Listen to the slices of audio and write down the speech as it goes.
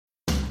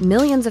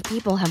Millions of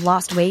people have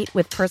lost weight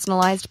with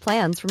personalized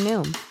plans from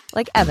Noom.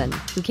 Like Evan,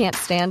 who can't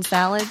stand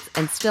salads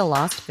and still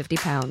lost 50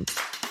 pounds.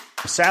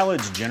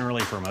 Salads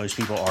generally for most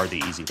people are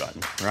the easy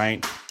button,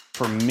 right?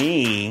 For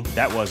me,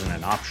 that wasn't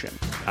an option.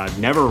 I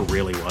never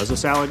really was a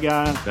salad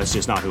guy. That's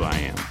just not who I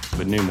am.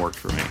 But Noom worked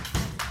for me.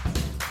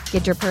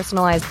 Get your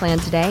personalized plan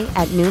today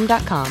at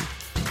Noom.com.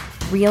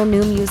 Real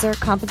Noom user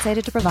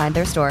compensated to provide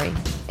their story.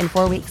 In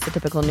 4 weeks, the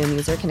typical Noom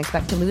user can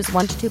expect to lose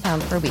 1 to 2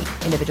 pounds per week.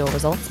 Individual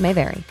results may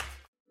vary.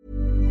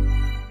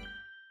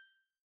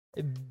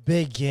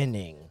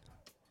 Beginning.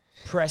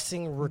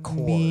 Pressing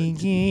record.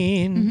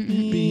 Beginning.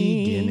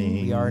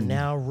 We are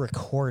now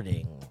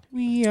recording.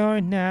 We are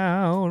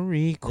now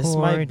recording. This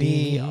might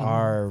be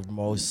our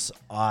most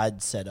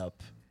odd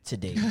setup to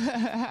date.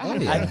 Oh,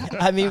 yeah.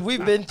 I mean,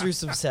 we've been through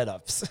some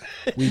setups.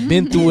 We've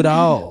been through it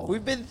all.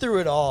 We've been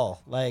through it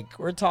all. Like,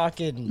 we're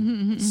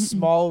talking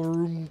small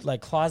room, like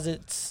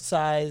closet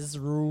size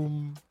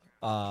room.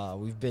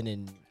 We've been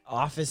in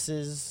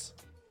offices.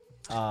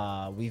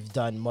 We've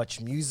done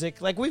much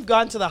music. Like, we've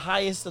gone to the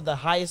highest of the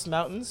highest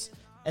mountains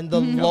and the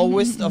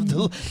lowest of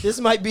the. This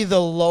might be the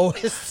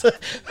lowest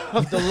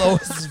of the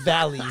lowest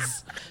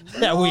valleys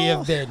that we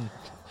have been.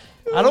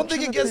 I don't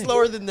think it gets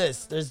lower than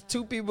this. There's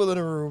 2 people in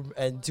a room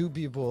and 2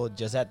 people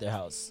just at their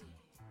house.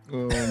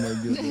 Oh my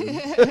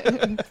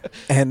goodness.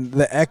 And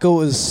the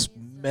echo is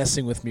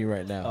messing with me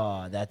right now.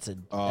 Oh, that's a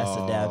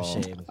damn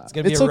shame. It's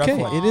gonna be It's a rough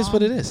okay. one. It is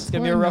what it is. It's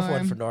gonna be a rough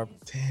one for Norm.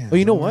 Damn. Oh,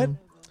 you know what?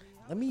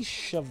 Let me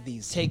shove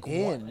these Take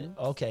in. one.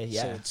 Okay, So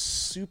yeah. it's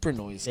super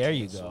noisy. There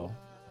you go.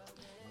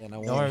 And I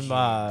wanna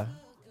Norm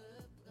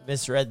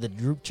misread the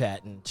group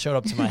chat and showed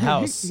up to my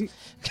house. I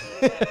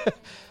feel like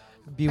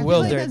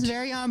Bewildered. that's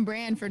very on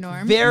brand for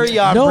Norm. Very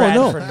on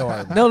brand for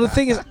Norm. No, the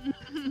thing is,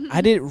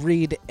 I didn't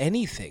read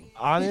anything.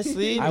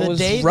 Honestly, I the was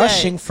day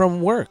rushing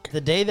from work.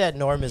 The day that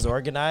Norm is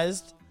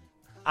organized,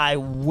 I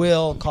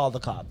will call the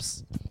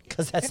cops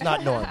because that's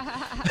not Norm.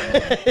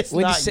 It's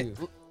When you not say-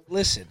 you.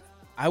 Listen,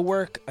 I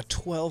work a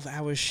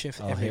 12-hour shift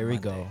Oh, every here we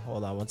Monday. go.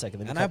 Hold on one second.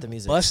 Let me And cut I the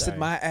music. busted Sorry.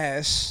 my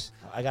ass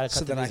I gotta cut so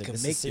the that I music. could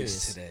This make is serious.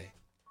 this today.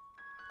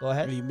 Go Oh,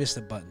 ahead. you missed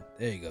the button.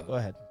 There you go. Go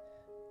ahead.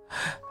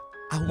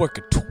 I work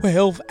a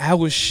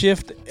 12-hour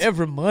shift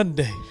every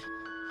Monday.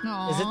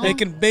 Aw. Is it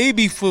Making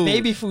baby food.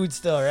 Baby food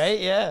still, right?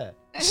 Yeah.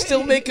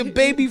 Still making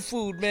baby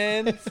food,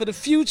 man, for the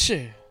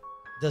future.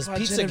 Does Our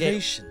Pizzagate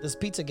generation. does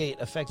Pizzagate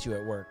affect you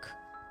at work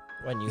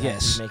when you have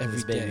Yes, to be making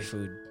this every baby day.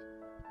 food?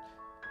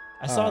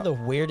 I saw the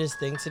weirdest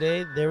thing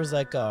today. There was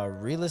like a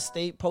real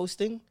estate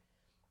posting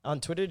on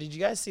Twitter. Did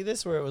you guys see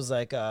this? Where it was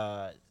like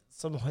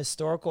some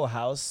historical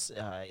house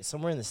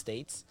somewhere in the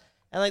States,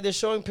 and like they're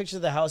showing pictures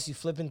of the house. You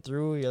flipping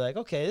through, you're like,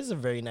 okay, this is a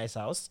very nice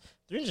house.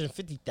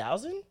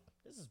 $350,000.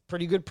 This is a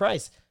pretty good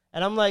price.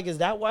 And I'm like, is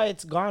that why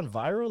it's gone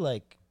viral?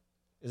 Like,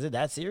 is it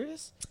that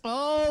serious?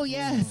 Oh,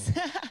 yes.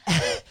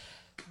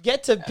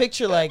 Get to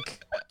picture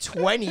like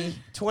 20,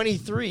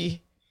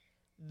 23.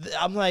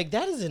 I'm like,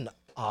 that is an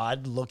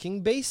odd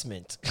looking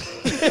basement.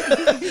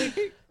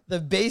 The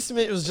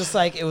basement was just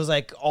like, it was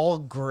like all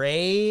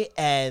gray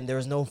and there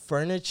was no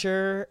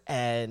furniture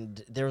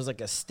and there was like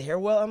a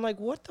stairwell. I'm like,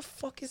 what the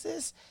fuck is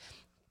this?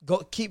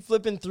 Keep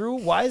flipping through.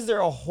 Why is there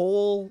a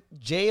whole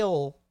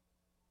jail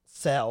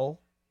cell,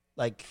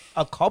 like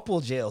a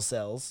couple jail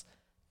cells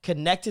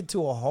connected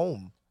to a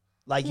home?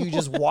 Like you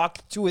just walk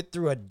to it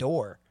through a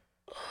door.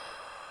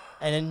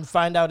 And then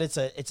find out it's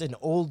an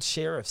old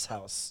sheriff's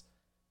house.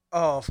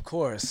 Oh, of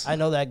course. I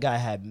know that guy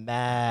had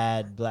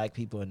mad black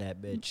people in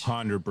that bitch.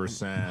 100%.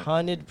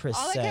 100%.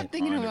 All I kept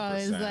thinking about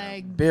is 100%.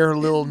 like Bear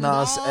Lil this Nas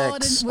was all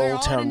X, where Old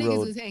all Town the niggas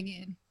Road. was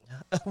hanging.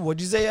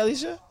 What'd you say,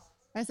 Alicia?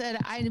 I said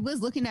I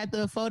was looking at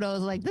the photos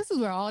like this is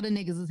where all the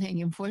niggas was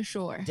hanging for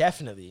sure.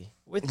 Definitely.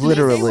 Did they say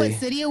Literally. what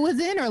city it was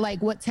in or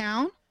like what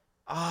town?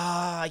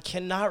 I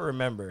cannot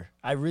remember.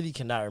 I really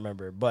cannot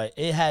remember. But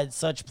it had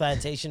such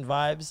plantation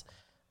vibes.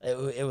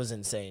 It was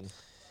insane.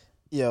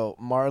 Yo,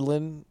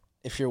 Marlon,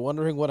 if you're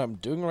wondering what I'm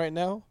doing right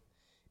now,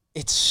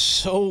 it's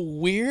so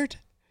weird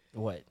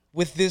What?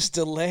 with this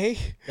delay.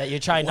 That you're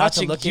trying not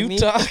to Watching look you at me?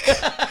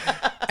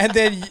 talk, and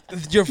then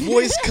your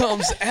voice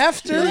comes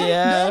after.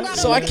 Yeah.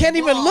 So I can't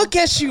even look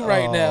at you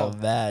right Oh, now.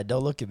 man.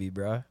 Don't look at me,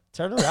 bro.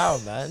 Turn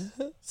around, man.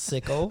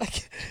 Sicko.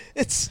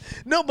 It's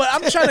no, but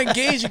I'm trying to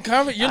engage in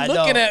comment. You're I know.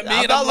 looking at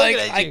me, and I'm like,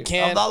 looking at I you.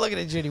 can't. I'm not looking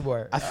at you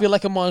anymore. I feel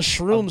like I'm on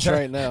shrooms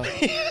right now,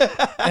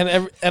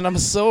 and I'm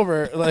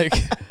sober. Like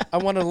I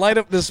want to light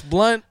up this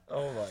blunt.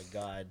 Oh, my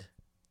God.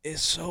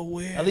 It's so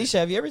weird. Alicia,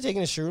 have you ever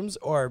taken shrooms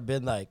or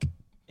been like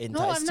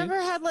enticed No, I've to?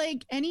 never had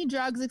like any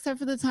drugs except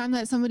for the time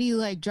that somebody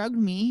like drugged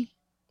me.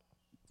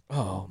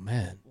 Oh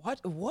man.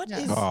 What Yeah.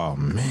 is Oh,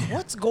 man.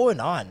 what's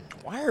going on?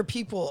 Why are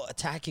people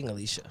attacking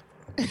Alicia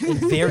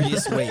in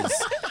various ways?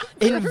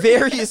 In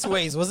various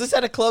ways. Was this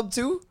at a club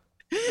too?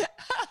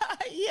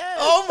 Yes.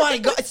 Oh my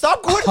God!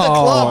 Stop going to the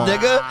club,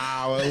 nigga.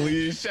 Wow,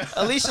 Alicia.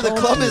 Alicia, the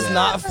club is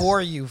not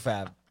for you,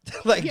 fam.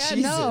 Like, Yeah,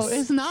 Jesus. no,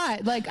 it's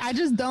not. Like, I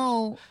just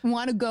don't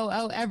want to go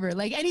out ever.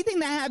 Like, anything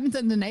that happens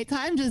in the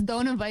nighttime, just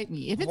don't invite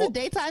me. If it's a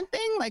daytime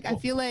thing, like, I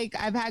feel like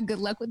I've had good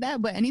luck with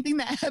that. But anything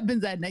that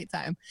happens at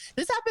nighttime,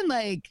 this happened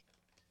like,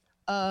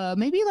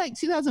 maybe like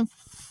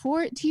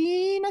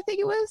 2014, I think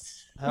it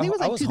was. I think it was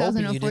like was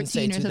hoping you 2014 didn't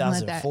say or something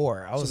like that.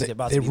 2004. I was they-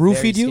 about they to be very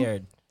roofied you?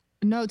 scared.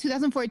 No,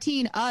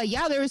 2014.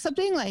 Yeah, there was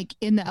something like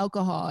in the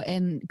alcohol,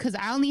 and because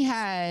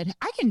I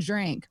can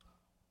drink,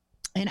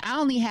 and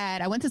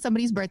I went to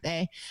somebody's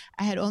birthday.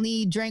 I had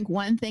only drank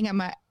one thing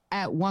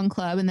at one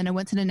club, and then I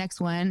went to the next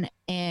one,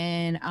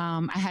 and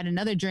I had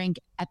another drink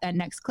at that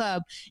next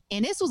club,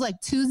 and this was like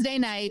Tuesday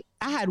night.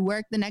 I had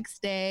work the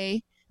next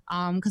day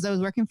because I was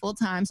working full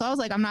time, so I was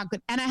like, I'm not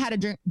good, and I had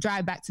to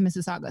drive back to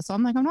Mississauga, so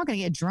I'm like, I'm not gonna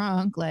get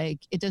drunk.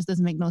 Like, it just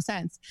doesn't make no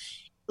sense.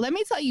 Let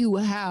me tell you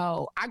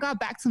how I got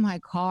back to my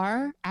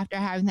car after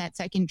having that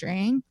second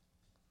drink,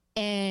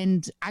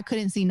 and I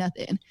couldn't see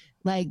nothing.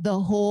 Like, the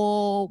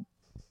whole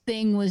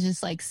thing was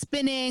just like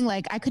spinning.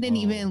 Like, I couldn't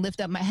even lift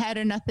up my head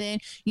or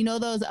nothing. You know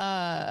those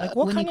Like,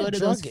 what when you kind go of to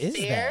those drug is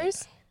fairs?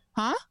 that?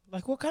 Huh?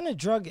 Like, what kind of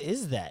drug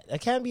is that?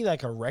 That can't be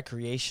like a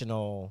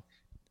recreational,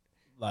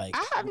 like.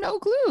 I have no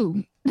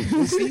clue.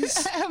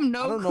 Roofies? I have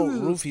no I don't clue. know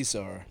what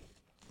roofies are,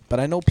 but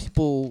I know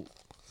people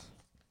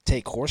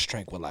take horse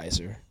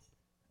tranquilizer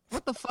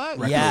What the fuck?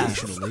 Yeah.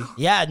 recreationally.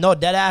 Yeah, no,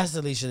 dead ass,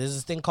 Alicia. There's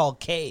this thing called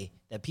K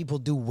that people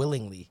do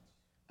willingly.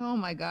 Oh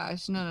my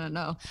gosh.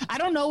 No. I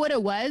don't know what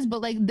it was,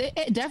 but like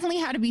it definitely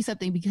had to be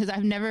something because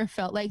I've never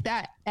felt like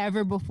that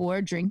ever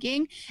before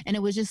drinking. And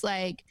it was just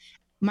like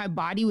my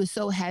body was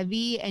so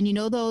heavy. And you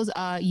know those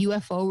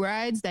UFO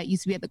rides that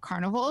used to be at the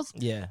carnivals,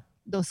 Yeah.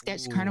 those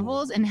sketch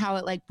carnivals, and how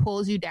it like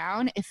pulls you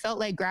down? It felt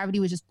like gravity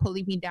was just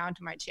pulling me down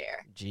to my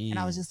chair. Jeez. And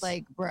I was just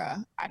like,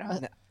 bruh, I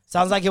don't.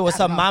 Sounds like it was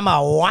I some don't know.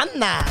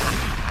 mamajuana.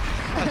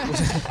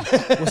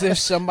 Was there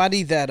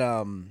somebody that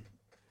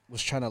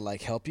was trying to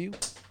like help you?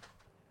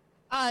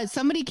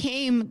 Somebody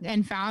came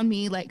and found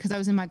me, like, because I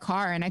was in my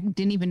car and I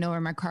didn't even know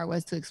where my car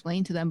was to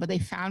explain to them, but they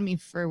found me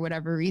for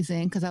whatever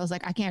reason because I was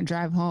like, I can't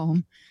drive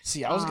home.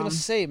 See, I was gonna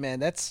say,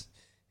 man,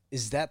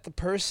 is that the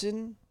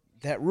person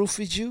that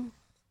roofied you?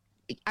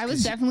 I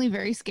was definitely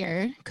very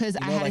scared because I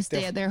know, had to like, stay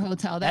they're- at their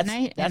hotel that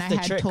night, and I that's the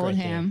had trick told right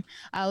there. him,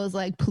 I was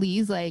like,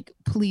 please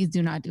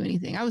do not do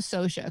anything. I was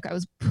so shook. I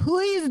was,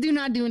 please do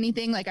not do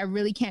anything. Like, I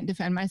really can't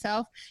defend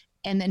myself.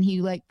 And then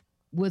he like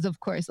was, of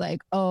course,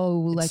 like, oh,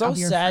 like, So I'm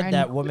your sad friend,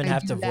 that we're women gonna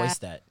have to do voice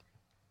that.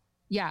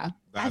 Yeah,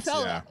 I That's,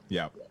 felt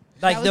yeah.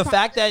 Like was the probably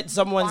fact that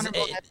someone's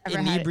vulnerable I've ever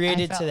had, I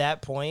inebriated to felt.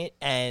 that point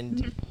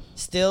and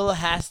still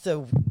has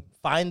to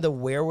find the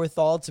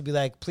wherewithal to be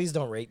like, please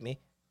don't rape me.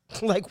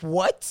 Like,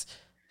 what?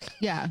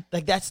 yeah.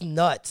 Like, that's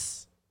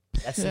nuts.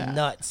 That's Yeah.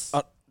 nuts.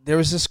 There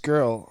was this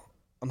girl,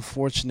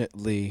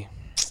 unfortunately,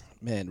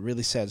 man,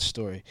 really sad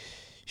story.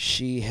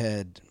 We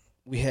had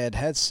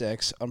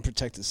sex,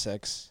 unprotected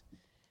sex,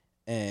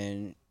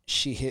 and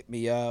she hit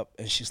me up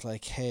and she's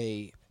like,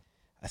 "Hey,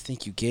 I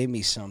think you gave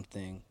me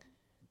something."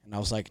 And I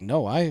was like,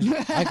 "No, I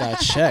got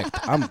checked.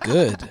 I'm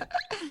good."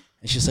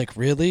 And she's like,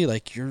 "Really?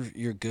 Like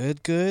you're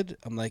good?"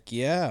 I'm like,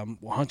 "Yeah, I'm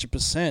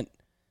 100%."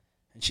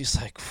 And she's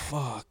like,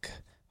 "Fuck."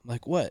 I'm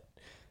like, "What?"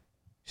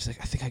 She's like,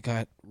 "I think I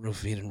got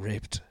roofied and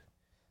raped."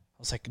 I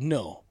was like,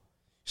 "No."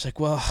 She's like,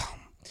 "Well,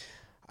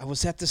 I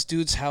was at this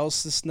dude's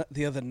house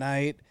the other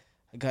night.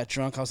 I got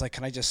drunk. I was like,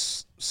 can I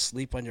just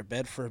sleep on your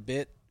bed for a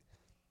bit?"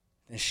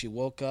 And she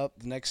woke up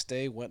the next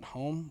day, went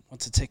home,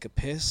 went to take a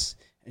piss,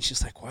 and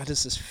she's like, "Why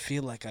does this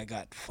feel like I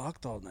got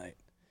fucked all night?"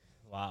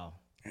 Wow.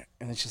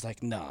 And then she's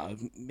like, "Nah,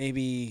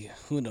 maybe,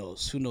 who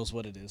knows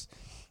what it is."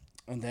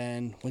 And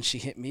then when she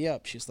hit me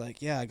up, she's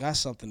like, "Yeah, I got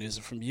something. Is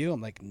it from you?"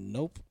 I'm like,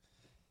 "Nope."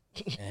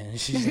 And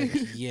she's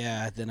like,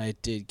 "Yeah, then I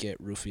did get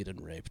roofied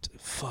and raped."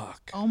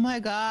 Fuck. Oh my I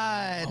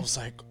God. was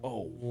like,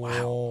 "Oh,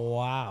 Wow.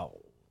 Wow.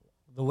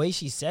 The way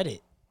she said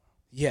it.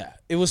 yeah."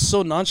 It was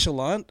so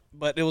nonchalant,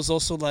 but it was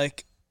also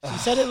like, She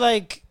said it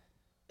like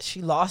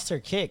she lost her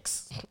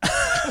kicks.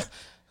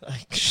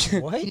 Like,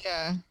 what?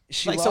 Yeah.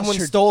 she Like lost someone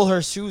her stole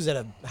her shoes at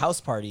a house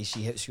party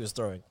she was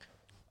throwing.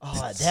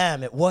 Oh,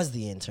 damn, it was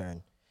the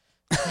intern.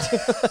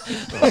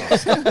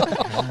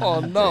 Oh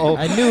no!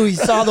 I knew he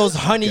saw those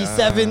honey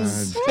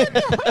sevens.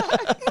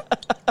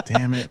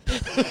 Damn it.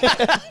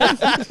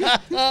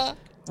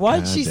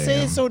 Why'd she say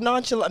damn. it so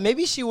nonchalant?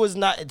 Maybe she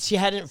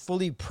hadn't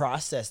fully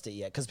processed it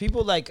yet. Because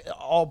people like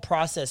all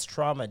process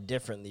trauma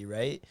differently,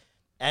 right?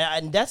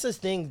 And that's the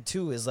thing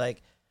too, is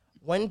like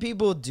when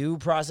people do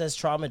process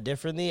trauma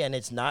differently and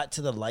it's not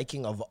to the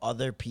liking of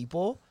other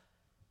people,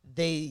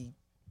 they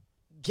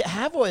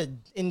have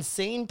an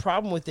insane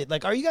problem with it.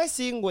 Like, are you guys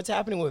seeing what's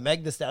happening with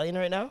Meg Thee Stallion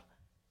right now?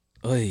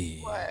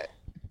 Oy.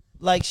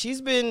 Like,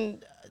 she's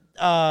been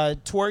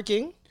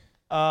twerking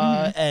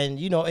and,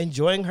 you know,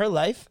 enjoying her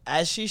life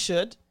as she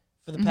should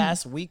for the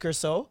past week or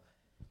so.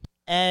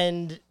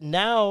 And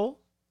now,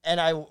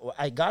 and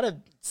I gotta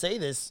say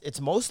this,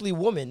 it's mostly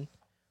women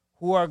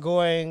who are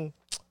going,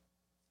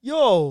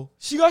 yo,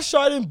 she got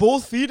shot in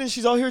both feet and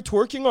she's out here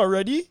twerking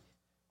already?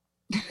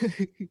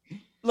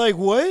 Like,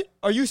 what?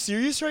 Are you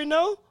serious right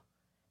now?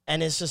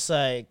 And it's just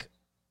like,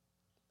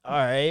 all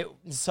right,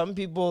 some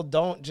people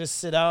don't just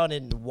sit down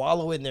and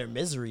wallow in their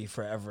misery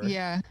forever.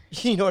 Yeah.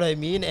 You know what I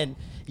mean? And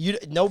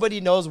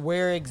nobody knows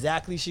where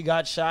exactly she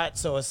got shot.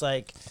 So it's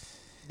like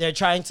they're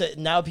trying to,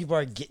 now people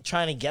are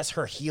trying to guess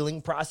her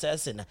healing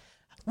process. And,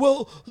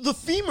 well, the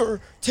femur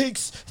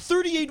takes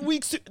 38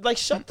 weeks to, like,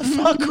 shut the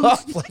fuck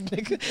up. Like,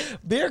 nigga,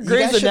 Bear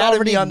Grey's guys should Anatomy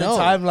already on the know.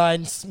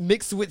 timeline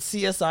mixed with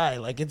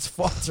CSI. Like, it's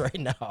fucked right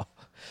now.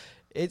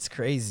 It's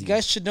crazy. You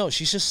guys should know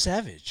she's just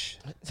savage.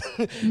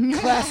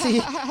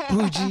 Classy,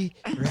 bougie,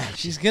 ratchet.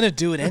 She's gonna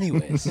do it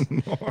anyways.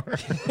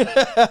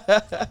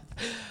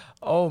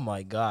 Oh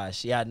my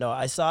gosh. Yeah, no,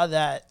 I saw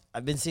that.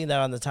 I've been seeing that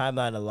on the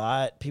timeline a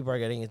lot. People are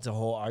getting into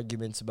whole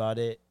arguments about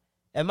it.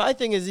 And my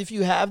thing is, if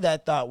you have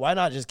that thought, why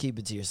not just keep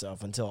it to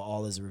yourself until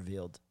all is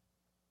revealed?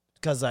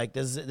 Because, like,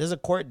 there's a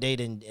court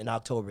date in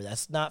October.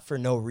 That's not for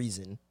no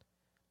reason.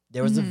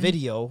 There was a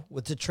video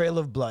with the trail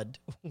of blood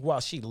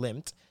while she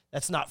limped.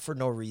 That's not for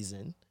no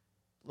reason.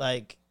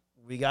 Like,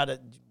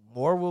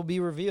 more will be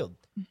revealed.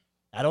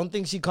 I don't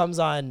think she comes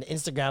on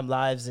Instagram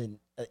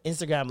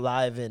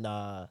Live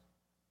and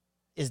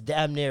is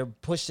damn near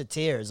pushed to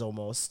tears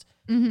almost,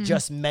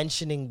 just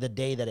mentioning the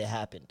day that it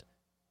happened.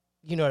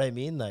 You know what I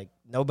mean? Like,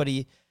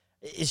 nobody,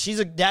 if she's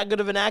that good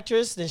of an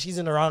actress, then she's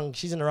in the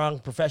wrong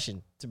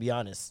profession, to be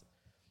honest.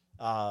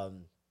 That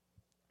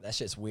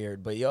shit's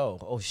weird. But yo,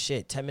 oh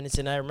shit, 10 minutes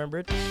in, I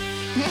remembered.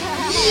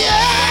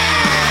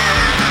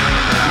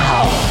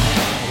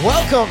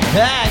 Welcome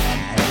back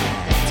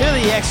to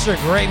the Extra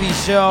Gravy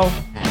Show.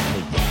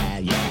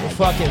 We're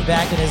fucking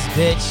back in this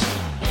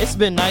bitch. It's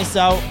been nice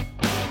out.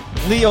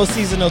 Leo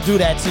season will do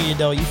that to you,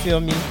 though. You feel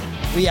me?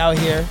 We out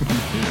here.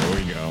 There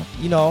we go.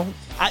 You know,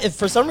 if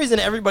for some reason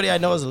everybody I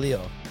know is a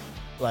Leo.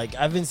 Like,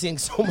 I've been seeing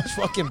so much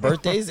fucking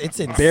birthdays. It's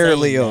insane. Bear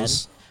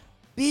Leos. Man.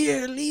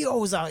 Beer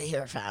Leos out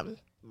here, fam.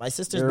 My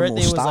sister's Bear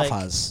birthday was like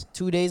Mustafas.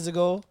 2 days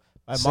ago.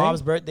 My Same.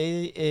 mom's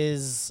birthday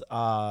is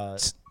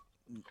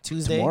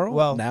Tuesday. Tomorrow?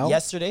 Well, Now?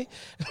 yesterday.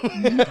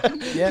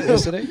 Yeah,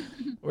 yesterday.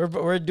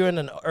 We're doing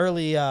an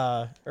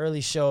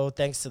early show.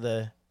 Thanks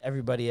to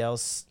everybody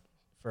else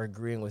for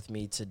agreeing with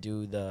me to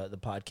do the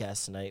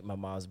podcast tonight. My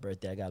mom's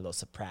birthday. I got a little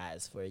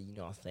surprise for her. You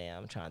know what I'm saying?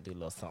 I'm trying to do a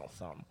little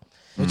something.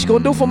 What you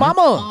gonna do for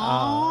mama?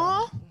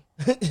 Aw.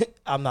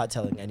 I'm not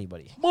telling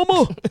anybody.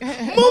 Mama.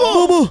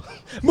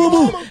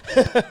 Mama.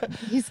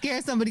 He's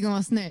scared somebody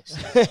gonna snitch.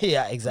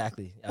 Yeah,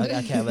 exactly.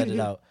 I can't let it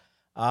out.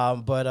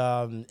 But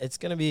it's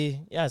gonna be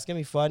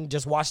fun.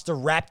 Just watch the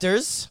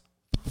Raptors.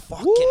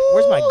 Fucking,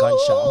 where's my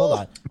gunshot? Hold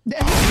on.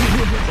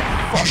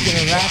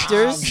 Fucking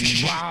Raptors.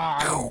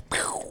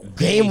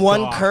 Game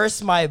one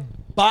curse my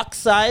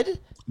backside.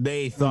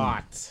 They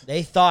thought.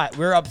 They thought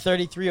we were up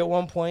 33 at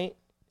one point.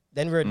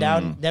 Then we were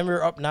down. Then we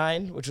were up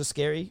 9, which was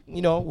scary.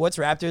 You know, what's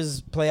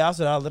Raptors playoffs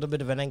without a little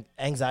bit of an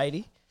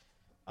anxiety?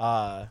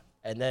 And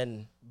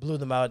then blew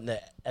them out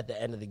at the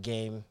end of the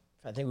game.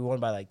 I think we won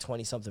by like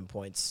 20-something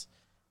points.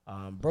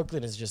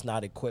 Brooklyn is just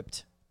not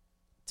equipped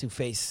to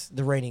face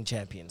the reigning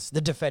champions, the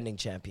defending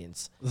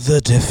champions. The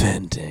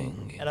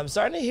defending. And I'm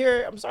starting to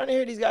hear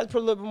these guys put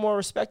a little bit more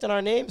respect on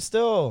our name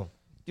still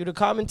due to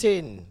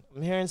commentating.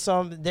 I'm hearing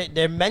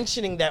they're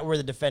mentioning that we're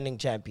the defending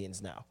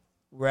champions now.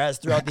 Whereas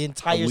throughout the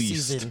entire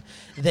season,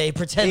 they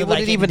pretended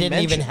like it didn't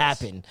even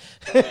happen.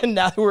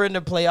 Now that we're in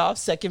the playoffs,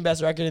 second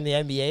best record in the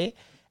NBA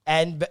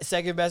and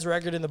second best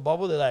record in the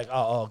bubble, they're like,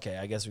 oh, okay,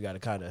 I guess we got to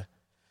kind of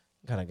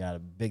got to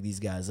big these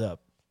guys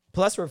up.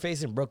 Plus, we're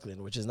facing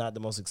Brooklyn, which is not the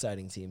most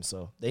exciting team,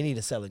 so they need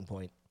a selling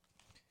point.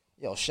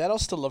 Yo,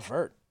 shoutouts to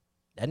LeVert.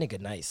 That nigga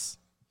nice.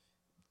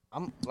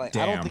 I'm like,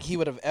 I Damn. don't think he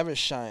would have ever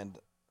shined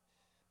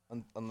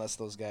unless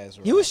those guys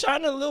were. He was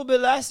shining a little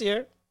bit last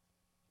year.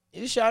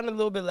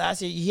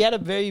 He had a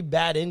very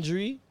bad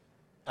injury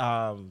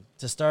to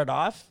start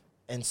off,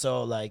 and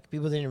so like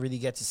people didn't really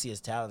get to see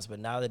his talents. But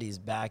now that he's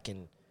back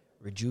and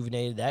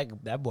rejuvenated,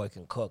 that boy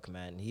can cook,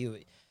 man.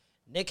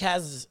 Nick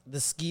has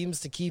the schemes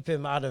to keep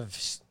him out of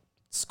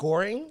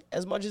scoring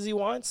as much as he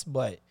wants,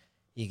 but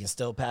he can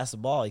still pass the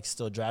ball. He can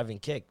still drive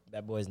and kick.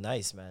 That boy's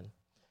nice, man.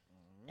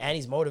 And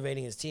he's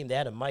motivating his team. They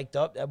had him mic'd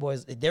up.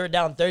 They were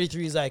down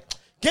 33. He's like,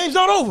 game's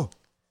not over.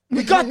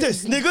 We got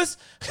this, niggas.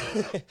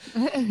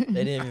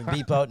 They didn't even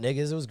beep out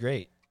niggas. It was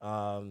great.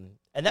 And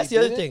that's the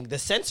other thing. The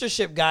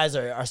censorship guys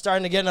are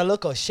starting to get a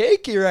little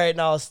shaky right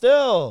now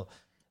still.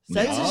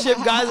 Censorship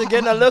guys are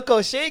getting a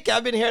little shaky.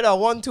 I've been hearing that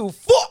 1, 2,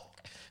 fuck.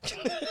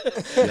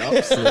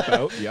 Yup, slip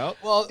out. Yup.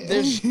 Well,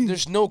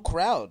 there's no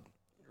crowd.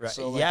 Right.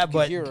 So, like, yeah, you can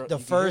but hear- the you can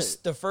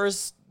hear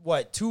first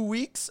 2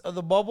 weeks of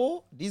the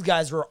bubble, these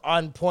guys were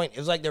on point. It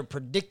was like they're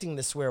predicting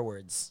the swear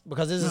words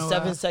because there's a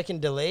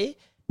 7-second delay.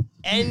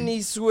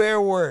 Any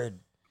swear word,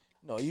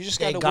 No, you just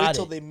They gotta got wait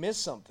till it. they miss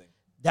something.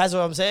 that's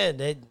what I'm saying.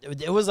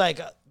 It was like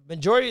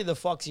majority of the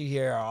fucks you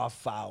hear are off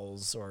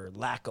fouls or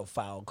lack of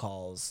foul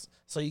calls,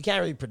 so you can't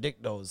really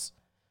predict those.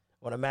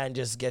 When a man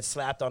just gets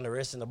slapped on the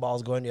wrist and the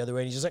ball's going the other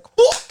way, and he's just like,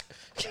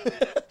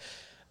 fuck.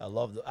 I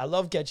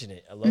love catching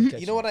it. I love catching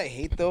You know what I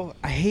hate though?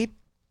 I hate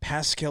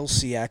Pascal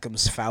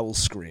Siakam's foul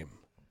scream.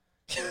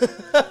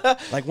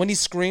 Like when he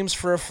screams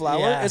for a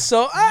flower, Yeah. it's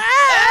so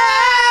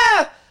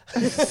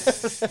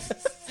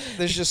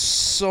There's just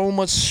so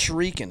much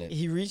shriek in it.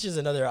 He reaches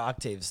another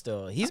octave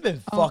still. He's been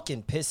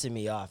fucking pissing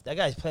me off. That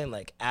guy's playing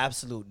like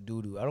absolute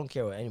doo-doo. I don't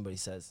care what anybody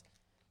says.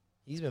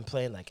 He's been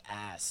playing like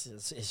ass.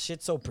 His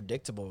shit's so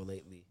predictable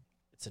lately.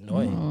 It's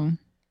annoying.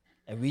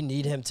 And we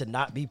need him to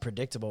not be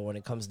predictable when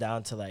it comes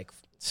down to like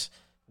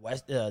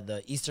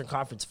the Eastern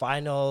Conference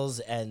Finals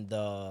and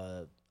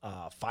the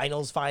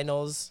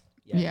finals.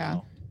 Yeah.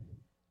 No.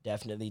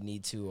 Definitely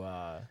need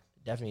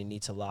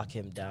to lock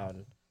him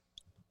down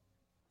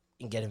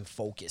and get him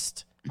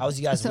focused. How was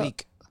you guys'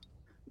 week?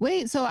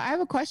 Wait, so I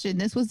have a question.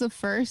 This was the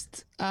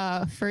first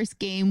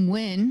game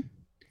win.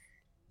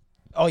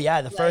 Oh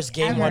yeah, the first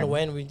game ever. 1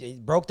 win. We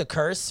broke the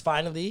curse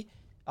finally.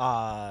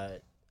 That's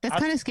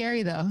kind of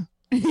scary though.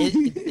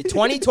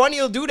 2020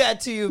 will do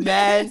that to you,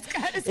 man.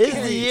 It's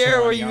the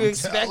year where you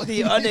expect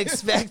the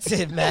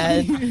unexpected,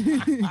 man.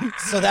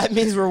 So that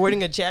means we're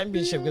winning a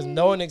championship because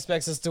no one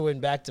expects us to win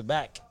back to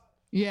back.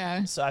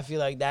 Yeah. So I feel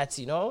like that's,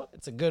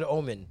 it's a good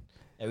omen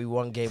that we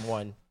won game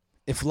 1.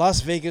 If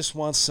Las Vegas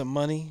wants some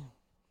money,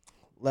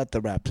 let the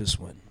Raptors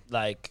win.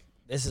 Like,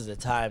 this is the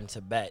time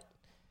to bet.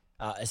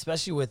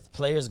 Especially with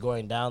players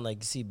going down. Like,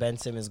 you see Ben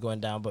Simmons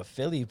going down, but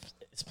Philly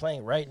is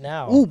playing right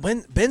now. Ooh,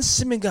 Ben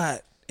Simmons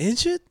got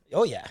injured?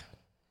 Oh, yeah.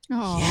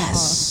 Oh.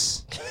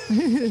 Yes.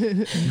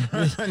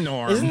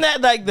 Norm. Isn't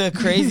that like the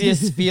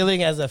craziest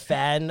feeling as a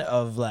fan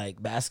of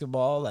like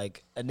basketball?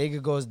 Like a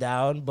nigga goes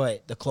down,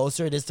 but the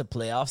closer it is to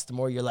playoffs, the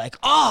more you're like,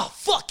 oh,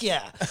 fuck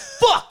yeah.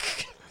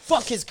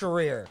 Fuck his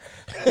career.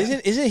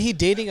 Isn't he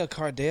dating a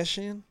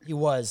Kardashian? He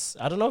was.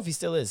 I don't know if he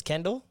still is.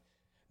 Kendall?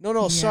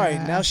 No, sorry.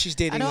 Yeah. Now she's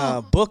dating I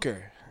don't-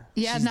 Booker.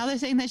 Yeah, now they're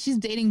saying that she's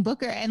dating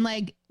Booker, and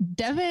like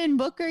Devin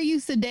Booker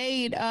used to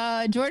date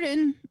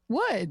Jordan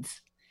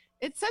Woods.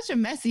 It's such a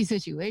messy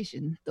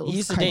situation. He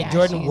used to date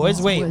Jordan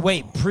Woods.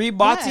 Wait,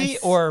 pre-Bati Yes.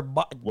 or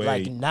like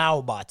Wait.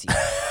 now Bati?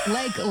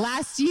 Like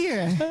last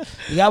year.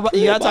 You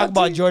gotta talk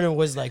about Jordan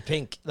Woods like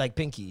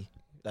Pinky.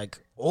 Like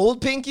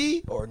old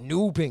Pinky or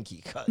new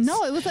Pinky?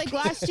 No, it was like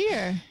last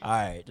year. All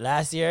right,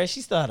 last year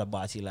she still had a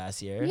Bati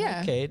last year.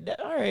 Yeah. Okay.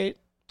 All right,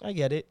 I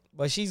get it.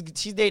 But she's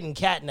dating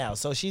Kat now,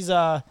 so she's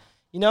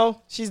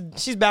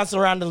she's bouncing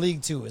around the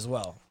league too as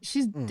well.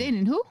 She's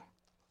dating who?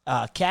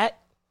 Kat,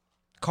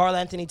 Karl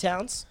Anthony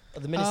Towns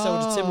of the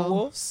Minnesota Oh.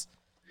 Timberwolves.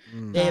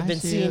 They have been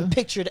Got seen you.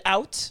 pictured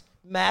out,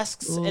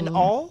 masks and Ooh.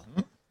 all.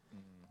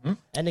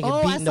 And they Oh,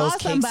 I beating those saw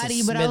cakes somebody,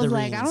 to but I was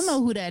like, I don't smithereens.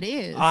 know who that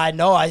is. I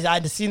know. I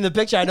seen the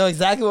picture. I know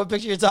exactly what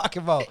picture you're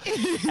talking about.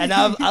 And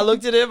I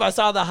looked at him. I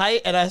saw the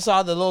height, and I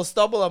saw the little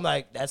stubble. I'm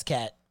like, that's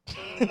Kat.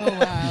 Oh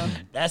wow.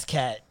 That's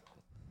Kat.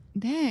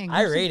 Dang.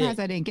 I I'm rate surprised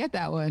it. I didn't get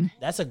that one.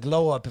 That's a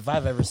glow up if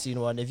I've ever seen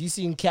one. If you've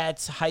seen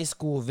Kat's high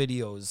school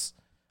videos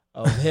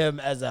of him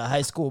as a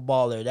high school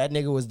baller, that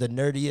nigga was the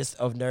nerdiest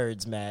of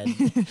nerds, man.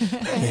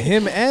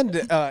 Him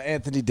and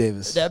Anthony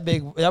Davis. That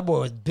boy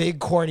was big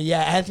corny.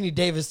 Yeah, Anthony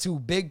Davis too,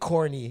 big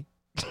corny.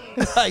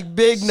 Like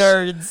big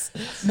nerds.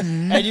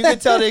 And you can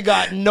tell they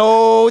got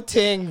no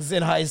tings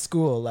in high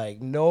school.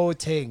 Like no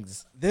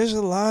tings. There's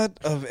a lot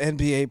of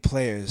NBA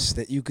players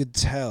that you could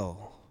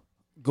tell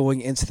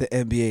going into the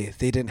NBA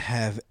they didn't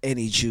have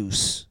any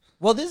juice.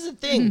 Well, this is the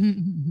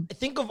thing.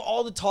 Think of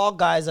all the tall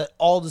guys at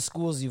all the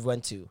schools you've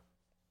went to.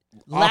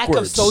 Lack of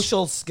Awkwards.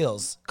 social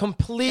skills.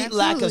 Complete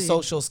lack of Absolutely.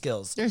 social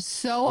skills. They're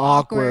so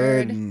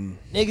Awkward. awkward. and-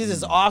 Niggas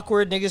is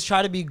awkward. Niggas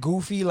try to be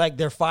goofy like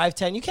they're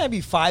 5'10". You can't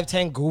be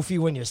 5'10" goofy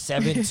when you're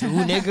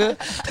 7'2",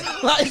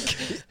 nigga. Like,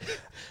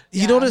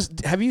 You notice?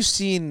 Have you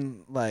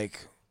seen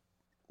like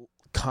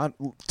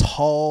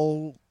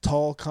tall,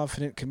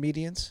 confident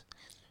comedians?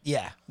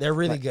 yeah, they're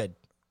really good.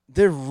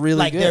 They're really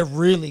Like, good. they're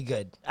really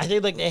good. I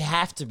think like they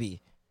have to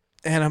be.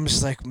 And I'm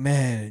just like,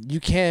 man,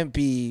 you can't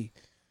be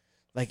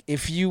like,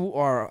 if you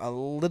are a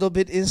little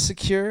bit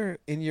insecure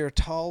in your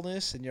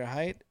tallness and your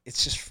height,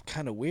 it's just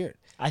kind of weird.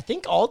 I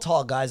think all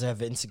tall guys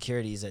have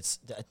insecurities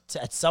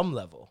at some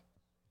level.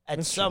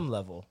 At some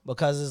level.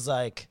 Because it's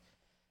like,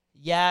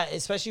 yeah,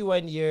 especially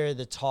when you're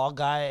the tall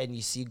guy and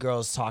you see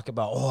girls talk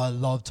about, oh, I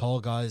love tall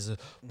guys,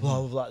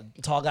 blah, blah, blah.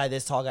 Tall guy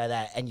this, tall guy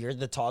that. And you're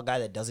the tall guy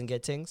that doesn't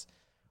get tings.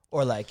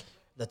 Or like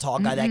the tall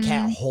guy that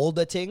can't hold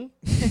a ting.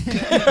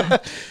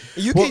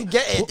 You can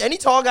get any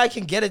tall guy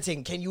can get a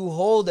ting. Can you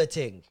hold a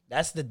ting?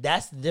 That's the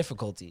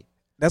difficulty.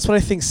 That's what I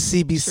think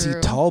CBC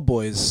True. Tall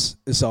Boys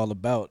is all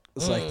about.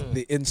 It's like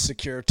the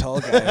insecure tall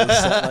guys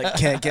that like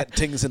can't get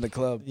things in the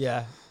club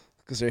Yeah.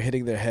 because they're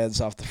hitting their heads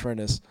off the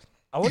furnace.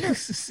 I wonder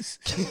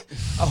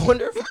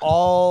if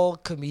all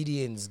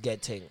comedians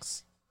get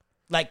tings.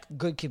 Like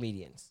good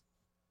comedians.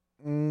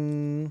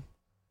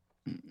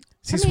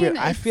 See, it's mean, weird.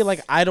 I feel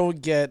like I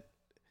don't get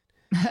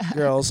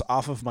girls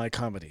off of my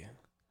comedy.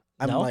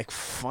 I'm No? like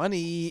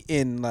funny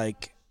in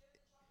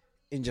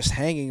just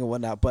hanging and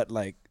whatnot, but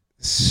like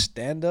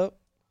stand up.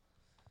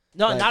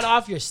 No, Like- not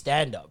off your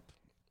stand up.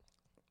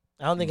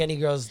 I don't think any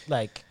girls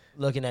like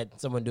looking at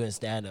someone doing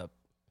stand up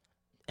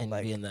and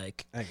Like, being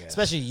like, I guess.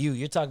 especially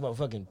you're talking about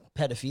fucking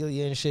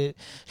pedophilia and shit.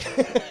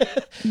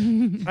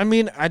 I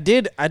mean, I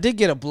did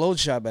get a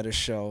blowjob at a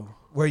show.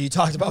 Where you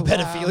talked about Wow.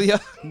 pedophilia.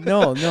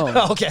 No.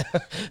 Okay.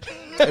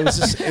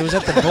 It was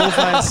at the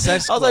Bovine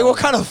Sex I was Club. like, what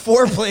kind of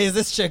foreplay is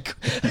this chick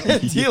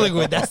dealing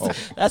with?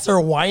 That's her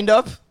wind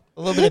up.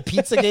 A little bit of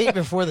Pizzagate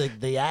before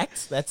the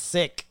act. That's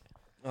sick.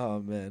 Oh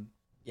man.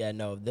 Yeah,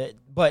 no.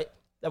 But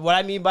what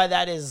I mean by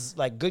that is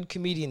like good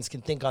comedians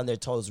can think on their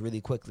toes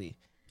really quickly.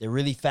 They're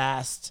really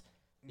fast.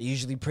 They're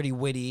usually pretty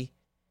witty.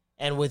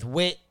 And with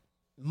wit,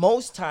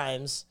 most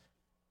times,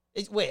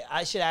 wait,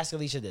 I should ask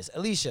Alicia this.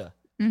 Alicia,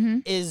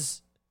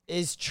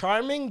 is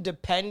charming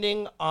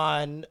depending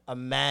on a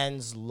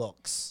man's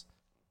looks?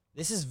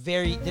 This is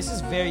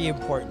very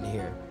important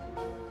here.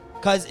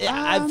 Because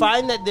I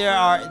find that there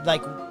are,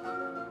 like,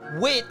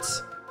 wit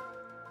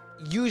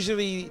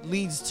usually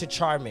leads to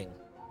charming,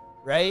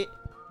 right?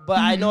 But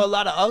I know a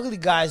lot of ugly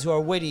guys who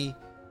are witty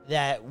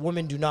that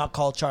women do not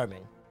call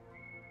charming.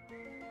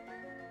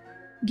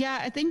 Yeah,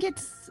 I think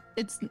it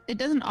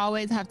doesn't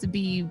always have to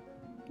be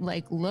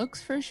like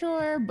looks for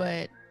sure,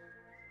 but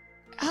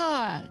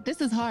this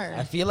is hard.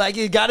 I feel like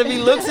it got to be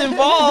looks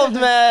involved,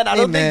 man.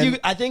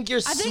 I think you're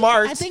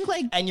smart. I think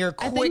like and you're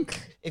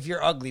quick if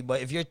you're ugly,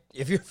 but if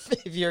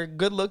you're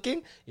good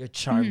looking, you're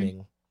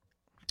charming.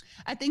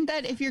 I think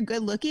that if you're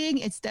good looking,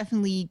 it's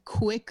definitely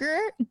quicker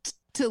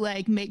to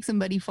like make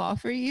somebody fall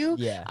for you.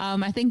 Yeah.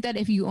 I think that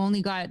if you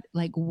only got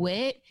like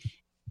wit,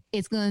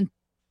 it's gonna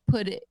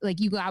put it like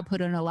you gotta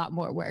put in a lot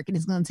more work, and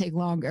it's gonna take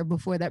longer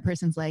before that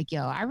person's like,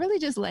 yo, I really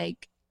just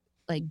like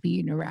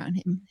being around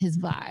him, his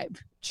vibe.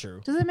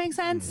 True. Does it make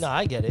sense? No,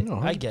 I get it. No,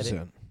 I get it.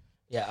 100%.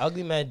 Yeah,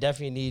 ugly men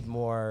definitely need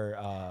more.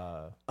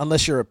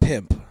 Unless you're a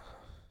pimp.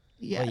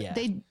 Yeah. Well,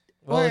 yeah.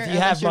 Or Well, if you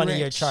unless have you're money,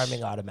 you're rich.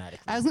 charming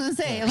automatically. I was gonna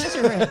say, unless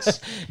you're rich.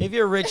 If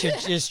you're rich, you're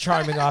just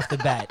charming off the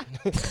bat.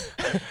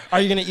 Are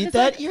you gonna eat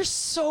that? You're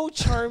so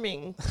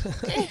charming.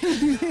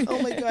 Oh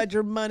my God,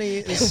 your money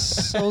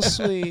is so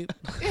sweet.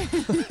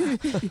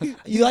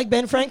 You like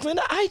Ben Franklin?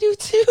 I do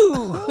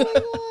too.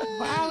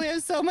 Wow, we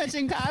have so much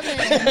in common.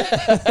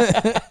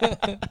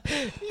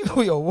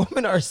 Yo,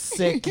 women are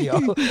sick, yo.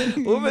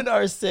 Women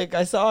are sick.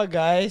 I saw a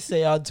guy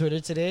say on Twitter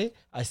today,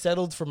 I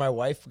settled for my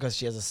wife because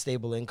she has a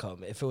stable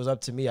income. If it was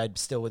up to me, I'd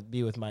still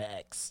be with my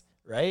ex,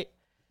 right?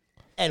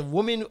 And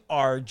women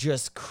are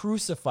just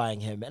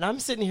crucifying him. And I'm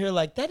sitting here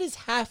like, that is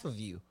half of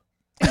you.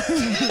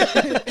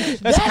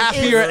 That's half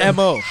of your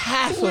MO.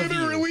 Half of you.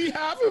 Literally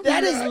half of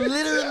That you. is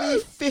literally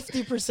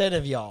 50%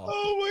 of y'all.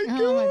 Oh my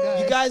God. Oh my god.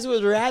 You guys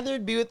would rather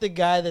be with the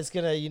guy that's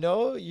gonna, you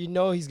know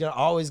he's gonna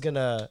always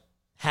gonna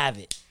have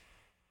it,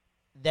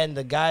 than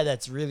the guy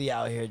that's really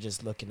out here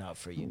just looking out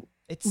for you.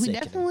 It's We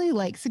sickening. definitely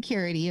like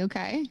security,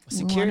 okay? We want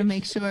Security- to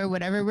make sure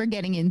whatever we're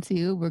getting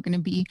into, we're going to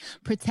be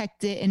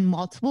protected in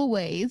multiple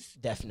ways.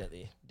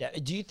 Definitely.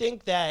 Do you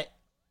think that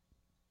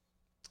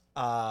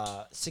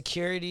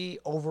security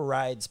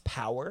overrides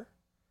power?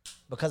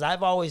 Because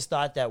I've always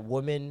thought that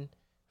women,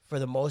 for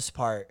the most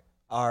part,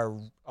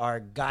 are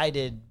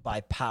guided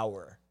by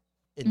power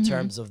in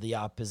terms of the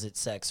opposite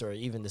sex or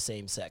even the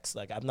same sex.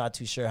 Like, I'm not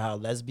too sure how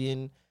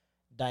lesbian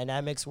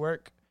dynamics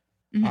work,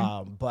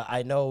 but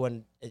I know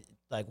when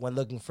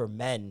looking for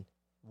men,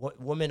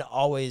 women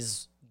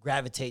always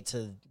gravitate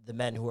to the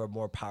men who are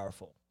more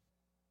powerful.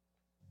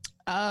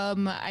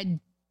 I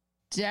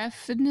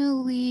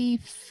definitely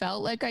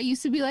felt like I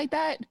used to be like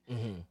that.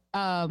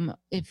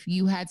 If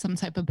you had some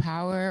type of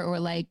power or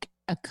like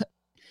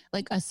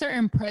a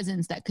certain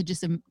presence that could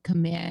just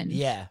command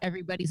Yeah.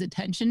 everybody's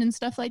attention and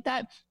stuff like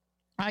that,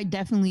 I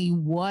definitely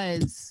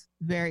was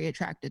very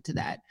attracted to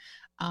that.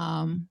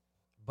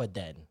 But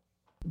then,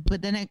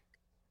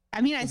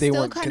 I They still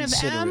weren't kind of am.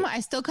 considerate. I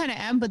still kind of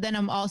am, but then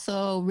I'm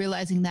also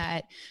realizing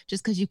that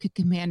just because you could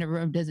command a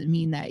room doesn't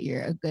mean that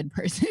you're a good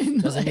person.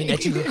 doesn't mean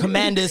that you can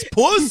command this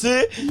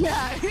pussy.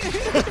 Yeah.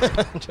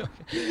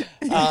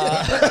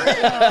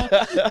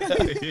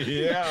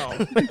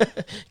 Yeah.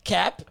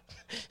 Cap.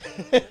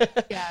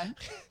 Yeah.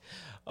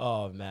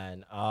 Oh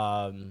man.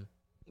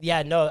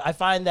 Yeah, no, I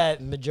find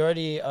that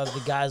majority of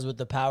the guys with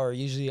the power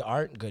usually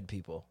aren't good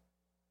people.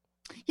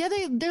 Yeah,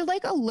 they're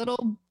like a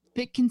little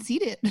bit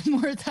conceited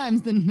more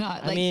times than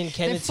not. Like, I mean,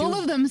 they're full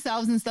of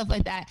themselves and stuff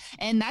like that.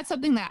 And that's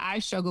something that I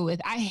struggle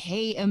with. I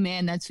hate a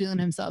man that's feeling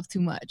himself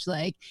too much.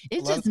 Like,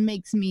 it Well, just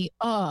makes me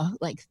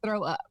like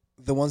throw up.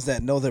 The ones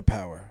that know their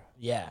power.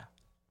 Yeah.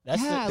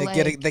 That's Yeah.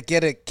 They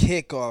get a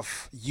kick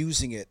off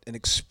using it and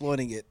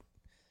exploiting it.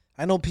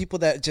 I know people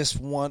that just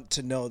want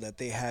to know that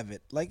they have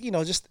it. Like,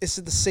 just it's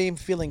the same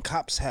feeling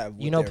cops have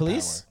with their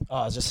police? power. Oh,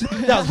 I was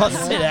about to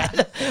say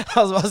that.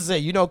 I was about to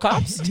say,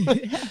 cops?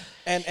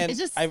 And It's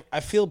just- I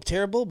feel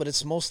terrible, but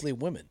it's mostly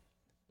women.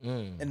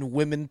 And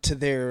women to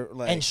their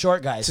And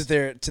short guys. to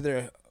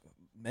their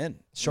men.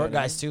 Short You know what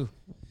I guys too.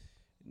 mean?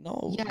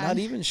 No, Yeah. not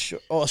even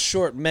short. Oh,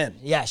 short men.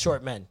 Yeah,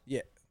 short men.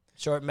 Yeah.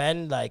 Short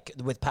men, like,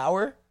 with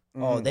power.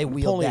 Oh, they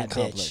wield Napoleon that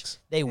complex. bitch.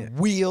 They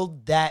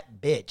wield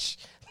that bitch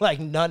like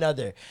none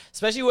other.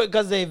 Especially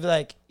because they've,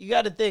 like, you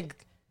got to think,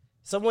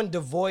 someone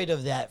devoid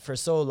of that for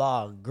so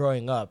long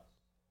growing up,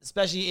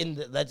 especially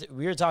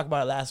we were talking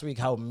about it last week,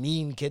 how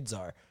mean kids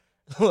are.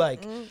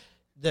 Like,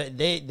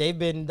 they've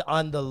been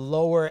on the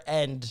lower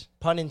end,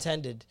 pun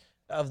intended,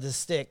 of the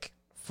stick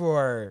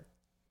for,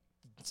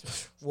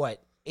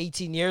 what,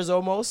 18 years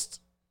almost,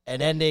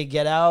 and then they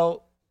get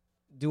out,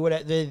 do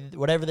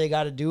whatever they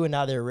got to do, and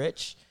now they're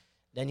rich.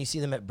 Then you see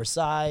them at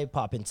Versailles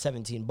popping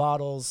 17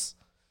 bottles.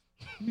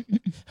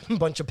 A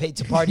bunch of paid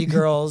to party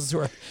girls who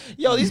are,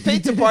 these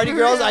paid to party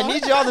girls, I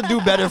need y'all to do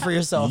better for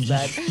yourself,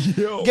 man.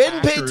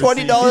 Getting paid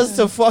 $20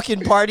 to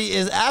fucking party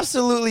is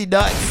absolutely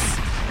nuts.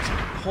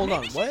 Hold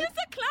on, what? It's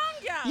a clown,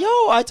 yeah.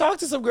 Yo, I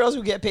talked to some girls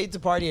who get paid to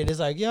party, and it's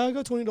like, yeah, I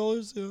got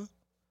 $20. Yeah.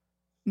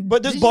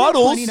 But there's Did you get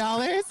bottles.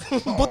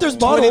 $20? But there's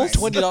bottles.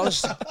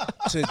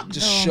 $20 to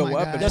just Oh show my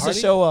up God. and Just to party?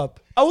 show up.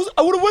 I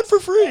would have went for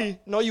free.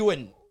 No, you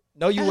wouldn't.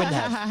 No, you wouldn't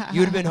have. You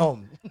would have been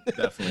home.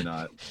 Definitely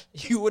not.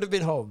 You would have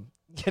been home.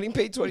 Getting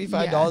paid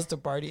 $25 to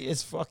party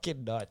is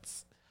fucking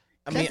nuts.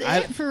 I mean,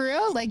 That's it for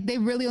real? Like they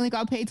really only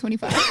got paid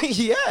 25?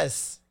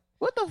 Yes.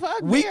 What the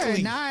fuck? Weekly. They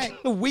are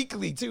not.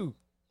 Weekly too.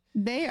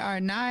 They are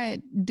not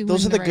doing.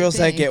 those are the right girls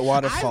that thing. get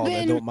waterfall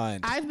and don't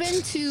mind. I've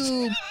been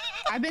to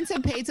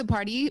paid to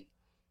party.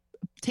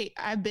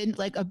 I've been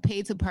like a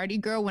paid to party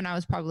girl when I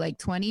was probably like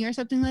 20 or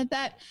something like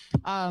that.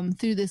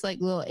 Through this like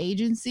little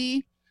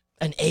agency.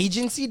 An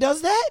agency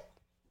does that?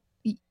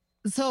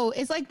 So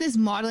it's like this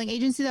modeling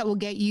agency that will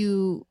get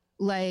you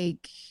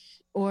like,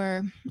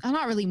 or I'm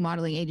not really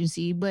modeling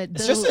agency, but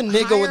It's just a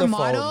nigga with a phone.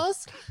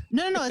 models.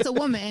 No, it's a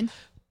woman.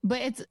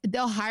 But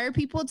they'll hire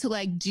people to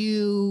like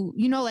do,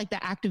 like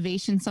the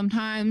activation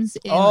sometimes.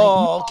 In,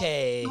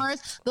 Okay.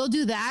 They'll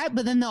do that,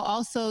 but then they'll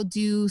also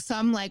do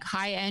some like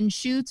high end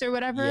shoots or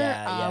whatever,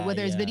 where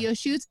there's video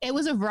shoots. It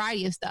was a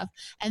variety of stuff.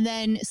 And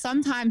then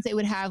sometimes they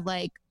would have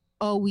like,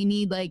 oh, we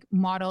need like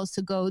models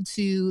to go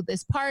to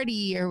this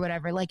party or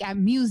whatever, like at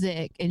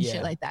music and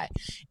shit like that.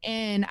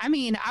 And I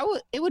mean,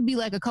 it would be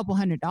like a couple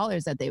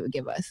 $100 that they would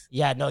give us.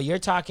 Yeah, no, you're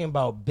talking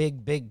about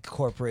big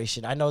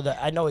corporation. I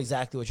know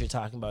exactly what you're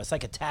talking about. It's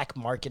like attack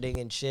marketing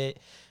and shit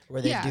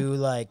where they do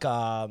like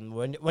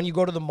when you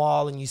go to the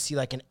mall and you see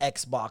like an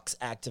Xbox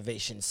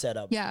activation set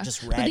up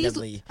just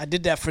randomly. I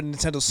did that for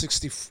Nintendo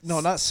 64. No,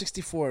 not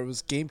 64. It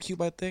was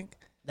GameCube, I think.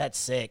 That's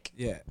sick.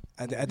 Yeah,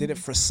 I did it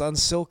for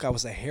Sunsilk. I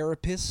was a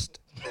therapist.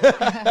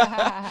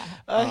 A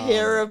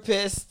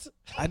therapist.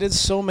 I did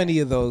so many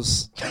of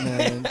those,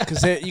 man.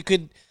 Because you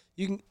can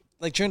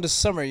like during the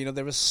summer,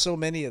 there was so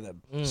many of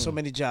them, so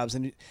many jobs,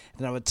 and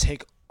I would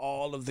take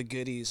all of the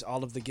goodies,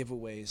 all of the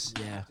giveaways,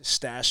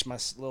 stash my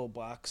little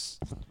box,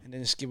 and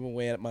then just give them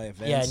away at my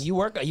events. Yeah,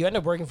 and you end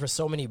up working for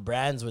so many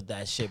brands with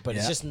that shit, but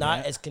it's just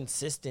not as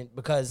consistent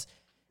because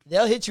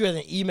they'll hit you with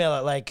an email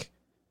at like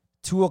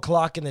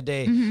 2:00 in the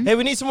day. Mm-hmm. Hey,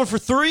 we need someone for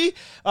 3.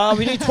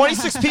 We need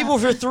 26 people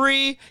for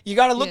 3. You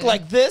got to look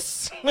like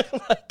this.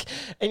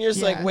 And you're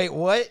just like, wait,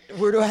 what?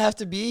 Where do I have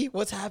to be?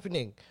 What's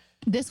happening?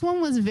 This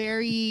one was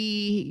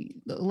very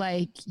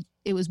like,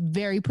 it was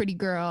very pretty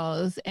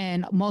girls,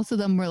 and most of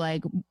them were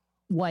like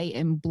white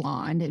and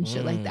blonde and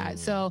shit like that.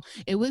 So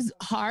it was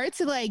hard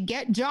to like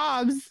get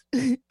jobs.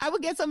 I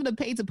would get some of the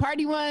paid to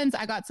party ones.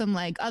 I got some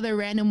like other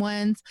random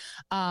ones.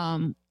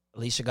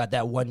 Alicia got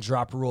that one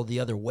drop rule the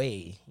other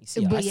way. You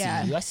see, But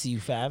I see you,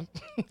 fam.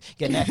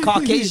 Getting that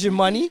Caucasian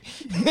money.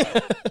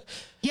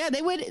 Yeah,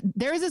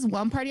 there was this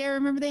one party I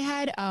remember they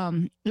had.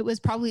 It was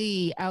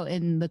probably out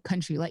in the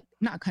country, like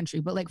not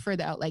country, but like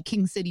further out, like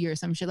King City or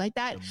some shit like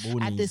that,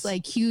 at this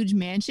like huge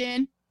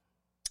mansion.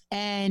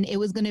 And it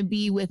was gonna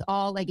be with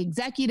all like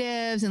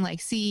executives and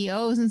like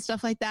CEOs and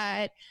stuff like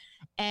that.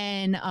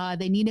 And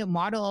they needed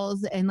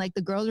models, and like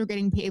the girls were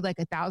getting paid like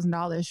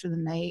 $1,000 for the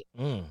night.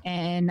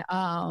 And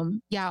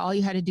all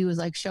you had to do was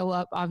like show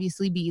up,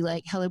 obviously be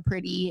like hella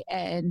pretty,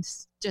 and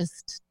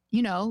just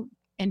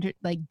enter,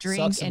 like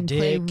drink and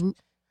dick. play.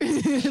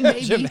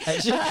 Maybe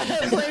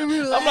play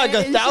roulette. I'm like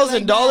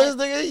 $1,000,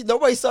 nigga.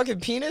 Nobody sucking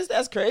penis.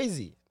 That's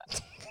crazy.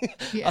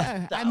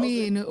 Yeah, I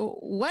mean,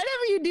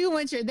 whatever you do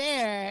once you're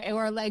there,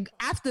 or like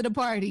after the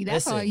party,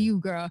 that's Listen, all you,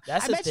 girl.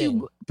 that's I the bet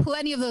you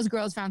plenty of those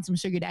girls found some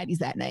sugar daddies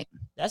that night.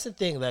 That's the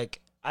thing.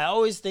 Like, I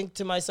always think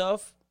to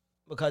myself,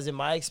 because in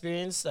my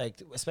experience, like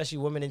especially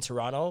women in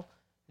Toronto,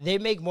 they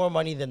make more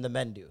money than the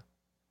men do.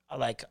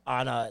 Like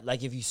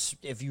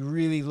if you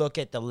really look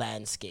at the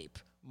landscape,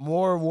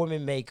 more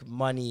women make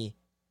money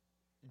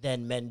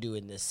than men do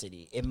in this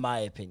city, in my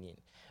opinion.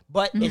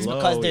 But it's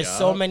because there's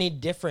so many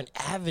different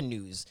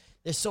avenues.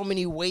 There's so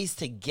many ways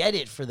to get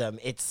it for them.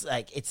 It's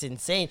like, it's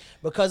insane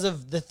because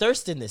of the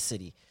thirst in this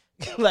city.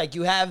 Like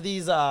you have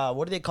these,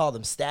 what do they call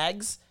them?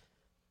 Stags,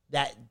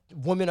 that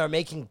women are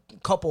making a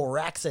couple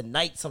racks a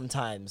night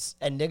sometimes.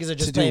 And niggas are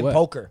just playing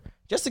poker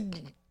just to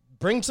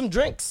bring some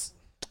drinks.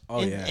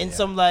 In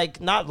some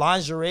like, not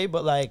lingerie,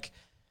 but like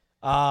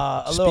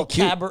a just little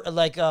cabaret,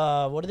 like,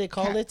 what do they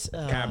call it?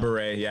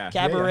 Cabaret, yeah.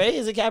 Cabaret?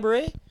 Is it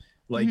cabaret?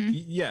 Like,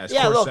 yes.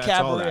 Yeah, a little corsets,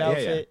 all cabaret that.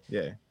 outfit.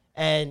 Yeah.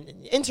 And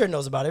intern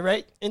knows about it,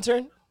 right?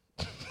 Intern?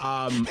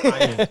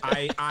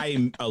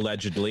 I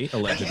allegedly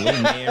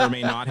may or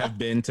may not have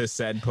been to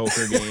said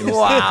poker games.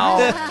 Wow.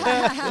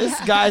 This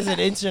guy's an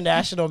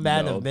international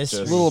man of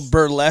mystery. Little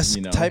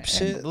burlesque type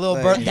shit.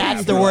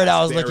 That's the word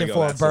I was There we looking go,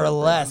 for. that's it,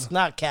 Burlesque,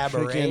 not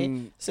cabaret.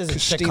 Freaking This isn't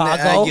Christina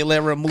Chicago.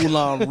 Aguilera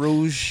Moulin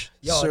Rouge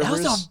Yo, servers. that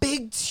was a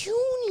big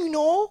tune,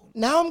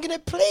 Now I'm going to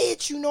play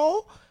it,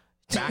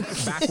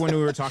 Back when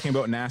we were talking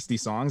about nasty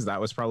songs, that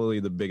was probably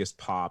the biggest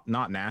pop.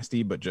 Not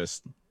nasty, but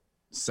just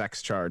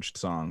sex charged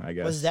song. I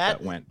guess Was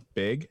that went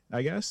big?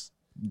 I guess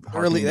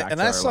Early, Harking back and to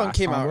that our song last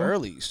came out combo.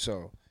 early,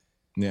 so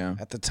Yeah,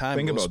 at the time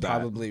Think it was about that.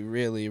 probably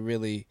really,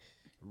 really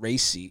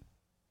racy.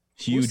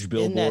 huge in that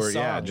billboard.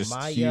 Yeah, song? just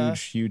Maya?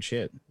 huge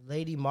hit.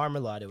 Lady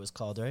Marmalade, it was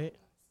called, right?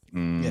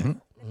 Mhm.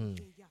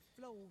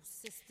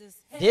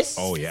 This.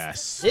 Oh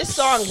yes. This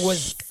song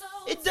was.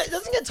 It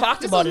doesn't get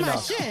talked This about was my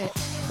enough. shit.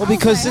 Well,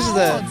 because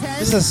like,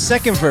 this is the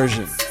second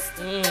version,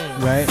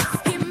 right?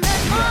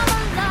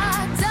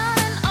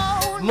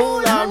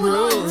 Moulin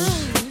Rouge.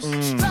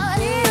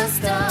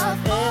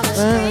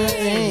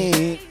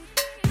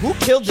 Who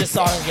killed this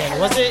song again?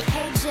 Was it?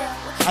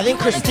 I think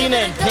Christina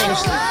and Pink.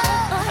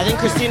 I think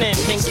Christina and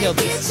Pink killed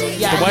this.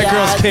 Yeah, The white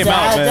girls came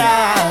out,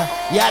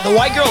 man. Yeah, the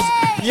white girls.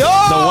 Yo,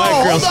 The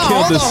white girls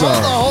killed this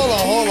song.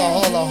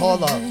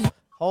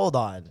 Hold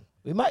on.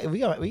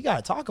 We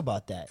gotta talk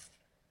about that.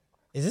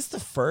 Is this the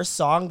first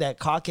song that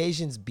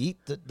Caucasians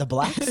beat the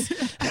blacks?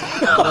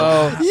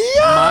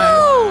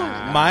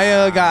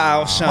 Maya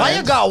got outshined.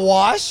 Maya got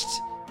washed.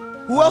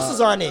 Who else is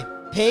on it?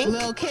 Pink,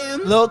 Lil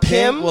Kim. Lil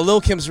Kim. Well,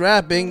 Lil Kim's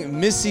rapping.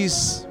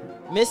 Missy's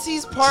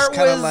Missy's part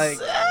kinda was like-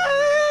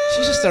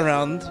 she's just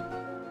around.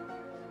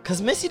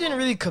 Cause Missy didn't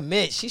really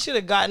commit. She should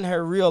have gotten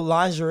her real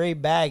lingerie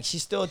bag.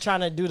 She's still trying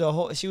to do the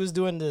whole. She was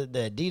doing the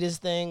Adidas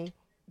thing.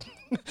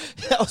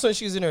 That was when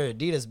she was in her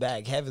Adidas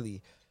bag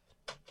heavily.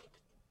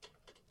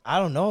 I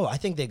don't know. I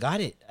think they got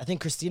it. I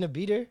think Christina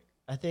beat her.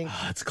 I think.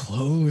 It's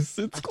close.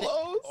 It's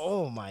close.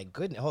 Oh my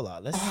goodness! Hold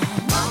on. Let's.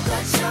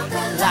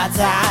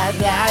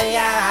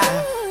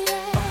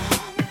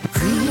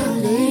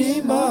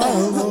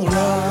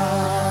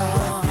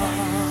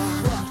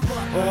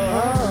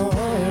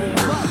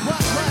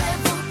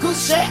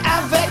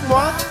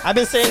 I've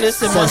been saying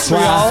this in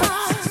Montreal.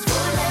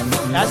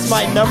 That's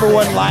my number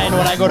one line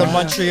when I go to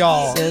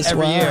Montreal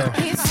every year.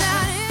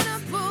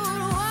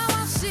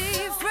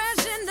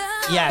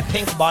 Yeah,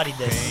 Pink bodied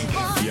this.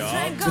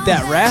 With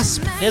that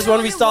rasp. This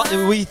one we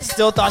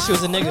still thought she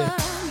was a nigga.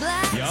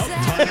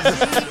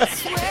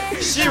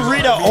 She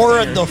Rita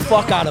Ora the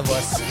fuck out of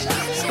us.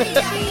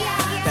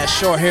 That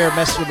short hair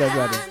messed with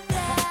everybody.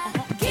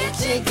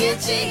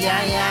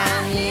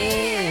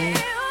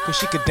 Cause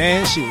she could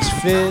dance, she was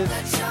fit.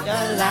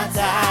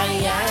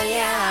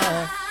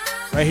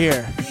 Right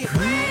here.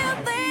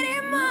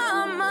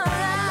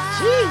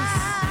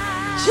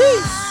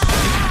 Jeez.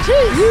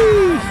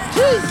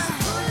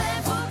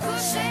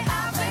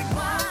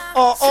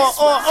 Oh.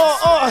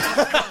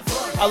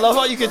 I love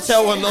how you can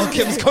tell when Lil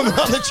Kim's coming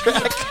on the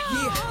track.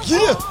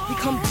 Yeah.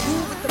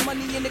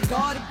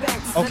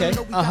 Okay.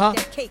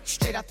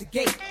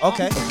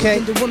 Okay. Okay.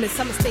 The women,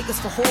 some mistake us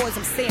for whores.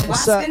 I'm saying,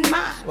 What's why up? spend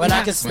mine? When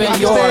I can spend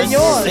Spend yours.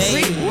 yours.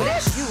 Hey. Well,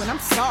 that's you, and I'm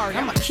sorry.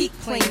 I'ma keep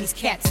playing these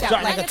cats out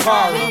Drop like like a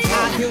Atari.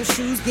 High heel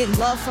shoes, getting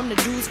love from the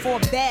dudes for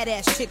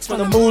badass chicks From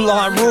the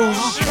Moulin Rouge.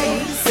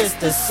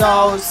 Sisters,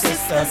 soul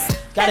sisters.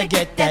 Gotta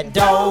get that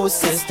dough,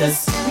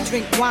 sisters. We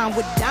drink wine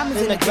with diamonds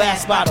In in a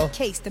glass bottle.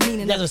 Case the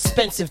meaning That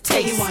expensive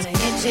taste. You wanna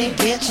itchy,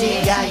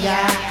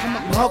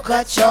 yeah.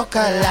 Mocha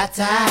chocolate.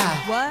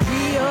 What?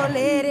 Rio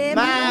Lady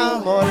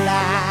Marmalade.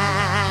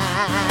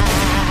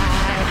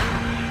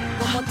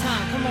 One more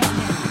time, come on.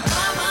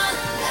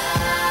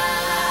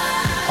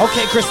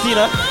 Okay,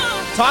 Christina.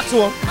 Talk to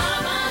him.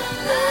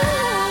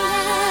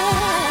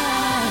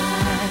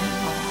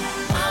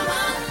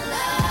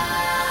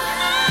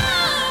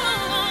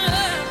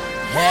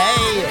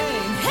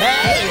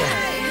 Hey.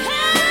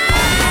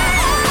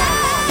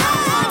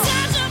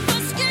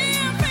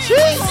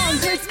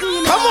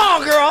 Jeez. Come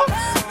on, girl.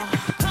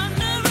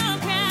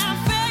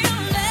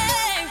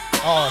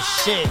 Oh,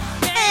 shit.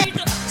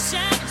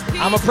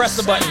 I'ma press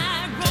the button.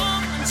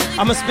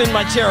 I'ma spin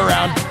my chair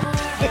around.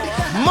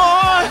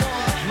 More.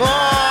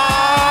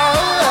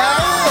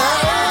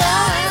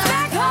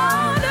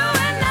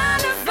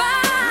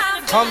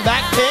 Come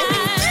back, Pink.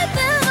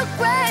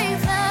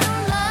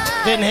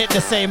 Didn't hit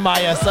the same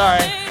Maya, sorry.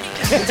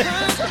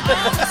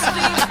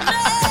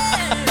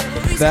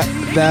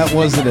 That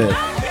wasn't it.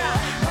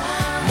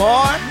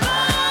 More.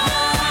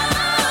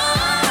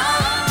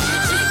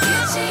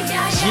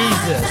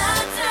 Jesus.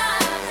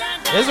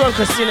 This one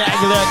Christina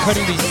Aguilera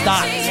couldn't be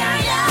stopped.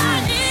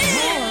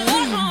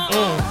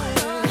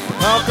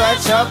 Mocha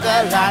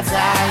chocolate,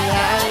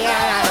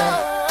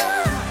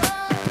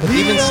 But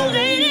even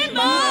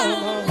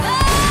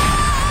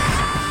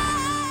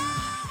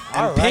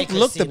All right, Pink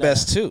looked the Christina.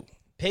 best too.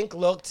 Pink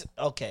looked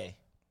okay.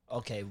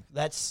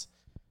 That's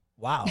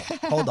wow.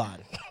 Hold on.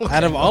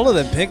 Out of all of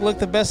them, Pink looked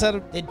the best out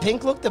of. Did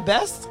Pink look the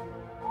best?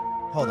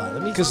 Hold on.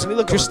 Let me Because look.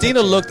 At her Christina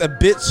picture. looked a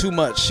bit too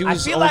much. She I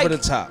was feel over like- the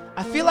top.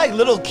 I feel like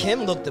Lil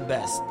Kim looked the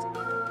best.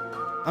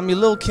 I mean,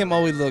 Lil Kim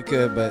always looked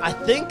good, but I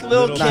think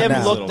Lil Little Kim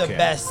Kim. looked Little the Kim.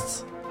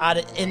 best out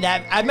of, in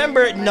that. I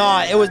remember it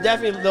was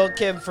definitely Lil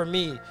Kim for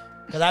me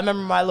because I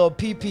remember my little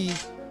PP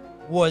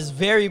was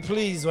very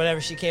pleased whenever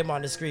she came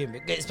on the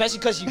screen, especially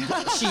because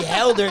she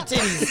held her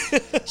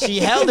titties. She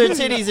held her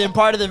titties in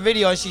part of the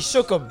video and she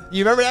shook them.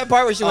 You remember that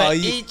part where she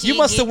went? You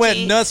must have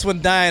went nuts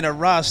when Diana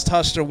Ross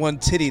touched her one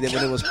titty that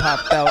when it was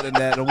popped out in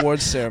that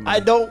awards ceremony. I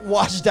don't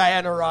watch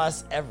Diana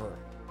Ross ever.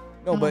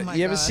 No, but my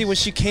you ever gosh. see when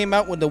she came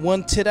out with the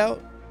one tit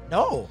out?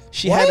 No.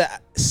 She What? had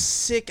a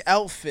sick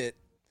outfit.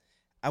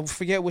 I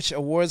forget which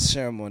awards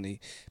ceremony,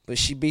 but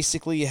she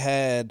basically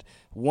had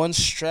one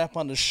strap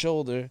on the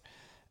shoulder,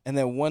 and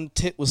then one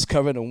tit was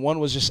covered, and one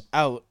was just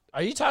out.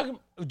 Are you talking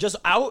just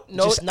out?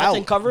 No, Just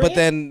nothing out. covering But it?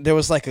 then there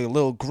was like a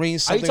little green Are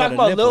something you talking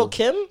on her about Lil nipple.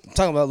 Kim? I'm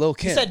talking about Lil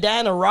Kim. You said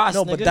Diana Ross,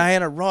 no, nigga. but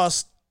Diana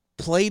Ross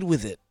played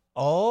with it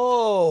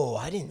Oh,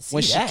 I didn't see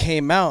when that. she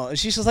came out. And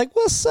she's just like,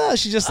 what's up?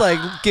 She just like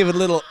give it a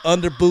little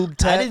under boob I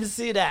tap. didn't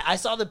see that. I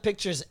saw the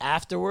pictures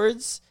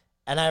afterwards,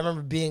 and I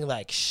remember being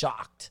like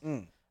shocked.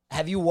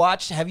 Have you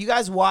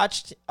guys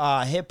watched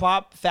hip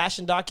hop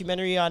fashion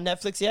documentary on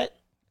Netflix yet?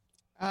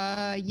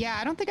 Yeah,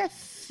 I don't think I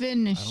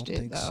finished I don't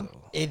think though.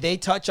 so. They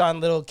touch on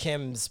Lil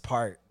Kim's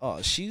part,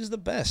 Oh, she's the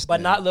best.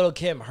 but man. not Lil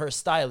Kim, her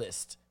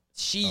stylist.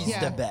 She's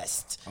Yeah. the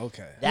best.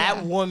 Okay. That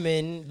Yeah.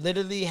 woman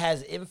literally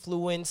has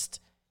influenced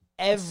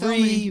many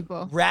every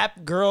people.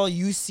 rap girl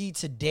you see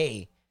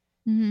today.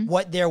 Mhm.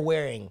 What they're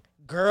wearing,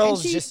 And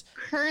girls she just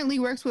currently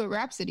works with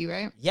Rhapsody,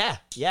 right? yeah.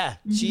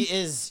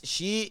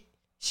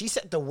 She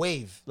set the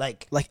wave.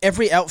 Like Like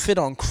every outfit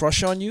on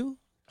Crush on You.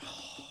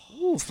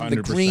 Ooh, from the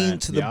 100%, green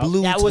to the yep.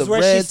 blue that to was the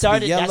where red she started.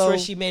 to the That's yellow. where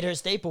she made her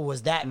staple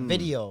was that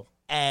video.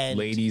 And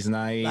Ladies'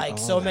 night. like all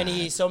so that.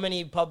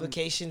 many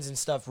publications and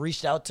stuff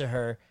reached out to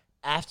her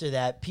after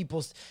that.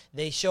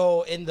 They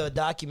show in the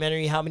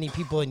documentary how many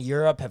people in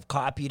Europe have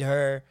copied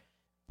her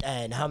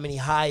and how many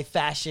high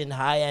fashion,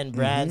 high end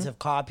brands have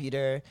copied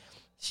her.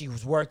 She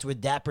was worked with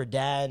Dapper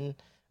Dan,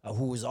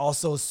 who was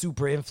also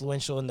super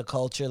influential in the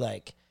culture.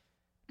 Like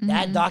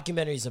that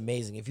documentary is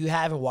amazing. If you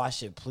haven't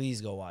watched it,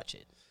 please go watch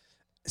it.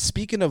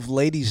 Speaking of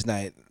Ladies'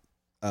 Night,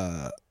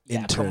 Yeah,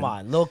 intern, come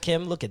on, Lil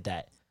Kim, look at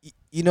that.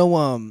 You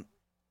know,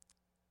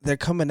 they're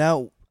coming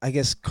out. I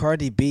guess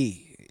Cardi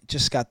B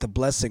just got the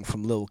blessing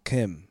from Lil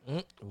Kim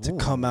to Ooh.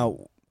 come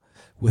out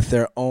with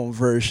their own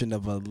version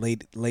of a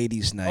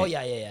Ladies' Night. Oh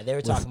yeah. They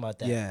were talking about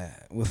that. Yeah,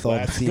 with all the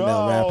Let's female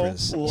go.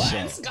 rappers.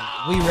 Let's So, go.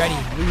 We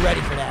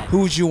ready for that. who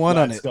would you want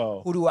on Let's it?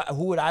 go.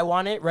 Who would I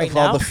want it right Of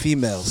now? all the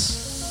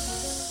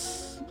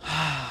females.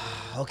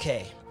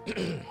 Okay.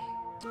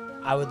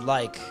 I would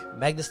like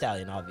Meg Thee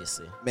Stallion,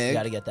 obviously. Meg? You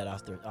got to get that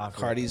off the off.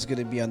 Cardi's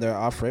gonna be on their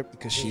off rip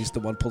because she's the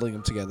one pulling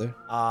them together.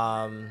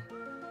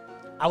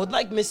 I would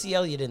like Missy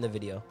Elliott in the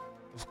video.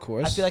 Of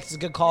course. I feel like it's a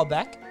good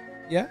callback.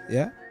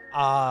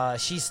 yeah.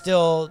 She's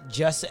still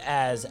just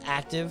as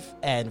active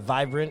and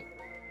vibrant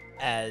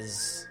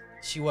as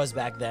she was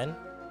back then.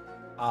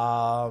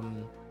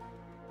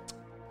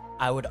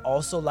 I would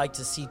also like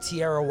to see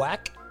Tierra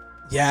Whack.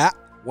 Yeah.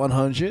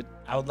 100.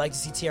 I would like to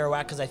see Tierra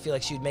Whack because I feel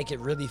like she would make it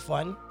really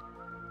fun.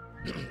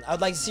 I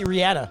would like to see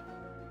Rihanna.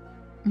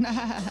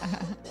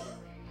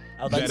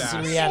 I would like to see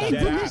Deadass. Rihanna. Hey,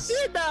 Dead good ass.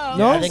 shit though.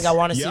 No. I think I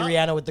want to see Yeah.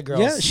 Rihanna with the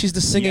girls. Yeah, she's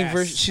the singing Yes.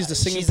 version. She's the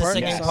singing She's the part.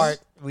 singing Yes. part.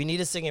 We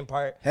need a singing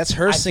part. That's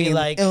her I feel singing.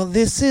 like- oh,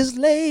 this is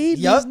Ladies'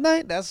 Yup.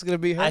 Night. That's gonna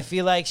be her. I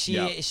feel like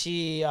Yep.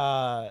 she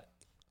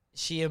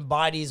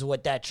embodies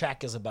what that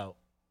track is about.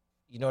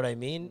 You know what I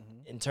mean?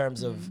 In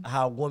terms of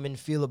how women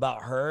feel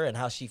about her and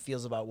how she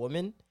feels about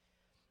women.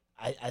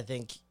 I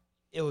think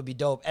it would be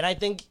dope. And I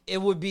think it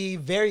would be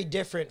very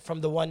different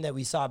from the one that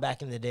we saw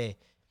back in the day.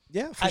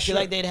 yeah, for I sure.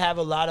 feel like they'd have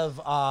a lot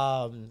of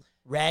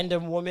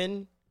random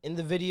women in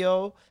the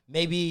video,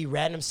 maybe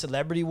random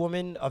celebrity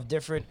women of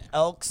different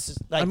elks.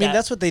 Like I mean, that.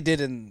 that's what they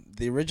did in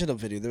the original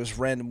video. There was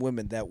random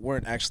women that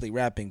weren't actually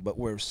rapping, but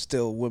were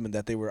still women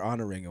that they were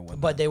honoring and whatnot.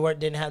 But they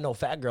didn't have no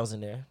fat girls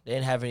in there. They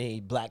didn't have any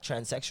black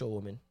transsexual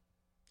women.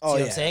 oh, See what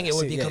yeah, I'm saying? It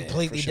would be yeah,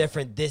 completely for sure.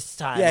 different this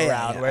time Yeah, yeah,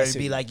 around, yeah, where I it'd see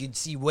be what you like you'd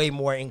see way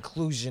more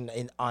inclusion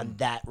in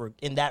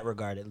that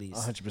regard at least.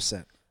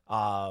 100%.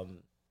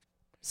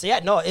 So yeah,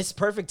 no, it's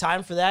perfect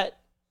time for that.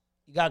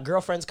 You got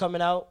girlfriends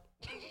coming out.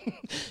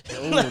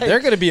 Like, They're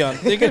gonna be on.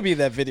 They're gonna be in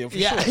that video for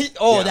yeah. sure.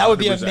 Oh, Yeah, that would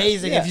be 100%.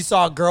 amazing Yeah. if you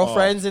saw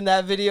girlfriends in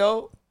that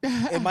video.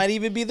 It might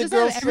even be the Just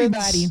have girlfriends.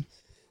 everybody.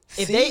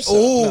 If theme they, song.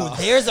 No.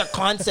 there's a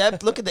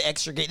concept. Look at the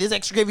extra game. This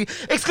extra game,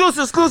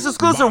 exclusive,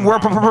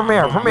 world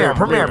premiere.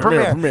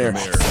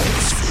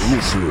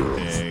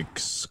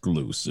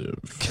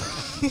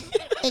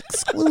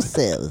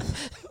 Exclusive.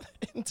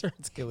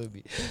 Intern's killing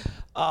me.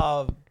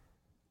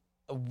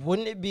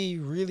 Wouldn't it be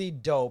really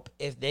dope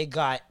if they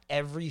got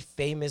every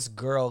famous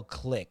girl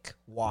clique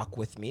walk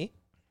with me?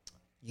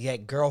 You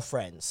get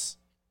Girlfriends,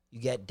 you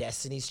get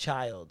Destiny's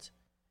Child,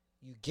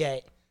 you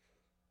get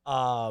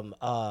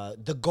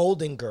the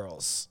Golden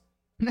Girls,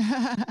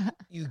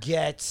 you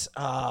get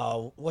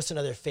what's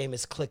another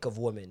famous clique of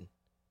women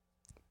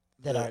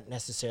that aren't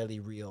necessarily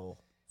real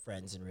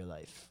friends in real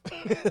life.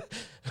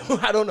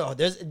 I don't know.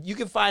 You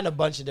can find a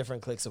bunch of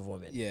different cliques of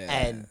women, Yeah.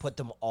 and put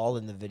them all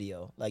in the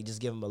video. Like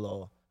just give them a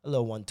little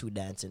 1-2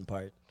 dancing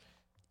part. I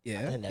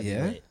Yeah, think that'd be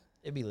yeah. lit.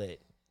 It'd be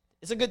lit.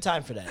 It's a good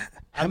time for that.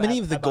 How many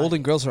of the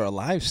Golden Girls are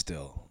alive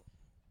still?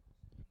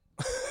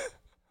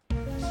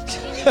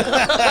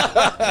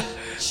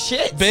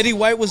 Shit. Betty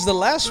White was the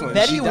last one.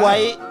 Betty She died.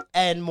 White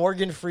and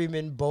Morgan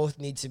Freeman both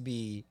need to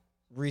be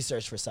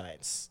researched for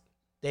science.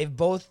 They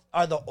both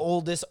are the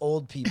oldest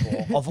old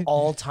people of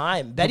all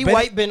time. Betty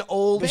White been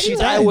old but since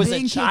she I died. was a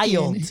Been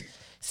child. kicking.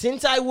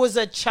 Since I was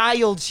a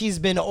child, she's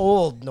been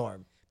old,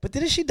 Norm. But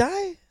didn't she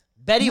die?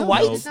 Betty No,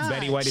 White? it's not.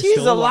 Betty White is She's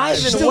still alive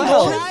and Still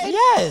well. alive?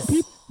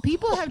 Yes.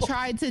 People have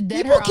tried to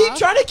dead People her keep off.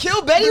 trying to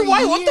kill Betty for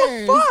White. What the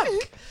years.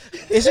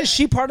 fuck? Isn't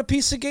she part of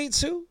Pizzagate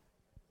too?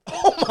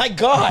 Oh my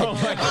god.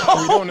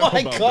 We don't know Oh my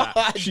about god.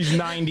 that. She's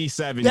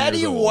 97 Betty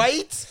years old.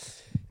 White?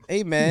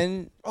 Hey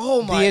man,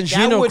 Oh my the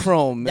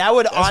adrenochrome. That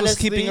would That's what's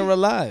honestly keeping her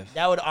alive.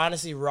 That would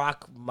honestly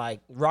rock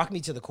me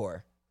to the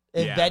core.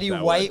 If Yeah, Betty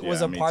that White would. was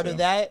Yeah, a me part too. of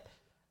that,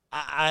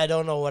 I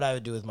don't know what I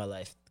would do with my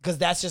life. Because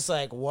that's just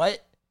like,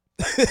 what?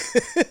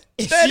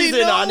 If Betty, she's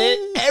in on no.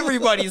 it,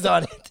 everybody's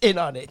in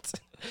on it.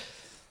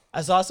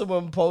 I saw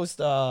someone post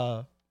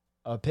a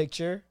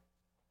picture,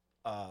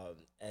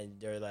 and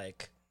they're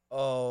like,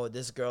 "Oh,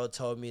 this girl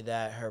told me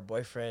that her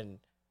boyfriend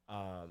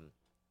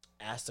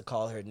asked to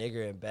call her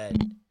nigger in bed,"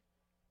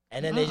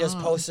 and then they just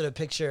posted a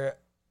picture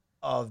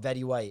of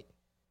Betty White,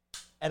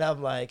 and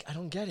I'm like, I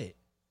don't get it.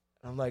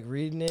 I'm like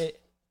reading it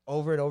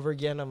over and over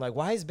again. I'm like,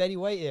 why is Betty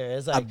White there?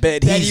 It's like,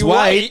 bet Betty he's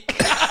white.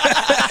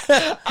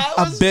 I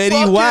was Betty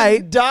fucking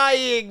White.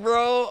 dying,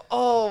 bro.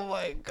 Oh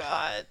my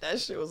god, that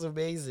shit was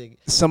amazing.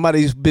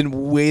 Somebody's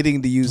been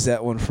waiting to use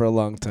that one for a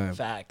long time.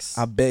 Facts.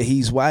 I bet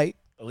he's white.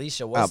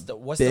 Alicia, I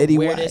what's Betty the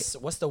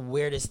White.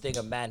 weirdest thing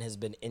a man has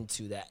been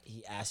into that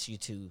he asked you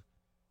to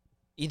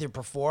either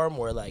perform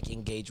or like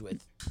engage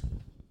with?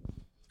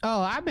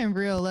 Oh, I've been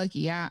real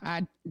lucky.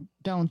 I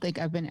don't think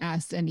I've been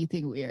asked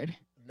anything weird.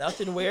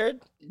 Nothing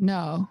weird?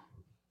 No.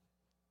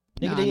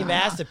 Nigga Nah, didn't even nah.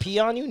 ask to pee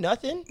on you?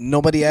 Nothing?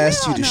 Nobody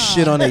asked you to no.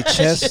 shit on their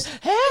chest.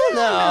 Hell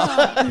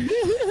no.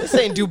 This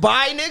ain't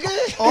Dubai,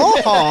 nigga.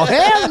 Oh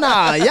hell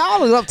nah!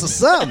 Y'all are up to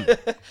something.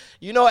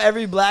 You know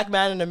every black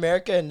man in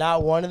America and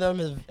not one of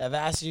them have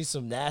asked you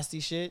some nasty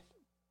shit?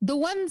 The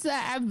ones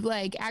that I've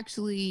like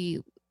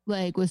actually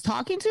like was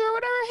talking to or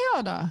whatever,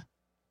 hell no.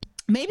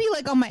 Maybe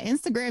like on my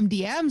Instagram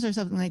DMs or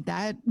something like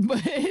that,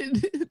 but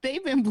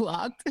they've been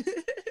blocked.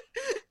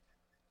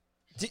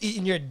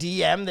 In your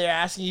DM, they're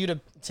asking you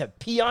to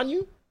pee on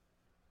you?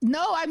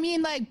 No, I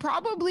mean like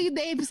probably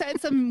they've said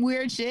some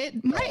weird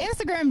shit. My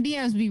Instagram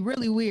DMs be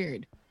really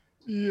weird.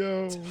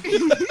 I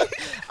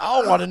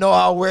don't want to know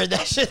how weird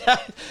that shit.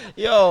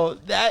 Yo,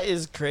 that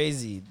is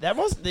crazy.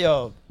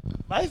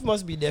 Life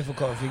must be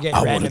difficult if you're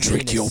getting random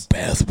penis.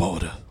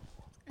 bathwater.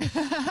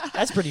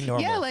 That's pretty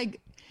normal. Yeah, like,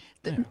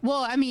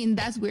 well, I mean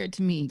that's weird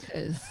to me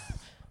because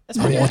That's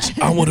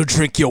pretty I want to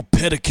drink your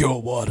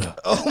pedicure water.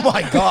 Oh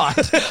my god.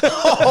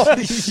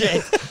 Holy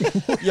shit.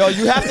 Yo,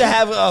 you have to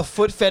have a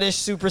foot fetish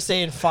Super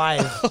Saiyan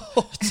 5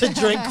 to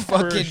drink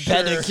fucking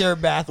pedicure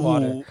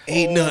bathwater.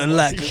 Ain't nothing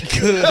like a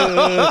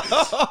good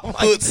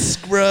foot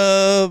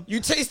scrub. You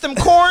taste them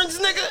corns,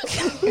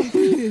 nigga?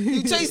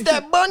 You taste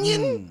that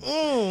bunion?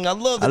 I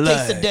love the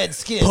taste of dead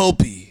skin.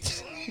 Pulpy.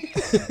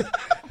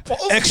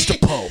 Pulpy? Extra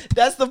pulp.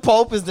 That's the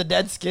pulp, is the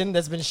dead skin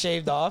that's been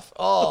shaved off.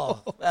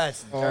 Oh,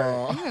 that's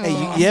dirt.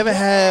 Hey, you ever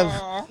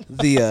have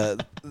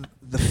the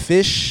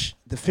fish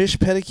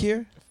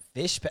pedicure?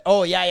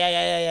 Oh,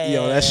 yeah.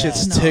 Yo, that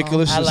shit's No.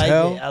 ticklish I as like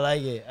hell. it. I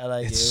like it.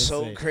 It's It was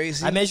so sick.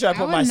 crazy. I made sure I I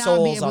put would my not be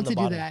soles able on the to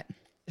do bottom. that.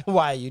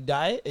 Why, you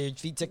die? Are your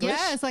feet ticklish?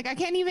 Yeah, it's like I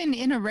can't even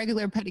in a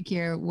regular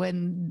pedicure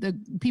when the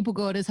people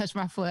go to touch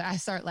my foot, I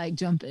start like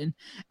jumping.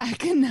 I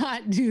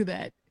cannot do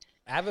that.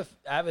 I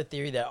have a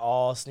theory that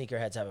all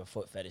sneakerheads have a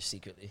foot fetish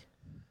secretly.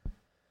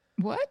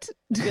 What?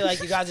 I feel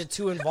like you guys are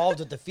too involved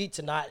with the feet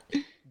to not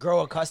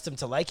grow accustomed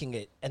to liking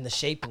it and the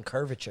shape and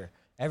curvature,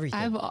 everything.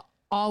 I've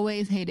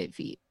always hated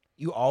feet.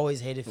 You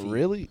always hated feet.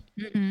 Really?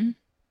 Mm-mm.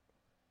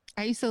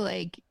 I used to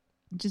like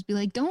just be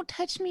like, "Don't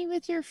touch me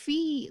with your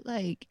feet."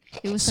 Like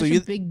it was So such you-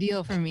 a big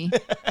deal for me.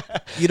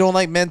 You don't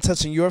like men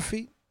touching your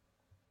feet?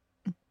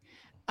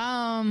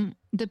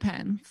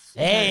 Depends.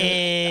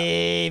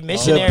 Hey,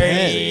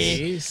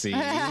 missionary. See?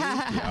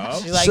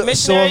 Yup. She's like, So-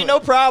 missionary, so- no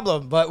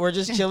problem, but we're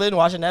just chilling,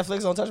 watching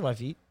Netflix. Don't touch my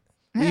feet.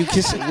 Will you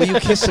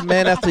kiss a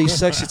man after he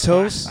sucks your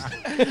toes?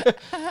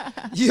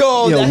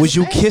 Yo, Yo, that's- would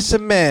you kiss a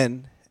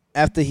man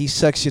after he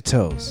sucks your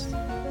toes?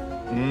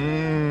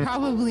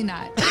 Probably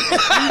not.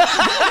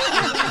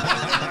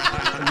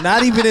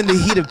 Not even in the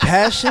heat of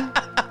passion?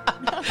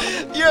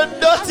 You're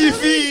nutty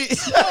feet.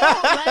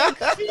 Like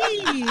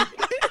feet.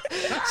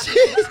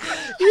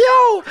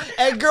 Yo,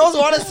 and girls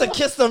want us to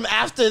kiss them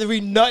after we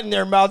nut in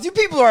their mouths. You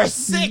people are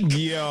sick.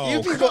 Yo,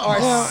 You people are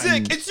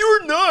sick. It's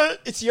your nut.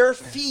 It's your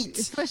feet.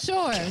 For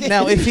sure.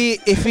 Now, if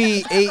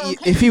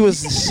he was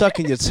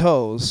sucking your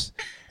toes,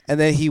 and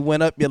then he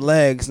went up your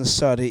legs and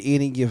started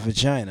eating your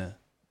vagina,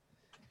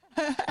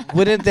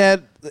 Wouldn't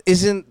that?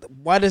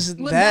 Why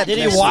doesn't Would that? that Did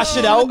he Yes. wash it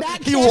Would out? that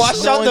He count?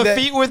 washed out the Knowing that-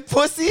 feet with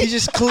pussy? He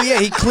just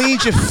he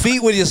cleans your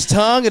feet with his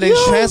tongue and then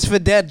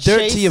transferred that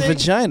dirt to your chasing-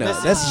 vagina.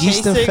 listen, That's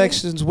yeast chasing-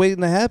 infections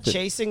waiting to happen.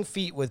 Chasing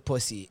feet with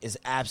pussy is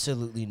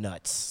absolutely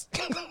nuts.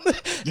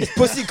 Is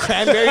pussy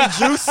cranberry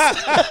juice?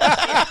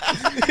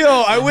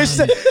 Yo, I wish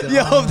that.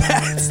 Yo,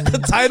 that's the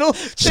title.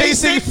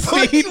 Chasing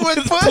feet with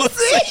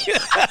pussy.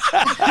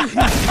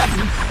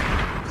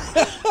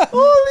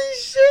 Holy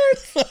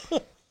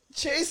shit!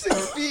 Chasing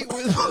feet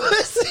with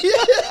pussy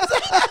is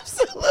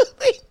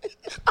absolutely.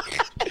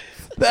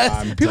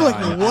 I'm People are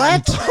done.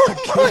 like, what? Oh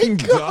my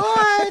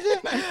god!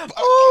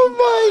 Oh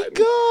my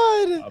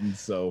god! I'm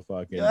so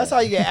fucking. Yo, that's how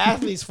you get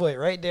athlete's foot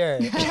right there.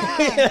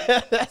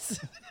 that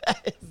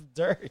is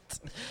dirt.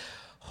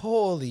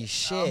 Holy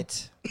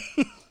shit!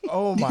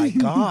 Oh my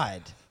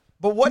god!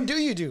 But what do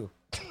you do?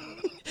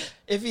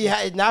 If he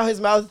now his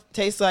mouth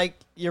tastes like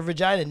your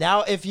vagina.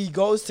 Now if he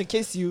goes to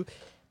kiss you,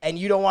 and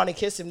you don't want to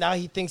kiss him, now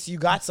he thinks you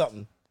got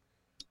something.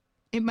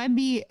 It might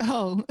be.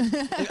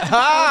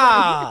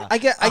 Ah! I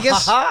guess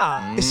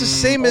Ah! it's the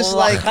same as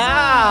like,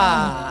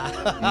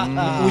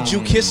 Ah! would you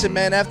kiss a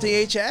man after he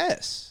ate your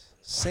ass?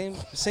 Same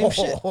shit.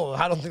 Oh,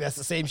 I don't think that's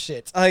the same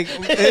shit. Like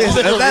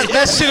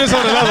that shit is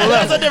on another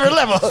That's level. a different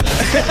level.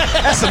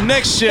 That's some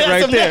next shit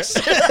right Some there.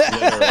 next shit.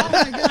 Oh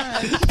my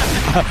god.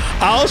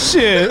 Oh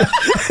shit.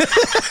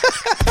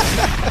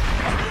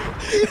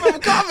 Keep him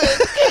coming.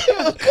 Keep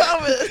him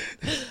coming.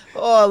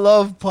 Oh, I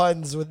love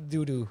puns with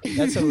doo-doo.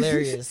 That's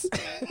hilarious.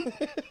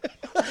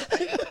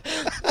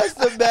 That's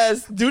the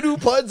best. Doo-doo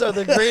puns are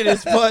the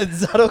greatest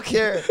puns. I don't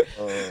care.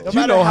 No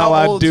You know how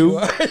I old do. you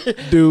are.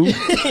 Dude.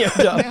 You're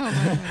dumb.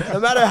 No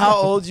matter how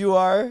old you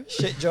are,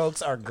 shit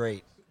jokes are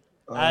great.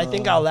 I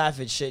think I'll laugh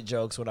at shit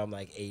jokes when I'm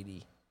like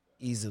 80.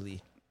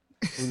 Easily.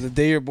 From the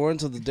day you're born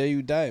till the day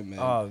you die, man.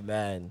 Oh,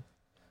 man.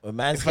 When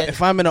man's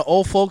If I'm in an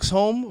old folks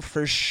home,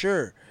 for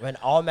sure. when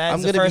all man's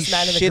I'm the gonna be first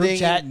man in the group shitting,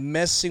 chat.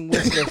 messing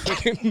with the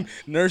freaking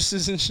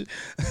nurses and shit.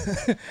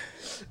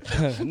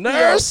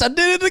 Nurse, I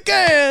did it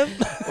again.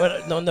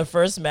 When the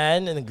first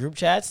man in the group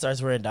chat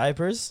starts wearing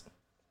diapers,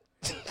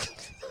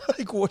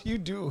 like, what do you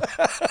do?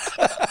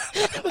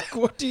 Like,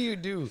 what do you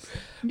do?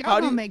 Y'all How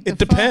do gonna you- make it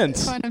the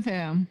depends. fun of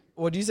him.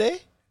 What do you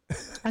say?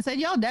 I said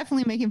y'all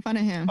definitely making fun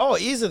of him. Oh,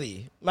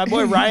 easily. My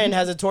boy Ryan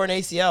has a torn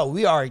ACL.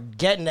 We are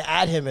getting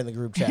at him in the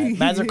group chat.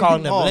 Mans are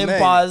calling them Oh, man.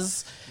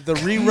 limpas. The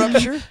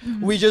re-rupture?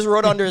 We just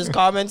wrote under his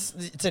comments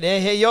today,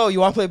 hey, yo, you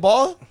want to play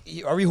ball?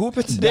 Are we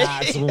hooping today?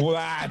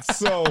 That's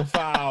so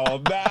foul.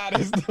 That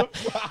is the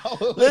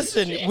foul.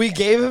 Listen, we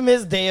gave him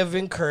his day of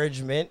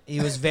encouragement.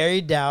 He was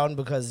very down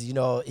because,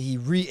 he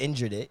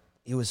re-injured it.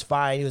 He was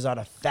fine. He was on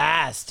a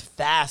fast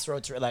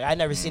road to, like, I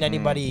never seen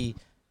anybody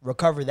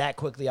recover that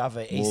quickly off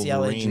an ACL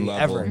Wolverine injury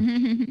level. ever.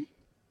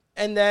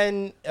 And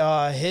then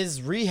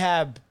his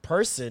rehab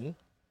person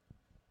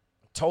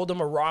told him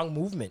a wrong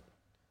movement.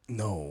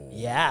 No.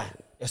 Yeah.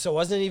 So it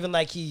wasn't even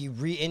like he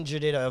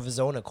re-injured it of his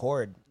own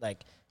accord.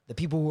 Like, the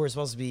people who were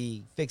supposed to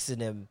be fixing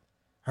him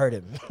hurt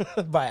him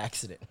by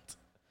accident.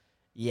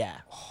 Yeah.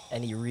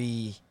 And he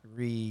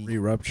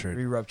Re-ruptured.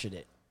 re-ruptured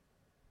it.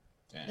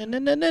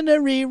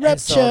 Re-rupture. And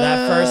so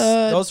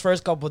those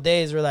first couple of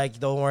days were like,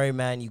 don't worry,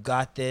 man, you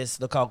got this.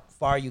 Look how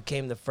far you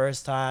came the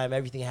first time.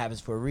 Everything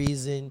happens for a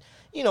reason.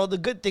 The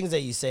good things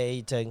that you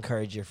say to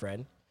encourage your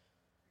friend.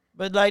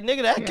 But like,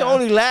 nigga, that can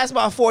only last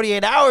about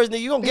 48 hours. Nigga,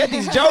 you gonna get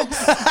these jokes.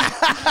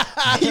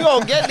 You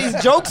gonna get these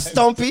jokes,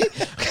 Stumpy.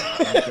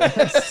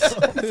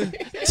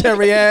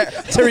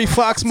 Terry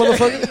Fox,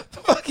 motherfucker.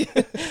 Fucking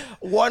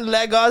one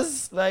leg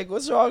us. Like,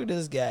 what's wrong with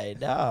this guy?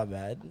 Nah,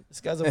 man.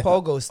 This guy's a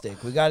pogo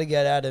stick. We gotta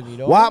get at him,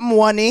 What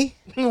money?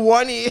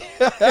 One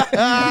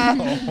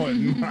Oh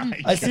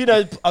my I seen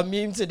a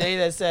meme today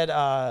that said,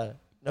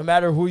 no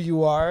matter who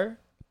you are,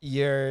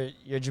 your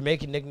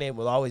Jamaican nickname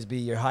will always be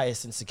your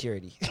highest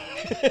insecurity.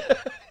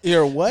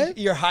 You're what?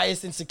 Your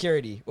highest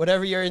insecurity.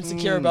 Whatever you're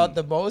insecure about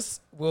the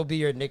most will be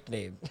your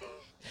nickname.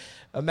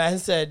 A man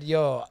said,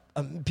 yo,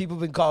 people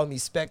been calling me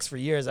Specs for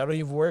years. I don't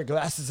even wear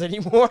glasses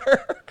anymore.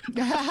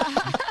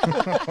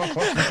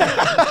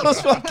 I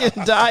was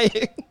fucking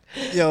dying.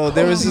 Yo,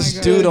 there was Oh my this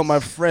God. dude on my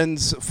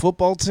friend's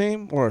football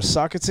team or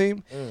soccer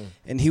team,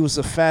 and he was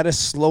the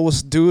fattest,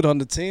 slowest dude on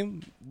the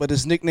team, but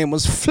his nickname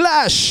was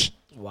Flash.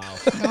 Wow.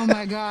 Oh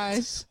my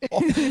gosh.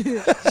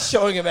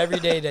 Showing him every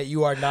day that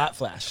you are not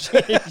Flash.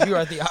 You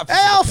are the opposite.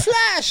 Hey,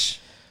 Flash!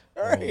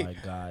 Oh my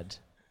God.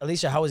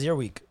 Alicia, how was your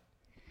week?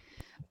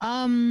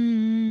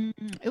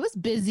 It was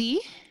busy.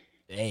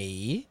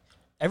 Hey.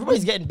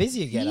 Everybody's getting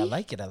busy again. I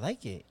like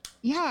it.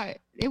 Yeah,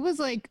 it was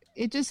like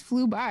it just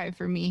flew by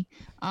for me.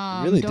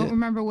 Really don't did.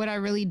 remember what I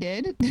really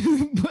did,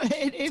 but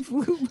it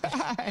flew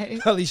by.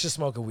 Alicia's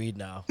smoking weed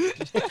now.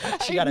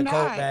 She got a I'm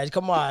coat, not. man.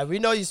 Come on. We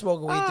know you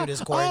smoking weed through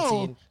this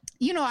quarantine.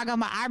 You know, I got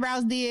my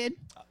eyebrows did.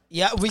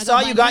 Yeah, we I saw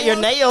got you my got your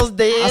nails. nails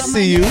I did.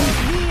 see you.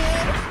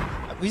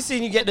 We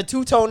seen you get the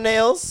two-tone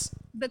nails.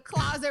 The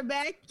claws are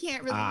back.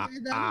 Can't really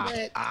hear them,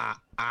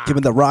 but Give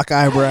me the rock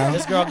eyebrow.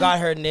 This girl got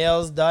her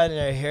nails done and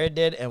her hair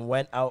did and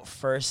went out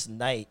first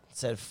night.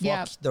 Said, fuck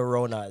Yep. the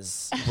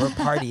Ronas. We're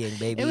partying,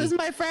 baby. it was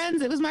my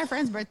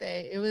friend's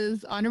birthday. It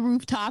was on a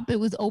rooftop. It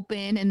was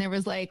open and there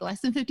was like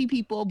less than 50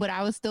 people, but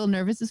I was still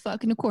nervous as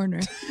fuck in the corner.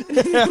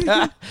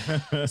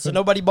 So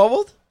nobody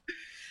bubbled?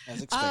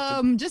 As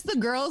expected. Just the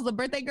girls, the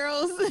birthday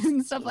girls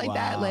and stuff like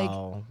that. Like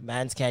Wow.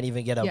 Mans can't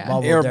even get a Yeah.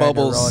 bubble. Air during the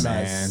bubbles. Ronas.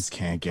 Mans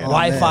can't get a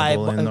Wi-Fi,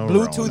 bubble in the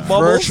Bluetooth Rona.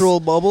 bubbles. Virtual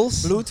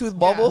bubbles. Bluetooth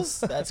bubbles?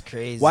 That's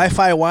crazy.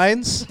 Wi-Fi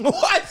wines.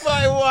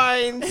 Wi-Fi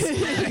wines.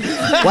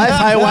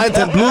 Wi-Fi wines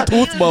and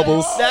Bluetooth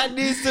bubbles. That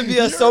needs to be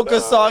a soca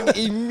song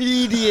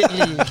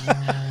immediately.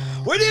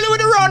 We're dealing with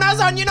the Ronas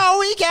and you know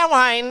we can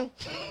wine.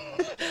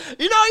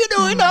 You know you're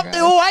doing up the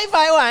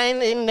Wi-Fi wine.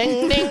 Ding,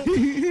 ding,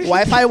 ding.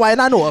 Wi-Fi wine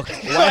and walk.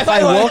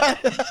 Wi-Fi walk.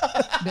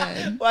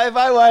 dead.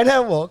 Wi-Fi wine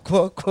and walk.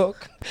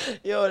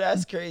 Yo,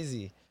 that's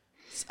crazy.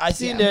 I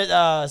seen that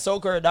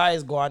Soca or Die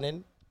is going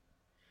in.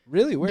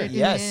 Really? Where? They're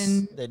Yes,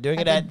 doing- they're doing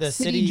it at the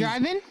city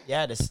drive-in.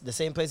 Yeah, the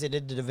same place they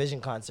did the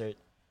Division concert.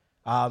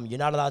 You're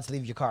not allowed to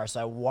leave your car,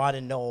 so I want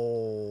to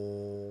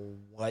know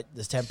what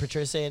the temperature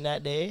is saying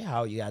that day,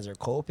 how you guys are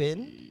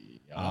coping.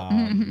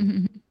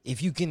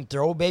 If you can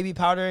throw baby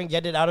powder and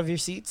get it out of your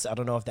seats, I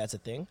don't know if that's a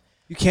thing.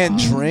 You can't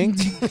drink.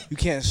 You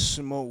can't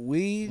smoke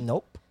weed.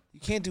 Nope. You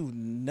can't do 'Cause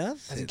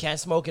nothing. you can't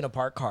smoke in a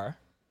parked car.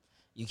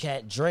 You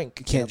can't drink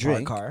You can't in a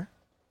drink. parked car.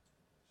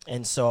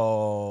 And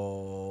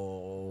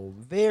so,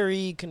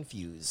 very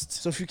confused.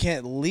 So if you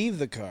can't leave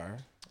the car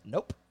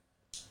Nope.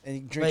 and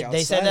you drink But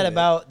they said outside that of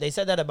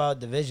it, about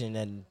Division,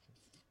 and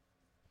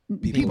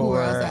People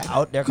were outside.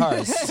 out their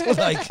cars.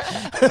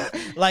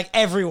 like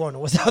everyone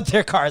was out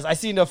their cars. I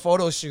seen a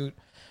photo shoot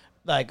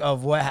like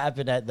of what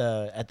happened at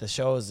the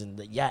shows, and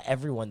yeah,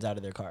 everyone's out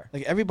of their car.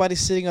 like everybody's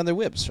sitting on their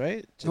whips,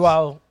 right? Just-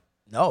 Well,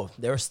 no,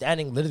 they were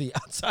standing literally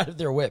outside of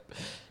their whip.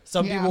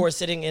 Some Yeah. people were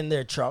sitting in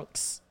their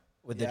trunks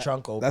with the Yeah,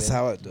 trunk open. that's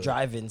how I do it.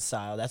 drive-in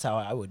style. That's how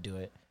I would do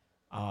it.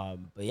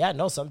 But yeah,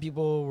 no, some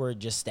people were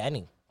just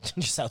standing,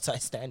 just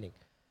outside standing.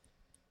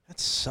 That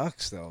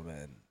sucks, though,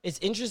 man. It's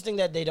interesting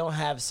that they don't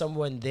have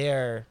someone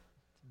there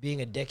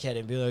being a dickhead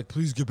and be like,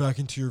 "Please get back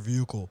into your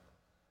vehicle."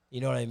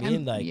 You know what I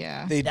mean? Like,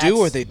 yeah. They do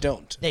or That's- they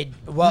don't. it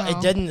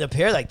No. didn't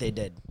appear like they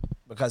did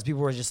because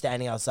people were just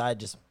standing outside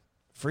just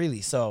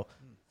freely. So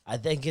I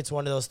think it's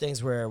one of those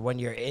things where when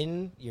you're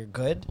in, you're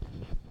good.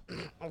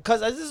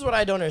 Because this is what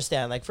I don't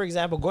understand. Like, for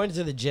example, going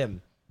to the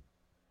gym.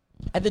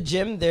 At the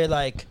gym, they're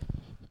like,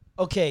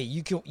 okay,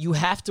 you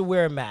have to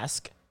wear a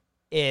mask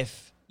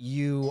if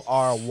you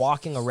are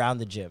walking around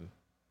the gym,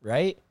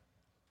 right?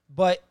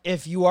 But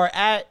if you are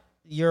at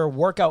your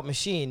workout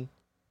machine,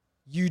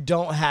 you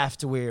don't have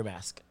to wear your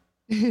mask.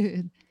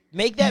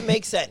 Make that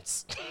make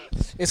sense.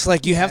 It's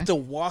like you have to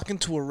walk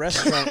into a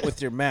restaurant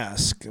with your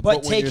mask,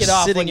 But when take you're it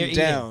off when sitting you're eating.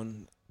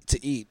 down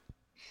to eat.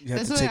 You have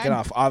That's to what take it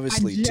off,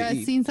 obviously, I to just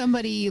eat. seen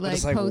somebody But like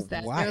it's like, post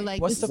that. why? They're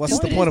like, What's the What's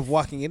the point? point of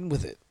walking in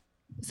with it?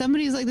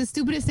 Somebody's like, the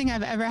stupidest thing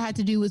I've ever had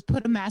to do was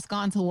put a mask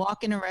on to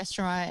walk in a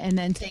restaurant and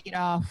then take it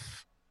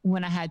off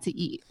when I had to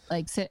eat.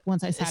 Like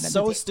once I sat at It's the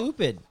so table.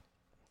 stupid.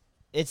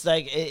 It's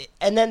like,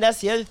 and then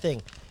that's the other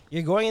thing.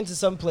 You're going into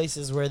some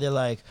places where they're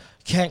like,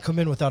 can't come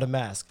in without a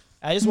mask.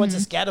 I just went to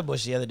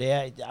Scatterbush the other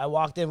day. I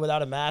walked in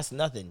without a mask,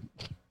 nothing.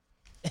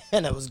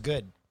 And it was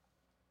good.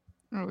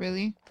 Oh,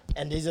 really?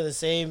 And these are the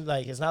same,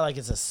 like, it's not like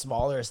it's a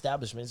smaller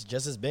establishment. It's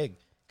just as big.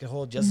 Could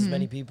hold just as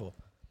many people.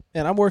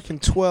 And I'm working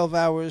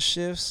 12-hour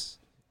shifts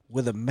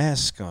with a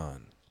mask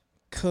on,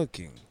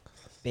 cooking,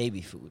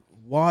 Baby food.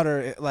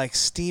 water, like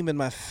steam in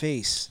my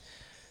face,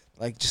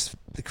 like just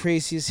the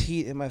craziest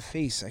heat in my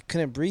face. I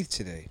couldn't breathe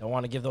today. Don't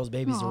want to give those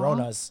babies the Aw.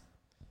 Ronas.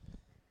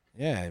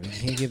 Yeah, I mean, you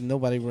can't give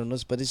nobody real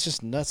nuts, but it's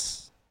just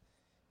nuts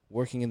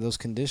working in those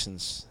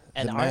conditions.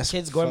 And The aren't mask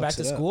kids going back fucks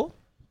to it up. school?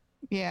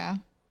 Yeah.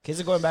 Kids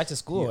are going back to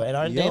school. And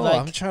aren't Yo, they like,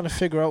 I'm trying to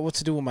figure out what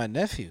to do with my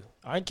nephew.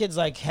 aren't kids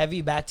like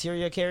heavy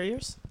bacteria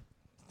carriers?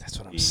 That's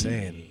what I'm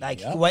saying.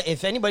 Like, what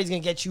if anybody's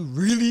gonna get you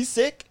really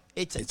sick?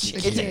 It's a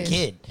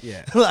kid.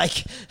 Yeah. Like,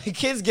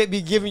 kids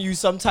be giving you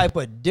some type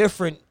of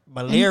different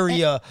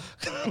malaria.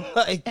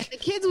 Like, And the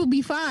kids will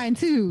be fine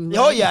too.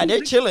 oh Like, yeah,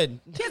 they're chilling.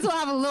 kids will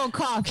have a little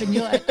cough and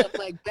you'll end up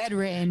like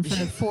bedridden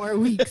for 4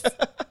 weeks.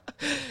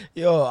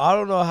 Yo, I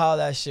don't know how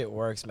that shit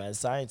works, man.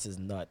 Science is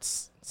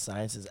nuts.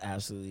 Science is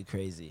absolutely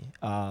crazy.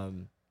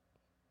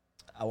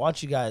 I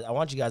want you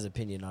guys'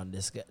 opinion on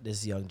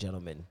this young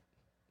gentleman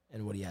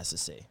and what he has to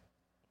say.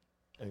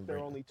 Their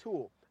only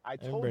tool. I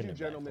me told bring you, it back,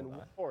 gentlemen, hold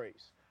on.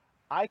 stories.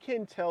 I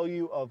can tell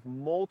you of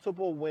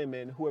multiple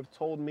women who have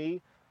told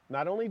me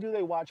not only do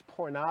they watch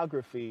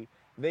pornography,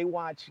 they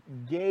watch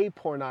gay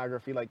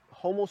pornography, like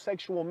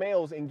homosexual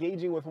males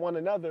engaging with one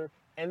another,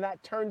 and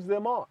that turns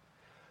them on.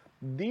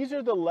 These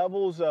are the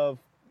levels of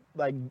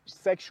like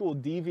sexual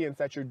deviance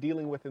that you're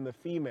dealing with in the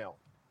female.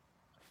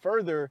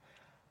 Further,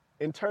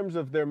 in terms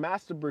of their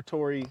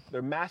masturbatory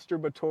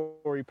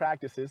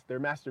practices, their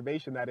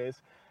masturbation, that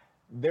is,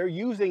 they're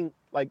using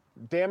like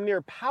damn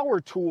near power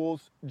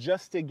tools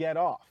just to get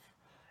off.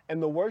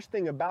 And the worst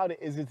thing about it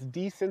is it's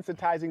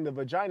desensitizing the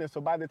vagina.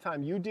 So by the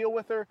time you deal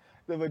with her,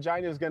 the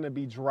vagina is going to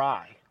be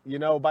dry. You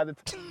know, by the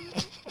time.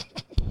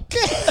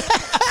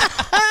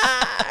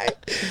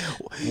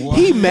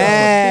 He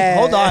mad.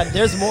 Hold on,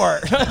 there's more.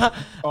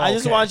 I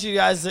just Okay. want you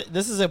guys.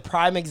 This is a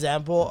prime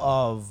example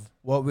of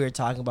what we were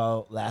talking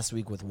about last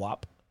week with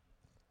WAP,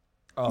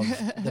 of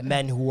the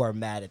men who are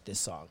mad at this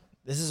song.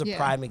 This is a Yeah.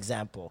 prime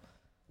example.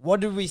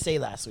 What did we say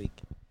last week?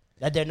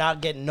 That they're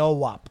not getting no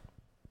WAP.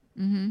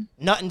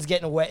 Nothing's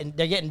getting wet, and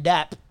they're getting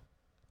dap.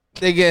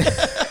 They get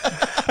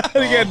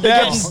They're getting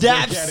They're daps.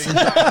 getting-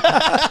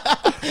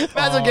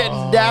 Guys are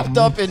getting dapped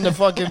up in the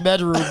fucking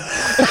bedroom.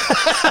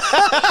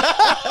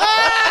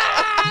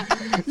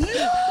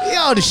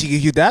 Yo, did she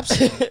give you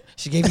daps?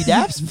 She gave you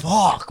daps?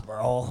 Fuck,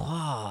 bro.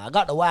 I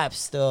got the WAP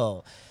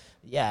still.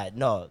 Yeah,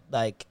 no,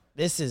 like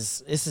this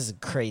is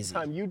crazy.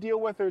 Time you deal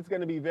with her, it's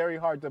going to be very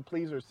hard to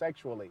please her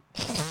sexually.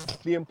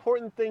 The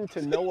important thing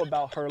to know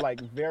about her,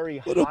 like, very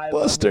high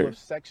level of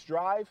sex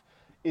drive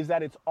is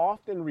that it's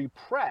often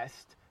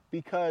repressed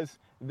because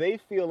they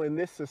feel in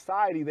this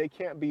society they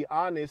can't be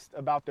honest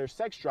about their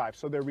sex drive.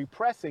 So they're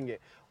repressing it,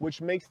 which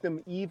makes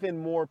them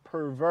even more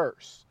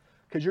perverse.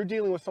 Because you're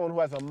dealing with someone who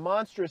has a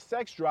monstrous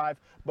sex drive,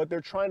 but they're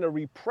trying to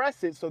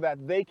repress it so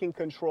that they can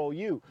control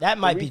you. That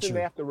might be The reason true.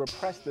 they have to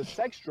repress the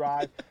sex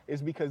drive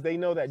is because they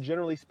know that,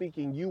 generally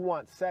speaking, you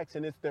want sex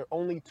and it's their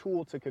only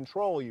tool to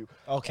control you.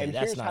 Okay, and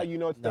that's here's how not- you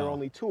know it's their no.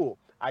 only tool.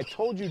 I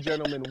told you,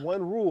 gentlemen,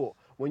 one rule.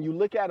 When you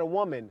look at a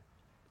woman,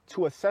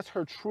 to assess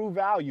her true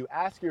value,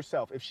 ask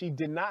yourself, if she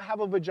did not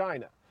have a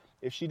vagina,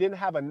 if she didn't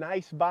have a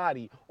nice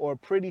body or a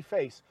pretty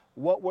face,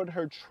 what would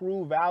her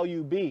true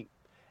value be?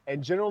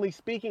 And generally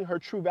speaking, her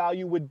true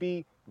value would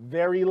be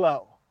very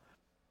low.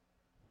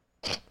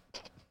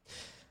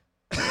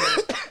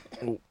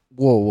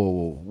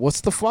 Whoa.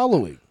 What's the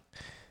following?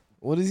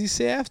 What does he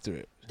say after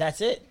it?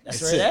 That's it. That's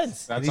That's where it it.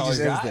 ends. That's He all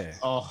just he ends got. there.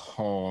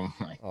 Oh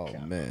my Oh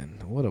god. man,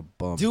 what a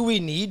bum. Do we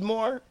need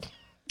more?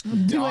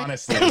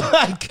 Honestly,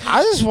 Like,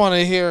 I just want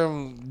to hear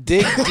him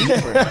dig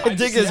deeper. I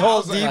dig his I hole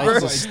was like- I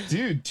deeper. was like,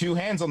 dude, 2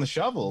 hands on the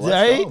shovel. Let's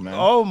right? go, man.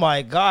 Oh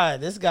my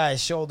god, this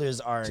guy's shoulders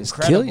are Just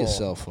incredible. kill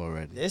yourself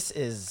already. This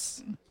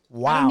is I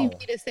don't wow. need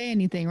me to say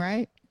anything,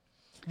 right?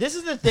 This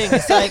is the thing.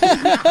 It's like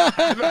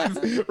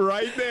That's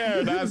right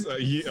there. That's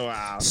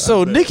wow.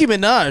 So that's it. Nicki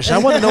Minaj, I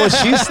want to know what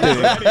she's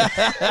thinking.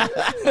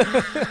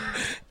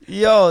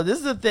 yo, this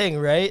is the thing,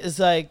 right? It's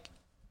like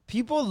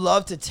people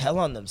love to tell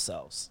on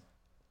themselves.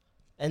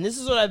 And this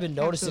is what I've been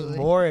noticing Absolutely.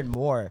 more and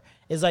more.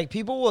 Is like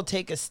people will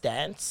take a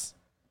stance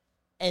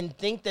and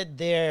think that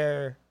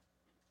they're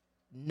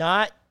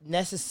not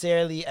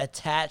necessarily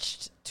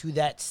attached to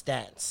that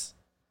stance.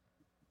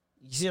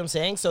 You see what I'm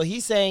saying? So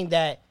he's saying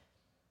that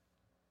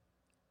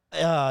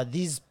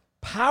these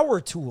power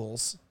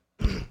tools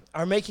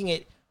are making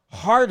it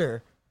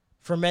harder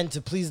for men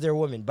to please their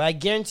women. But I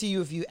guarantee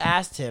you, if you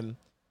asked him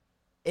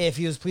if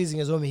he was pleasing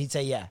his woman, he'd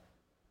say, yeah,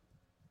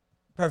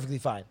 perfectly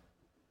fine.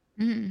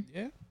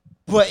 Yeah.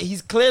 But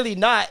he's clearly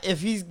not.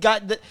 If he's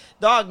got the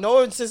dog, no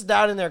one sits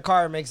down in their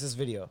car and makes this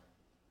video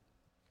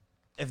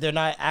if they're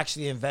not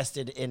actually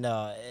invested in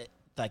a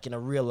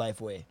real life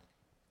way.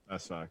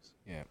 That's facts.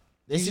 Yeah.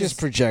 This He's is just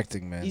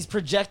projecting, man. he's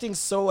projecting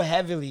so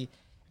heavily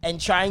and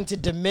trying to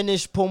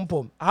diminish pum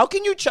pum. How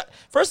can you try?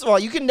 First of all,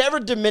 you can never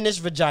diminish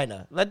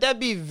vagina. Let that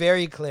be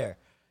very clear.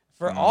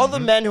 For all the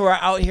men who are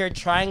out here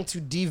trying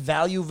to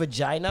devalue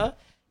vagina,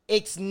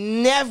 it's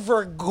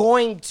never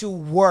going to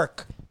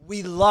work.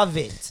 We love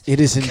it.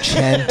 It is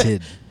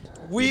enchanted.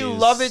 We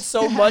love it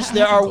so much.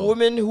 There are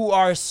women who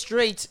are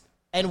straight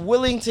and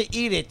willing to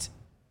eat it.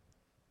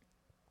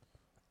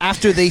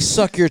 After they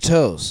suck your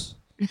toes.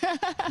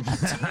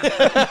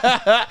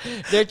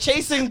 They're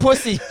chasing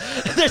pussy.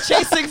 They're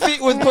chasing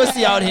feet with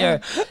pussy out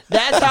here.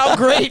 That's how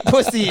great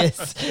pussy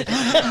is.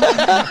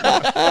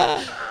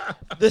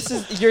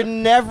 You're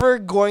never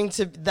going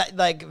to,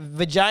 like,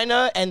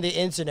 vagina and the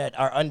internet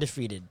are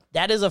undefeated.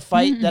 That is a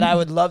fight that I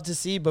would love to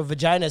see, but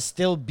vagina is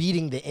still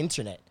beating the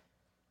internet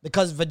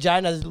because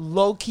vagina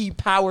low-key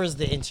powers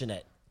the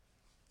internet.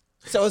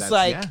 So it's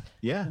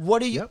yeah.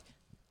 what do you, Yep.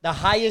 the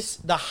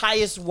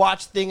highest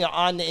watched thing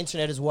on the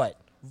internet is what?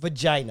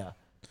 Vagina.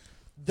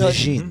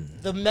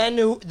 The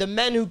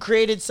men who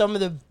created some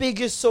of the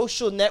biggest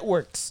social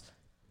networks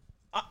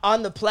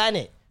on the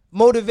planet,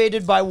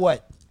 motivated by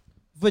what?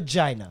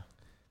 Vagina.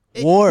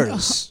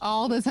 Wars.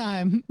 All the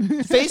time.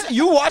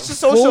 You watch the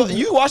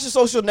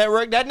social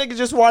network. That nigga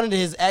just wanted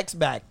his ex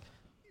back.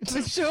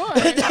 For sure.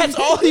 That's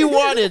all he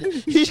wanted.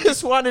 He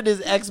just wanted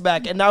his ex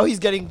back, and now he's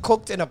getting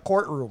cooked in a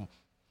courtroom.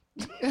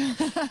 He's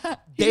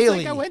Daily.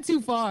 like, I went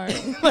too far.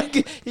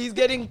 Like, he's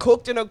getting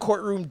cooked in a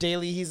courtroom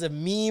daily. He's a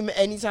meme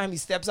anytime he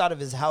steps out of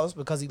his house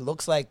because he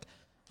looks like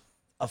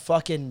a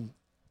fucking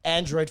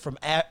android from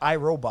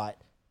iRobot.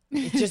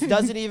 It just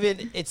doesn't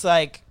even, it's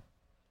like,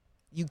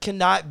 you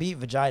cannot beat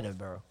vagina,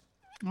 bro.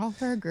 All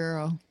for a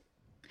girl.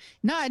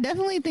 No, I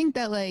definitely think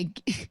that,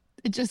 like,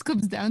 it just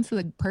comes down to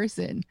the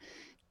person.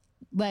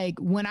 Like,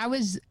 when I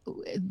was,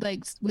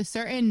 like,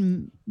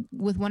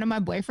 with one of my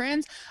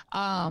boyfriends,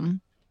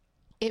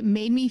 it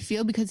made me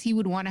feel, because he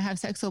would want to have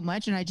sex so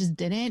much and I just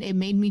didn't. It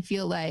made me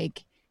feel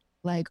like,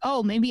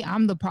 oh, maybe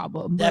I'm the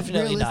problem. But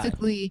Definitely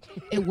realistically,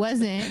 it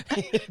wasn't.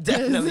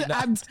 Definitely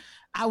not.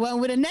 I went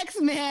with the next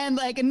man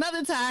like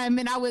another time,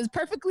 and I was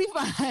perfectly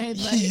fine.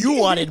 Like, You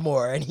wanted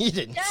more, and he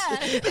didn't. Yeah,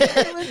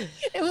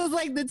 it was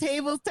like the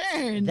tables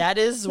turned. That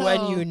is So-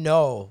 when you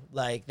know,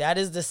 like, that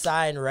is the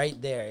sign right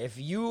there. If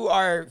you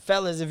are,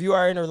 fellas, if you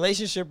are in a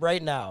relationship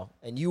right now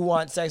and you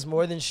want sex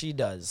more than she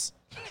does,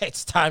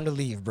 it's time to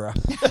leave, bro.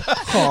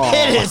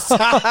 It is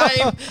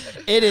time.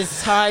 It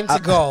is time to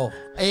go.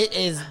 It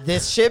is.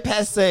 This ship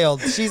has sailed.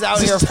 She's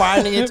out here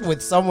finding it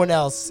with someone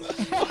else.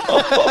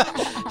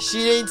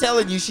 She ain't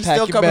telling you. She's Pack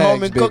still your coming home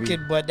bags, and baby.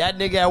 cooking, but that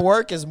nigga at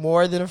work is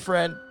more than a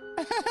friend.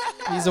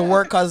 He's a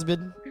work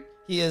husband.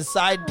 He is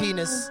side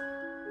penis.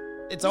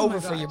 It's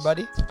over for you,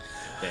 buddy.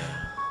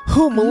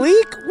 Who,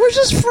 Malik? We're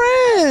just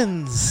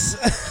friends.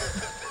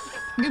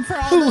 Good for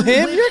all Who, those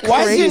him? lit- You're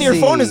Why is he in your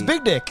phone as crazy.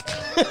 big dick?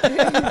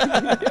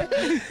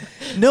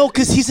 No,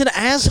 because he's an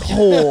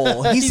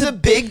asshole. He's a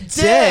big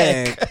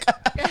dick.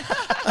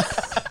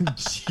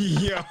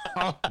 Yo.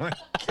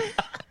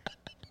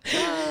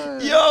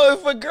 Yo,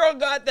 if a girl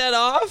got that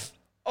off,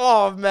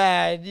 oh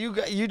man,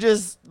 you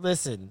just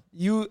listen.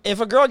 If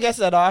a girl gets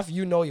that off,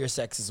 you know your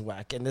sex is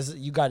whack, and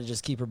you got to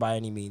just keep her by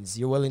any means.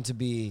 You're willing to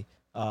be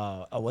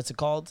what's it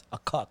called? A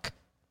cuck.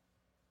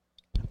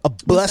 A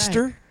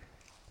buster?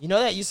 You know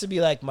that used to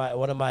be like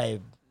one of my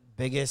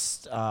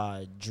biggest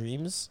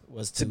dreams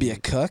was To be a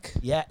cuck?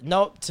 yeah,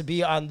 no, to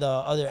be on the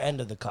other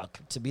end of the cuck,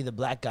 to be the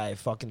black guy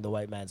fucking the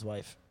white man's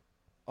wife.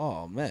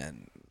 Oh,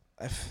 man.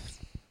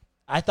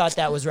 I thought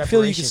that was I feel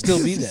you reparations. can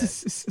still be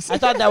that. I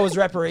thought that was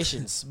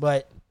reparations,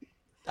 but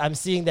I'm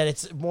seeing that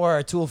it's more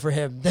a tool for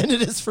him than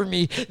it is for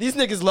me. These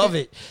niggas love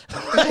it.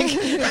 Like,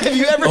 have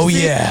you ever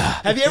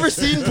Have you ever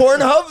seen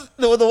Pornhub?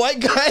 The white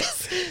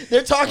guys?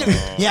 They're talking.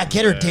 Yeah,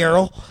 get her,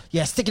 Daryl.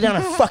 Yeah, stick it down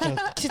her fucking.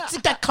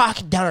 Stick that cock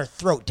down her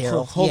throat,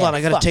 Daryl. Hold Yeah, on,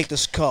 I gotta fuck. take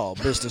this call.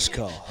 Business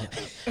call.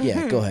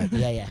 Yeah, go ahead.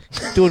 Yeah.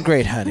 Doing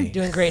great, honey.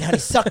 Doing great, honey.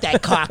 Suck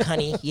that cock,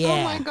 honey. Yeah.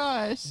 Oh my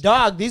gosh.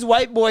 Dog, these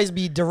white boys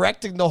be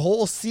directing the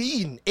whole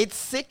scene. It's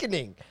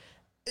sickening.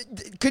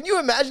 Could you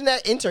imagine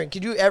that, intern?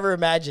 Could you ever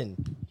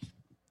imagine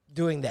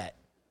doing that?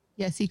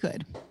 Yes, he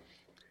could.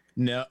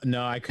 No,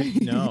 I could.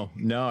 No,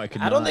 I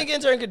could. I don't not. think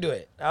intern could do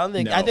it. I don't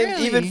think. No. I think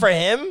Really? even for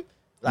him,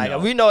 like No.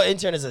 we know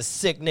intern is a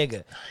sick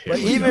nigga, but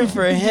Here we even go.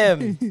 for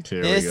him, Here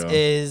we this go.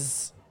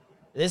 is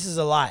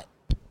a lot.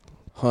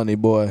 Honey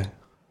boy.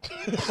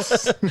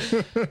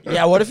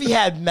 Yeah. What if he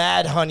had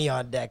mad honey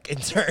on deck,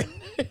 intern?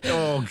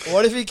 Oh,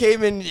 What if he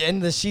came in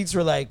and the sheets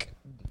were like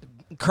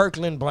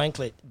Kirkland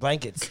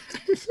blankets,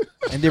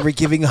 And they were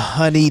giving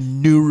honey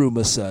Nuru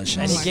massage.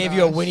 and he gave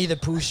you a Winnie the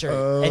Pooh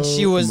shirt, and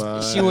she was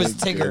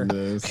Tigger.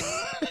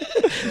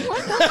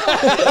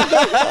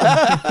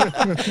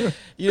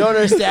 You don't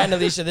understand,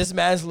 Alicia. This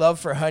man's love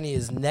for honey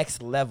is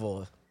next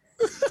level,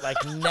 like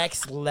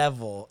next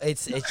level. It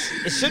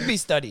should be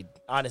studied.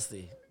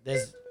 Honestly,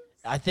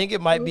 I think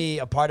it might be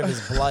a part of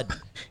his blood.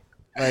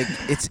 Like,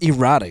 it's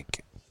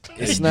erotic.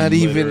 It's not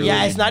even.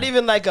 Yeah, it's not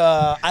even like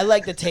I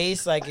like the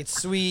taste. Like,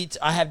 it's sweet.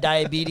 I have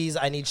diabetes.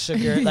 I need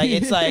sugar. Like,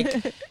 it's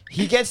like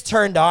he gets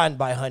turned on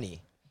by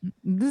honey.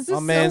 This is My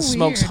man so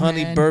smokes weird,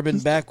 honey man. bourbon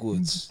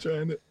backwoods.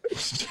 trying to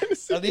say.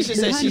 Alicia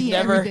says she's Honey,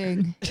 never.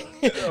 everything.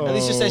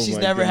 Alicia says she's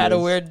my never had a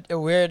goodness.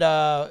 weird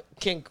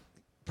kink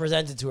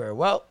presented to her.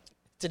 Well,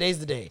 today's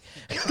the day.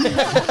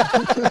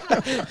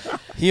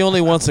 He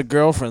only wants a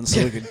girlfriend so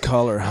he could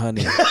call her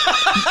honey.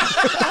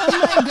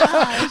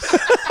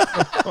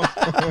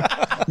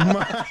 Oh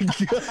my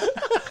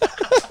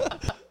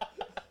gosh.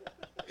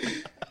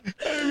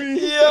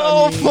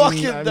 Yo,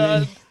 fucking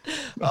done.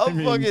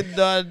 I'm fucking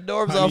done.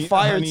 Norm's on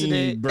fire honey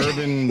today.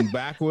 Bourbon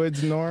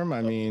backwoods, Norm.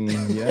 I mean,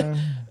 yeah.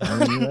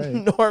 I mean, you're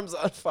right. Norm's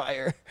on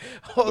fire.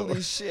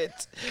 Holy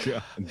shit.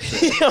 God.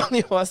 He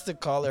only wants to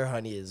call her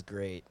honey is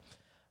great.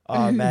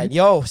 Oh, man.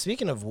 Yo,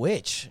 speaking of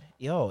which,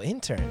 yo,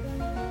 intern.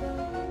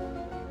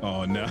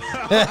 Oh no.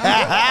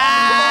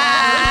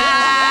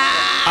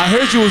 I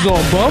heard you was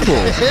on Bumble.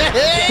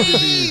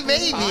 Hey,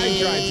 baby. I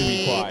tried to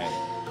be quiet.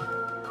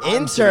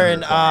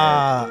 Intern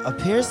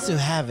appears to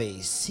have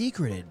a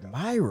secret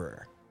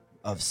admirer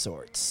of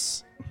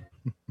sorts.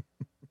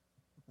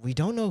 We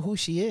don't know who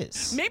she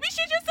is. Maybe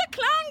she's just a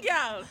clown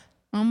girl.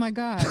 Oh my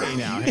god. Hey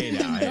now.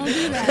 Don't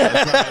do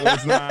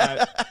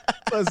that.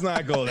 Let's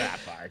not go that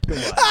far. Come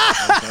on.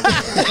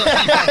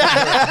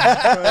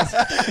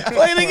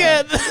 Play it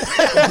again.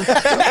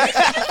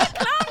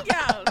 Clown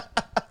girl.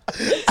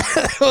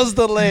 That was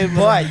the lane,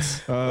 But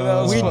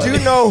we do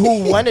know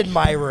who one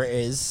admirer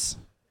is.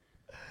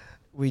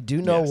 We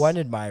do know Yes. one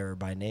admirer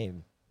by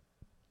name.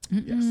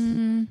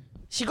 Yes.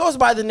 She goes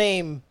by the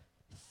name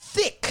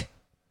Thick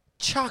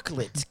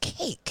Chocolate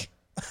Cake.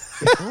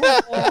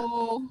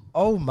 Oh,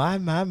 Oh, my.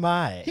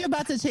 you're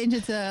about to change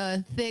it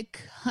to thick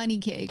honey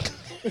cake.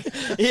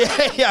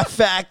 Yeah,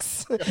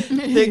 facts.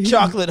 Thick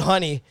chocolate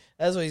honey.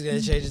 That's what he's going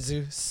to change it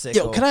to. Sicko.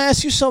 Yo, can I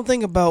ask you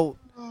something about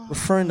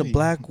referring to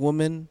black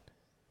women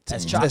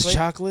As chocolate? as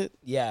chocolate?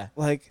 Yeah.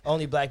 Like,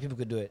 Only black people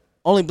could do it.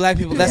 Only black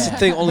people. That's the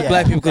thing. Only Yeah,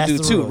 black people can that's do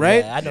the too, rule.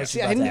 right? Yeah, I know what See,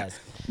 you're I about to knew-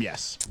 ask.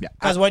 Yes. Yeah.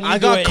 Because when you I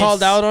do got it, called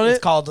it's- out on it's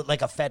it. called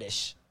like a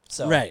fetish.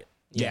 So Right.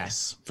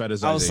 Yes.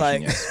 Fetishization. I was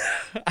like, yes.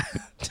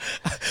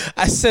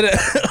 I said it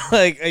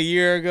like a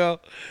year ago,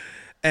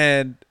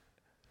 and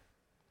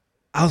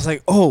I was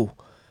like, "Oh,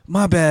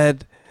 my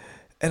bad,"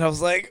 and I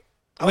was like,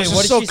 I was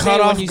just so caught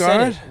off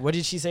guard. What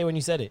did she say when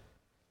you said it?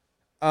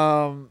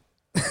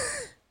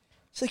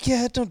 It's like,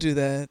 yeah, don't do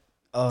that.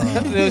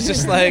 And it was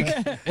just like,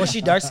 Was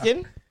she dark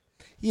skinned?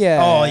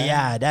 yeah. Oh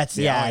yeah, that's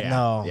Yeah, yeah, oh, yeah.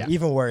 no, Yeah.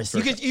 even worse. For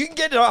You can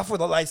get it off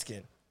with a light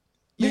skin.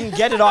 You can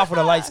get it off with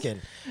a light skin.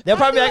 They'll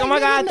probably be like, "Oh my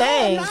god, No,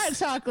 thanks."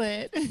 not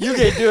chocolate. You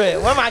could do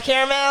it. What my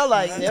caramel?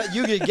 Like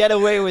you could get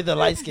away with the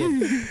light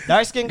skin.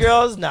 Dark skin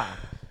girls, nah,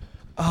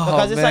 Oh,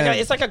 because it's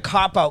man. like a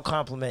cop out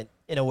compliment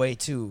in a way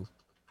too.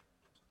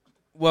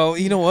 Well,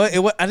 you know what?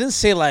 I didn't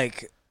say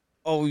like,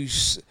 "Oh, you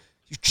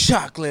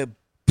chocolate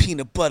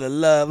peanut butter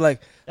love."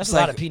 Like That's it's a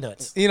lot like- of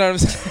peanuts. You know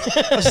what I'm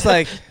saying? I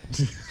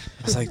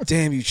was like,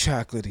 "Damn, you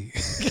chocolatey."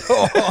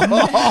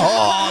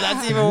 Oh,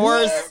 that's even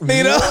worse.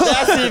 You know?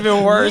 That's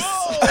even worse.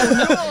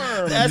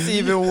 That's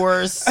even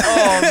worse.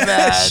 Oh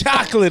man,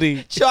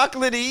 Chocolatey.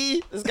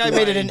 chocolatey. This guy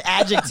made it an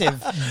adjective.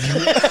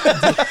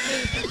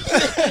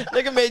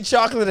 Nigga made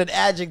chocolate an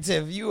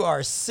adjective. You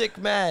are sick,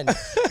 man.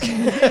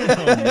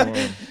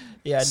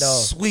 Yeah, no.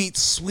 Sweet,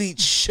 sweet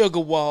sugar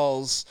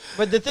walls.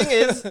 But the thing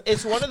is,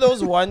 it's one of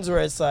those ones where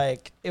it's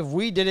like, if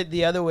we did it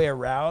the other way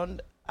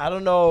around, I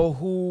don't know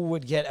who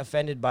would get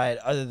offended by it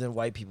other than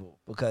white people,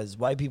 because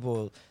white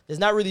people, there's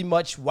not really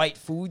much white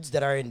foods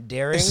that are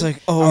endearing. It's like,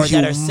 or oh,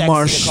 you that are sexy to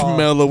call.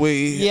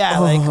 marshmallowy. Yeah,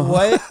 Oh. like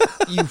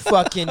what? You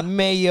fucking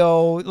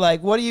mayo.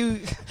 Like, what do you,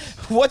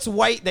 what's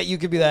white that you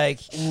could be like,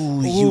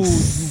 Ooh, you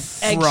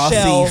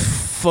eggshell. frothy,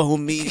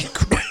 foamy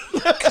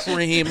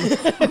cream.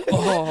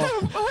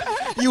 Oh.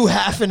 You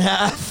half and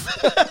half.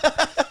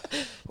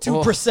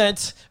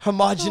 2% Oh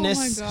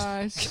homogenous. my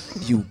gosh.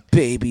 You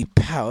baby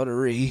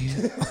powdery.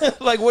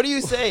 Like, what do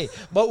you say?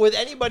 But with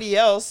anybody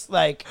else,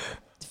 like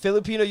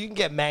Filipino, you can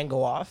get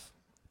mango off.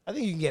 I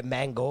think you can get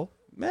mango,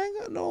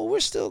 Mango? No, we're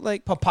still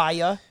like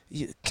papaya.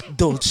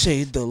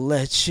 dolce de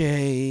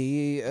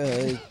leche,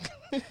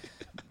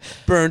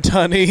 burnt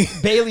honey.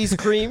 Bailey's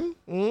cream.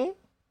 Mm?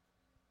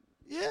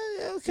 Yeah,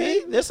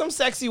 Okay, there's some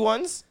sexy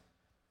ones.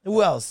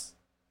 Who else?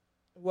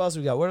 Who else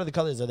we got? What other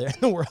colors are there in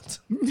the world?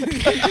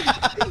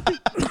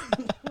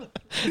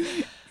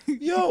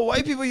 Yo,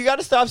 white people, you got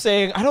to stop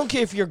saying, I don't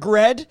care if you're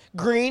red,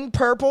 green,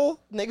 purple.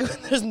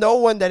 Nigga, there's no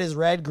one that is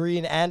red,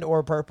 green, and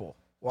or purple.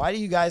 Why do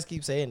you guys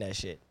keep saying that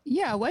shit?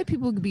 Yeah, white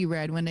people could be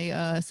red when they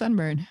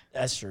sunburn.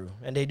 That's true.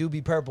 And they do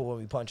be purple when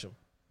we punch them.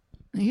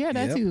 Yeah,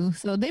 that Yep. too.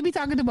 So they be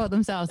talking about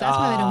themselves. That's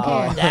why they don't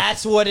care.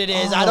 That's what it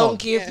is. I don't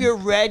care if you're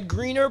red,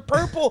 green, or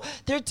purple.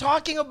 They're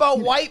talking about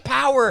white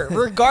power,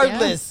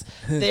 regardless.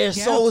 They're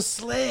so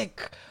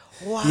slick.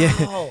 Wow.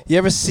 Yeah. You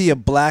ever see a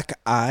black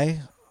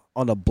eye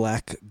on a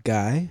black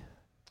guy?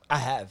 I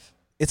have.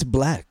 It's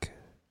black.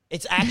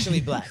 It's actually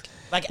black.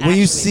 Like When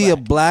you actually see a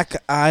black.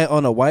 black eye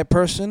on a white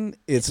person,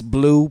 it's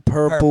blue,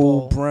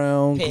 purple,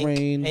 brown, pink,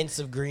 green. hints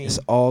of green. It's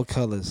all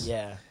colors.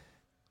 Yeah.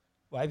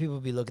 White people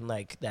be looking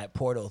like that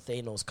portal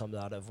Thanos comes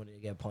out of when they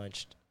get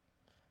punched.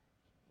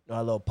 You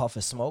know, a little puff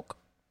of smoke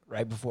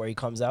right before he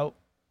comes out,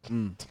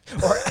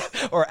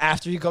 or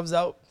after he comes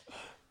out.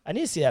 I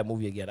need to see that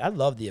movie again. I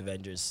love the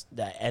Avengers,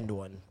 that end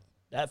one,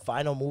 that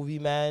final movie,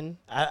 man.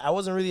 I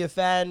wasn't really a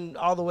fan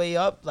all the way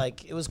up.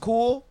 Like, it was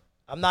cool.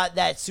 I'm not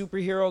that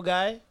superhero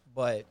guy,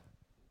 but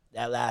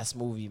that last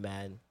movie,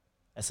 man,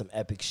 that's some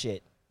epic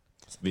shit.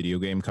 Video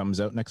game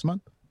comes out next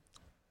month.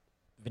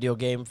 Video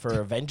game for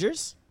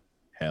Avengers.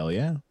 Hell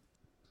yeah.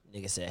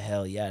 Nigga said,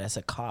 hell yeah, that's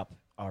a cop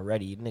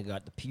already. Nigga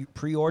got the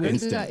pre-order.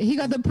 He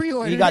got the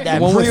pre-order. He got that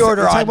The one with-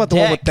 pre-order you talking on about the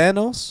one with deck.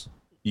 Thanos?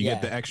 You Yeah.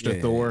 get the extra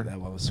Yeah, Thor. that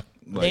one was.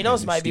 like,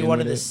 Thanos might be skin one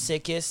of with the it.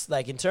 sickest,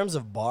 like in terms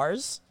of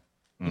bars,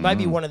 he might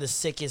be one of the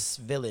sickest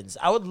villains.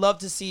 I would love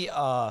to see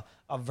a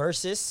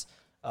versus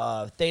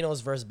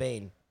Thanos versus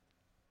Bane.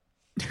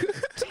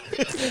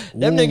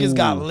 Them niggas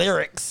got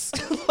lyrics.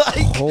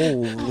 Like,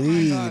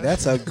 Holy,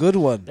 that's a good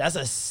one. that's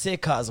a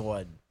sick cause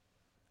one.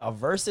 A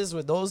versus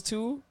with those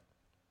two.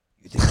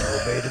 You think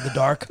they obeyed in the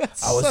dark?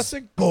 I was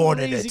such a born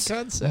in crazy it,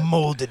 concept.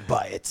 molded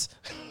by it.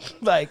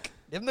 Like,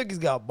 them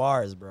niggas got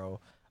bars, bro.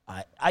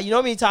 You know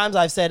how many times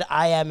I've said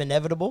I am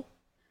inevitable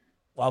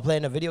while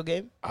playing a video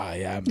game? I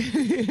am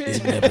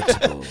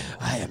inevitable.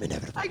 I am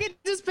inevitable. I can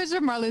just picture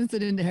Marlon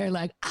sitting there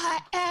like, I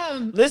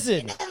am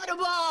Listen,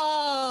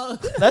 inevitable.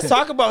 let's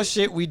talk about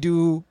shit we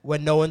do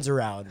when no one's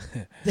around.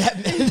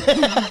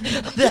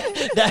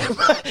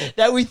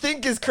 That we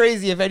think is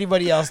crazy if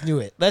anybody else knew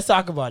it. Let's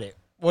talk about it.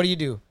 What do you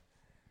do?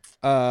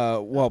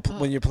 Well,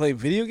 when you're playing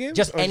video games,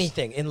 Just or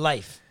anything in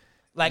life.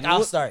 Like,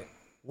 I'll start.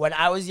 When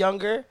I was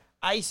younger,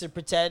 I used to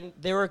pretend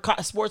there were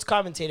sports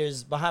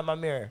commentators behind my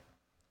mirror.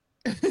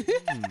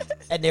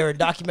 And they were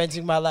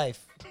documenting my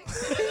life.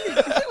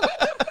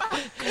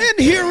 And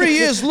here he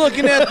is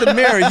looking at the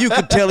mirror. You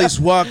could tell he's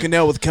walking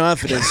out with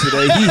confidence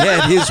today. He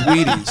had his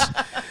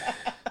Wheaties.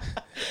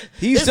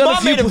 He's His done a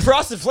mom few. made him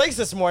frosted flakes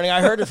this morning.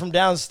 I heard it from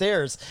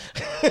downstairs.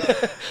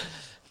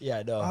 Yeah,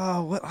 I know.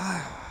 Oh, what?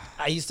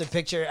 I used to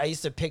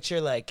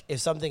picture like if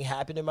something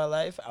happened in my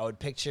life, I would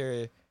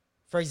picture,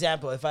 for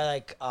example, if I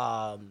like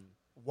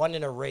won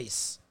in a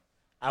race,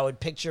 I would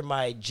picture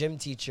my gym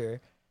teacher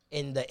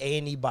in the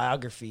A&E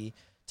biography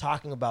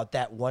talking about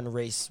that one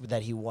race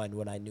that he won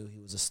when I knew he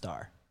was a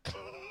star.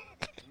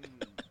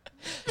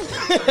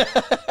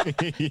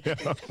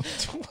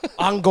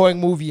 Ongoing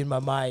movie in my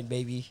mind,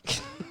 baby.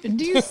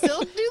 Do you still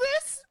do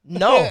this?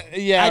 No,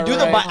 Yeah, I do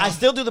right. I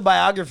still do the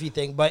biography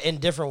thing, but in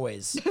different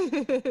ways.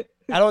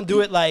 I don't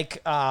do it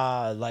like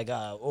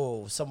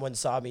oh, someone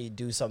saw me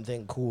do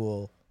something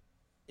cool.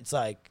 It's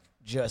like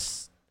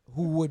just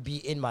who would be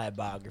in my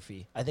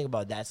biography. I think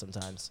about that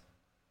sometimes.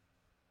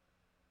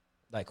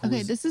 Like who's,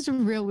 Okay, this is a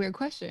real weird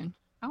question.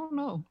 I don't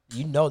know.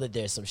 you know that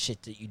there's some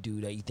shit that you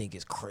do that you think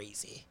is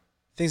crazy.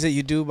 Things that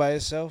you do by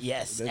yourself?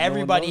 Yes, that no one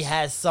everybody knows?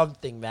 has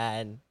something,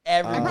 man. I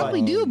Everybody.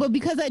 probably do, but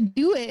because I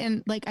do it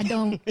and like I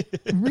don't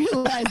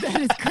realize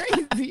that it's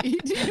crazy.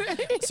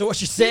 So what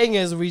you're saying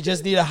is we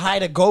just need to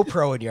hide a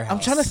GoPro in your house. I'm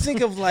trying to think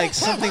of like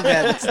something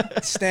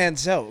that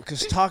stands out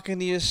because talking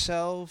to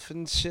yourself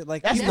and shit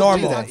like That's you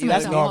normal. do that. You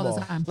That's know?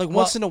 normal. Like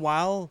once in a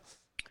while,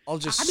 I'll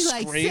just I'd be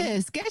like, scream.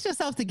 sis, get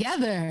yourself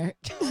together.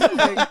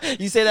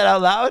 You say that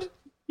out loud?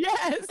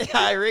 Yes.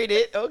 I read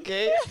it.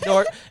 Okay.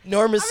 Norm is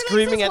I'd be like,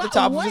 screaming sis, at the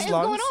top of what his is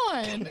lungs.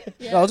 going on?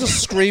 No, I'll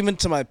just scream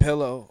into my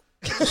pillow,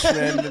 just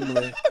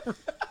randomly.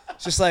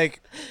 Just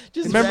like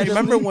Just remember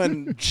randomly.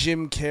 when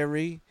Jim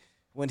Carrey,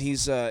 when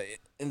he's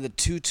in the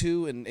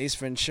tutu in Ace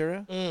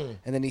Ventura, and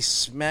then he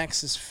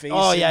smacks his face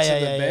Oh, into yeah,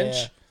 the yeah, bench.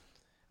 yeah.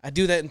 I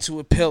do that into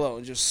a pillow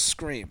and just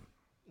scream.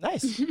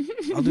 Nice.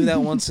 I'll do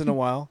that once in a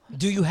while.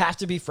 Do you have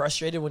to be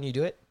frustrated when you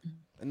do it?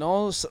 And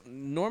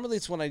normally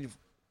it's when I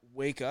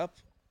wake up,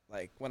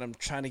 like when I'm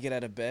trying to get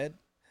out of bed,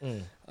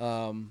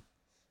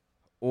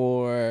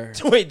 or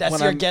Wait, that's when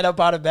your I'm- get up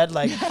out of bed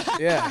like,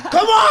 yeah.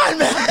 come on,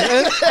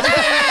 man.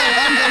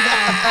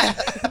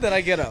 Then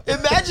I get up.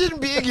 Imagine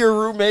being your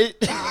roommate.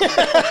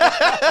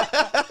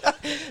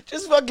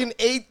 Just fucking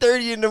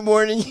 8:30 in the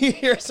morning, you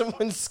hear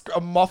someone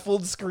a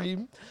muffled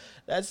scream.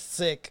 That's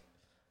sick.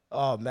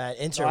 Oh man,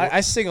 So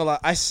I sing a lot.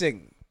 I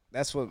sing.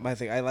 That's what my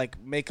thing. I like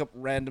make up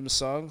random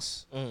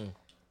songs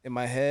in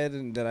my head,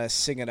 and then I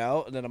sing it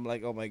out, and then I'm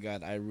like, oh my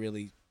god, I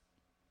really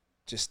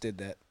just did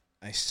that.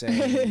 I sang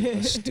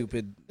a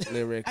stupid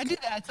lyric. I do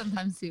that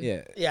sometimes too.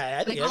 Yeah, yeah,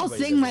 I think Like I'll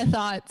everybody sing does my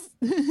thoughts.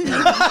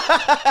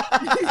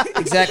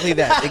 exactly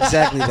that.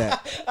 Exactly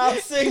that. it. I'll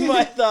sing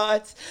my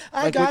thoughts.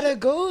 I Like gotta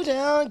go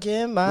down,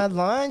 get my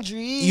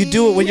laundry. You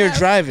do it when you're Yeah.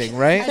 driving, I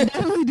right?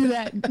 definitely do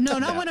that. No,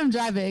 not when I'm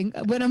driving.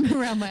 When I'm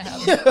around my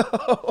house.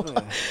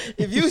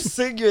 If you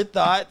sing your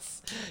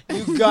thoughts,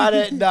 you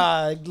gotta.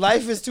 Nah,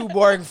 life is too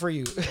boring for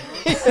you.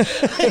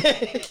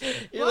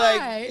 You're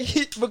Why?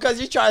 like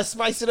because you try to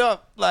spice it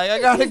up. Like I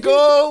gotta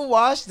go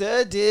wash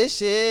the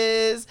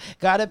dishes.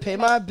 Gotta pay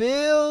my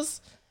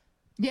bills.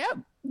 Yep,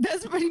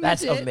 that's pretty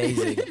That's much it.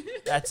 amazing.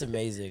 That's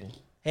amazing.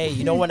 Hey,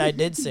 you know when I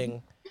did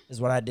sing is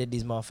when I did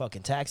these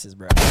motherfucking taxes,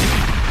 bro.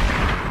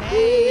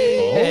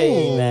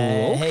 Hey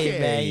man, hey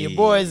man, your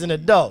boy's an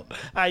adult.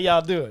 How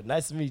y'all doing?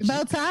 Nice to meet you.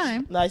 About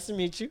time. Nice to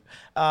meet you.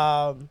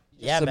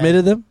 Yeah,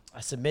 Submitted them.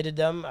 I submitted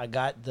them. I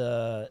got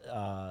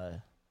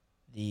the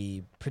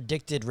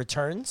predicted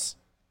returns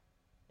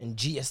in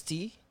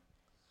GST.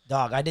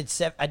 Dog, I did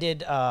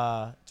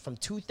from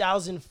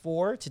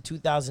 2004 to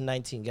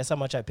 2019. Guess how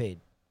much I paid?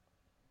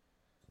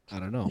 I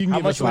don't know. You can How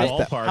give much us a would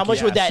ballpark. how much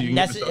yeah, would that so you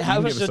can give us a- how you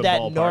can much give us would a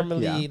that ballpark,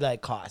 normally yeah.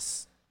 like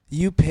cost?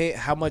 You pay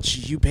how much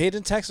you paid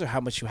in tax, or how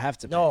much you have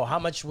to pay? No, how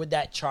much would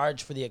that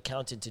charge for the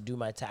accountant to do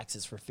my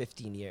taxes for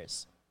 15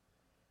 years?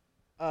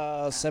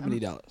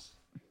 $70.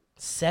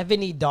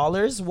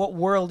 $70? What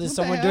world is What the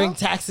someone hell? doing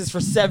taxes for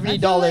 $70? I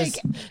feel like-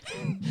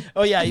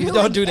 Oh yeah, you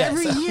don't do that.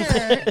 Every so- year.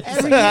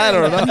 Every year. I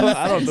don't know.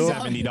 I don't do it.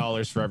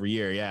 $70 for every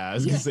year. Yeah, I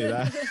was gonna say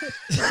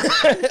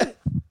that.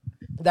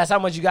 That's how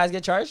much you guys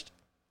get charged?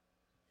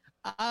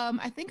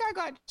 I think I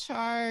got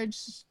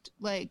charged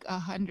like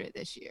 100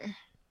 this year.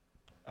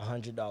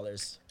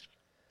 $100.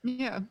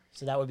 Yeah.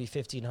 So that would be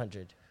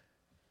 $1,500.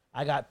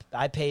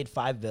 I paid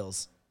 5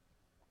 bills.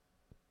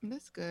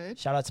 That's good.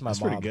 Shout out to my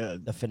That's mom. pretty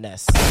good. The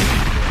finesse.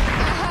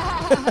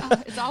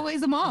 It's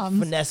always a mom.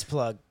 Finesse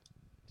plug.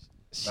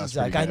 She's That's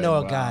like, pretty I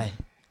know good. a guy.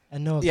 I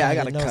know a Yeah, guy I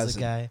got that a knows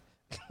cousin. a guy.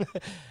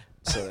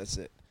 So that's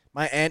it.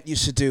 My aunt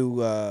used to do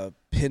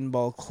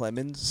Pinball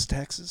Clemens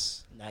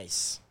taxes.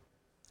 Nice.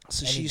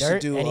 So Any she used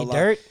dirt? to do Any a lot.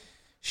 dirt?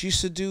 She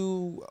used to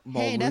do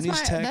Hey, that's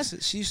Mulrooney's my-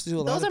 taxes. She used to do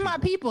a lot. Those of are my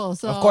people.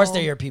 So Of course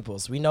they're your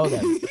peoples. We know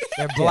them.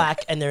 They're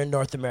black and they're in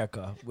North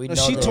America. We No,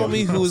 know she they're told your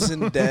me who peoples. was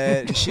in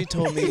debt. She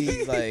told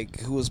me like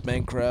who was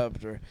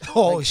bankrupt or.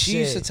 Oh, like, she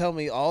used to shit. tell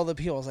me all the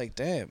people. I was like,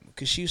 damn,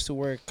 because she used to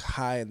work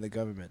high in the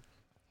government.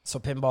 So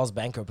Pinball's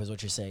bankrupt is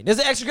what you're saying. There's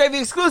an extra gravy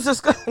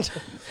exclusive.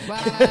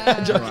 Wow.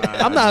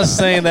 I'm not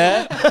saying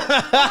that,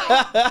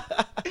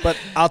 but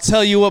I'll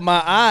tell you with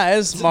my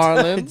eyes,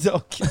 Marlon. It's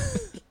okay.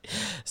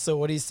 So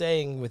what he's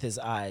saying with his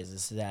eyes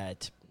is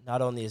that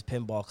not only is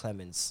Pinball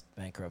Clemens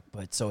bankrupt,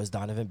 but so is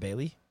Donovan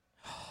Bailey.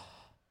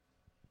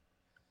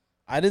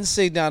 I didn't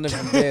say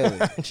Donovan Bailey.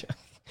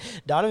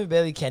 Donovan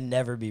Bailey can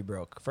never be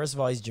broke. First of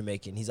all, he's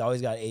Jamaican. He's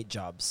always got 8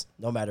 jobs,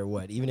 no matter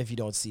what, even if you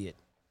don't see it.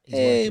 He's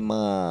working.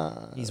 Ma.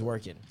 He's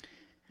working.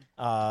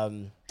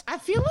 I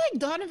feel like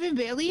Donovan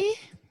Bailey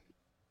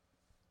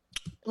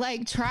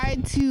like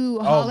tried to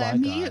holler at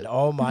me.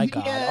 Oh my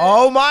god! Yeah.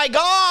 Oh my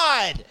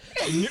god!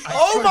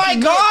 Oh my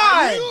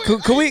god!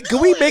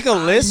 Can we make a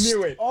list?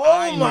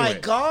 Oh my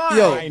god!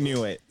 Yo, I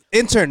knew it.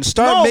 intern,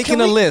 start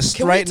making a list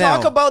can right we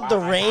talk now. about the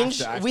I range?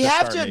 have to We have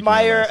start to making a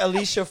admire list.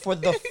 Alicia for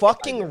the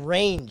fucking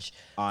range.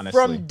 Honestly.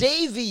 From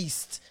Dave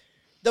East,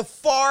 the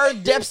far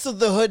depths of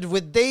the hood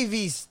with Dave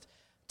East,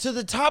 to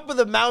the top of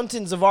the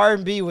mountains of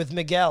R&B with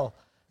Miguel,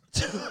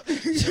 to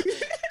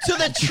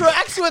the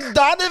tracks with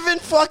Donovan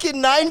fucking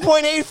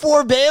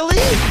 9.84 Bailey.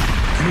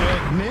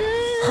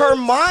 Her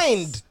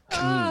mind.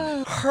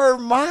 Her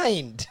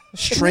mind.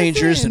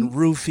 Strangers Listen. and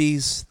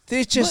roofies.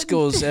 It just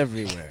goes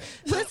everywhere.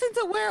 Listen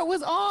to where it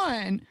was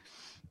on.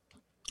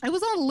 It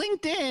was on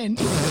LinkedIn.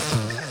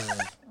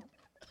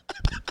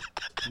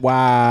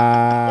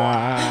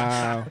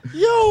 Wow.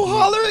 Yo,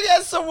 hollering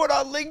at someone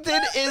on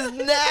LinkedIn is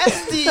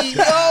nasty.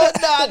 Yo,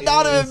 nah,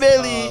 Donovan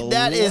Bailey.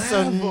 That is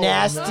some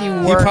nasty He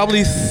work.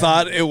 probably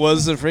thought it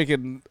was a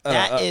freaking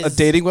That a is-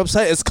 dating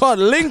website. It's called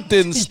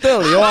LinkedIn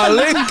still. You want a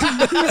link?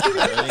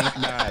 Link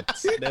that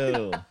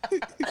still.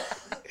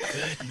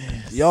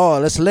 Yo,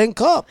 let's link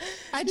up.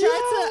 I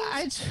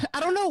tried to. I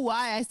don't know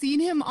why. I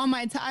seen him on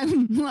my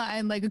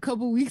timeline like a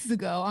couple weeks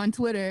ago on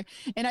Twitter,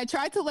 and I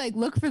tried to like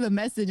look for the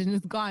message, and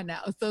it's gone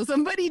now. So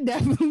somebody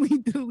definitely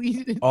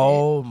deleted it.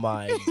 Oh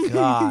my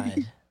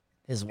god.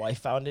 His wife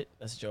found it?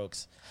 That's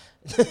jokes.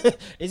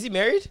 Is he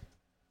married?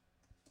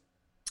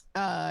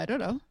 I don't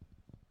know.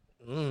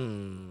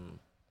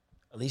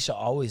 Alicia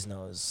always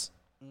knows.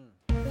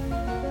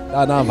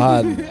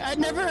 Donovan. I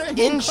never.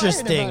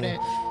 Interesting. inquired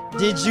about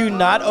Did you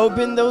not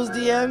open those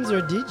DMs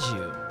or did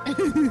you?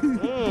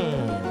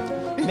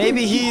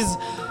 Maybe he's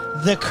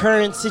the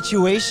current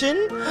situation.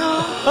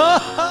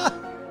 it.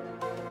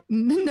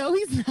 No,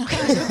 he's not.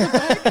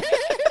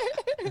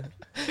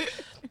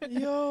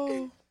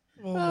 Yo.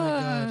 Oh my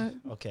god.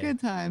 Okay. Good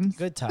times.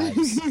 Good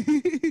times.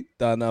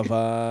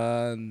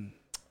 Donovan.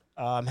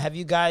 Have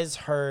you guys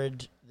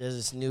heard there's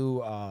this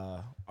new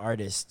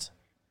artist?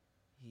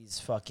 He's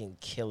fucking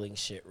killing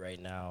shit right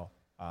now.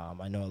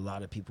 I know a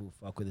lot of people who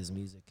fuck with his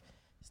music.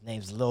 His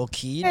name's Lil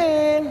Keed.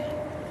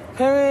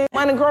 Parents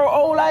wanna grow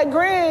old like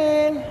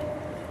green.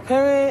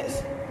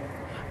 Parents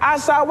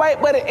outside white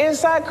but the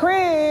inside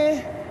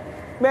cream.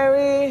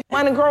 Berry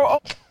wanna grow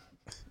old.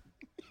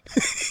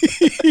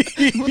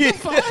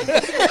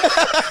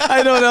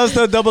 I know that was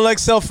the double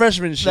XL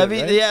freshman shit. Let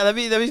me right? let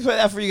me play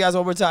that for you guys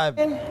one more time.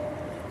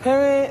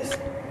 Parents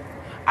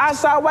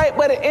outside white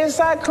but the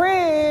inside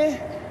cream.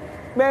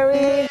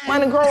 Berry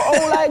wanna grow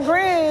old like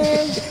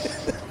green.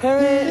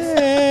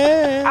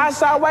 Parents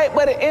outside white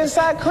but the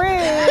inside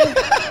cream.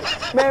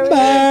 Berry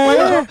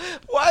wanna grow.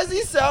 Why does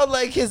he sound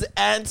like his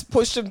aunts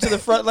pushed him to the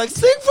front? Like,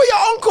 sing for your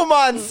uncle,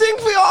 man. Sing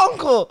for your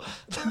uncle.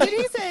 Did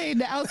he say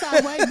the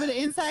outside white but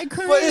the inside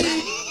cream?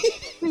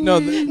 No, No,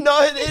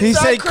 the he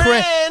inside said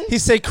cran. he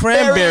said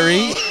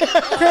cranberry.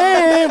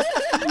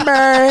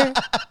 Cranberry.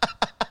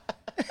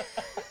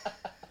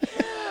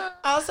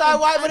 Outside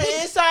white with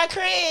the inside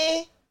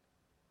cream.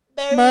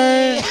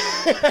 Berry.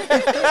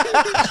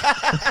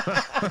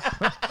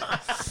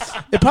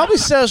 It probably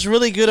sounds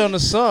really good on the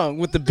song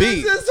with the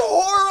beat. This is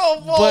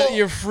horrible. But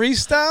your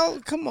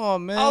freestyle? Come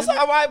on, man.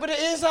 outside white with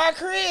the inside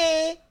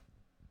cream.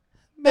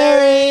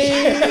 Berry.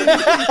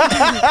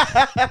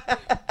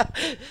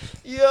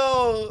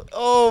 Yo,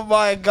 oh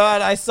my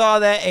God. I saw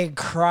that and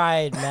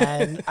cried,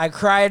 man. I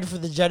cried for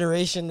the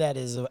generation that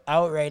is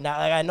out right now.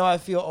 Like, I know I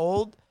feel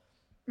old,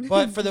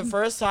 but for the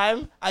first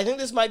time, I think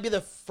this might be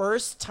the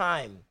first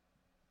time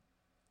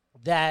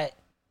that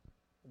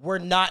we're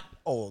not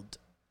old.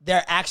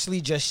 They're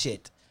actually just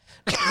shit.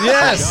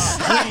 Yes.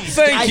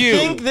 Thank you. I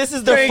think this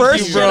is the Thank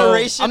first you, bro.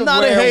 generation I'm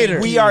not a where hater.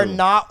 we are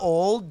not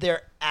old.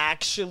 They're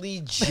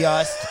actually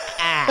just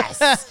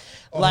ass.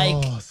 Like,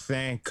 Oh,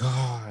 thank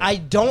God. I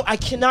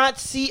cannot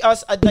see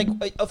us like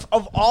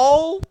of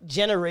all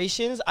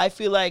generations. I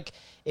feel like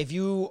if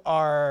you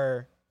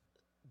are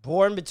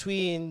born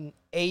between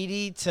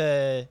 80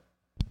 to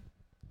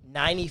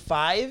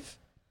 95,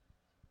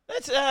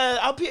 that's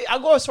I'll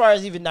go as far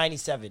as even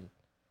 97.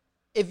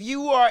 If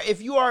you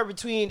are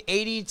between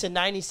 80 to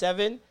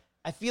 97,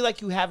 I feel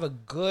like you have a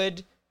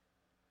good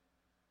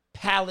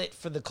palate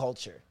for the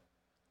culture.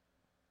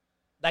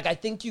 Like, I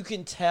think you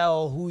can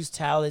tell who's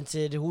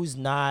talented, who's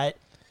not,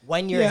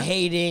 when you're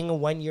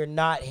hating, when you're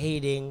not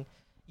hating.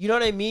 You know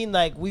what I mean?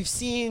 Like, we've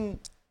seen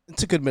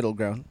It's a good middle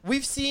ground.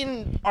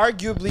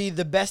 arguably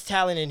the best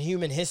talent in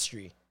human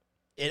history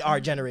in our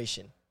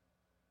generation.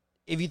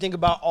 If you think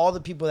about all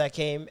the people that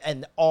came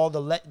and all the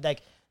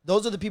like,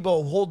 those are the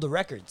people who hold the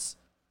records.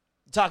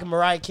 You're talking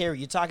Mariah Carey,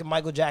 you're talking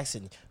Michael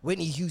Jackson,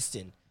 Whitney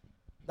Houston.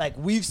 Like,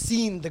 we've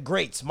seen the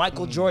greats.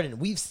 Michael Jordan,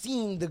 we've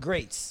seen the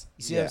greats.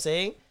 You see what I'm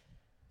saying?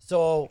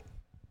 So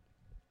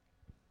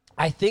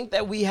I think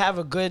that we have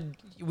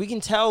we can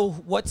tell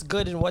what's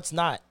good and what's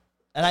not.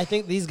 And I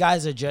think these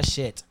guys are just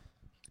shit.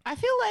 I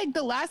feel like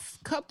the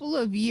last couple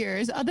of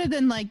years, other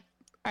than like,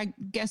 I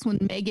guess when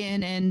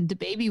Megan and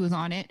DaBaby was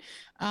on it,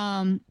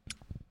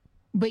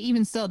 but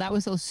even still, that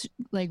was so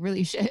like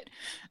really shit.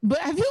 But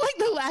I feel like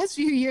the last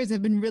few years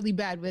have been really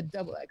bad with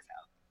XXL.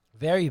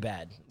 Very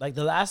bad. Like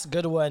the last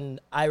good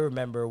one I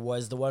remember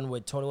was the one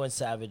with 21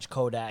 Savage,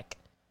 Kodak.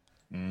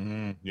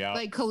 Yeah.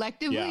 Like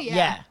collectively,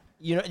 Yeah.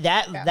 You know,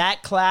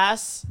 that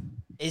class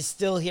is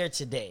still here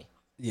today.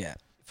 Yeah.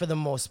 For the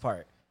most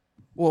part.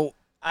 Well,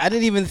 I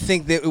didn't even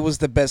think that it was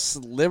the best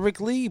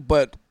lyrically,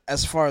 but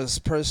as far as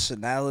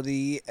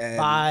personality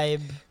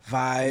and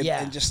vibe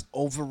and just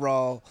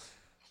overall,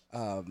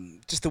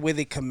 just the way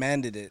they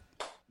commanded it,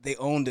 they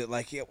owned it.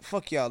 Like, yeah,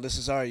 fuck y'all, this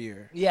is our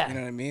year. Yeah. You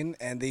know what I mean?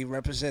 And they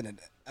represented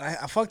it. And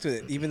I fucked with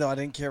it, even though I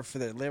didn't care for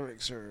their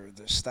lyrics or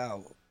their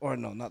style. Or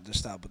no, not their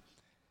style, but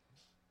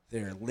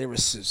their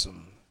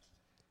lyricism.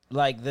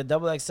 Like the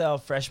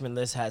XXL freshman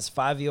list has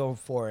 5-year-old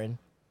Foreign,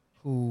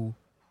 who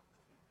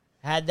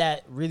had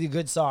that really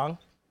good song.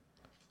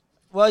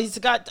 Well, I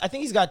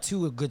think he's got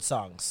 2 good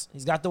songs.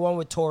 He's got the one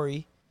with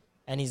Tory,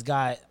 and he's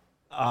got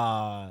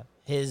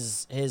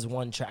his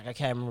one track. I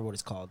can't remember what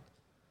it's called,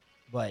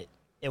 but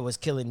it was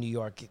killing New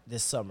York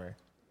this summer.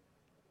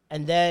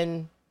 And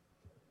then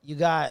you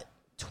got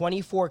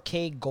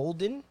 24K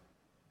Golden.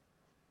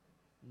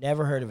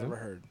 Never heard of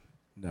him.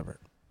 Never.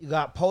 You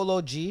got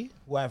Polo G,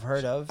 who I've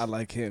heard of. I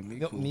like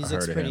him. Cool.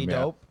 Music's pretty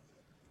dope.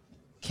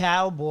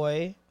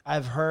 Cowboy,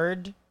 I've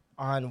heard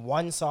on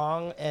one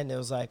song, and it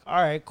was like,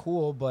 all right,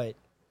 cool, but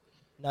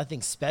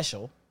nothing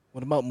special.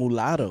 What about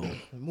Mulatto?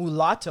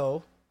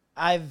 Mulatto,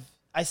 I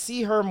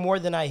see her more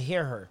than I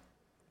hear her.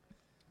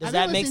 Does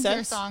that make sense? To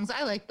her songs,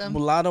 I like them.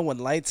 Mulatto and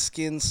Light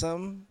Skin,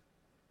 some.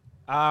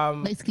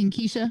 Light Skin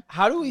Keisha.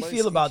 How do we Light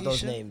feel Skin about Keisha?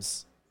 those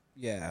names?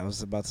 Yeah, I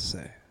was about to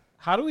say.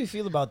 How do we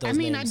feel about those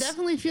names? I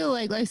definitely feel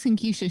like Light Skin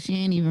Keisha, she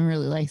ain't even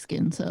really light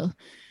skin, so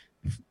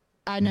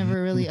I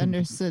never really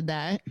understood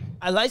that.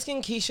 I Light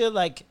Skin Keisha,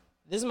 like,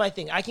 this is my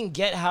thing. I can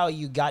get how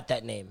you got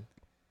that name.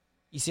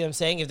 You see what I'm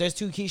saying? If there's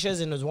 2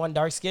 Keishas and there's one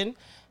dark skin,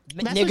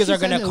 niggas are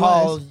going to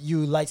call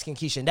you Light Skin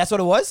Keisha. And that's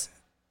what it was?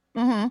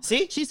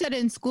 See? She said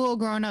in school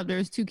growing up,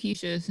 there's 2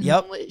 Keishas. And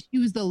Yep. She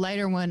was the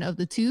lighter one of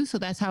the 2, so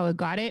that's how it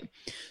got it.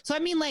 So, I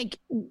mean, like,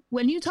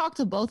 when you talk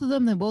to both of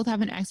them, they both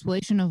have an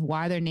explanation of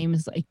why their name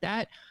is like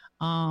that.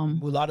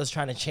 Mulatto's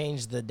trying to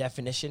change the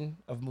definition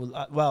of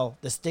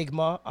the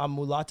stigma on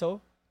mulatto.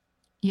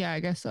 Yeah, I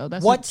guess so.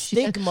 That's what she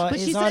said. stigma But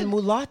she is on said-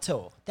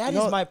 mulatto? That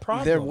is my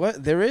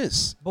problem. There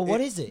is. But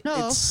what is it?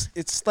 No.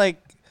 It's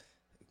like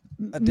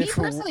a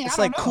different. personally, It's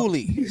I like don't know.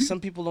 coolie.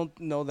 Some people don't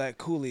know that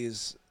coolie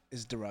is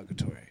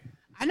derogatory.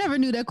 I never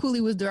knew that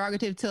coolie was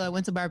derogative till I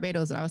went to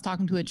Barbados and I was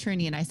talking to a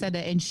Trini and I said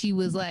that and she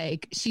was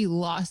like, she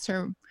lost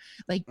her,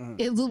 like,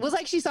 it was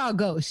like she saw a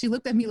ghost. She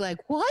looked at me like,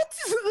 what?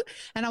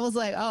 And I was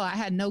like, oh, I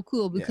had no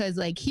clue because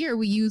like here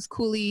we use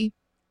coolie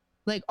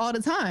like all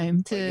the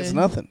time to. It's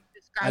nothing.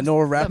 I know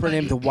a rapper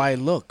named The Why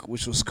Look,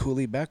 which was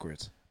coolie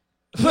backwards.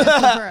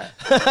 That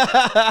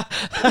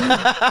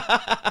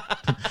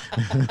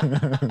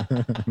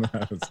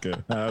was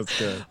good. That was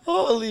good.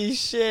 Holy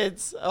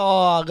shit.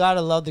 Oh, I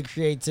gotta love the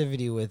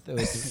creativity with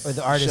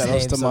the artist Shout outs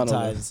names to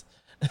sometimes.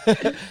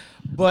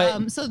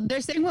 But so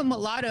they're saying with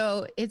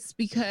mulatto, it's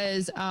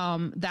because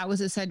that was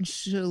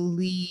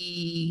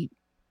essentially,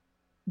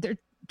 they're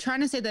trying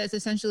to say that it's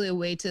essentially a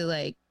way to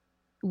like,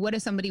 what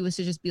if somebody was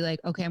to just be like,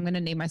 okay, I'm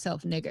gonna name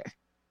myself nigger.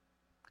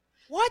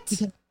 What?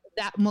 Because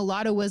that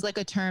mulatto was like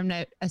a term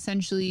that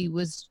essentially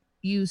was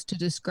used to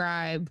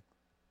describe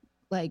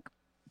like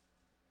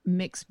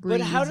mixed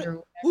breeds. But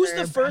who's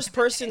the first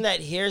person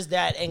that hears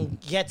that and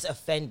gets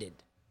offended?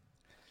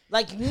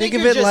 Like, Think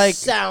nigger of it just like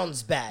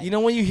sounds bad. You know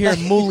when you hear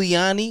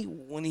Muliani,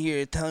 when you hear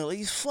Italian, like,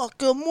 he's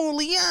fucking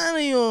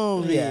Muliani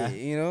over Yeah.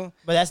 here, you know?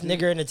 But that's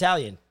nigger in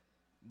Italian.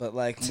 But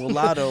like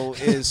mulatto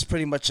is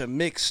pretty much a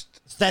mixed.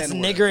 That's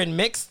N-word. nigger and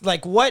mixed?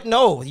 Like, what?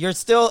 No, you're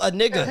still a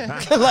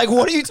nigga. Like,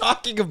 what are you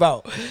talking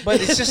about? But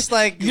it's just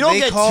like you don't they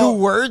get call, 2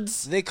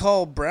 words. They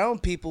call brown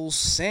people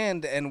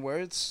sand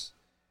N-words,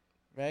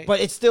 right?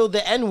 But it's still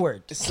the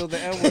N-word. It's still the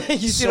N-word.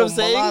 You see what I'm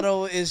saying?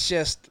 Mulatto is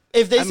just.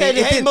 If they said,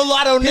 hey,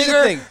 mulatto here's the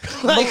nigger.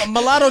 thing. Like,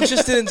 Mulatto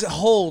just didn't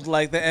hold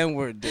like the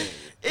N-word did.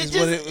 It is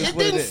what just,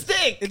 what it didn't is.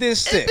 stick. It didn't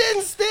stick. It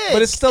didn't stick.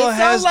 But it still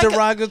has sounds like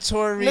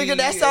derogatory. Nigga,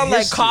 that sounds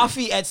like history.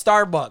 coffee at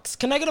Starbucks.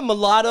 Can I get a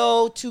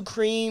mulatto, 2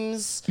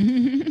 creams?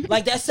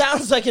 Like, that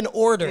sounds like an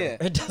order. Yeah.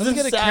 It doesn't Let's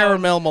get a sound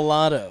caramel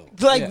mulatto.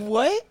 like Yeah.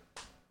 what?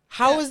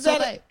 How is So, that?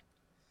 like,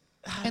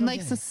 and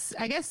like, so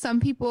I guess some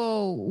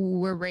people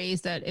were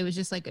raised that it was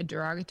just like a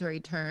derogatory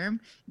term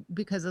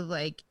because of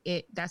like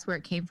it. That's where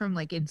it came from,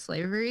 like in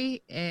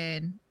slavery,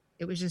 and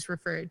it was just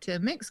referred to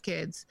mixed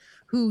kids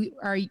who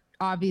are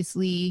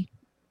obviously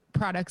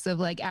products of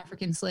like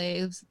African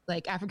slaves,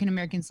 like African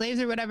American slaves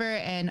or whatever,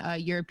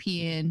 and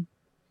European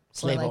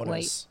Slave or, like, owners.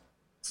 white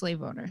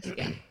slave owners.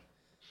 Yeah.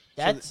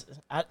 That's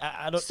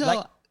I don't So-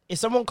 like. If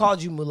someone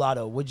called you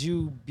mulatto, would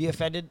you be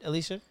offended,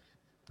 Alicia?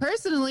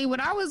 personally, when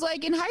I was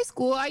like in high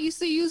school, I used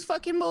to use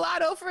fucking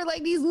mulatto for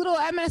like these little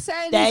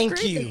MSN. Thank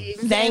screen you.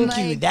 things. Thank And,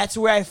 you. like, That's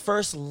where I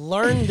first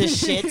learned this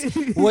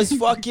shit was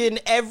fucking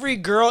every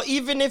girl,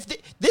 even if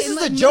this In, is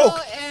like, the joke,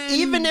 middle and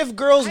even if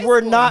girls high were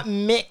school. not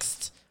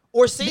mixed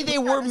or say they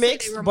would were never say they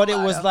mixed, were but it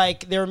was mulatto.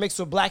 like they were mixed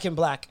with black and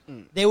black.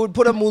 They would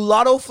put a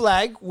mulatto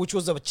flag, which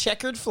was a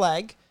checkered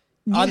flag,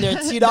 on their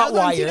T-dot That was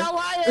on wire. T-dot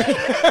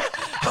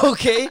wire.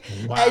 Okay.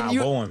 Wow, And you,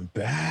 going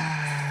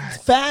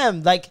back.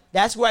 fam, like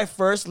that's where I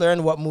first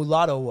learned what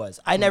mulatto was.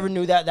 I never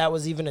knew that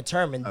was even a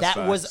term, and That's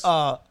that was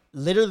facts.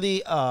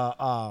 literally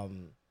a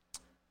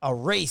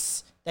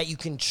race that you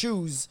can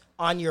choose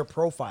on your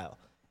profile,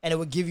 and it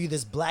would give you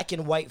this black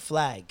and white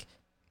flag,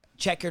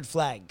 checkered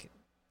flag,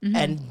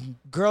 and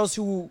girls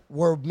who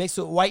were mixed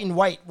with white and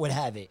white would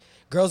have it.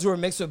 Girls who were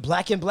mixed with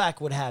black and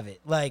black would have it.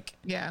 Like,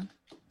 Yeah.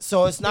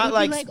 so it's not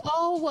They'd be like,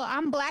 oh, well,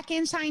 I'm black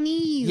and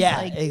Chinese. Yeah,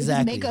 like,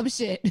 exactly. Make up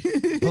shit.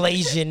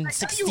 Blasian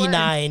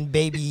 69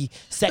 baby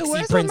sexy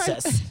worst one, my-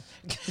 princess.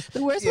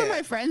 The worst were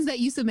my friends that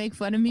used to make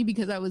fun of me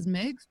because I was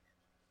mixed.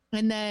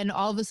 And then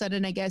all of a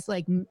sudden, I guess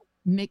like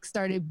mixed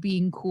started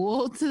being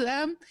cool to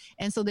them.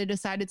 And so they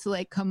decided to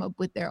like come up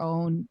with their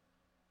own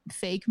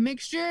fake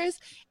mixtures.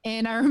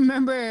 And I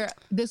remember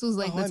this was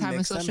like the time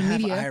of social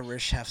media. Half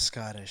Irish, half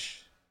Scottish.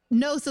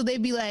 No, so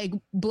they'd be like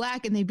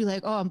black and they'd be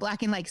like, oh, I'm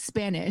black and like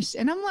Spanish.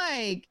 And I'm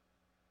like,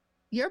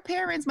 your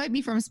parents might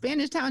be from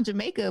Spanish Town,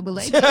 Jamaica, but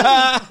like,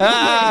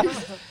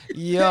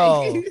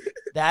 Yo,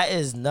 that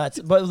is nuts.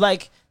 But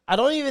like, I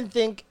don't even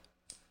think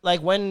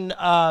like when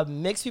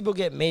mixed people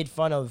get made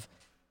fun of,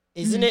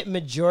 isn't it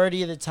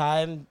majority of the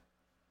time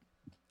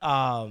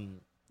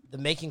the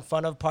making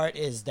fun of part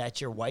is that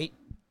you're white?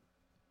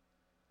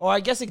 Or I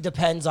guess it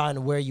depends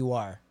on where you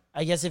are.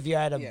 I guess if you're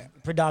at a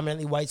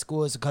predominantly white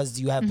school, it's because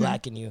you have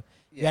black in you.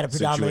 You're at a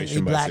predominantly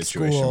Situation by black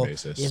situation school,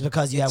 basis. it's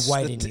because you have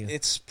white in you.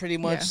 It's pretty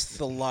much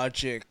the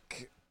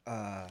logic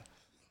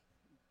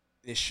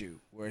issue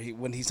where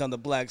when he's on the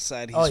black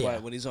side, he's Oh, yeah.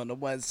 white. When he's on the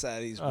white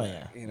side, he's Oh white.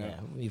 yeah, You know. yeah,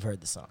 we've heard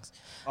the songs.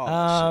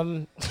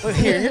 Oh, but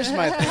here's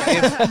my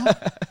thing: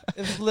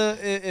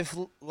 if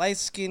light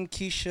skinned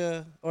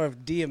Keisha or if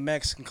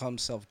DMX can call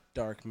himself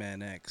Dark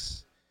Man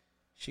X,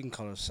 she can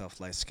call herself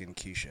light skinned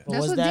Keisha. But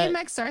that's was what that-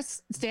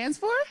 DMX stands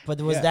for?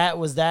 But was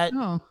that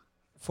Oh.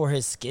 for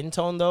his skin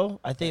tone though?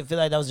 I feel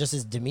like that was just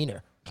his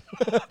demeanor.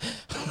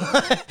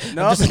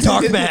 No, I'm just a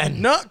dark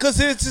man. No, because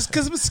it's just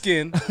because of his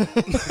skin.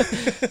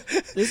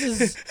 This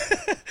is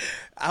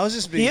I was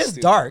just being. he is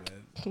stupid, dark.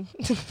 man.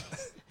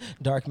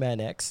 Dark Man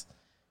X.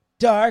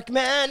 Dark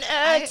Man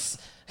X.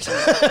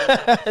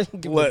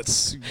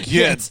 Let's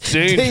get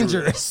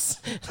dangerous.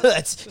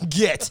 Let's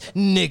get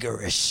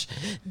niggerish.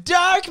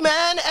 Dark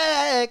Man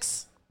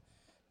X.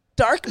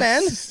 Dark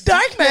Man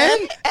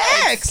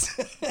X.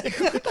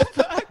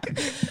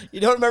 You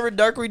don't remember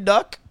Darkwing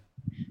Duck?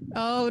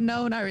 Oh,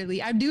 no, not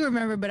really. I do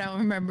remember, but I don't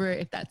remember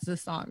if that's the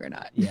song or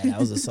not. Yeah, that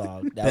was a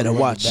song. That Better was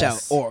one of watch the out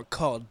best. or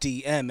call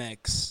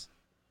DMX.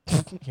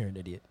 You're an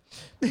idiot.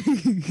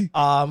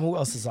 Who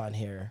else is on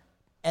here?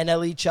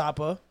 NLE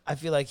Choppa. I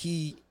feel like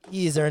he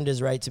has earned his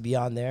right to be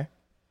on there.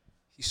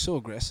 He's so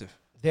aggressive.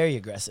 Very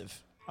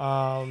aggressive.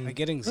 I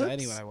get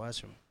anxiety when I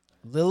watch him.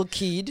 Lil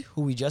Keed,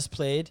 who we just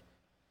played.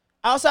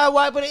 Outside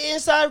white, but the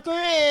inside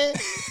green.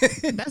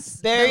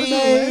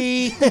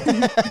 Very.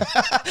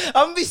 I'm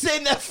gonna be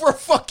saying that for a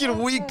fucking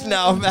week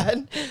now,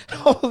 man.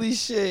 Holy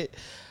shit.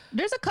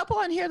 There's a couple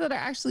on here that are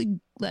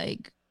actually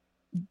like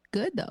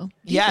good though.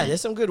 Yeah,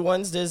 there's some good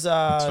ones. There's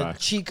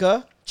facts.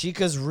 Chica.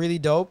 Chica's really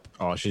dope.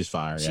 Oh, she's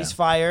fire. Yeah. She's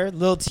fire.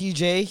 Lil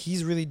TJ,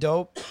 he's really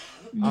dope.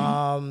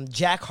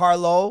 Jack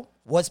Harlow,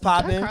 what's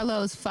poppin'?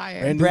 Carlos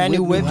fire. Brand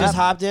new whip just happened.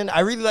 hopped in. I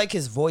really like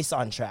his voice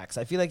on tracks.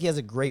 I feel like he has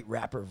a great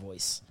rapper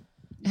voice.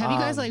 Have you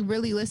guys like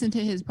really listened to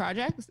his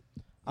projects?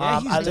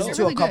 Yeah, he's I listened dope.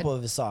 to Really a couple good.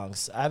 of his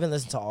songs. I haven't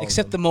listened to all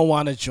Except the of them.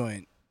 Moana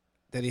joint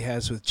that he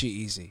has with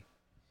G-Eazy.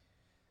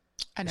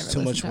 I never It's too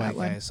much listened to white that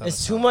one. guys. on It's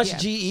the too song. much Yeah.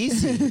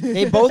 G-Eazy.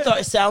 They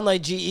both sound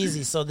like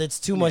G-Eazy, so that's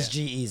too much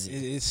Yeah.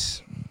 G-Eazy.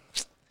 It's.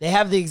 They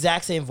have the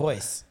exact same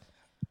voice.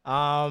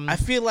 I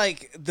feel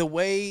like the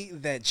way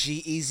that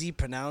G-Eazy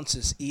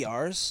pronounces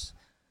ERs,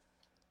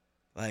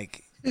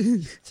 like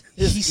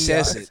he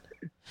says it.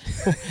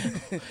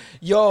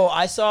 Yo,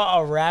 I saw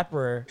a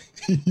rapper.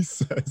 He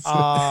says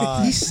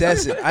He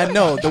says it. I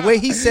know the way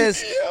he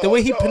says, the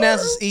way he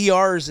pronounces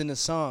ERs in the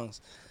songs.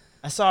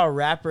 I saw a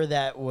rapper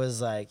that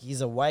was like,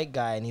 he's a white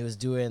guy and he was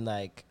doing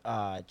like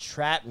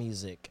trap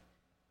music,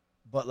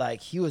 but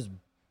like he was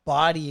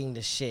bodying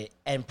the shit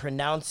and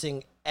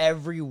pronouncing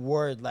every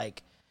word.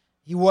 Like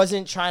he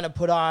wasn't trying to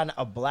put on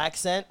a black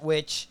scent,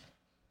 which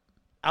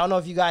I don't know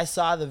if you guys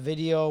saw the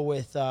video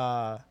with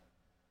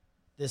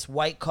this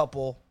white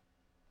couple.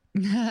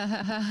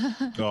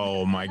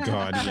 Oh my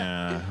god,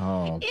 yeah.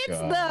 Oh It's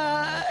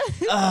god.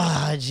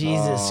 Ah,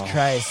 Jesus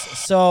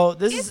Christ. So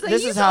this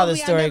is how the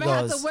story I never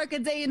have goes. to work a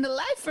day in the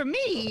life for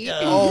me.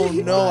 Oh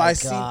no, my I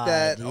see God,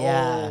 that.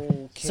 yeah.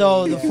 Okay.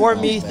 So the For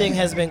Me thing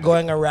has been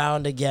going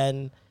around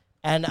again,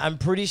 and I'm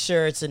pretty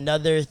sure it's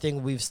another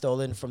thing we've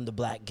stolen from the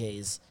black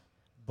gays.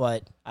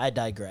 but I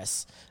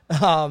digress.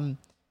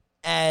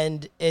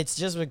 And it's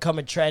just become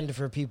a trend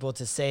for people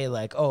to say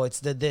like, oh,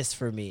 it's the this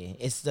for me.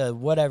 It's the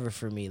whatever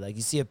for me. Like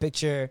you see a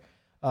picture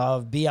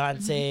of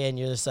Beyonce and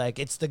you're just like,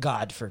 it's the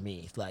God for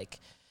me. Like,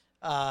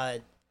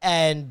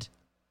 and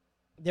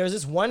there's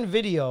this one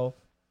video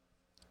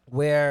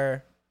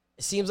where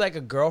it seems like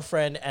a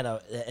girlfriend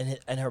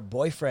and her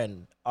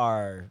boyfriend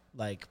are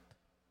like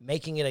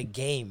making it a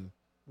game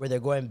where they're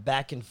going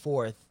back and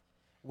forth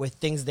with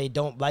things they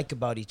don't like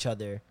about each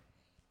other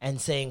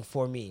and saying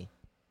for me.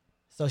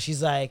 So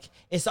she's like,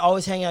 it's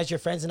always hanging out with your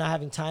friends and not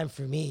having time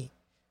for me.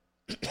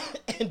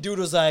 And dude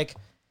was like,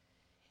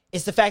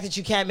 it's the fact that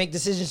you can't make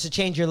decisions to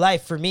change your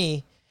life for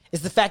me.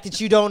 It's the fact that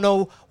you don't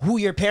know who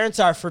your parents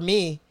are for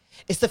me.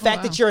 It's the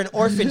fact that you're an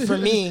orphan for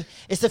me.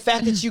 It's the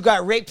fact that you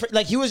got raped.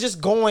 Like he was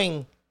just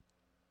going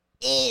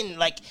in.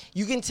 Like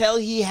you can tell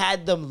he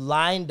had them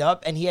lined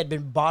up and he had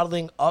been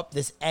bottling up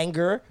this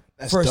anger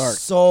for dark.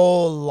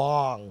 so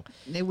long.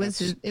 It was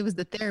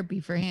the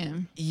therapy for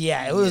him.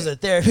 Yeah, it was a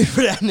therapy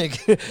for that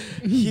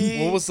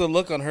nigga. What was the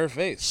look on her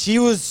face? She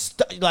was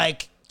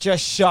like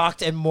just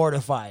shocked and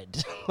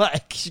mortified.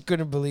 Like she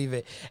couldn't believe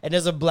it. And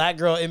there's a black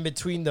girl in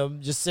between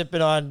them just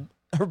sipping on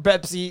her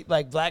Pepsi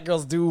like black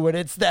girls do when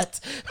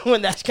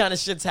that kind of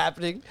shit's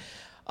happening.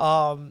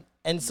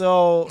 And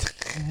so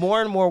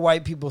more and more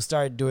white people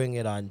started doing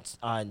it on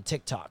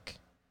TikTok.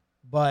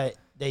 But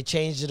they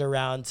changed it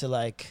around to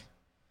like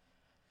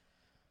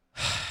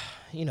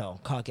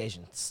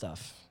Caucasian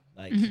stuff.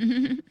 Like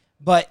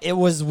but it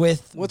was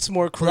with what's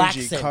more black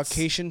cringy, sense.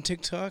 Caucasian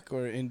TikTok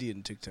or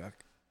Indian TikTok?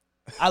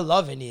 I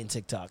love Indian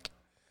TikTok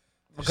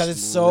because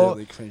it's Just so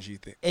really cringy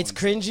thing. it's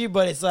cringy,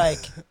 but it's like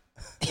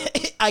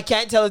I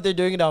can't tell if they're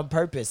doing it on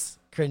purpose.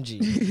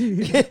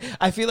 Cringy.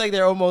 I feel like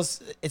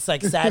it's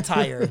like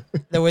satire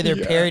the way they're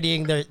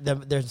parodying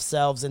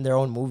themselves in their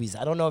own movies.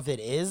 I don't know if it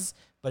is,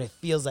 but it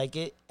feels like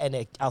it,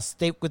 and I'll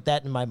stick with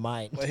that in my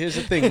mind. Well, here's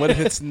the thing. What if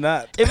it's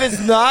not? If it's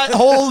not,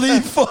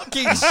 holy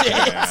fucking shit.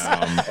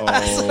 Damn.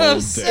 Oh,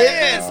 If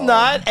it's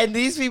not, and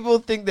these people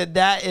think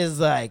that is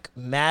like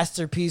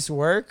masterpiece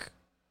work,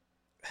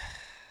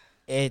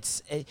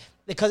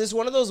 because it's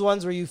one of those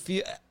ones where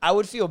I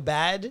would feel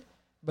bad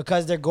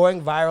because they're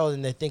going viral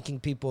and they're thinking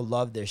people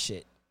love their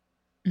shit.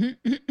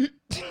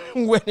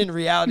 When in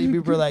reality,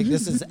 people are like,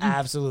 this is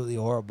absolutely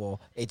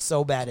horrible. It's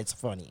so bad, it's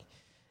funny.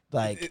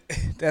 Like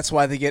that's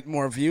why they get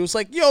more views.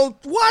 Like, yo,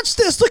 watch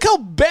this. Look how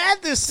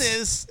bad this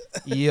is.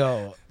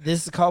 Yo,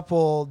 this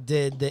couple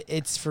did the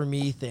 "it's for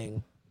me"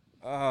 thing,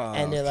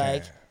 and they're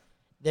like,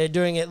 they're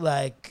doing it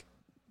like,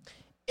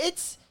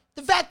 it's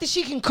the fact that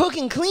she can cook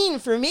and clean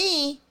for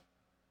me,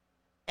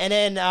 and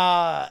then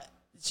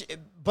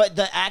but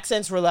the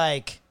accents were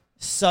like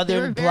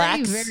Southern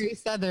blacks, very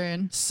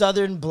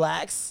Southern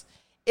blacks.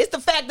 It's the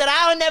fact that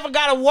I never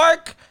gotta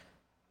work,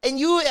 and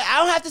I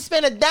don't have to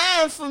spend a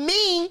dime for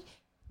me.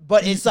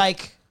 But it's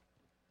like,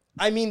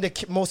 I mean, the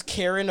most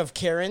Karen of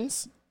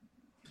Karens.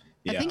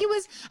 Yeah. I think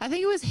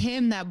it was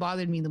him that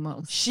bothered me the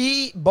most.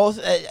 It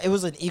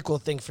was an equal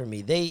thing for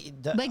me. They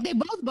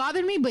both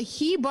bothered me, but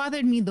he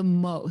bothered me the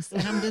most.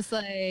 And I'm just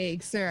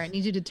like, sir, I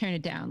need you to turn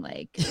it down.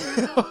 Like,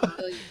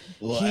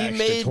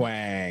 extra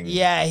twang.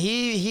 Yeah,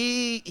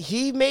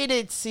 he made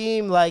it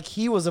seem like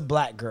he was a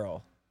black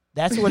girl.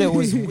 That's what it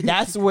was.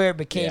 That's where it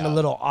became a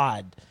little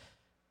odd.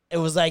 It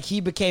was like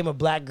he became a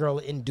black girl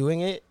in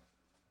doing it.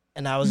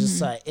 And I was just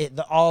like,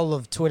 all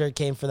of Twitter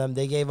came for them.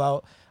 They gave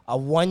out a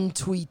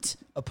one-tweet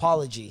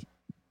apology.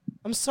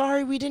 I'm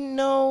sorry, we didn't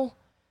know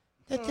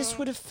that this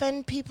would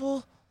offend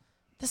people.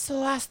 This is the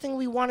last thing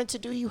we wanted to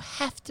do. You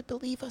have to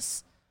believe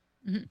us.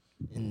 And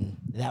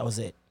that was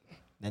it.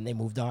 Then they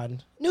moved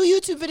on. New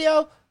YouTube video.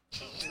 Of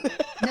course,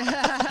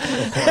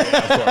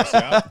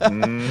 yeah.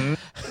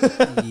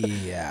 Mm-hmm.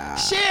 Yeah.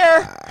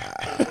 Share.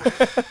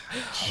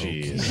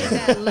 Jeez. hit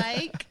that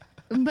like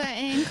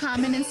button,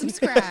 comment, and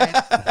subscribe.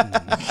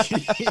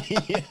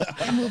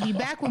 And we'll be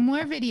back with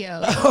more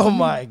videos. Oh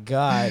my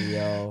God,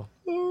 yo.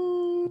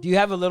 Do you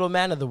have a little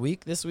man of the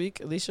week this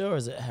week, Alicia, or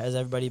has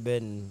everybody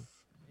been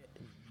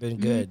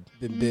good?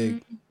 Been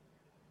big.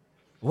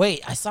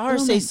 Wait, I saw her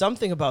say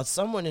something about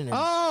someone in it.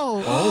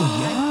 Oh,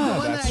 yeah,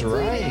 that's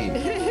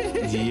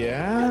right.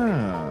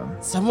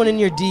 Yeah. Someone in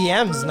your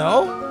DMs,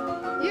 no?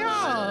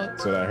 Yo,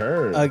 That's what I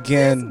heard.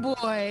 Again. this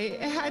boy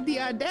had the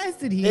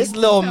audacity. This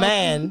little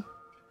man.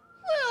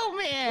 Little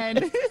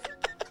man.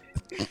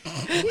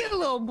 He's a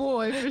little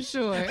boy for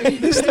sure.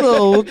 This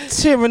little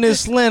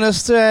Tyrannus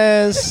Lannister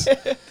ass.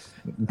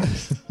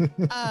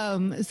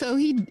 So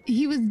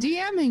he was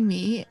DMing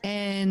me,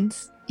 and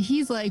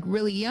he's like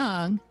really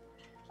young.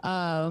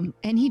 And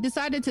he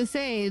decided to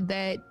say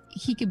that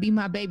he could be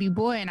my baby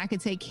boy and I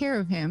could take care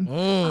of him.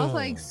 I was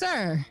like,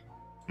 sir.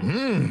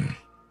 I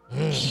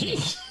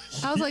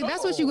was like,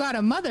 that's what you got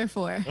a mother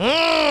for.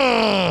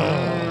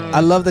 I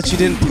love that you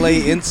didn't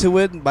play into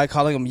it by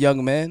calling him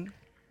young man.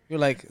 You're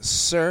like,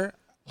 sir,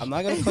 I'm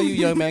not going to call you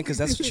young man because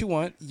that's what you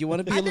want. You want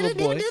to be a little boy.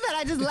 I didn't do that.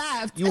 I just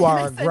laughed. You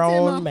are a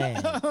grown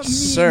man.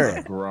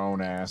 Sir.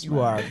 Grown ass. You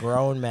are a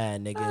grown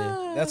man,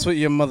 nigga. That's what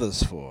your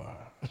mother's for.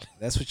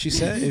 That's what you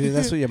said?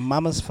 That's what your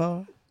mama's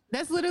phone?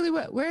 That's literally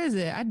what. Where is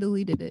it? I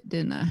deleted it,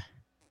 didn't I?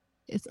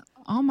 It's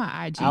on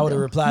my IG. I would have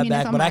though. replied It's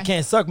back, on but I my-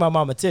 can't suck my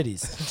mama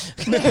titties.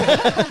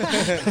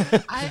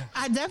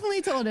 I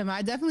definitely told him.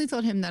 I definitely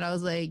told him that I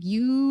was like,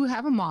 you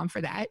have a mom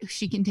for that.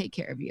 She can take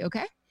care of you.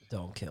 Okay.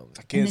 Don't kill me.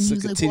 I And can't then he suck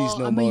was her like, titties well,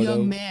 no I'm more, a young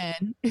though.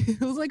 man.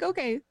 I was like,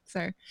 okay,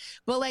 sir.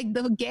 But like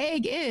the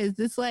gag is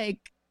this like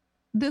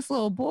this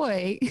little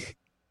boy,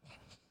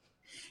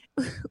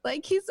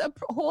 like he's a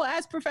whole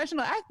ass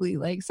professional athlete.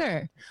 Like,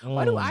 sir,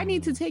 why do I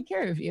need to take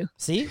care of you?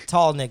 See?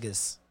 Tall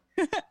niggas.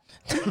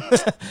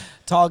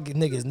 Tall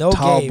niggas, no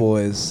Tall game.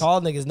 boys.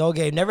 Tall niggas, no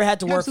game. Never had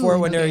to work for it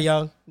Absolutely when no they were game.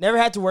 young. Never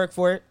had to work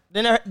for it.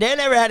 They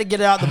never had to get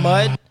it out the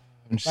mud.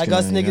 Like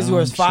us niggas who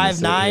was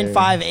 5'9",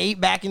 5'8"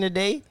 back in the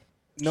day.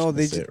 No,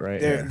 they sit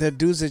right they're, here. they're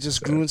dudes that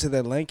just grew into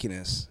their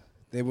lankiness.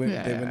 They were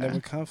never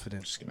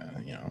confident. Just gonna,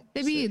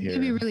 They'd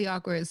be really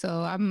awkward. So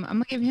I'm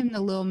gonna give him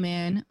the little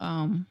man.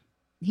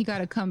 He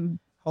gotta come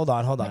Hold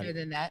on. better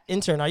than that.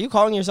 Intern, are you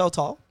calling yourself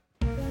tall?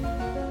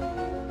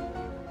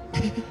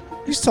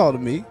 He's taller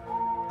than me.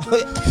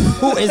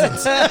 Who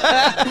isn't?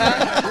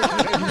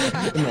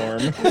 Norm.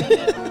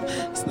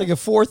 This nigga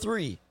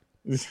 4'3".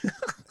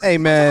 Hey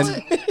man,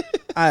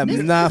 I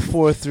am not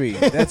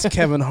 4'3". That's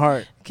Kevin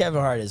Hart. Kevin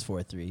Hart is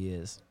 4'3". He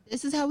is.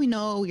 This is how we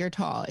know you're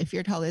tall. If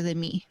you're taller than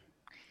me.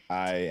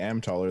 I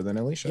am taller than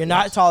Alicia. You're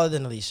not taller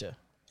than Alicia.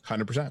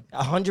 100%.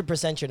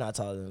 100% you're not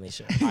taller than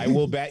Alicia. I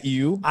will bet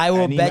you. I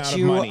will any bet amount of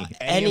you money,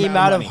 any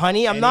amount of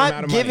honey. I'm any not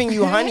amount of giving money.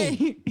 you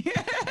honey.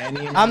 Any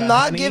amount I'm of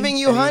not honey, giving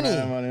you any honey.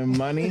 amount of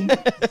money,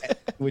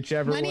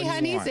 whichever Money, one you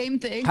honey, want. same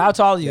thing. How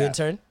tall are you, Yeah.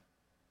 intern?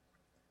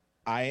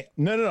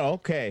 No,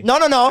 okay. No.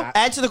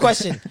 Answer the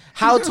question.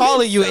 How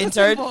tall are you,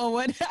 intern? How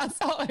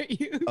tall are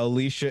you?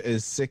 Alicia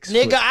is 6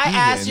 Nigga, foot I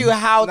asked even, you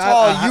how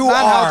tall you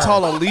not are. how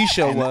tall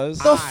Alicia was.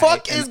 The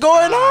fuck is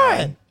going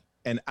on?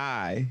 and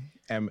I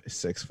am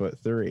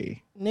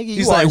 6'3". Nigga, you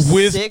He's are like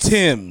with 6.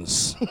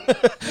 Tim's.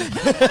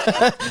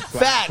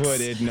 Facts.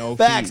 Footed, no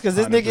Facts, feet, because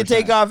this nigga 100%.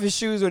 take off his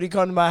shoes when he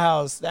come to my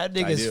house. That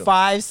nigga's do.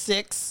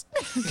 5'6".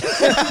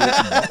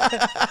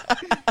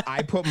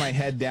 I put my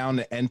head down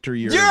to enter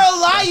your. You're a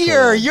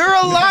liar. You're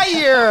a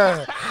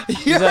liar.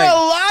 You're like, a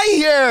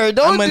liar.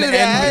 Don't do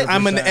that.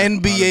 I'm an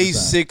 100%, NBA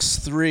 100%.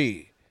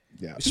 6'3",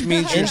 Yeah. which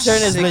means you're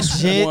Intern is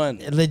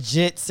 6'1".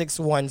 legit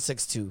 6'1",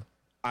 6'2".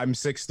 I'm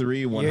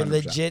 6'3", 100%. You're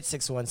legit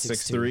 6'1",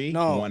 6'2". 6'3",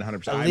 No.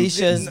 100%.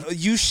 Alicia's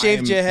You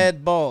shaved your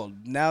head bald.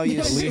 Now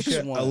you're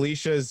Alicia, 6'1".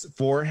 Alicia's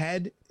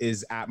forehead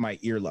is at my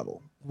ear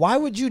level. Why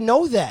would you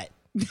know that?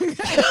 She's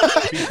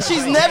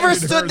I never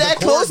handed her stood the that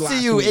cord close to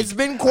last you. week. It's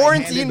been I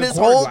quarantine handed the this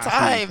cord whole last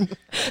time.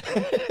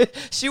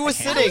 She was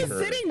sitting.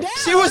 Sitting down.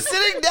 She was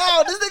sitting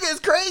down. This nigga is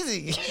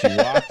crazy. She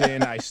walked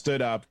in. I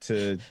stood up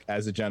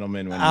as a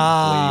gentleman when the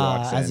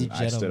Ah, lady as walks a in. I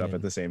stood up gentleman.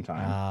 at the same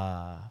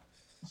time.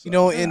 You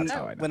know, that's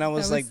how I know. when I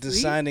was was like sweet.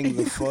 designing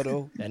the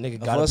photo That nigga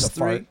of got up us to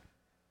fart.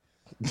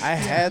 three, I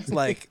had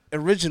like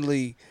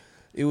originally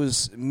it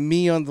was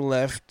me on the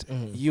left,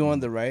 you on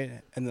the right,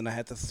 and then I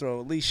had to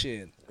throw Alicia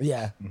in.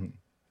 Yeah.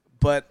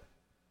 But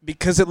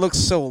because it looks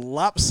so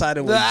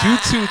lopsided with you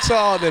too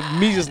tall and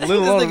me just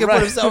little This on nigga the put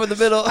right, himself in the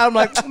middle. I'm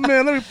like,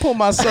 man, let me pull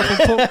myself and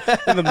pull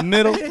in the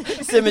middle.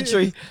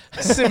 Symmetry.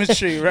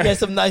 Symmetry, right? Get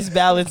some nice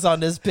balance on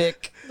this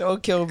pick.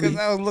 Don't kill Because me.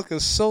 I was looking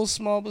so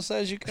small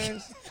besides you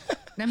guys.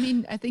 I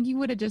mean, I think you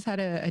would have just had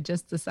to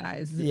adjust the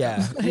size.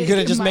 Yeah. Like, You could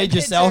have just my made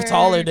yourself picture-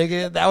 taller,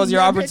 nigga. That was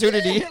your my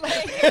opportunity. picture,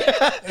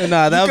 like-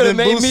 Nah, that You would could have have been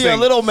made boosting. me a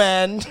little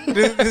man.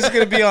 This is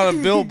gonna be on a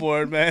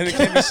billboard, man. It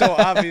can't be so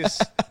obvious.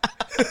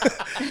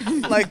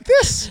 Like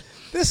this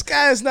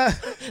guy is not.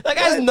 That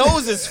guy's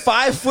nose is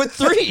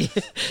 5'3".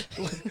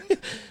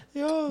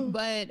 Yo.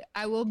 But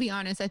I will be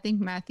honest. I think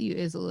Matthew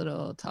is a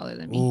little taller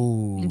than me.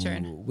 Ooh.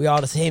 Intern. We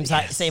all the same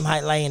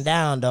height laying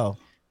down though.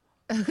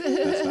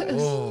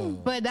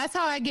 But that's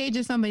how I gauge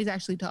if somebody's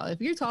actually tall. If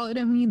you're taller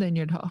than me, then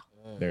you're tall.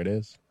 There it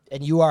is.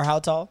 And you are how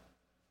tall?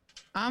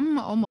 I'm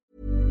almost.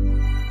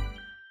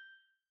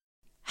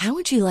 How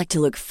would you like to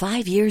look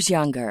 5 years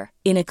younger?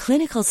 In a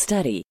clinical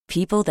study,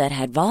 people that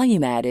had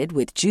volume added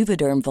with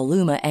Juvederm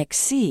Voluma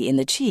XC in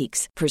the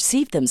cheeks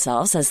perceived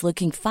themselves as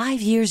looking 5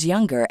 years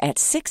younger at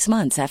 6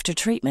 months after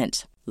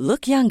treatment.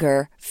 Look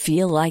younger,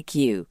 feel like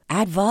you.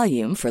 Add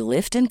volume for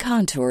lift and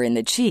contour in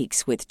the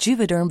cheeks with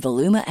Juvederm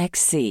Voluma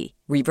XC.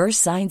 Reverse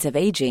signs of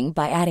aging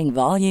by adding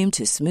volume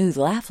to smooth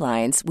laugh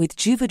lines with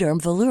Juvederm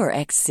Volure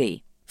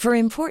XC. For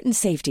important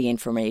safety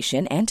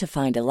information and to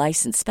find a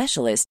licensed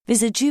specialist,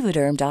 visit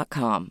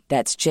Juvederm.com.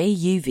 That's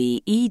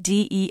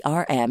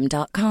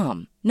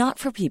JUVEDERM.com. Not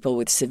for people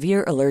with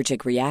severe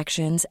allergic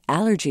reactions,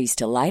 allergies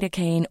to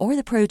lidocaine, or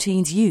the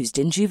proteins used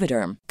in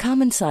Juvederm.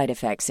 Common side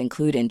effects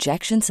include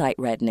injection site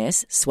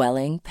redness,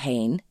 swelling,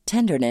 pain,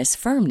 tenderness,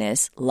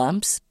 firmness,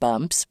 lumps,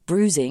 bumps,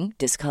 bruising,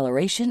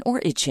 discoloration,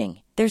 or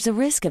itching. There's a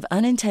risk of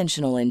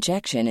unintentional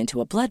injection into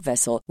a blood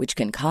vessel, which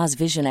can cause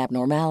vision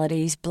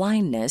abnormalities,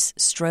 blindness,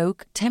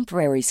 stroke,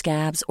 temporary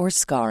scabs, or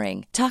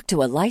scarring. Talk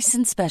to a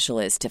licensed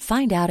specialist to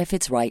find out if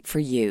it's right for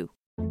you.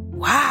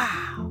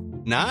 Wow.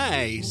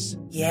 Nice.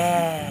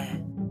 Yeah.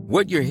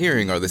 What you're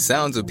hearing are the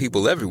sounds of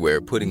people everywhere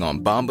putting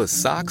on Bombas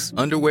socks,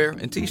 underwear,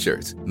 and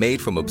T-shirts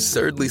made from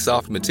absurdly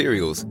soft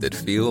materials that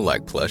feel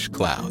like plush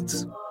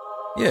clouds.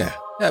 Yeah,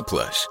 that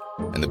plush.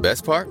 And the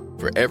best part?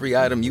 For every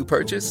item you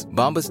purchase,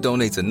 Bombas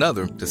donates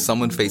another to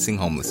someone facing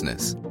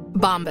homelessness.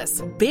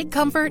 Bombas. Big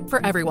comfort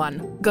for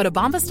everyone. Go to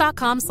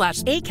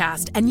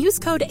bombas.com/ACAST and use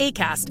code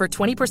ACAST for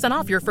 20%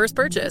 off your first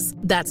purchase.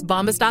 That's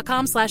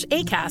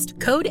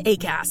bombas.com/ACAST. Code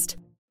ACAST.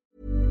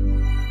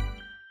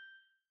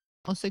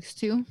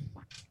 6'2".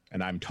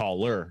 And I'm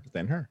taller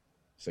than her.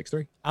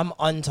 6'3". I'm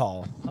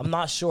untall. I'm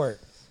not short,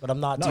 but I'm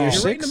not No, tall.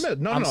 you're right in the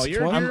middle. No, no,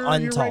 you're I'm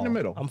untall. you're right in the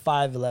middle. I'm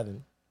 5'11".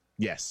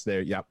 Yes,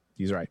 there. Yep,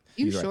 he's right.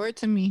 You He's right. short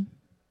to me.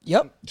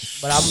 Yep,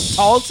 but I'm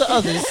tall to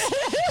others.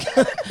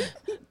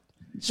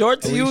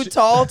 Short to you,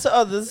 tall to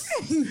others.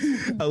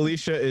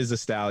 Alicia is a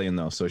stallion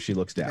though, so she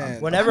looks down.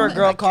 Whenever a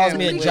girl calls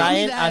me a wait.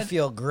 giant, I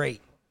feel great.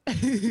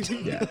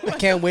 Yeah. I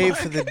can't wait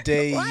for the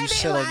day you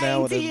settle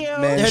down with a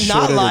man They're shorter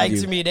not than lying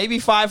you. to me. They be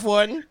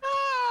 5'1".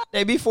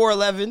 They be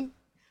 4'11".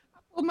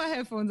 Pull my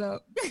headphones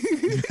out.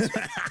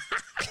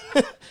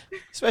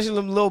 Especially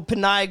them little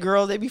Panay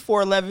girls. They be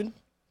 4'11".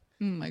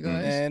 Oh my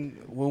gosh.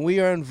 And when we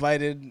are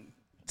invited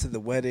to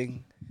the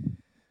wedding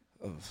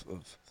of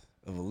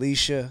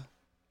Alicia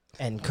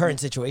And current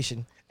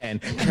situation. and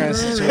current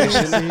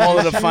situation,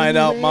 only to find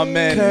out my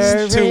man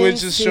is 2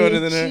 inches shorter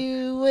than her.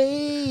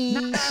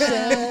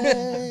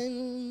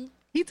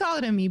 He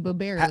taller than me, but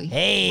barely.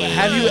 Hey,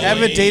 Have you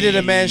ever dated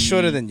a man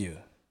shorter than you?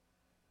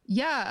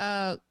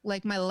 Yeah,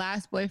 like my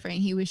last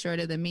boyfriend, he was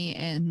shorter than me,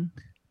 and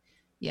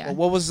yeah.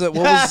 What was the she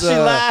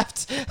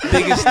laughed.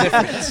 biggest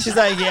difference? She's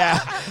like, yeah,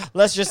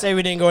 let's just say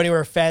we didn't go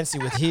anywhere fancy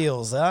with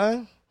heels,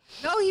 huh?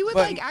 No, he would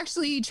But- like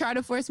actually try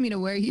to force me to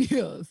wear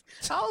heels.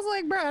 I was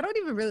like, bro, I don't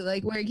even really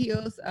like wearing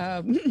heels.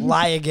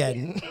 Lie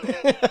again.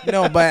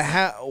 No, but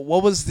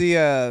what was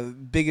the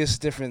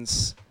biggest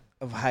difference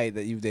of height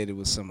that you've dated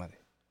with somebody?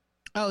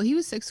 Oh, he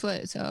was 6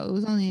 foot, so it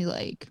was only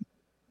like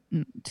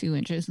 2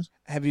 inches.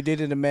 Have you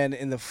dated a man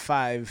in the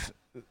 5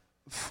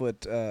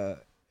 foot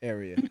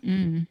area?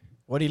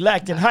 What he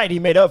lacked in height, he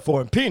made up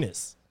for in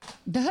penis.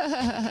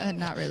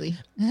 Not really.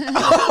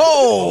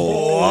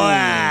 Oh,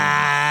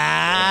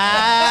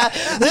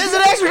 this is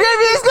an extra game.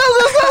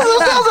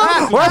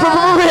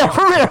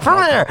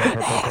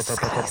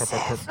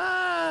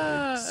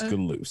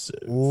 Exclusive.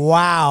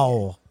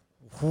 Wow.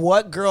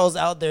 What girls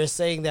out there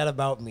saying that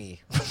about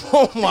me?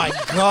 Oh my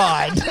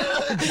God.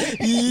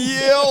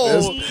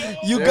 Yo.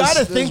 You got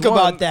to think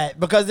about that,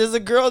 because there's a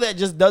girl that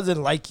just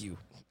doesn't like you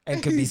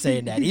and could be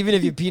saying that. Even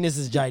if your penis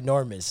is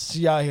ginormous.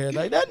 She out here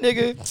like, that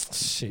nigga,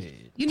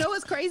 shit. You know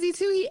what's crazy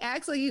too? He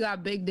acts like he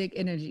got big dick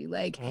energy.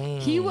 Like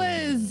he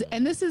was,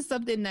 and this is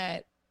something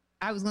that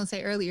I was gonna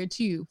say earlier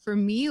too. For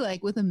me,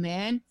 like with a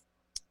man,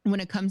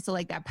 when it comes to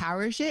like that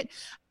power shit,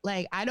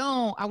 like I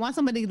want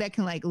somebody that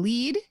can like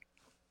lead,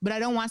 but I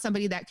don't want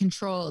somebody that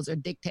controls or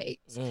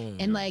dictates.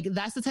 And like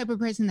that's the type of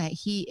person that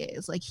he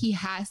is. Like he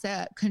has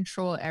to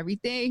control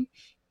everything,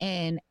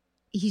 and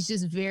he's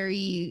just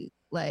very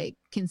like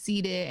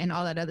conceited and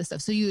all that other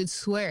stuff. So you would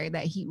swear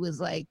that he was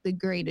like the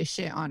greatest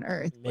shit on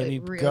earth. Maybe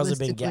but girls have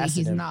been realistically, gassing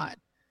he's him. not.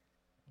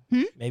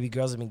 Maybe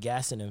girls have been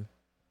gassing him.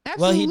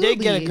 Absolutely. Well, he did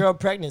get a girl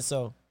pregnant,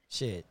 so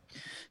shit.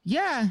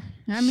 Yeah,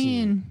 I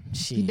mean, he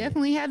Shit.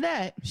 definitely had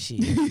that.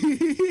 Shit.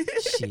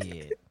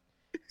 Shit.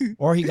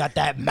 Or he got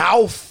that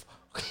mouth.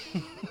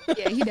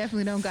 Yeah, he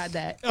definitely don't got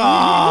that.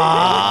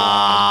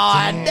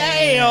 Ah,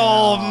 damn.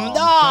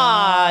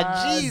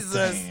 Ah,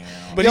 Jesus.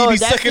 But Yo, he be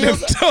that sucking them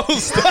feels-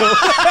 toes though.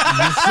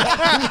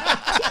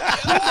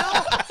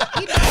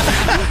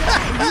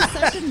 He's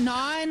such a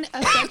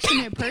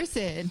non-affectionate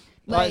person.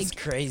 Like, That's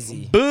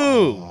crazy.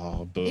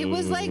 Boo. it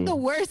was like the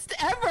worst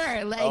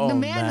ever. Like Oh, the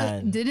man,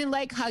 man. didn't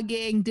like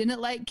hugging, didn't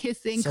like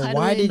kissing, So cuddling.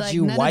 why did like,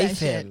 you none of wife that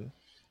shit. him?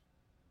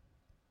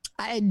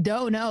 I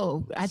don't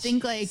know. I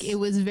think like it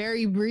was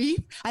very brief.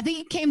 I think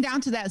it came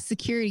down to that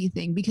security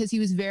thing because he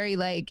was very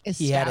like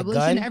He had a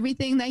established in gun?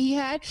 everything that he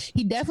had.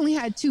 He definitely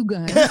had 2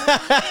 guns.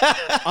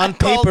 On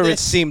called paper, it. it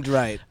seemed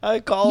right. I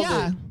called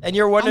Yeah. it. And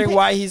you're wondering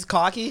why he's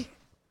cocky?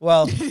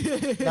 Well,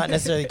 not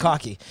necessarily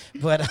cocky,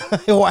 but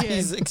why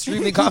he's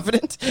extremely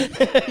confident.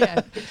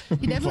 Yeah,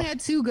 he definitely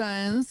had 2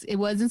 guns. It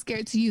wasn't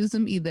scared to use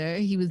them either.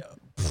 He was,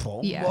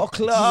 yeah. Oh,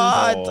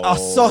 Claude. I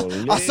saw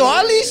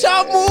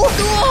Alicia move.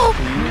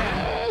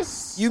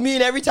 Yes. You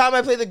mean every time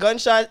I play the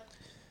gunshot,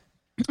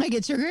 I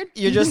get triggered?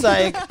 you're just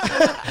like,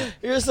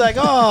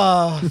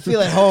 oh, I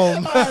feel at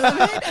home.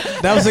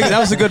 That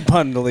was a good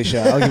pun,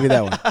 Alicia. I'll give you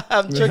that one.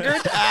 I'm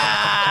triggered.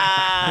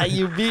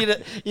 You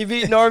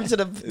beat Norm to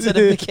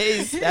the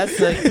case. That's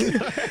like,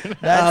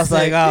 I was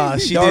like, oh,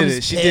 she did Norm's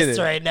it. She did pissed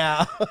it. right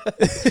now.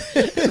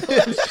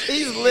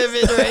 He's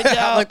livid right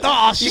now. Like,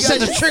 oh, she set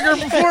the trigger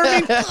before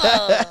me.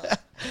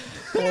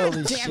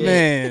 Holy Damn shit,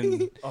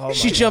 Man, Oh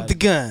she my jumped the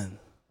God. gun.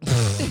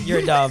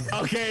 You're dumb.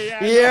 Okay, yeah.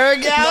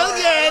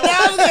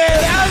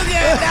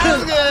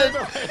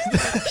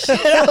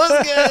 That was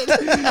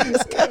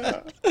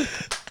good.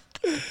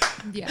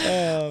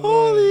 Yeah.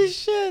 Holy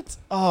shit.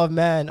 Oh,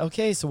 man.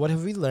 Okay, so what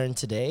have we learned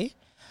today?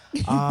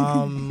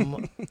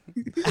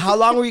 How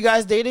long were you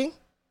guys dating?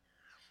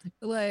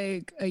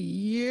 Like a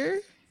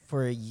year.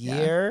 For a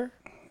year?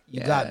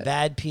 You got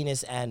bad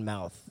penis and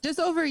mouth. Just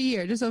over a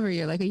year.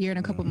 Like a year and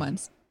a couple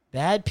months.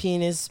 Bad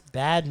penis,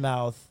 bad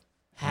mouth.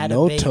 Had a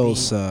No baby. toe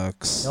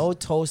sucks. No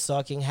toe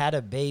sucking. Had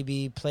a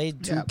baby.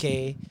 Played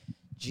 2K.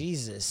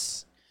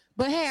 Jesus.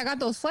 But hey, I got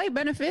those flight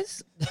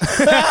benefits.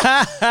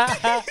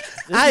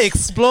 I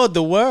explored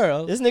the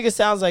world. This nigga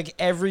sounds like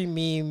every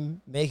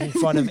meme making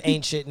fun of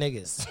ain't shit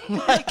niggas.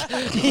 Like,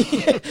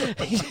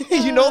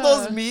 you know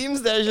those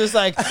memes that are just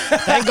like,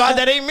 thank God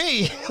that ain't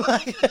me.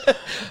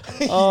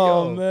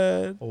 Oh,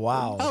 man.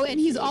 Wow. Oh, and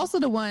he's also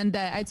the one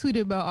that I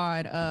tweeted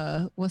about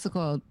on what's it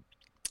called?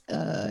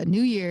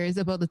 New Year's,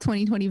 about the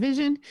 2020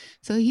 vision.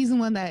 So he's the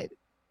one that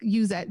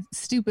used that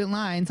stupid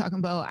line talking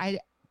about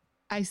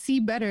I see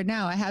better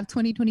now. I have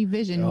 2020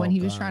 vision when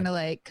he was trying to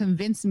like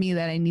convince me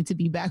that I need to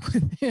be back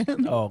with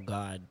him. Oh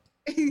God.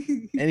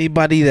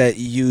 Anybody that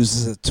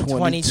uses a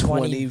 2020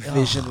 2020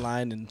 vision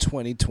line in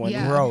 2020,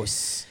 Yeah.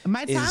 Gross.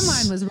 My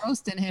timeline was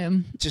roasting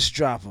him. just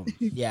drop them.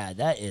 Yeah,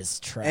 that is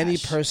trash. Any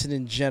person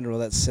in general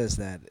that says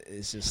that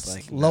is just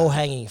like low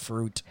hanging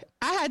fruit.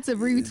 I had to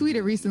retweet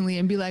it recently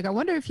and be like, I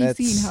wonder if he's That's-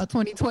 seen how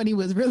 2020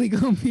 was really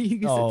going to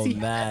be Oh, since he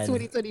had man. that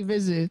 2020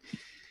 vision.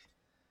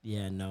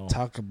 Yeah, no.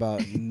 Talk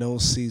about no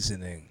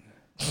seasoning.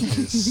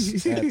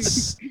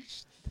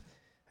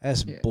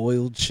 That's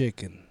boiled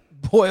chicken.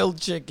 Boiled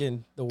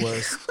chicken, the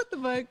worst. What the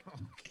fuck?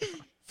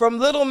 From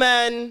little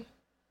men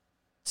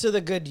to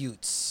the good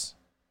youths,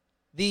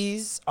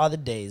 these are the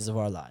days of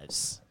our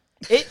lives.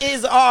 It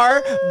is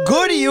our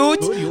good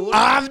youth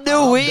of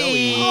the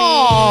week.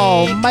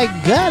 Oh my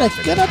God! I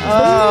cannot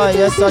Oh,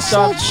 you're such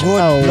a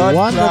good blood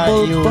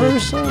wonderful clot, you.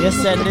 person. You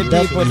send the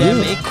That people them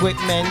you.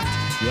 equipment.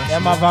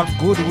 Them have a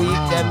good week.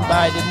 Them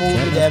buy the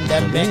movie.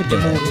 Them make the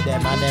movie.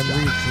 Them and them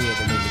recreate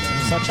the movie.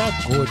 Them. Such a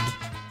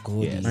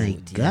good youth. My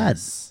God.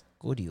 Yes.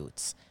 Good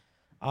youths.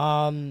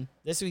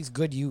 This week's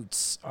good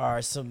youths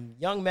are some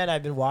young men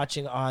I've been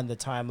watching on the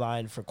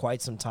timeline for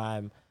quite some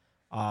time.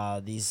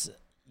 These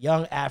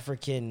young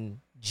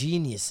African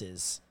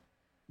geniuses.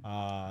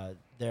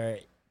 Their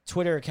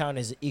Twitter account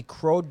is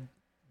Ecrodub.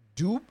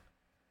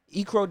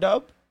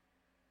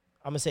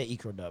 I'm gonna say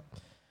Ecrodub.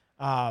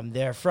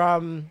 They're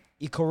from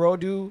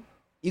Ikorodu,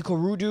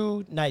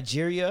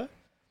 Nigeria.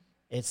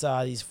 It's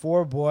these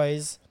 4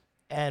 boys,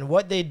 and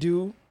what they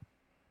do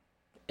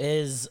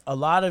is a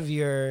lot of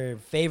your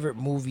favorite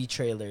movie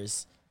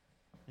trailers,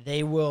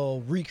 they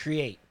will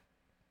recreate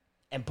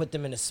and put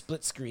them in a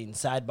split screen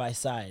side by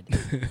side.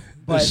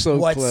 But so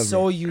what's clever.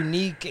 so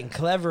unique and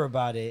clever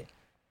about it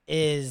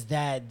is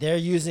that they're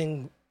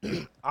using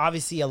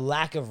obviously a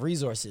lack of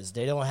resources.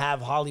 They don't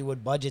have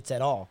Hollywood budgets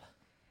at all.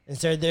 And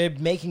so they're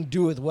making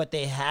do with what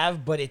they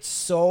have, but it's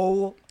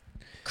so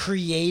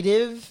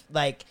creative,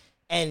 like,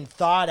 and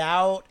thought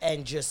out,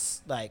 and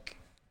just like,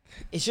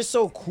 it's just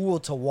so cool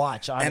to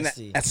watch,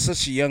 honestly. And at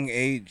such a young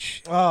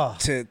age, Oh.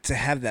 to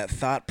have that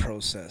thought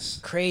process,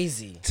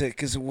 Crazy.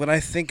 because when I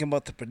think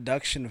about the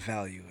production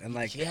value and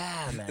like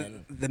Yeah,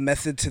 man. the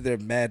method to their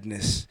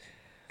madness,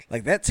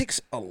 like that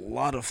takes a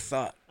lot of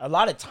thought A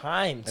lot of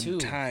time, too.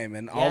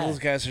 and all Yeah. those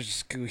guys are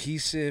just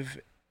cohesive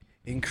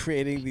in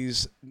creating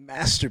these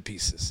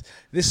masterpieces.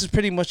 This is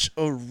pretty much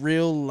a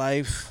real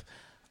life.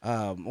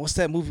 What's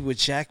that movie with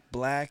Jack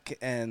Black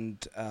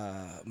and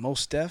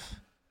Mos Def?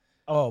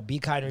 Oh, Be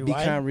Kind Rewind? Be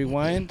Kind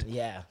Rewind.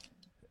 Yeah.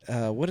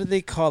 What did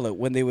they call it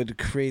when they would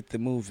create the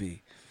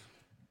movie?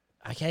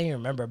 I can't even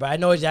remember, but I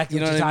know exactly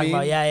You what know you're what I talking about.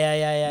 mean?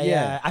 Yeah.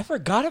 Yeah. I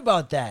forgot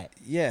about that.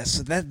 Yeah,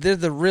 so that they're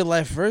the real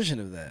life version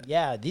of that.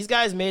 Yeah, these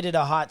guys made it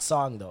a hot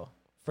song, though,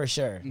 for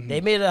sure. Mm-hmm.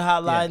 They made it a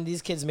hot line.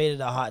 These kids made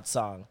it a hot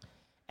song.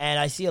 And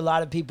I see a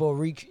lot of people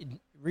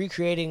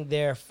recreating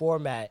their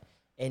format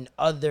in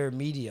other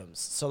mediums.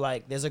 So,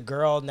 like, there's a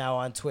girl now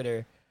on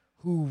Twitter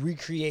who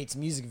recreates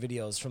music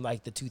videos from,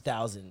 like, the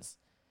 2000s.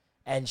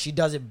 And she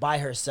does it by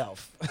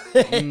herself.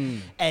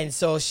 And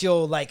so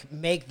she'll, like,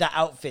 make the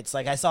outfits.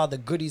 Like, I saw the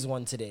Goodies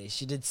one today.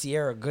 She did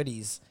Sierra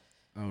Goodies.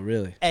 Oh,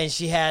 really? And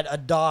she had a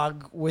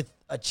dog with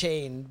a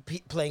chain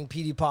playing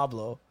P.D.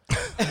 Pablo.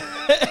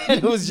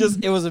 And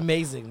it was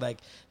amazing. Like,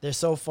 they're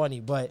so funny.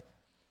 But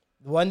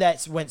the one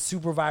that went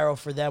super viral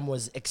for them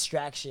was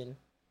Extraction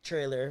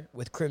trailer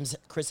with Chris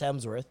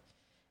Hemsworth.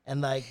 And,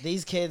 like,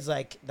 these kids,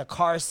 like, the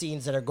car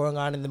scenes that are going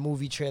on in the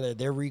movie trailer,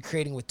 they're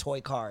recreating with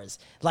toy cars.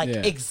 Like,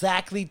 Yeah.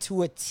 exactly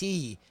to a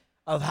T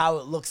of how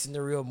it looks in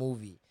the real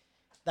movie.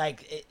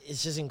 Like,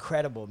 it's just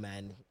incredible,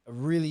 man.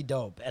 Really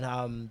dope.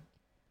 And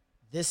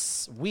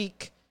this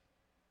week,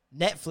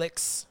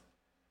 Netflix,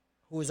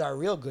 who is our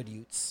real good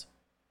youths,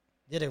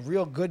 did a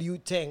real good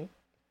youth thing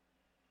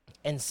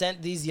and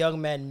sent these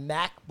young men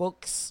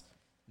MacBooks,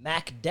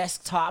 Mac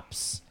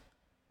desktops,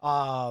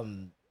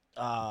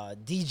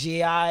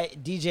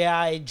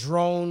 DJI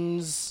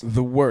drones,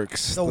 The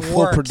works, the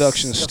full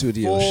production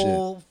studio shit.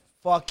 full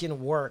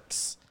fucking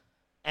works.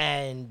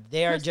 And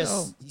they are That's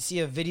just, dope. you see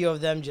a video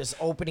of them just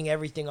opening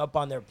everything up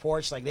on their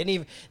porch. Like, they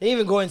didn't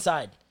even go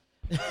inside.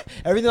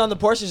 Everything on the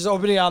porch is just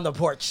opening on the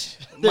porch.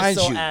 They're Mind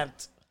so you,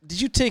 amped.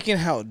 did you take in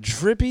how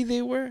drippy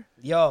they were?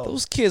 Yo,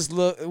 those kids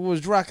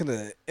was rocking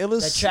the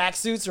illest. The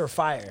tracksuits are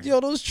fire. Yo,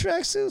 those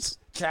tracksuits.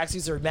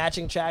 Tracksuits are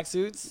matching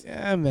tracksuits.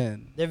 Yeah,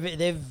 man.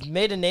 They've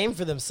made a name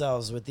for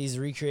themselves with these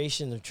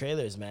recreation of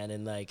trailers, man,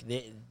 and like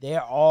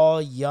they're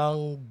all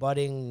young,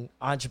 budding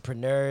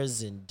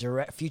entrepreneurs and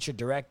future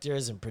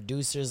directors and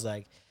producers.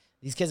 Like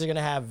these kids are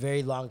gonna have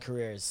very long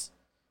careers,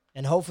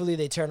 and hopefully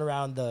they turn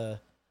around the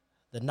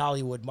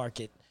Nollywood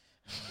market.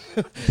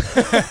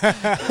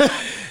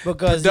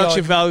 Because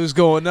production value is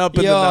going up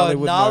in the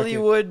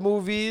Nollywood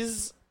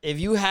movies. If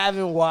you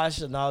haven't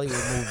watched a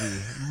Nollywood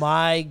movie,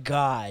 my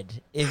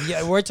God,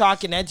 we're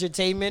talking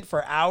entertainment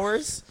for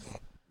hours,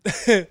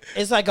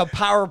 it's like a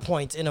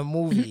PowerPoint in a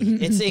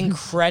movie. It's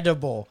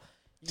incredible.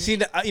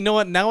 See, you know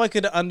what? Now I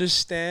could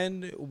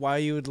understand why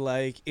you would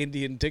like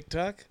Indian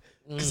TikTok.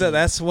 Because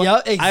that's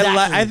what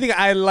exactly. I think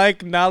I like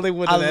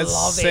Nollywood in that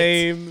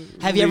same.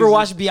 Have you ever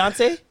watched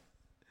Beyonce?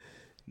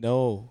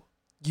 No.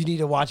 You need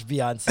to watch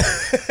Beyonce.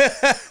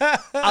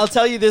 I'll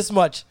tell you this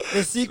much.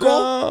 The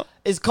sequel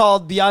is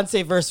called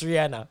Beyonce vs.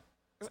 Rihanna.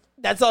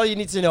 That's all you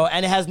need to know.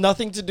 And it has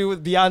nothing to do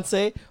with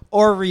Beyonce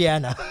or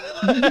Rihanna.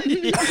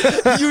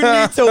 You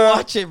need to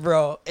watch it,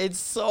 bro. It's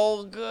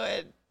so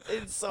good.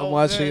 It's so good. I'm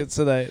watching it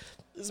tonight.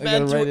 This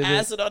man threw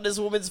acid on this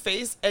woman's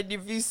face. And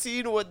have you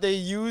seen what they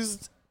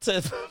used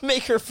to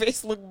make her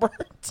face look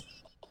burnt?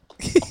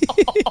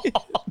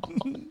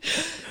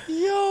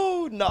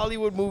 Yo,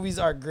 Nollywood movies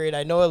are great.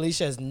 I know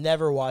Alicia has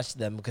never watched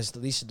them because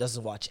Alicia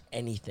doesn't watch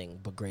anything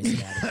but Grey's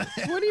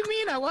Anatomy. What do you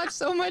mean? I watch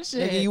so much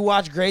shit. Nigga, you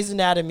watch Grey's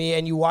Anatomy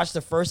and you watch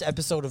the first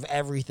episode of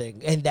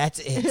everything, and that's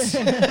it.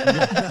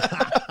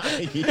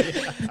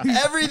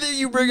 Everything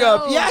you bring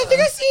up. Yeah, I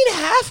think I've seen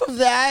half of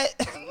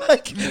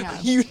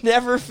that. You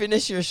never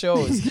finish your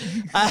shows.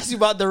 I asked you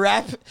about the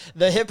rap,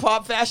 the hip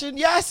hop fashion.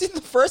 Yeah, I seen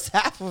the first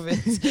half of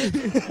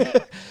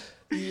it.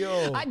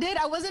 Yo. I did.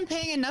 I wasn't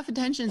paying enough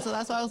attention, so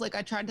that's why I was like,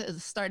 I tried to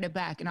start it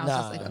back, and I was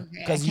just like, okay,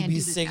 because you'd be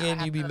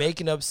singing, you'd be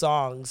making up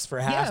songs for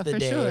half the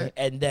day,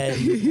 and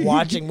then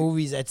watching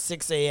movies at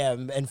 6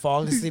 a.m. and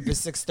falling asleep at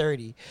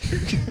 6:30.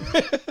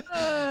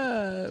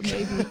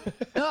 Maybe.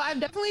 No,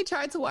 I've definitely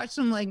tried to watch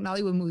some like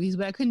Nollywood movies,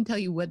 but I couldn't tell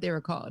you what they were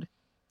called.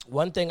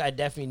 One thing I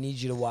definitely need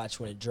you to watch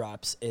when it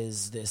drops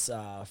is this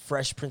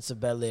Fresh Prince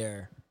of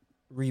Bel-Air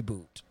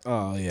reboot.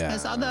 Oh yeah, I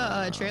saw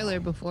the trailer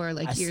before,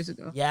 like years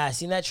ago. Yeah, I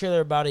seen that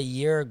trailer about a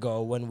year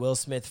ago when Will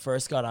Smith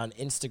first got on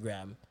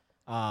Instagram.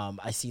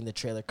 I seen the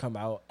trailer come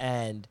out,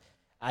 and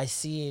I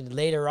seen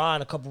later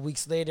on, a couple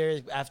weeks later,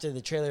 after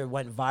the trailer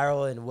went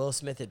viral and Will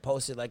Smith had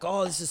posted like,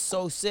 "Oh, this is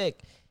so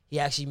sick." He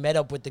actually met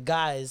up with the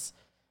guys,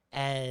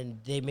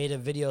 and they made a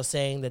video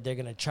saying that they're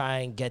gonna try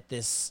and get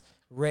this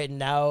written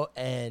out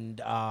and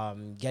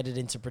get it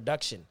into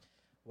production.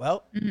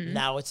 Well,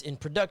 now it's in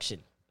production,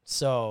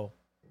 so.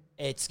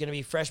 It's going to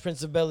be Fresh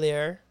Prince of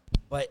Bel-Air,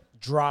 but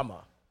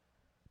drama.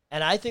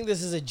 And I think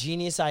this is a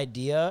genius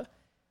idea,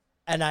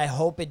 and I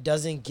hope it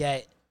doesn't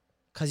get...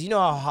 Because you know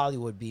how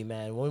Hollywood be,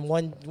 man.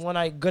 When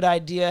a good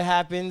idea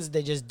happens,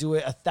 they just do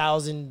it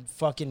 1,000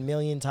 fucking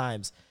million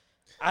times.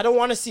 I don't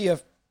want to see a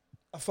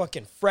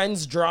fucking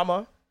Friends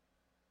drama,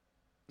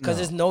 because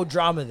there's no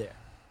drama there.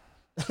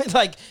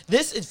 Like,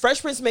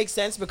 Fresh Prince makes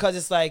sense because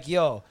it's like,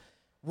 yo,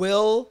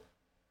 Will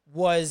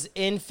was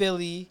in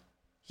Philly...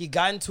 He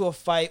got into a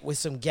fight with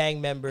some gang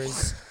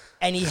members,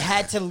 and he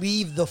had to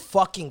leave the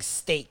fucking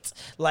state.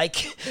 Like,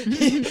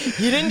 he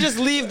didn't just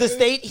leave the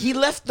state, he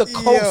left the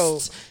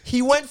coast. Yo.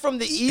 He went from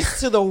the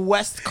east to the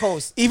west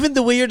coast. Even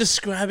the way you're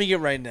describing it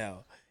right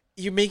now,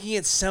 you're making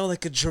it sound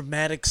like a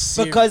dramatic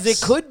series. Because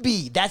it could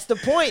be. That's the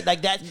point.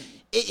 Like that,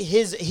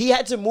 he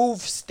had to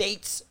move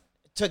states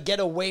to get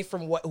away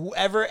from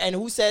whoever, and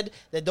who said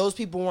that those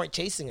people weren't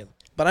chasing him.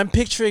 But I'm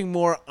picturing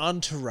more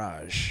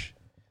Entourage,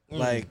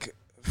 like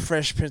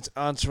Fresh Prince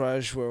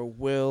Entourage, where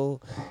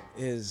Will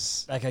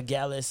is like a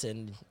Gallus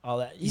and all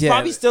that. He's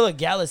probably still a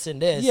Gallus in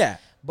this. Yeah.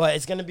 But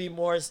it's going to be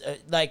more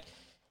like,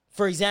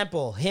 for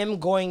example, him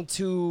going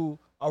to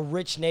a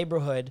rich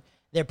neighborhood,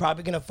 they're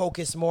probably going to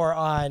focus more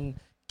on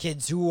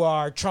kids who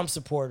are Trump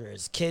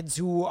supporters, kids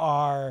who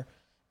are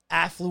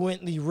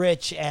affluently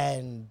rich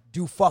and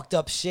do fucked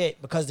up shit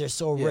because they're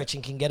so rich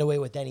and can get away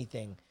with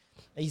anything.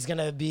 He's going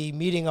to be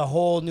meeting a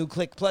whole new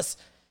clique. Plus,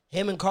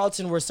 him and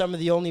Carlton were some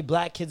of the only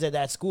black kids at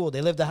that school.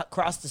 They lived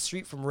across the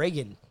street from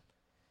Reagan.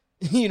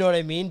 You know what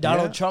I mean?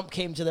 Donald Trump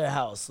came to their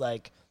house.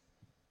 Like,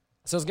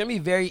 so it's going to be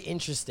very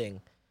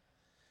interesting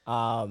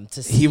to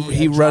see.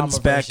 He runs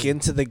back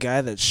into the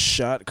guy that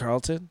shot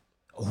Carlton.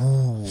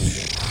 Ooh,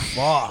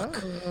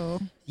 fuck.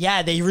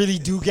 Yeah, they really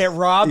do get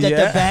robbed at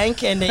the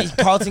bank, and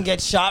Carlton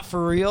gets shot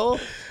for real,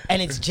 and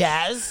it's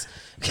Jazz.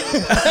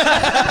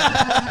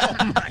 Oh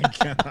my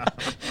God.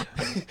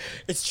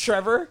 It's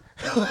Trevor.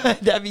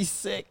 That'd be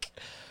sick.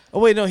 Oh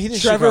wait, no, he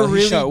didn't. Trevor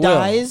really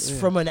dies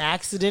from an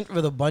accident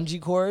with a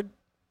bungee cord.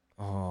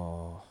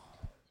 Oh.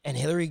 And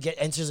Hillary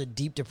enters a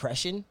deep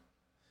depression.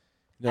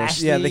 No,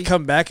 they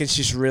come back and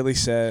she's really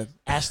sad.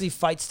 Ashley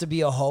fights to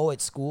be a hoe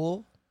at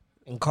school,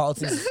 and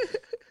Carlton's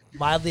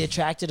mildly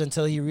attracted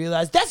until he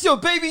realized that's your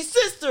baby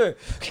sister.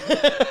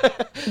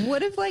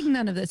 What if like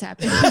none of this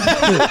happened?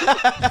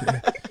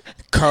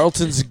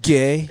 Carlton's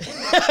gay.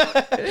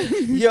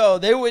 Yo,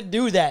 they would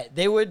do that.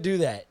 They would do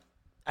that.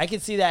 I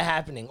could see that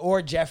happening.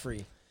 Or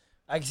Jeffrey.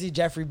 I can see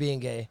Jeffrey being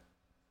gay.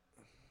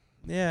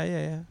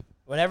 Yeah.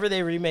 Whenever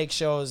they remake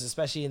shows,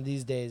 especially in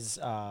these days,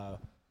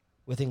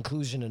 with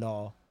inclusion and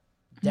all,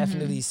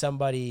 definitely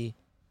somebody,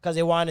 because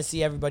they want to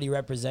see everybody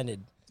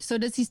represented. So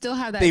does he still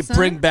have that? They son?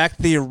 bring back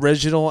the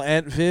original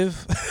Aunt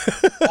Viv.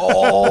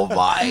 Oh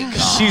my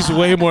God. She's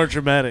way more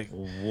dramatic.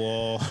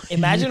 Whoa.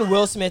 Imagine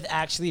Will Smith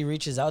actually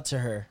reaches out to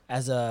her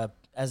as a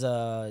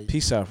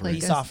Peace offering.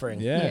 peace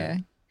offering. Yeah.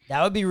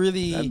 That would be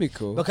really, That'd be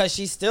cool. because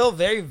she's still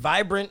very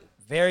vibrant,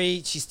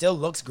 she still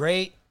looks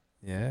great.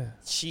 Yeah.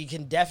 She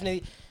can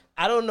definitely,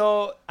 I don't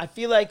know, I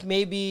feel like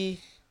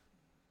maybe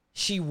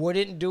she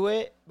wouldn't do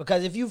it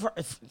because have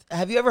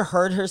you ever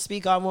heard her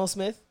speak on Will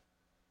Smith?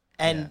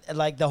 And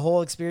like the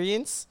whole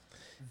experience?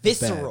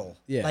 Visceral.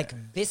 Yeah. Like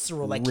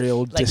visceral. Like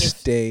real like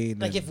disdain.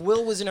 Like if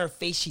Will was in her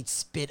face, she'd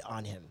spit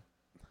on him.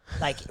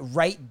 Like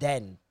right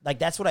then. Like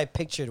that's what I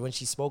pictured when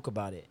she spoke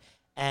about it.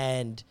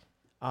 And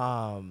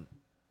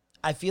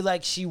I feel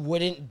like she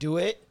wouldn't do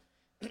it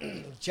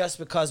just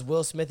because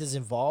Will Smith is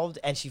involved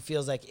and she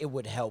feels like it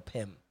would help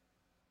him.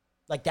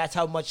 Like that's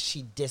how much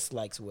she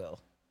dislikes Will.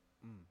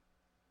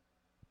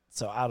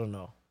 So I don't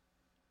know.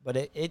 But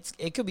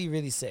it could be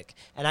really sick.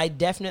 And I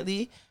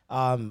definitely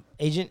my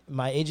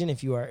agent,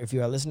 if you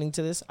are listening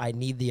to this, I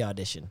need the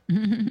audition.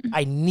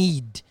 I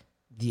need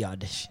the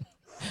audition.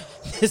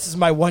 This is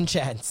my one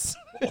chance.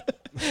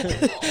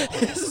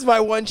 This is my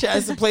one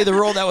chance to play the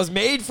role that was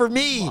made for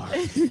me.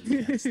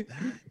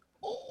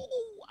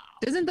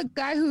 Doesn't the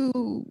guy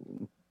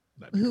who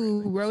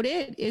wrote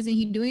it, isn't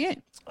he doing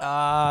it?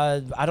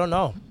 I don't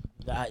know.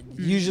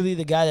 Usually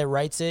the guy that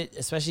writes it,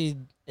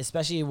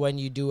 especially when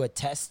you do a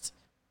test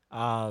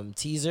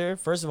teaser.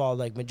 First of all,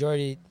 like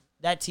majority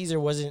that teaser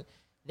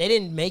they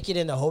didn't make it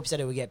in the hopes that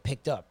it would get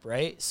picked up,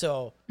 right?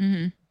 So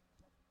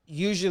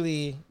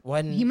usually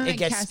when it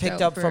gets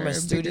picked up from a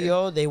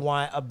studio, they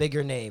want a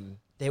bigger name.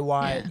 They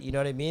want, you know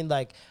what I mean?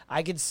 Like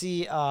I could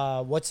see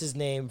what's his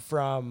name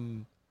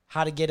from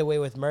How to Get Away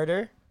with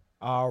Murder?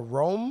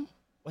 Rome.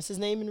 What's his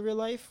name in real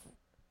life?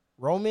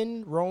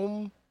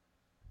 Rome.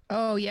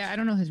 Oh yeah, I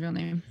don't know his real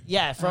name.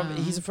 Yeah,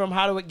 he's from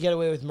How to Get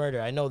Away with Murder.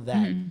 I know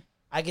that.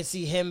 I could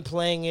see him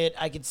playing it.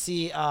 I could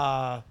see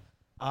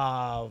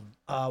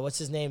what's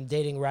his name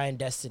dating Ryan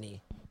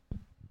Destiny.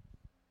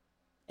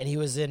 And he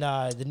was in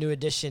the New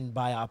Edition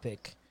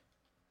biopic.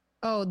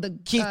 Oh, the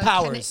Keith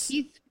Powers.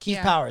 Keith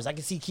Powers. I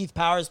can see Keith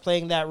Powers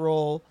playing that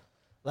role.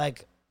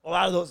 Like a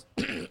lot of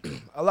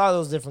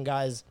those different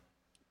guys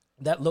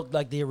that looked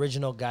like the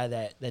original guy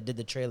that did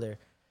the trailer.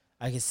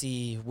 I can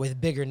see with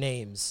bigger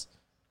names.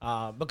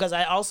 Because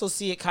I also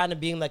see it kind of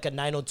being like a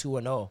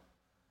 90210.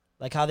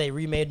 Like how they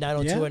remade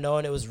 90210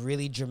 and it was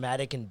really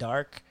dramatic and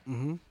dark.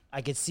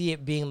 I could see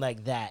it being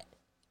like that,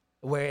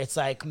 where it's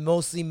like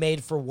mostly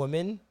made for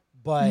women,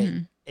 but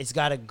it's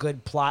got a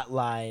good plot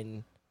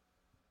line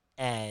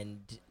and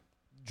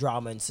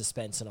drama and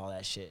suspense and all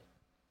that shit.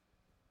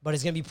 But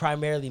it's going to be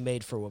primarily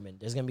made for women.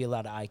 There's going to be a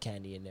lot of eye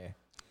candy in there.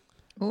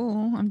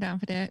 Oh, I'm down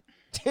for that.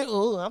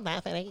 Ooh, I'm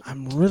down for that.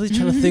 I'm really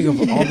trying to think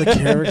of all the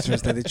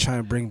characters that they try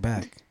and bring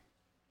back.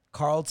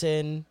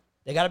 Carlton.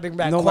 They got to bring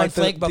back No, like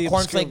Cornflake, but the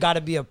Cornflake got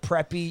to be a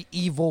preppy,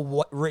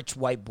 evil, rich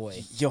white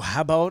boy. Yo,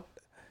 how about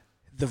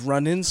the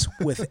run-ins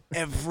with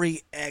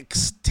every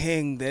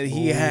ex-ting that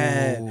he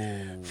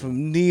had,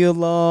 from Nia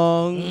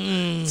Long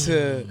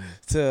to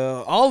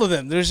all of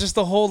them? There's just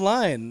a whole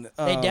line.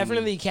 They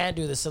definitely can't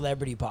do the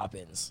celebrity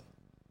pop-ins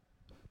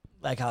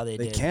like how they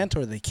did. They can't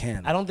or they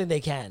can? I don't think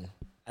they can.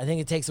 I think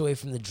it takes away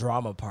from the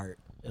drama part.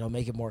 It'll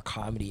make it more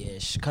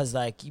comedy-ish. Because,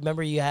 like, you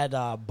remember you had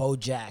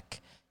BoJack,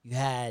 you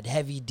had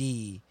Heavy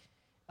D,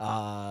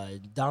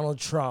 Donald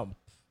Trump,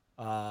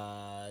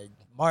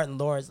 Martin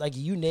Lawrence, like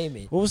you name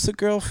it. What was the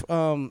girl,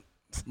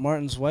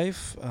 Martin's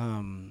wife?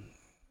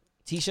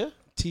 Tisha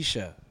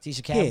Campbell?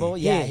 Campbell?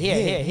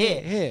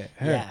 Here.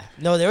 Yeah.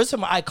 No, there was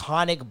some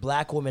iconic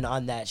black women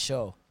on that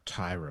show.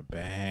 Tyra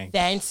Banks.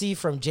 Fancy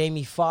from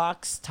Jamie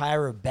Foxx,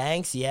 Tyra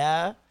Banks,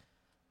 yeah.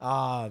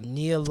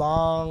 Nia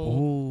Long.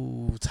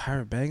 Ooh,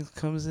 Tyra Banks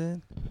comes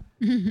in?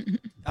 That'd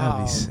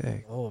be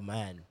sick. Oh,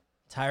 man.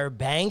 Tyra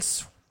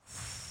Banks.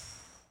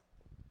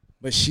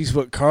 But she's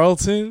with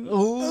Carlton?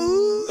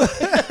 Ooh.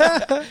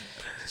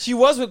 She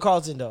was with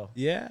Carlton, though.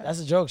 Yeah.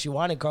 That's a joke. She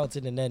wanted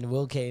Carlton, and then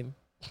Will came.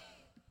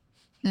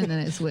 And then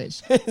it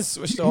switched.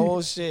 Switched the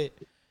whole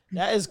shit.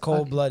 That is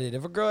cold-blooded.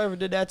 If a girl ever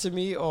did that to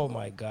me, oh,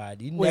 my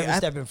God. You never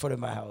step in foot in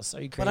my house.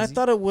 Are you crazy? But I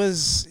thought it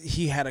was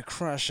he had a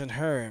crush on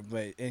her,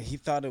 and he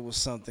thought it was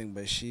something,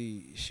 but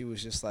she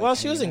was just like... Well,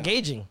 she was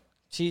engaging.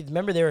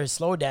 Remember they were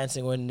slow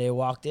dancing when they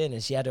walked in,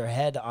 and she had her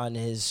head on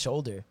his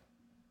shoulder.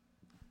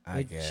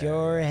 Put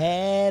your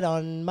head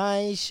on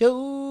my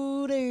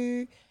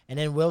shoulder. And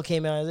then Will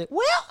came out and was like,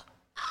 Will!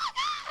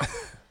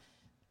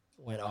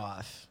 Went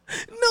off.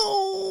 No.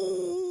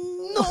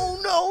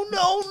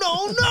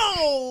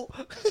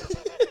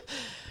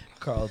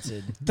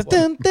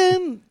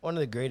 Carlton. One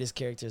of the greatest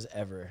characters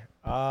ever.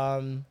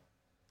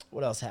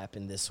 What else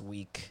happened this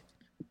week?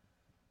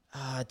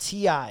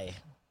 T.I.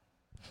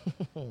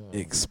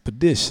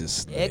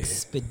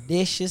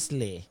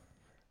 Expeditiously.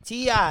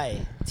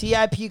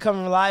 TIP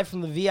coming live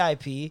from the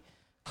VIP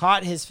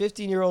caught his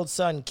 15-year-old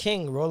son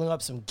King rolling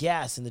up some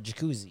gas in the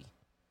jacuzzi.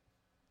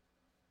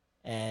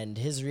 And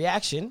his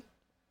reaction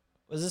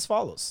was as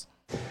follows.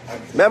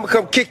 Man, I'm gonna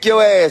come kick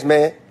your ass,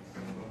 man.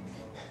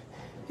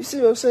 You see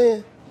what I'm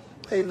saying?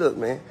 Hey, look,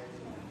 man.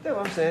 That's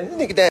what I'm saying.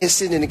 This nigga down here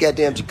sitting in the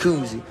goddamn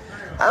jacuzzi.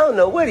 I don't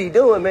know what he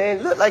doing,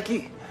 man. Look like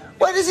he...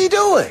 What is he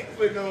doing?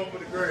 Putting on for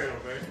the ground,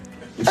 man.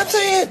 I'm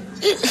saying...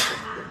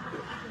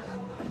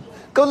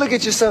 Go look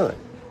at your son.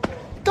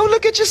 Go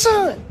look at your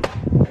son.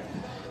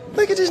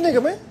 Look at this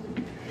nigga, man.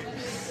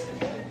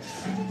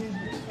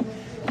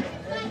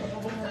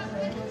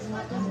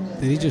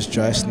 Did he just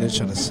dry snitch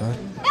on his son?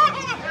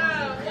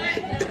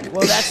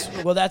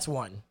 Well, that's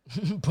one.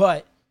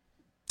 But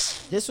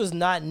this was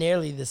not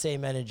nearly the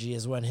same energy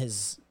as when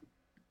his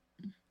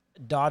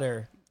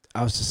daughter...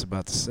 I was just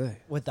about to say.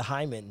 With the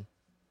hymen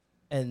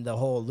and the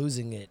whole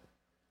losing it.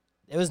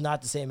 It was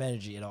not the same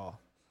energy at all.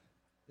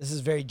 This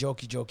is very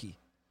jokey.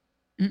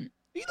 You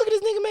look at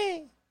this nigga,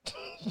 man.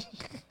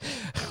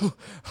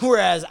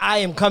 Whereas I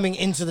am coming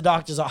into the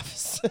doctor's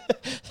office.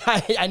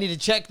 I need to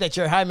check that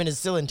your hymen is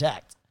still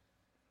intact.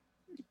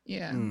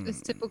 Yeah,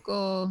 it's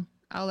typical.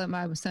 I'll let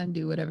my son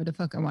do whatever the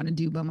fuck I want to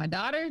do, but my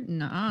daughter,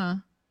 nah.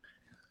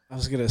 I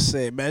was gonna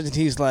say, imagine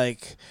he's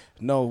like,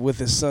 no, with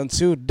his son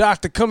too.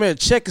 Doctor, come here,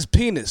 check his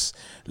penis.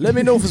 Let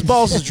me know if his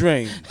balls is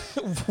drained.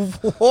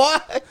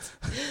 What?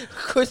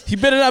 He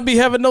better not be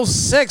having no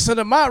sex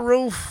under my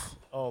roof.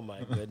 Oh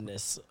my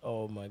goodness.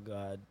 Oh my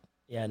God.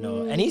 Yeah,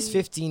 no. And he's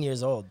 15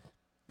 years old.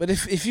 But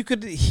if you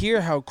could hear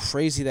how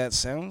crazy that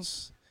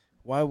sounds,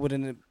 why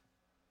wouldn't it?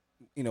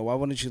 Why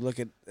wouldn't you look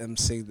at them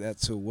saying that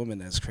to a woman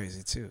that's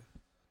crazy too?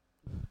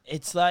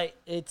 It's like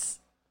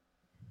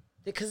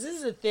because this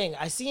is the thing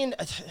I see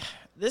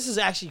this is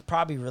actually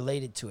probably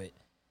related to it.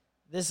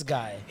 This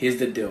guy. Here's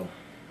the deal.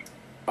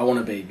 I want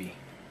a baby.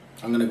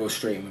 I'm gonna go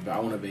straight in with it. I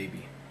want a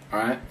baby. All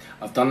right.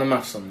 I've done the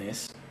maths on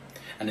this,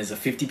 and there's a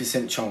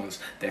 50% chance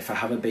that if I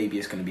have a baby,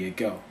 it's gonna be a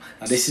girl.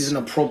 Now this isn't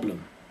a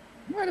problem.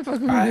 Why the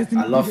fuck I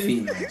love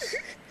females.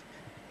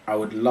 I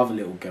would love a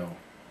little girl.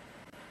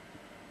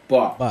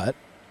 But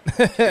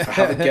if I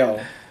have a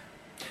girl,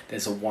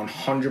 there's a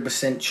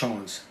 100%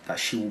 chance that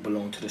she will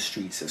belong to the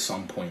streets at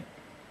some point.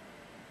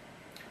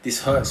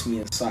 This hurts me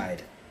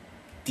inside,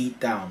 deep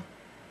down.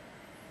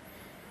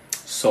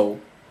 So,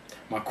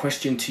 my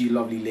question to you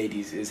lovely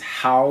ladies is,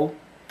 how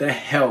the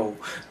hell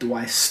do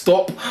I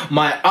stop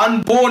my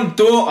unborn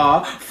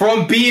daughter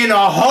from being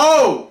a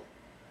hoe?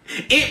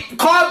 It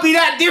can't be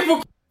that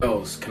difficult.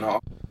 Girls, can I...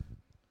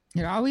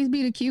 It'll always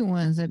be the cute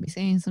ones that be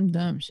saying some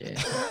dumb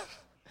shit.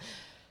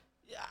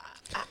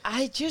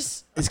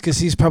 It's because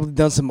he's probably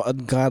done some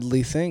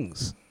ungodly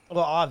things.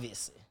 Well,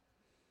 obviously.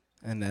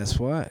 And that's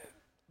why.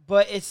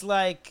 But it's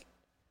like,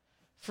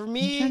 for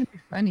me... I'm trying to be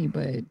funny,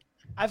 but...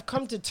 I've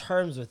come to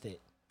terms with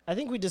it. I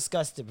think we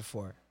discussed it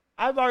before.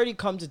 I've already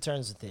come to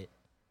terms with it.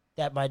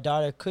 That my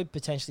daughter could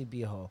potentially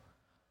be a hoe.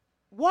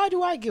 Why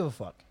do I give a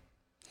fuck?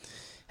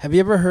 Have you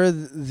ever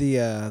heard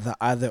the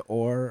either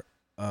or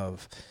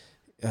of...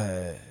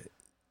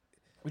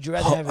 Would you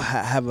rather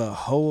have a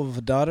hoe of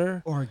a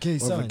daughter or a gay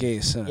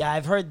son? Yeah,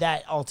 I've heard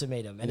that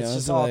ultimatum, and it's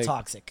just all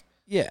toxic.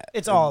 Yeah,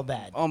 it's all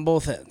bad on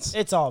both ends.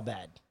 It's all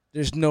bad.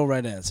 There's no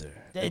right answer.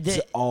 It's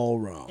all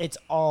wrong. It's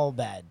all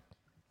bad,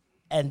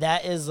 and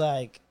that is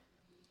like,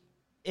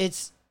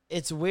 it's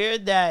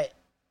weird that,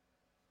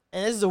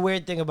 and this is a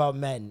weird thing about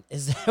men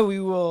is that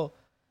we will,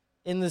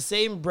 in the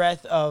same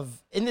breath,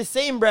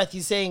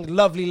 he's saying,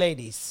 "Lovely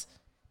ladies,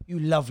 you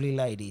lovely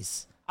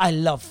ladies. I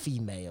love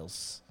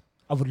females.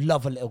 I would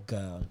love a little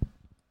girl."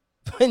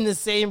 But in the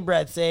same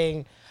breath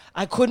saying,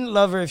 I couldn't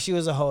love her if she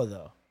was a hoe,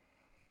 though.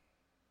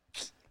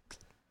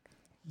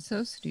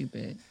 So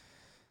stupid.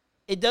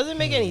 It doesn't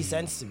make any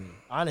sense to me,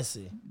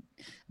 honestly.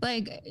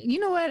 Like, you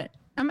know what?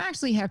 I'm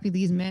actually happy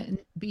these men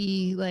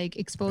be like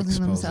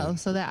exposing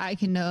themselves so that I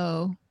can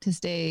know to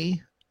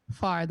stay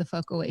far the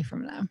fuck away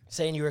from them.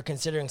 Saying you were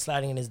considering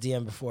sliding in his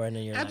DM before, and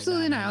then you're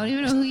absolutely like, not. I don't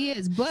even know who he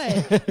is,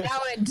 but now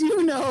I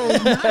do know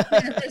not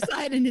to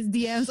slide in his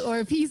DMs, or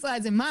if he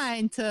slides in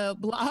mine, to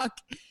block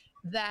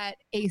that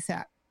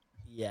ASAP.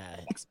 Yeah,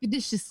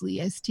 expeditiously,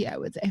 as T.I.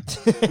 would say.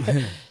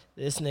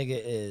 This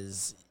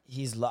nigga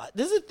he's lost.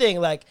 This is the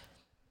thing. Like,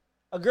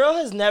 a girl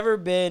has never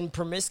been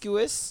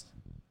promiscuous,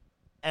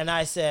 and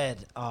I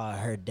said, "Oh,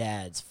 her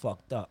dad's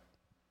fucked up."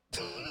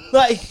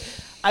 Like,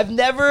 I've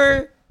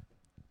never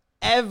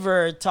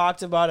ever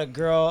talked about a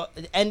girl,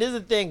 and this is the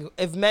thing,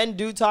 if men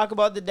do talk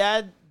about the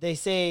dad, they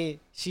say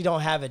she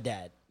don't have a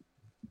dad.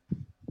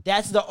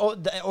 That's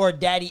or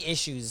daddy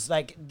issues.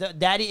 Like, the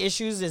daddy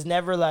issues is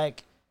never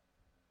like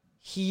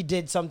he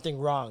did something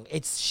wrong.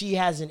 It's she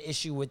has an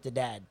issue with the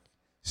dad.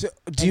 So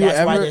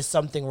that's why there's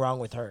something wrong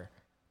with her.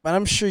 But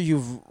I'm sure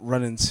you've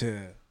run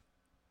into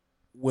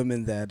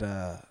women that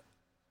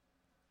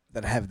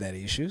that have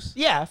daddy issues.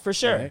 Yeah, for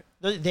sure.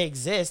 Right. They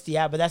exist,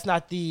 yeah, but that is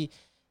not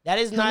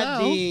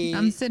Hello, the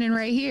I'm sitting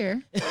right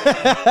here.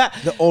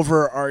 The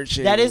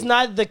overarching. that is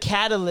not the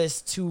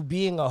catalyst to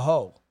being a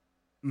hoe,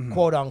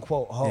 quote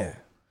unquote hoe. Yeah.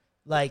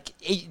 Like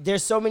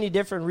there's so many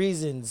different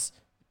reasons.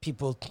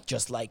 People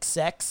just like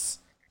sex.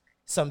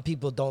 Some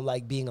people don't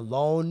like being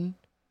alone.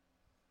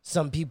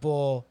 Some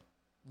people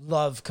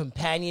love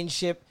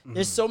companionship.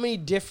 There's so many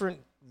different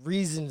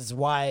reasons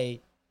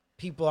why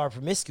people are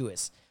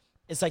promiscuous.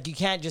 It's like you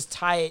can't just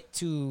tie it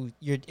to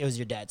it was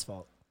your dad's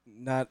fault.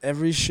 Not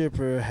every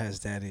stripper has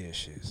daddy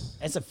issues.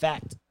 That's a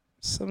fact.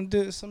 Some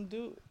do it. Some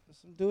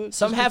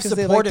Some have because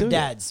they like supportive doing it.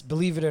 dads,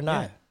 believe it or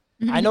not.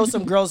 I know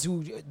some girls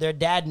who their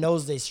dad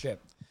knows they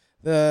strip.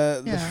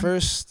 The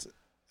first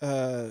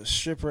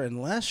stripper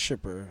and last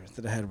stripper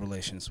that I had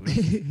relations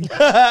with.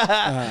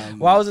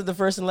 Why was it the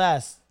first and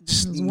last?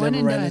 Just one never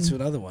and ran done. into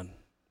another one.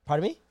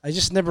 Pardon me? I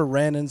just never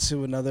ran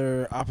into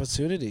another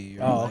opportunity.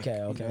 Oh, Like,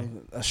 okay. you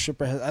know, a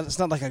stripper has, it's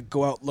not like I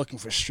go out looking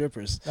for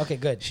strippers. Okay,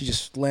 good. She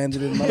just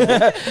landed in my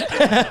lap.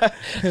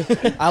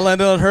 I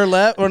landed on her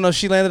lap, or no,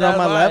 she landed on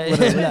my lap.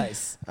 Whatever.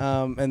 Nice.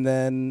 And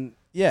then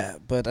yeah,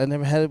 but I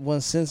never had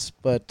one since.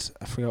 But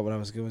I forgot what I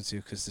was going to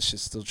because this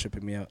shit's still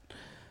tripping me out.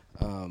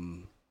 We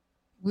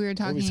were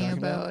What are we talking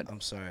about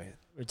I'm sorry.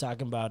 We're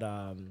talking about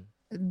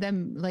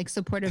them like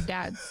supportive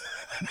dads.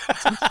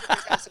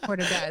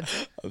 Supportive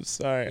dads. I'm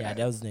sorry. yeah,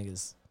 those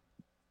niggas.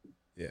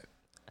 Yeah.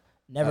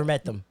 Never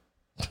met them.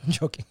 I'm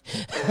joking.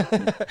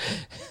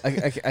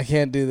 I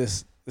can't do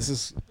this.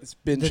 It's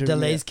been The tripping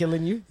me delay's out.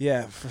 killing you?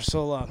 Yeah, for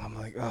so long. I'm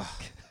like, oh,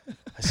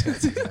 I just gotta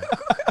take it out.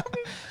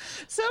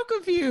 So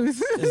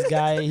confused. This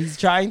guy, he's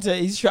trying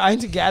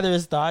to gather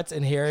his thoughts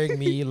and hearing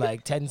me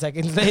like 10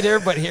 seconds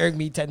later, but hearing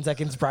me 10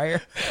 seconds prior.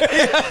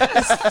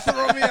 It's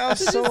throwing me off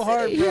so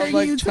hard, bro. I'm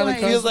like You trying to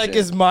twice. Feels like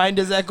his mind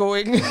is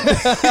echoing. dude.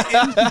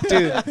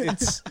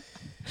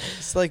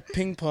 It's like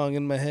ping pong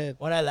in my head.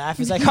 When I laugh,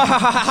 it's like,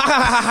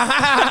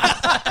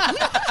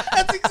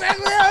 That's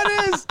exactly how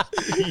it is,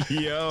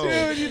 Yo.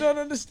 dude. You don't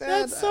understand.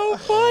 that's so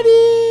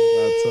funny.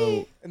 That's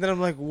so. And then I'm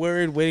like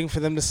worried, waiting for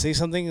them to say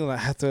something, and I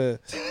have to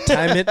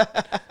time it.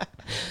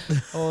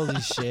 Holy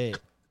shit.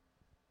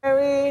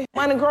 Mary,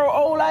 wanna grow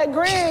old like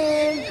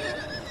green.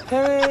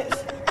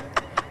 Parents,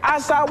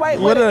 outside white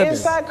What with are an they?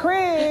 inside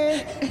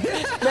cream.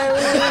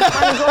 Mary,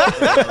 wanna grow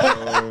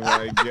Oh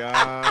my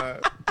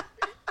god.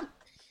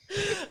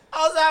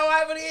 I was that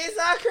white, but he's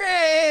not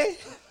crazy.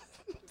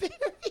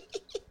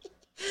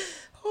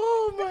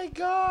 Oh my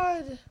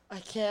god. I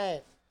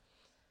can't.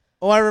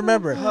 Oh, I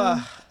remember.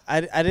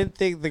 I didn't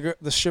think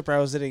the stripper I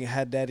was dating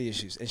had daddy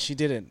issues, and she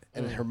didn't.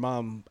 And her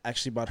mom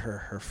actually bought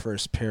her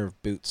first pair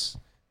of boots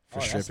for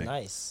Oh, that's stripping.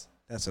 nice.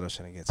 That's what I was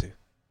trying to get to.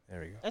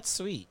 There we go. That's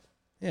sweet.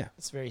 Yeah.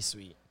 That's very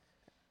sweet.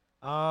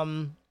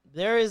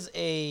 There is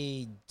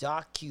a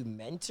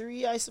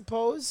documentary, I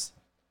suppose,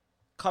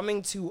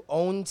 coming to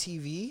OWN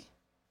TV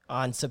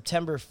on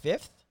September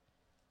 5th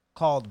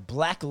called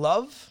Black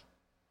Love.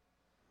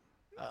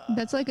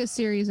 That's like a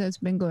series that's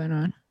been going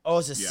on. Oh,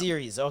 it's a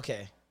series.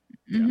 Okay.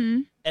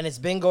 Mm-hmm. And it's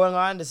been going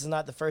on. This is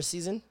not the first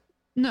season?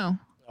 No.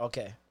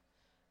 Okay.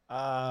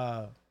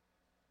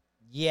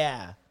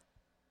 Yeah.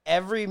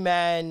 Every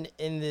man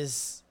in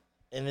this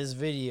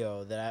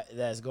video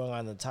that's going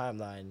on in the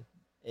timeline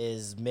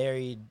is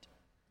married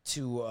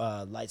to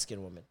a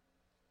light-skinned woman.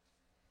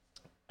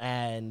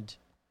 And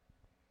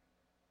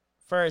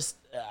first,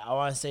 I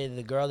want to say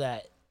the girl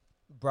that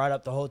brought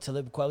up the whole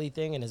Talib Kweli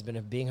thing and has been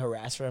being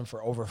harassed for him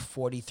for over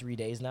 43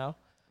 days now.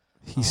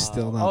 He's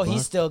still not.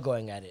 He's still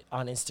going at it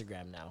on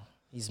Instagram now.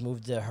 He's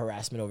moved the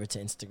harassment over to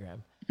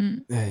Instagram.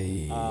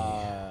 Hey.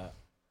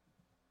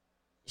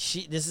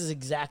 This is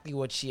exactly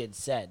what she had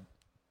said,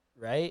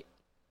 right?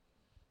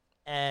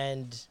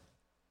 And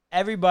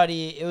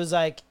everybody, it was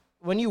like,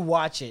 when you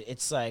watch it,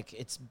 it's like,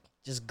 it's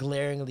just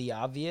glaringly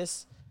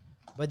obvious.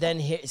 But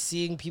then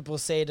seeing people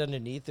say it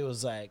underneath, it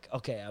was like,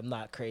 okay, I'm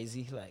not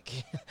crazy. Like,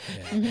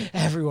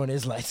 everyone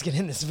is light-skinned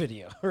in this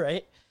video,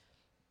 right?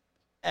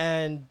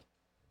 And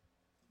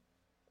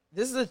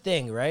this is the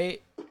thing,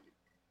 right?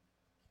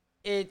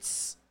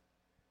 It's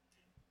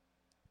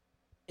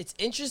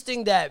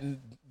interesting that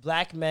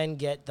black men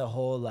get the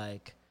whole,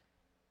 like,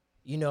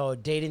 you know,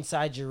 date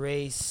inside your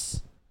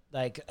race.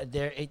 Like,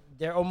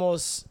 they're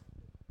almost,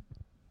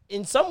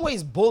 in some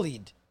ways,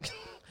 bullied.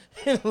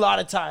 A lot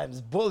of times,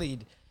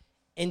 bullied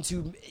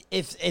into,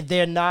 if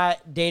they're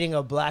not dating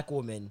a black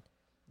woman,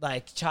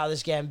 like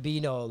Childish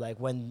Gambino, like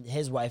when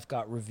his wife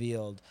got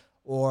revealed,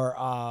 or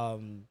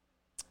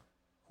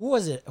who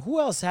was it? Who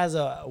else has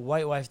a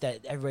white wife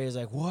that everybody was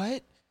like,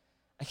 what?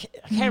 I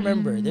can't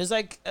remember. There's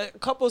like a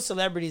couple of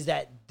celebrities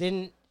that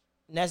didn't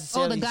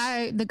necessarily.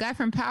 Oh, the guy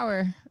from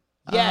Power.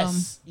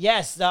 Yes,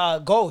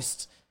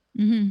 Ghost.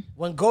 Mm-hmm.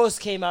 When Ghost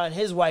came out and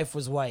his wife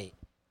was white,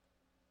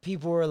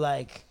 people were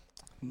like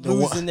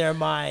losing their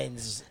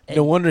minds.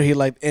 No wonder he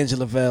liked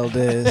Angela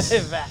Valdez.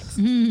 Facts.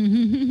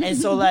 And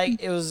so,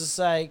 like, it was just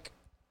like,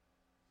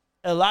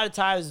 a lot of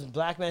times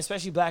black men,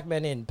 especially black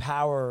men in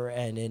power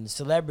and in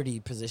celebrity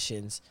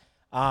positions,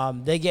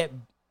 they get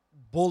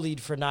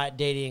bullied for not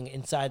dating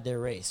inside their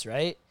race,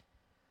 right?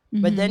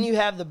 But then you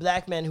have the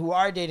black men who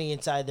are dating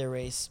inside their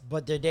race,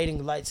 but they're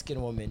dating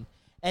light-skinned women,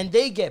 and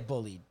they get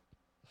bullied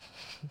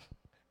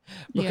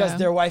because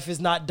their wife is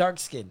not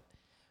dark-skinned.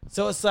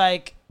 So it's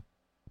like,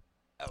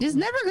 there's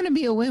never going to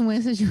be a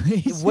win-win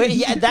situation.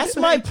 yeah, that's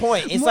my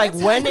point. It's like,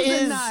 when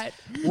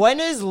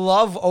is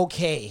love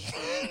okay?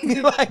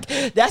 Like,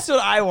 that's what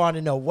I want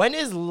to know. When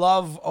is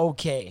love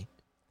okay?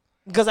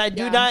 Because the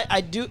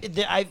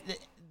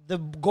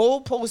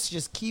goalpost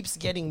just keeps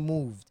getting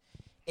moved.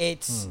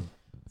 It's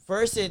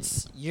first,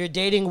 it's you're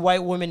dating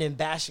white women and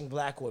bashing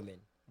black women.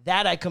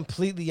 That I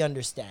completely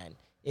understand.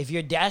 If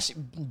you're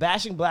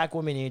bashing black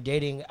women and you're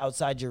dating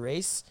outside your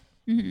race,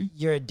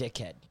 you're a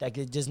dickhead. Like,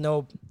 there's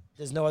no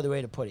other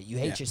way to put it. You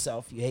hate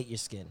yourself. You hate your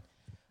skin.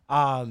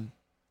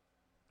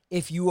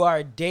 If you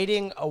are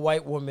dating a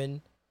white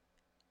woman,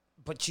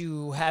 but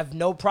you have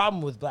no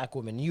problem with black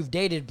women, you've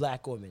dated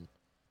black women,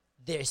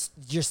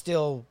 you're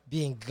still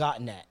being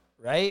gotten at,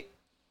 right?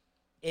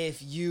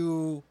 If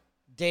you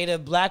date a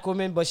black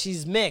woman, but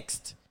she's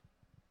mixed,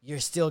 you're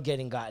still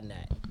getting gotten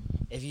at.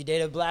 If you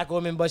date a black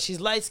woman, but she's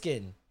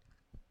light-skinned,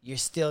 you're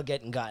still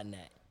getting gotten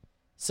at.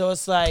 So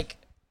it's like,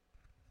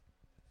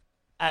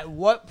 at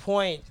what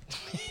point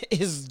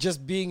is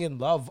just being in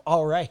love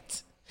all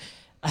right?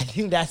 I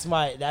think that's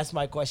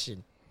my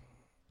question.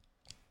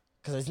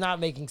 Because it's not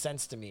making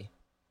sense to me.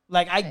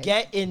 Like, I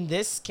get in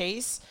this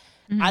case,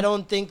 I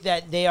don't think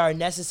that they are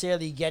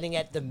necessarily getting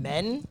at the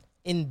men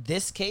in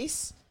this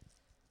case.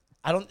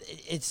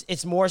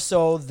 It's more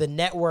so the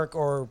network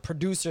or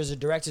producers or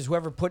directors,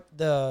 whoever put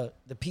the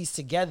piece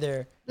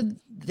together,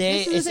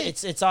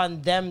 it's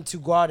on them to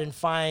go out and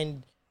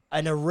find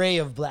an array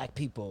of black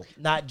people,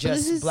 not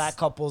just black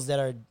couples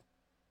that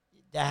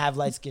have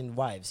light-skinned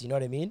wives. You know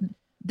what I mean?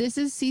 This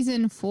is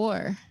season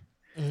 4.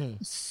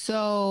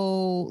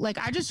 So, like,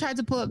 I just tried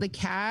to pull up the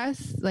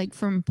cast, like,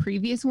 from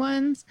previous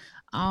ones.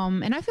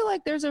 And I feel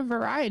like there's a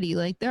variety.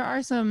 Like, there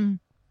are some,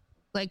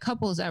 like,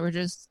 couples that were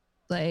just,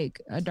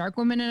 like, a dark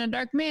woman and a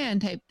dark man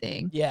type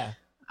thing. Yeah.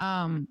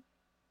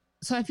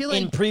 So I feel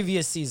like in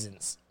previous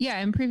seasons. Yeah,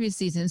 in previous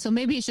seasons. So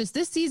maybe it's just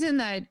this season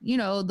that, you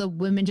know, the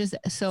women just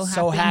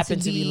happen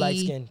to be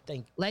light-skinned.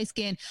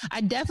 Light-skinned. I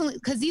definitely,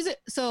 because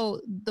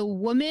the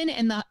woman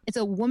it's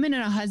a woman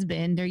and a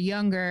husband. They're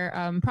younger,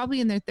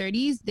 probably in their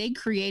 30s. They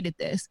created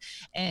this,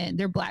 and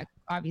they're black,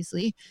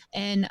 obviously.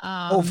 And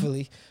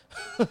hopefully.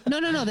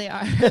 No, they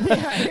are.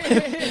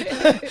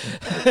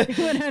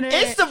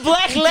 It's the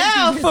Black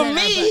Lab for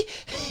me.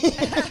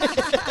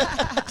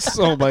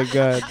 Oh my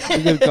God.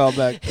 Good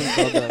callback.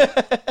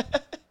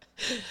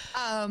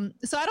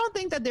 So I don't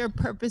think that they're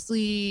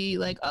purposely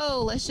like,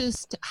 oh, let's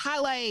just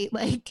highlight.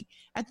 Like,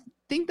 I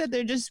think that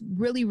they're just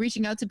really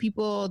reaching out to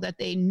people that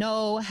they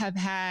know have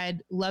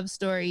had love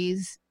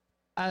stories,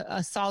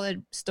 a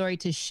solid story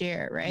to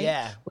share, right?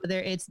 Yeah.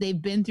 Whether it's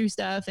they've been through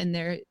stuff and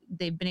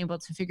they've been able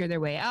to figure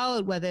their way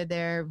out, whether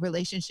their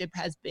relationship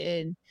has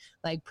been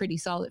like pretty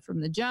solid from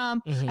the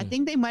jump. I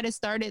think they might have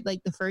started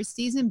like the first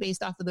season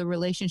based off of the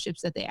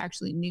relationships that they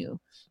actually knew.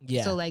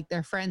 Yeah. So like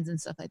their friends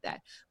and stuff like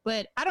that.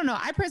 But I don't know.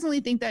 I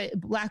personally think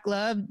that Black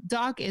Love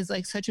doc is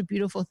like such a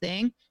beautiful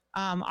thing.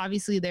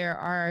 Obviously there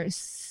are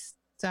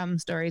some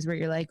stories where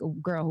you're like, oh,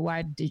 girl,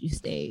 why did you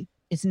stay?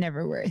 It's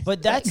never worth.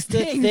 But that's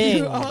the staying thing.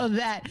 through all of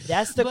that.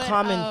 That's the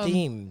common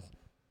theme.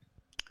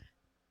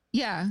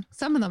 Yeah,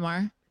 some of them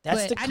are.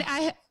 That's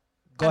but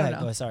Go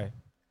ahead. Sorry.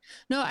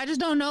 No, I just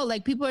don't know.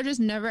 Like, people are just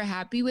never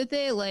happy with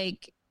it.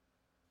 Like,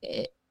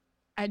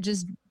 I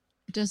just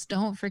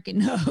don't freaking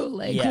know.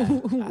 Like,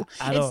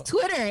 it's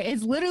Twitter.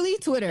 It's literally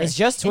Twitter. It's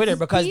just Twitter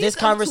because this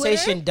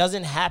conversation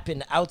doesn't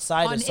happen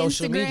outside of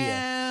social Instagram,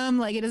 media.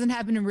 Like, it doesn't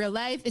happen in real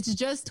life. It's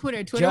just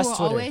Twitter. Twitter will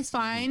always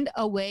find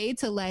a way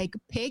to like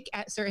pick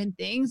at certain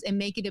things and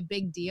make it a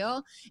big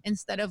deal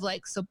instead of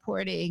like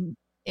supporting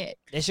it.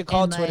 They should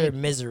call Twitter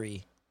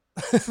misery.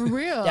 For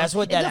real. That's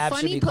what that app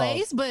should be called.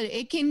 It's a funny place, but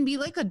it can be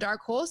like a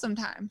dark hole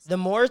sometimes. The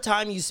more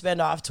time you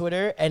spend off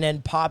Twitter and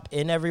then pop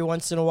in every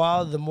once in a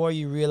while, the more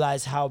you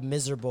realize how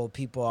miserable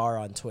people are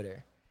on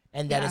Twitter.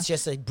 And that it's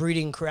just a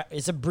breeding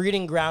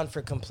ground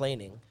for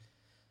complaining.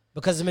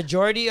 Because the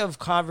majority of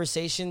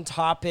conversation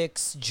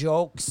topics,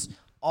 jokes,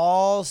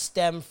 all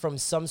stem from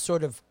some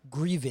sort of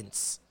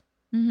grievance.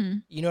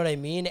 You know what I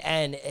mean?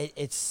 And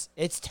it's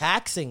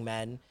taxing,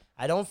 man.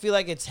 I don't feel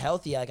like it's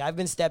healthy. Like, I've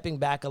been stepping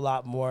back a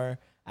lot more.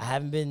 I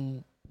haven't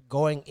been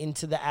going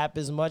into the app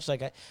as much.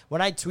 Like,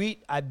 when I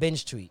tweet, I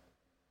binge tweet.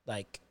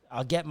 Like,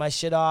 I'll get my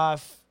shit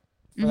off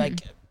for like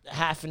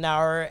half an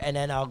hour, and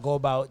then I'll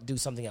go do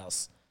something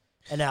else,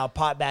 and then I'll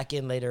pop back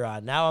in later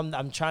on. Now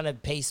I'm trying to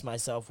pace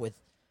myself with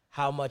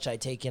how much I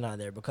take in on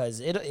there,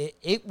 because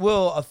it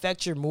will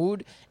affect your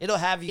mood. It'll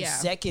have you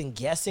second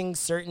guessing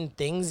certain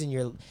things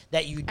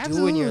that you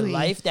do in your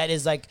life that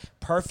is like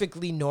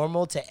perfectly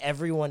normal to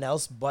everyone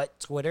else but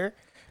Twitter.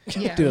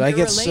 Yeah. Dude, I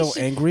get so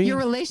angry. Your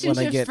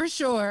relationships for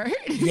sure.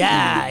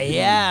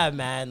 Yeah,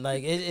 man.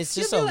 Like, it's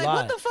just a like,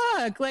 lot. What the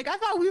fuck? Like, I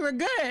thought we were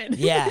good.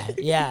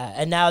 Yeah.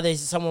 And now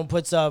someone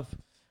puts up,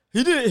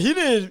 he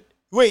didn't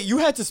Wait, you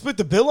had to split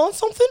the bill on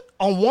something?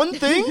 On one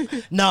thing?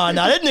 Nah,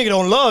 that nigga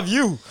don't love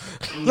you.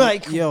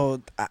 Like,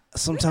 yo,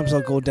 sometimes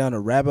I'll go down a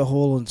rabbit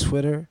hole on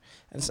Twitter,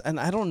 and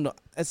I don't know.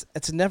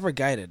 It's never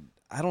guided.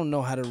 I don't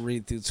know how to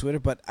read through Twitter,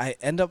 but I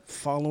end up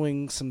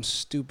following some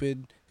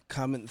stupid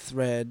comment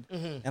thread,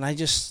 and I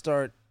just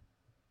start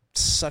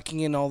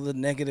sucking in all the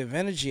negative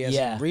energy as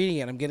I'm reading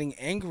it. I'm getting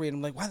angry, and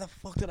I'm like, why the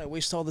fuck did I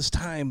waste all this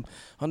time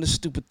on this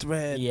stupid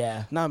thread?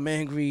 Yeah. Now I'm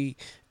angry,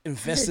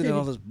 invested in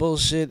all this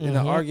bullshit, in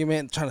an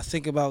argument, trying to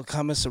think about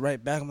comments to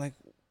write back. I'm like,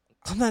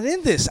 I'm not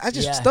in this. I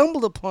just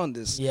stumbled upon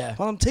this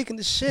while I'm taking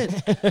this shit.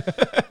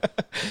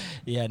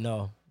 Yeah,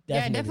 no.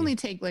 Yeah, I definitely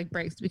take like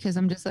breaks because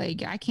I'm just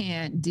like, I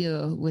can't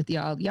deal with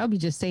y'all. Y'all be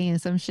just saying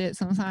some shit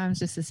sometimes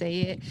just to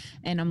say it.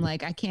 And I'm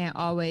like, I can't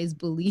always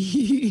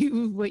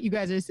believe what you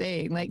guys are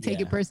saying. Like, take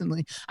it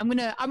personally.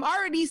 I'm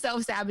already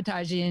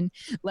self-sabotaging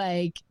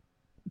like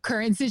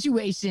current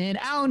situation.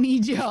 I don't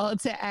need y'all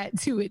to add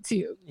to it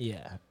too.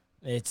 Yeah.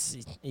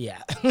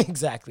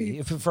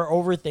 Exactly. For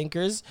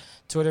overthinkers,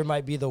 Twitter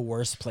might be the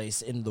worst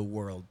place in the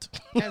world.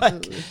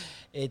 Like,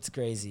 it's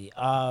crazy.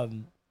 But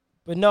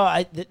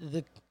no,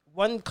 the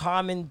one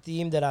common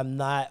theme that I'm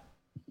not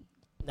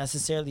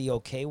necessarily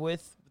okay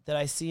with that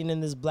I've seen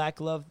in this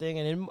Black Love thing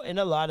and in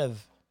a lot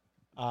of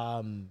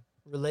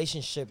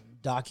relationship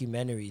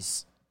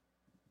documentaries,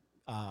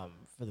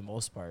 for the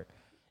most part,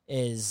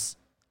 is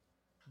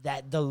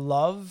that the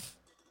love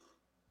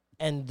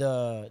and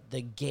the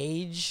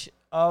gauge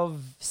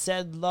of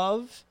said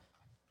love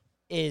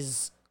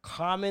is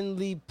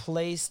commonly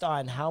placed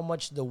on how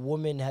much the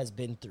woman has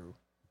been through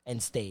and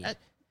stayed.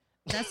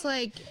 That's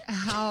like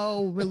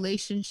how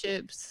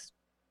relationships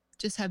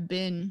just have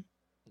been.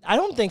 I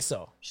don't think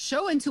so.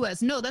 Shown to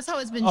us. No, that's how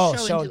it's been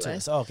shown to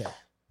us. Okay.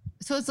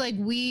 So it's like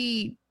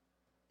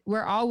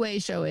we're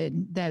always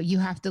showing that you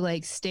have to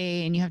like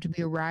stay and you have to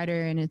be a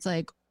rider, and it's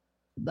like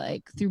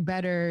through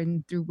better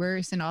and through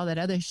worse and all that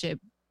other shit.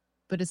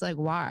 But it's like,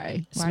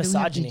 why? It's why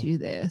misogyny. do we have to do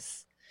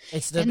this?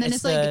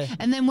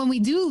 And then when we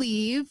do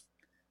leave,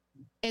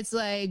 it's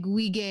like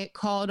we get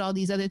called all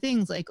these other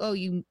things, like, oh,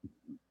 you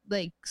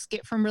like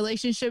skip from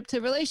relationship to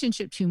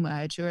relationship too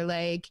much, or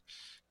like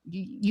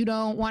you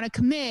don't want to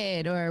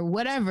commit or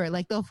whatever.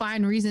 Like they'll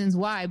find reasons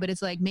why, but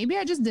it's like, maybe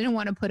I just didn't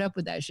want to put up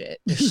with that shit.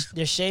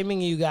 They're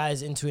shaming you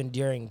guys into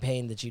enduring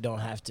pain that you don't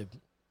have to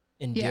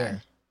endure. Yeah.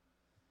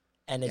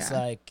 And it's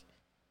like,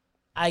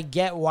 I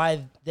get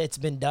why it's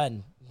been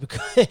done.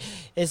 Because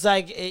it's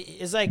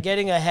like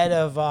getting ahead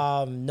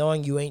of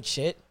knowing you ain't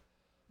shit.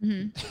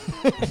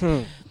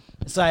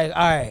 It's like,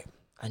 all right,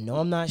 I know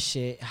I'm not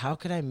shit. How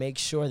can I make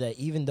sure that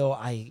even though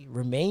I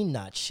remain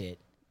not shit,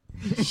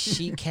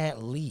 she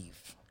can't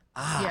leave?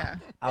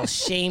 I'll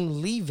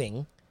shame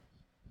leaving.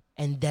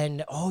 And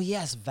then, oh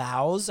yes,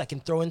 vows. I can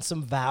throw in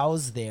some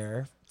vows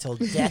there till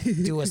death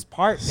do us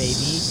part, baby.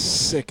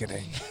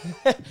 Sickening.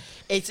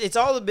 It's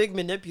all a big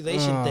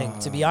manipulation thing,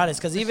 to be honest.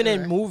 Because even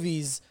in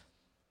movies,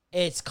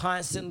 it's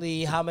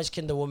constantly how much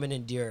can the woman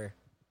endure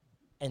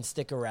and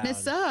stick around. It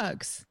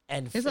sucks.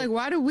 And it's like,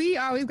 why do we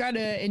always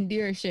gotta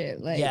endure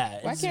shit? Like,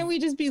 why can't we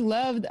just be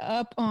loved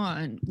up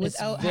on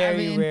without it's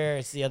very having... rare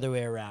it's the other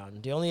way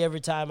around. The only ever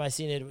time I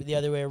seen it the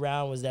other way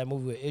around was that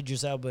movie with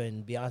Idris Elba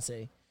and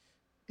Beyonce.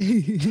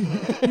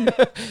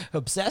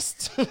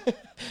 Obsessed.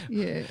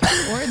 Yeah.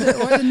 Or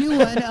the new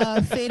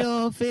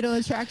one, Fatal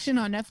Attraction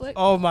on Netflix.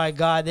 Oh my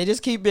God. They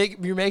just keep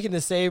making the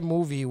same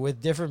movie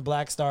with different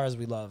black stars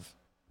we love.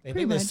 They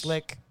think they're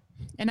slick.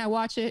 And I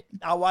watch it.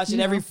 I'll watch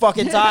it every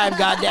fucking time,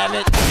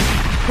 goddammit.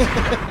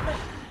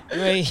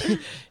 Wait,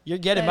 you're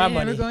getting my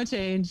money. We're going to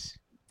change.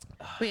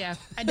 But yeah,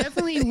 I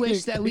definitely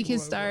wish that we could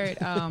start,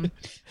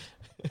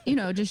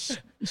 just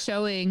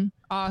showing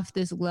off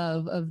this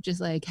love of just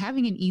like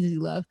having an easy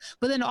love,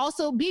 but then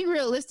also being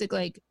realistic.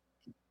 Like,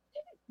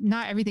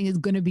 not everything is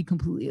going to be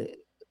completely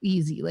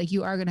easy. Like,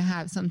 you are going to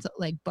have some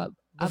like ups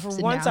for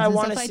and once, downs I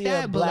want to like see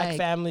that, a black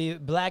family,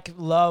 black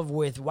love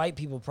with white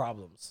people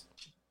problems.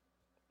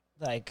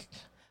 Like,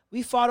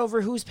 we fought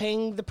over who's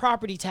paying the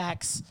property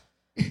tax.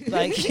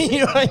 Like, you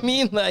know what I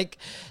mean? Like,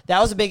 that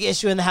was a big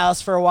issue in the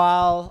house for a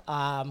while.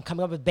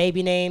 Coming up with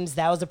baby names,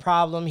 that was a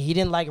problem. He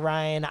didn't like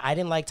Ryan. I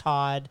didn't like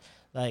Todd.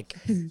 Like,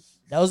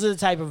 those are the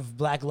type of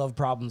black love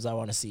problems I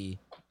want to see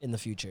in the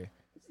future.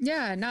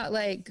 Yeah, not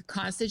like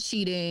constant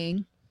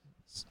cheating.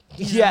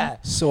 Yeah.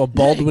 So a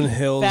Baldwin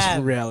Hills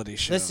reality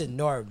show. Listen,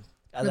 Norm,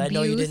 I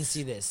know you didn't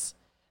see this.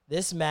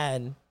 This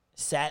man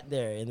sat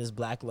there in this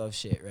black love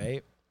shit,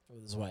 right?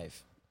 With his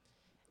wife.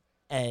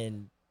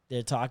 And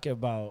they're talking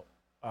about,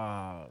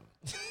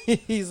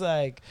 he's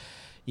like,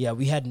 yeah,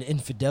 we had an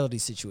infidelity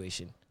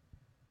situation.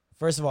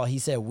 First of all, he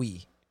said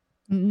we.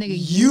 Nigga,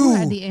 you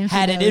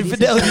had an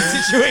infidelity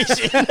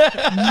situation.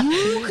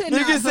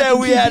 Nigga said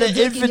we had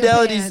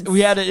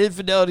an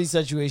infidelity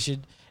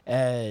situation,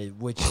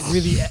 which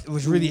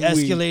really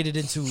escalated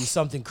into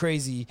something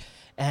crazy.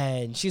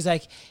 And she's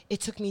like,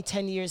 it took me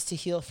 10 years to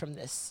heal from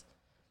this.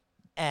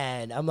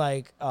 And I'm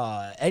like,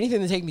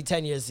 anything that take me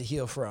 10 years to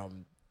heal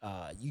from,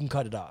 you can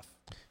cut it off.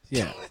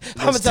 Yeah. I'm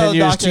gonna That's tell 10 the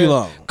years doctor, too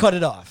long. cut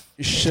it off.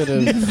 You should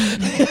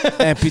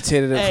have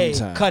amputated it Hey, from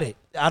time. cut it.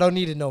 I don't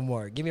need it no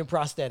more. Give me a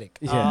prosthetic.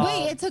 Yeah.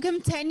 Wait, it took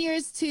him 10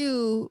 years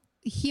to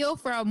heal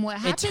from what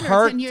It's happened,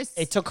 her, or 10 years?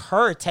 It took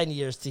her 10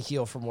 years to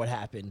heal from what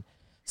happened.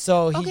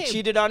 So he Okay.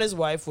 cheated on his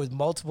wife with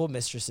multiple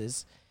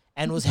mistresses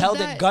and was But held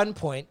that- at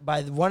gunpoint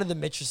by one of the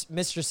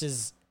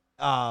mistress's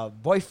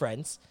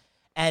boyfriends,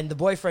 and the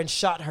boyfriend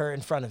shot her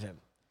in front of him.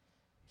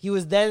 He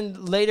was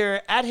then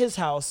later at his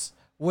house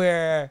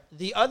where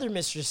the other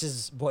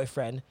mistress's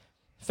boyfriend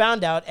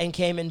found out and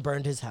came and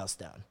burned his house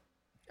down.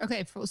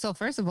 Okay, so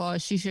first of all,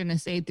 she shouldn't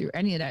have stayed through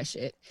any of that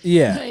shit.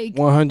 Yeah, Like,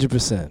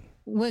 100%.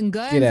 when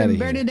guns Get outta and here.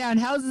 burning down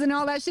houses and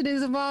all that shit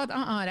is involved,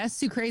 that's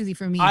too crazy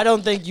for me. I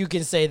don't think you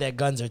can say that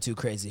guns are too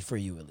crazy for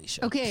you,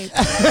 Alicia. Okay.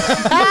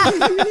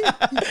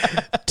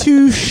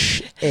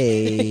 Touche.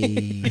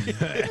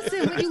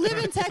 Listen, when you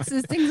live in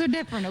Texas, things are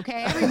different,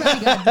 okay?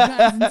 Everybody got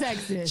guns in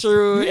Texas.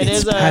 True. It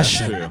is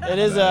passion. it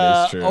is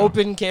That is true.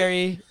 open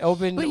carry,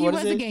 open. But he what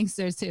was is a it?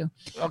 gangster too.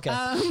 Okay.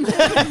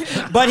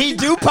 But he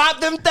do pop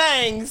them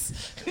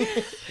things.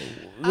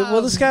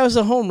 Well, this guy was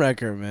a home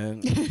wrecker,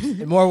 man.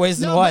 In more ways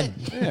than one.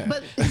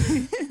 But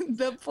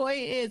the point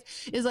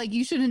is like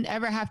you shouldn't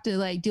ever have to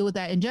like deal with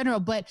that in general.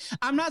 But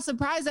I'm not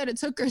surprised that it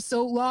took her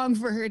so long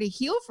for her to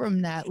heal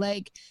from that.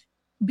 Like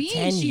being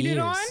 10 cheated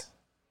years.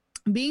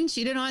 being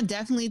cheated on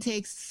definitely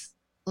takes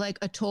like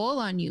a toll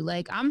on you.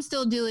 Like I'm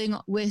still dealing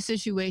with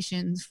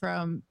situations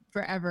from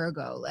forever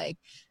ago. Like,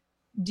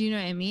 do you know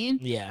what I mean?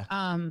 Yeah.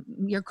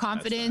 Your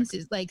confidence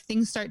is like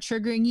things start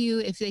triggering you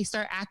if they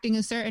start acting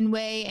a certain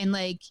way and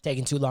like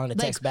Taking too long to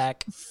text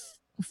back.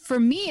 for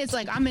me, it's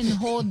like I'm in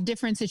whole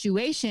different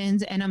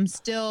situations and I'm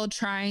still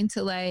trying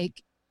to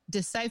like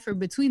decipher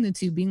between the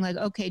two, being like,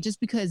 okay, just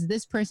because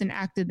this person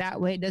acted that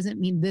way doesn't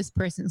mean this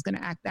person's gonna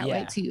act that way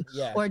Yeah, too.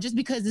 yeah. Or just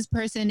because this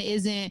person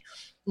isn't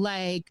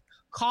like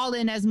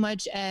calling as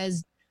much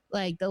as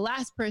like the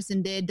last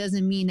person did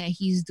doesn't mean that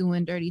he's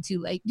doing dirty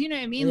too. Like, do you know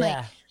what I mean? Like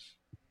Yeah.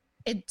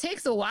 it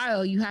takes a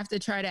while. You have to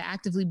try to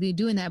actively be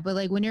doing that. But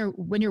like when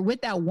you're with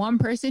that one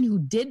person who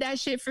did that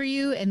shit for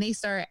you and they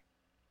start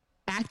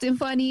acting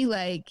funny,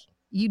 like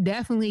you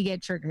definitely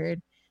get triggered.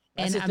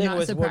 That's And the I'm thing not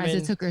with surprised women-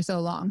 it took her so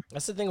long.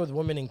 That's the thing with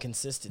women and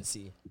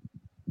consistency.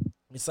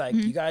 It's like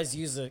Mm-hmm. you guys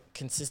use a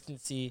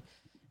consistency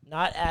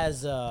not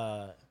as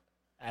a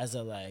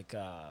like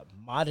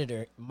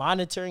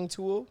monitoring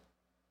tool,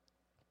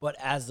 but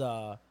as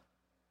a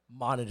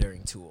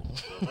monitoring tool.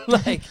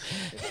 Like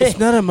It's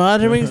not a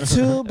monitoring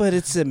tool, but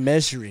it's a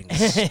measuring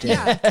stick.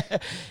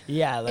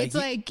 yeah,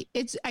 like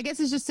it's I guess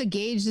it's just to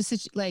gauge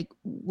like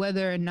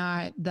whether or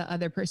not the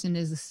other person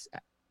is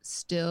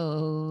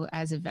still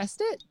as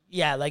invested.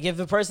 yeah, like if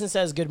the person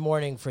says good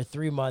morning for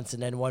 3 months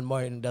and then one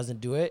morning doesn't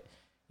do it,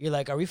 you're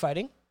like, are we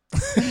fighting?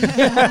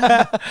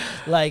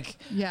 Like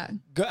Yeah.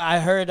 I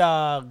heard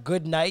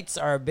good nights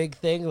are a big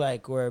thing,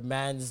 like where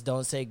mans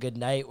don't say good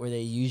night where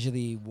they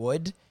usually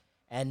would,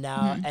 and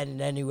now and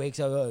then he wakes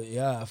up, oh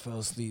yeah, I fell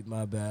asleep,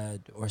 my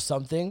bad, or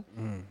something,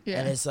 Yeah.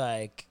 and it's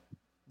like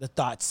the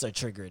thoughts are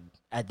triggered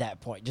at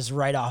that point, just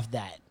right off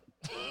that,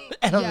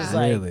 and I'm just Yeah.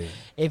 like, Really?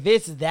 if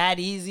it's that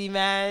easy,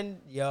 man,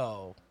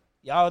 y'all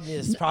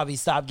just probably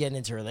stop getting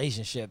into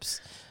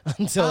relationships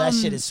until that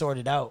shit is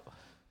sorted out.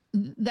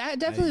 That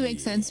definitely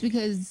makes sense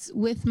because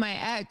with my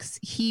ex,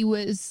 he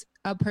was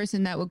a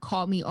person that would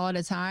call me all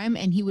the time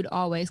and he would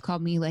always call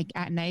me like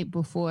at night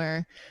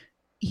before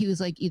he was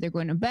like either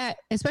going to bed,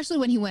 especially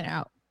when he went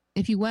out.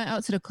 If he went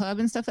out to the club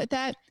and stuff like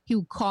that, he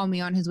would call me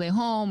on his way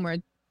home or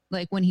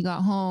like when he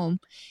got home.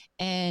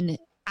 And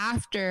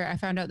after I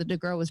found out that the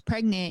girl was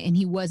pregnant and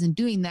he wasn't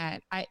doing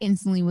that, I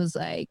instantly was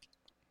like,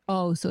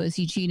 oh, so is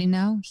he cheating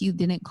now? He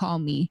didn't call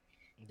me.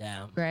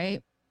 Damn.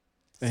 Right?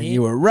 And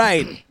you were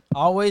right.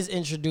 Always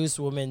introduce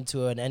women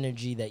to an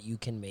energy that you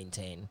can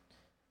maintain.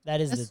 That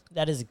is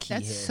a key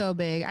That's here. so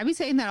big. I be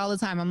saying that all the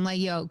time. I'm like,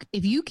 yo,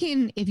 if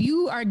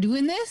you are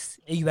doing this,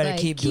 You better like,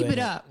 keep doing it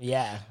up.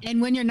 Yeah.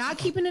 And when you're not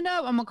keeping it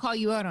up, I'm gonna call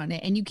you out on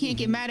it. And you can't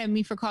get mad at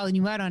me for calling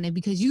you out on it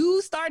because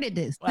you started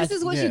this. This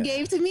is what you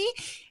gave to me,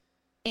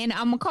 and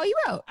I'm gonna call you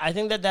out. I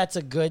think that that's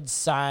a good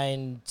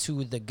sign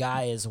to the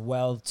guy as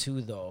well,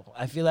 too, though.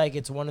 I feel like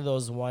it's one of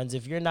those ones,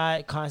 if you're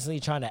not constantly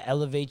trying to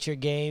elevate your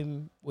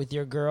game with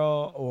your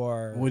girl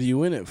or What are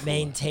you in it for?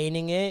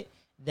 maintaining it,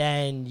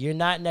 then you're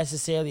not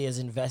necessarily as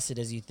invested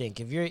as you think.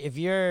 If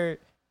your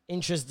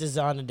interest is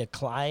on a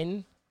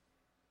decline,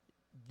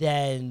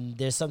 then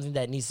there's something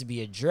that needs to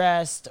be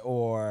addressed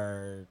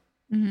or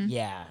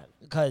yeah,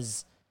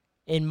 because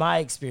in my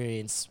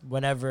experience,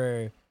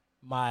 whenever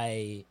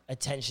my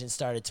attention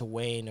started to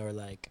wane or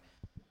like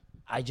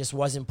I just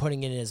wasn't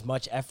putting in as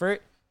much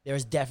effort, there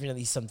was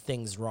definitely some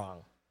things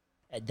wrong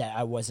that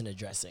I wasn't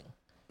addressing.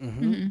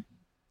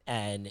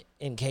 And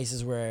in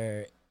cases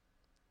where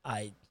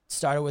I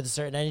started with a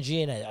certain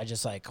energy and I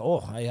just like,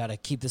 oh, I gotta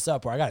keep this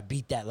up or I gotta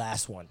beat that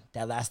last one.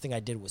 That last thing I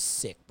did was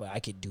sick, but I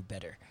could do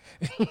better.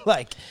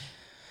 Like,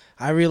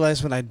 I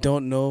realize when I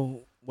don't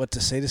know what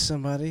to say to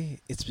somebody,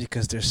 it's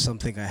because there's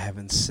something I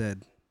haven't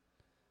said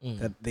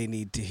that they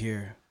need to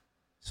hear.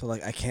 So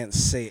like I can't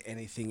say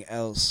anything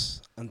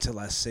else until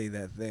I say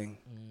that thing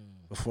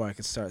before I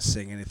can start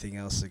saying anything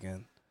else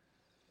again.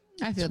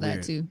 I feel It's that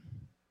weird. too.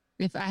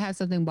 If I have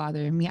something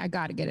bothering me, I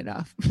gotta get it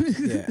off.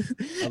 Yeah.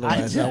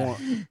 Otherwise, I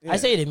won't. I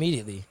say it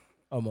immediately,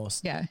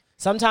 almost. Yeah.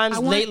 Sometimes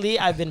lately,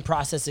 I've been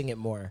processing it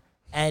more,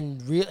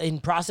 and in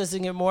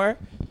processing it more,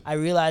 I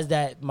realized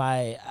that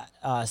my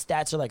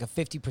stats are like a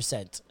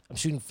 50%. I'm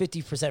shooting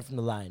 50% from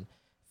the line.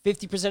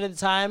 50% of the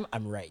time,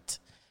 I'm right.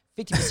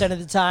 50% of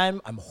the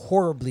time, I'm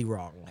horribly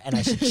wrong, and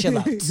I should chill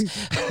out.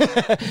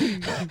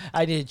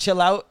 I need to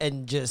chill out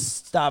and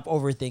just stop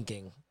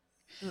overthinking.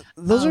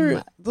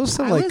 Those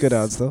sound like good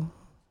odds though.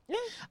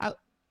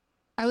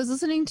 I was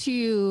listening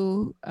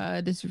to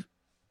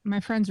my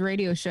friend's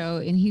radio show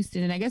in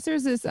Houston, and I guess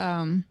there's this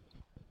I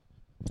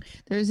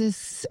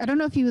don't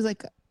know if he was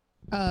like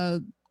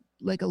a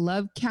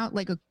love count,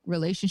 like a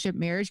relationship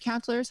marriage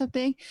counselor or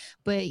something,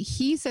 but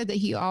he said that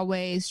he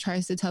always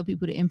tries to tell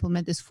people to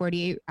implement this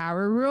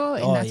 48-hour rule,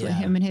 and that's what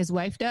him and his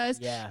wife does.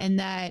 Yeah. And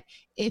that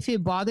if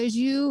it bothers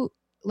you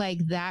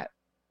like that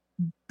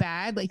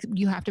bad, like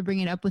you have to bring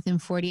it up within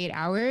 48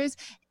 hours.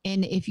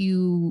 And if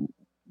you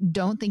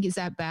don't think it's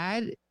that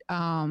bad,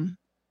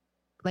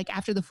 like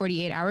after the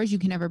 48 hours, you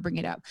can never bring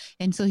it up.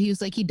 And so he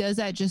was like, he does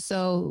that just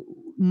so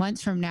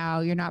months from now,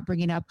 you're not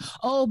bringing up,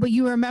 oh, but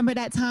you remember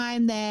that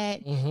time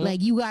that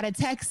like you got a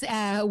text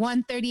at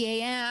 1:30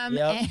 a.m.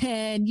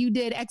 and you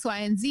did X, Y,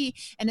 and Z.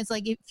 And it's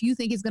like, if you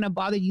think it's going to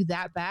bother you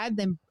that bad,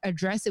 then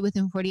address it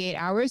within 48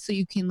 hours so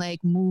you can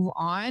like move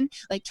on,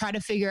 like try to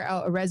figure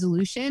out a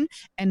resolution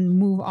and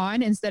move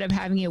on instead of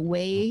having it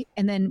weigh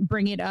and then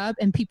bring it up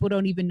and people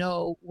don't even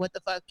know what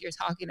the fuck you're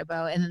talking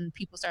about. And then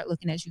people start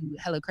looking at you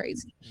hella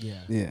crazy.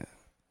 Yeah.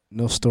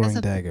 No storing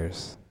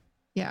daggers.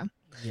 Yeah.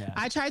 Yeah.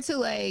 I try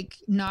to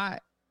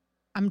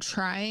I'm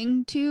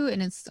trying to,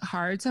 and it's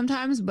hard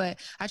sometimes, but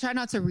I try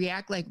not to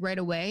react like right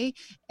away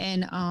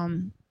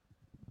and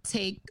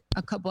take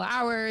a couple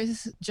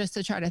hours just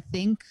to try to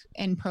think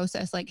and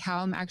process like how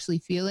I'm actually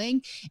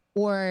feeling.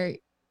 Or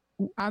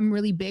I'm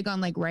really big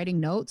on like writing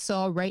notes. So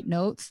I'll write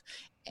notes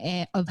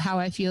of how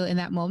I feel in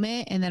that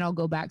moment. And then I'll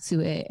go back to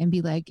it and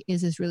be like,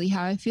 is this really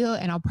how I feel?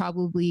 And I'll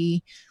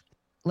probably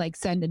like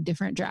send a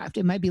different draft.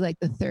 It might be like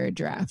the third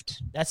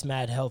draft. That's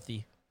mad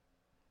healthy.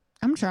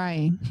 I'm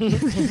trying.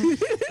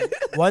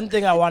 One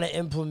thing I want to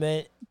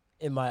implement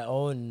in my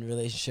own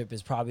relationship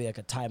is probably like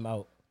a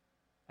timeout.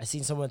 I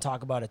seen someone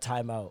talk about a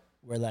timeout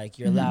where like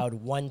you're allowed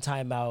one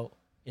timeout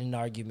in an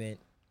argument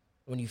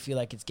when you feel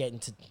like it's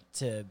getting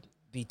to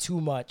be too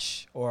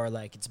much or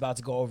like it's about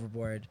to go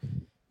overboard.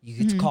 You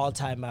get to call a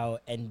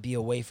timeout and be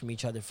away from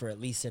each other for at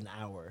least an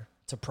hour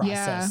to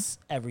process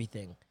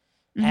everything.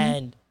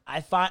 And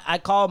I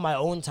call my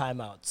own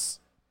timeouts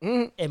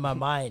in my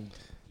mind.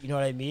 You know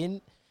what I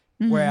mean?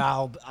 Where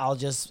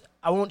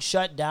I won't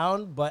shut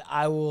down, but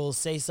I will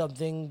say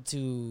something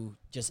to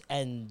just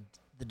end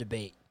the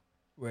debate.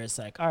 Where it's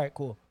like, all right,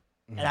 cool,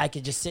 and I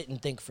could just sit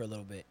and think for a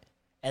little bit,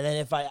 and then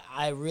if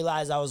I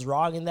realize I was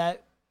wrong in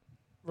that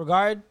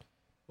regard,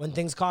 when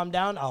things calm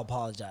down, I'll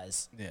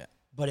apologize. Yeah.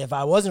 But if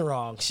I wasn't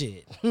wrong,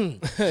 shit, I'm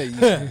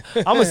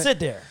gonna sit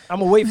there. I'm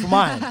gonna wait for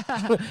mine.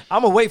 I'm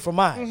gonna wait for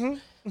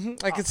mine.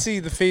 I can see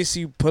the face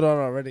you put on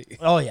already.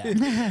 Oh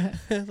yeah.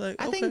 Like,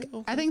 I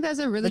think that's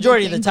a really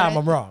Majority good of the thing, time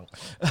I'm wrong.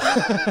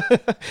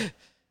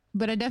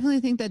 But I definitely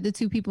think that the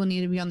two people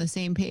need to be on the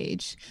same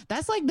page.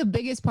 That's like the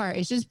biggest part.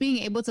 It's just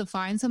being able to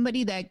find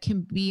somebody that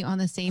can be on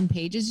the same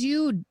page as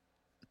you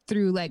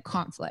through like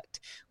conflict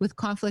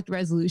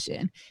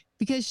resolution,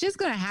 because shit's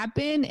gonna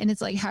happen. And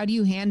it's like, how do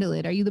you handle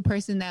it? Are you the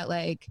person that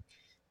like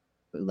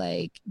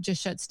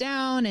just shuts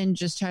down and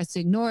just tries to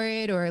ignore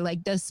it, or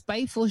like does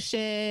spiteful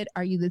shit?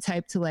 Are you the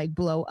type to like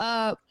blow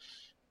up?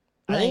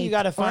 I think you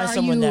got to find or are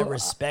someone you- that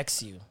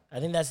respects you. I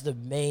think that's the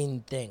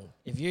main thing.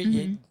 If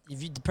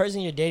the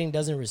person you're dating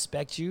doesn't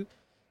respect you,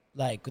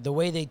 like the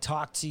way they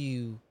talk to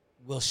you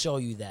will show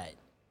you that,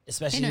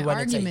 especially In an when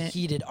argument. it's a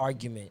heated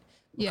argument.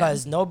 Yeah.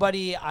 Because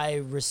nobody I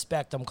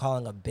respect, I'm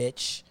calling a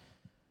bitch.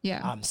 Yeah.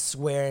 I'm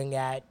swearing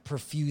at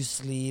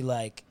profusely.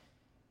 Like,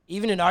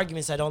 even in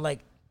arguments, I don't like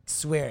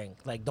swearing.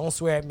 Like, don't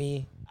swear at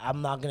me.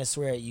 I'm not going to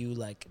swear at you.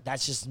 Like,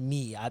 that's just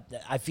me.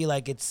 I feel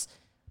like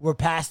we're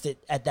past it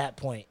at that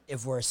point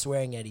if we're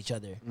swearing at each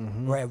other.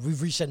 Or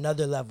we've reached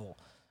another level.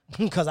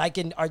 Because I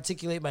can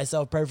articulate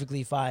myself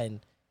perfectly fine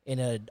in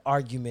an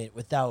argument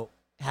without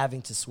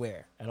having to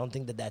swear. I don't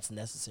think that that's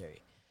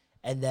necessary.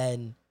 And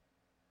then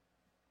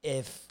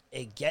if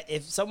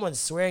someone's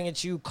swearing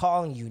at you,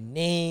 calling you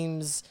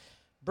names,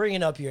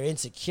 bringing up your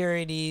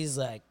insecurities,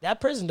 like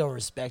that person don't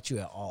respect you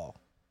at all.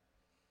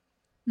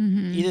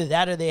 Either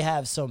that or they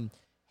have some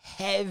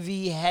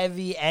heavy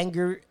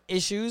anger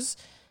issues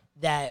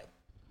that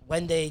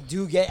when they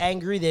do get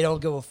angry, they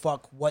don't give a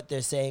fuck what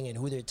they're saying and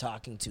who they're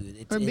talking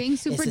to. Or being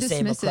super it's the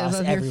same dismissive across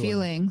of your everyone.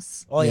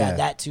 feelings. Oh yeah,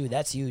 that too.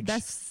 That's huge.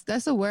 That's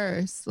the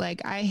worst.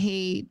 Like, I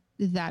hate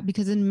that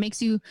because it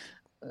makes you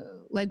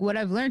like, what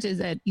I've learned is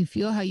that you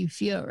feel how you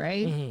feel,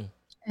 right?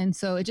 And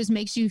so it just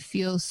makes you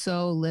feel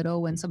so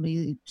little when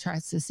somebody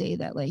tries to say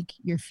that like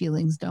your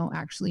feelings don't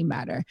actually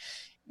matter.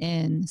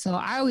 And so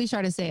I always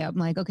try to say, I'm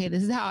like, okay,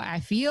 this is how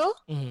I feel.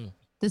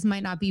 This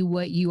might not be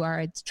what you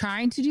are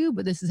trying to do,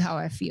 but this is how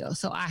I feel.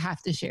 So I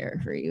have to share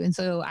it for you. And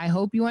so I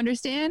hope you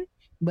understand,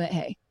 but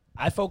hey.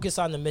 I focus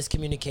on the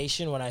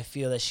miscommunication when I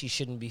feel that she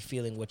shouldn't be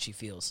feeling what she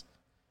feels.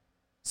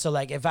 So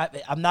like if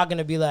I'm not going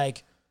to be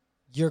like,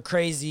 you're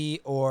crazy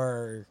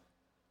or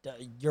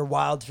you're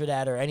wild for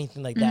that or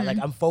anything like that. Like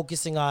I'm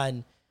focusing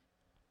on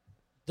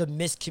the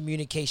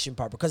miscommunication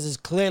part because there's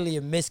clearly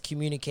a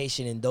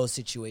miscommunication in those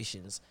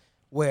situations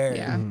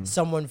where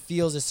someone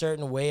feels a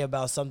certain way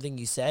about something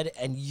you said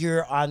and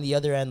you're on the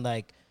other end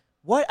like,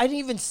 what? I didn't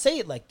even say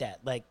it like that.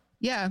 Like,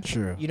 yeah,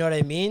 true. You know what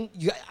I mean?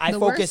 I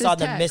focus on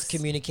the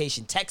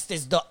miscommunication. Text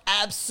is the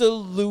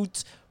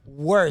absolute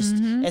worst,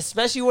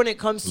 especially when it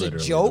comes to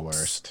Literally jokes. the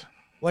worst.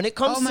 When it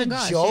comes to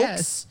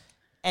jokes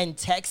and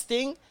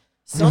texting,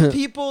 some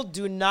people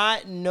do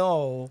not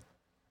know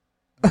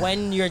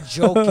when you're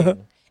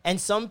joking. And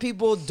some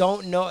people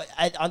don't know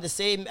at the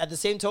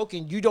same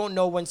token, you don't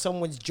know when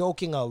someone's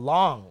joking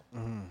along.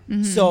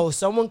 So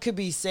someone could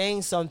be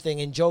saying something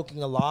and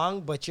joking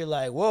along, but you're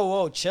like,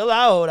 whoa, chill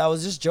out. I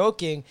was just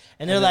joking.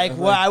 And they're like,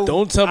 well,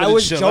 don't tell me I to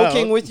was chill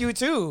joking out. with you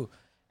too.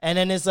 And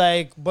then it's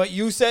like, but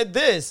you said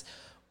this.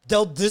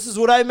 This is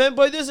what I meant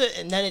by this.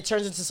 And then it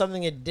turns into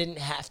something it didn't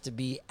have to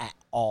be at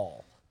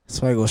all.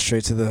 That's why I go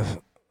straight to the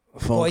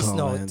phone Voice call,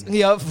 note. man.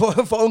 Yeah,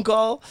 phone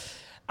call.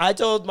 I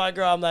told my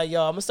girl, I'm like,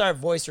 yo, I'm going to start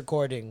voice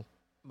recording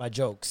my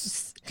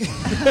jokes. I'm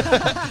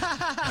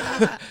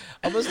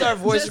going to start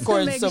voice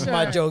recording some of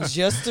my jokes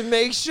just to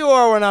make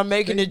sure when I'm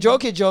making a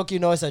jokey joke, you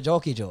know it's a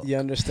jokey joke. You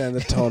understand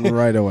the tone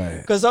right away.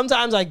 Because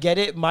sometimes I get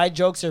it. My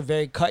jokes are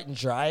very cut and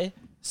dry.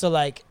 So,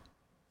 like,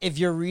 if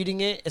you're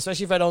reading it,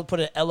 especially if I don't put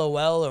an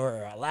LOL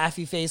or a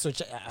laughy face,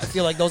 which I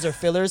feel like those are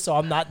fillers, so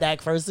I'm not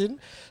that person.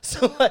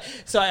 So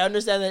I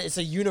understand that it's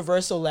a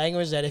universal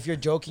language that if you're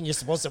joking, you're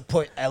supposed to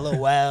put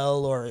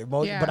LOL or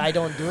emoji, but I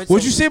don't do it.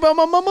 What'd you say about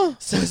my mama?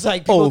 So it's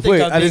like people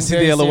think I'm I didn't see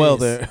being the very LOL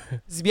serious.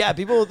 there. Yeah,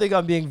 people will think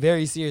I'm being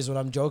very serious when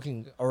I'm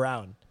joking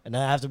around, and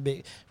I have to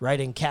be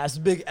writing caps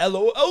big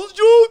LOL. I was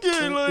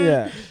joking, like,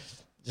 Yeah.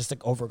 just to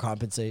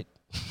overcompensate.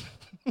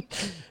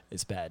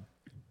 It's bad.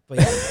 But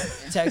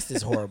yeah, text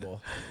is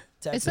horrible.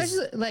 Text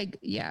Especially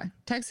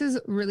text is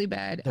really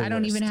bad. I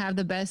don't even have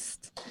the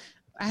best.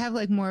 I have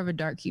like more of a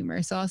dark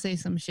humor, so I'll say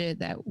some shit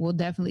that will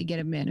definitely get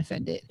a man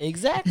offended.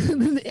 Exactly.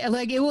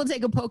 Like it will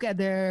take a poke at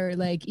their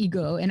like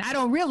ego, and I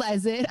don't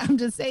realize it. I'm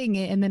just saying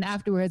it, and then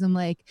afterwards, I'm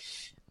like,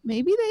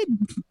 maybe they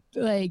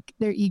like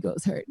their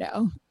ego's hurt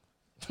now.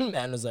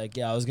 Man was like,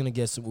 yeah, I was going to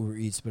get some Uber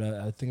Eats, but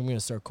I think I'm going to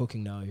start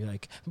cooking now. You're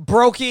like,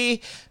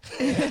 brokey.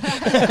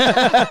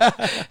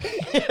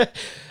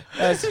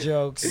 That's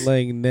jokes.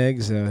 Laying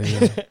negs out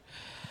here.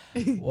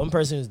 One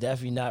person who's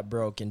definitely not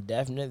broke and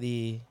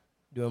definitely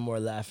doing more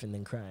laughing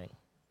than crying.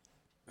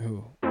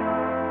 Who?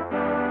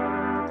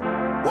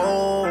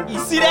 Whoa. You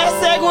see that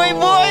segue,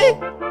 boy?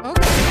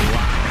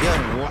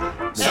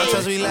 Yeah.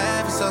 Sometimes we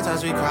laugh and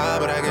sometimes we cry,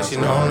 but I guess you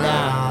know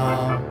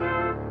now.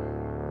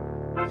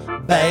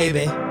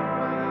 Baby.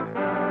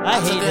 I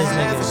hate this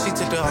nigga. She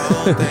took the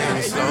whole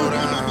thing. Slow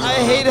down. I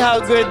hate how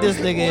good this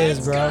nigga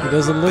is, bro. He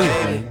doesn't lose,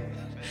 man.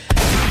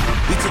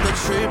 We took a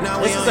trip, now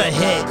This is a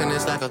hit. and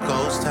it's like a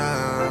ghost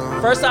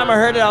town. First time I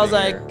heard it, I was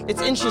like, it's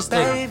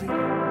interesting.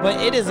 But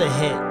it is a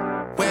hit.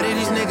 Where did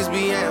these niggas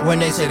be at When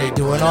they say they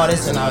doing all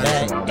this and all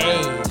that.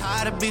 Hey.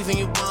 Tired of beefing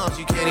you bums,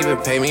 you can't even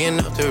pay me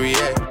enough to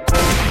react.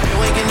 Been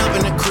waking up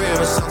in the crib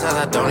and sometimes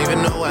I don't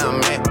even know where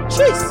I'm at.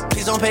 Jeez.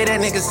 Please don't play that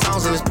nigga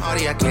songs in this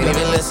party, I can't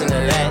even listen to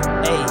that.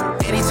 Hey.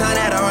 Anytime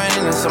that I run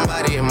into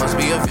somebody, it must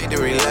be a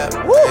victory lap.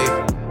 Hey.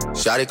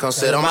 Shawty come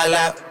sit on my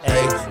lap.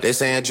 Hey. They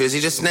saying Drizzy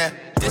just snap.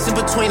 This in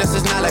between us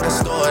is not like a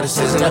store, this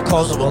isn't a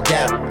closable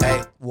gap.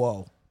 Hey.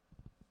 Whoa.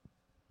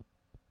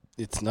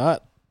 It's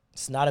not.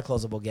 It's not a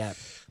closable gap.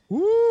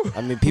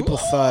 I mean, people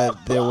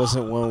thought there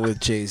wasn't one with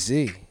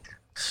Jay-Z.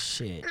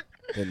 Shit.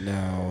 But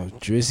now,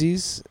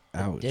 Drizzy's,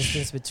 ouch.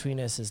 Distance between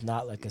us is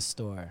not like a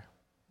store.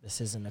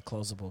 This isn't a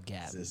closable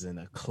gap. This isn't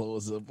a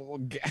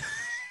closable gap.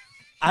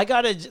 I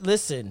gotta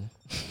listen.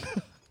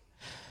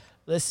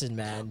 Listen,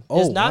 man.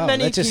 There's not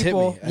many that just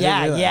people. hit me.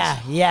 I didn't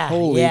realize. Yeah.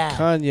 Holy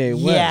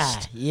Kanye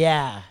West.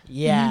 Yeah.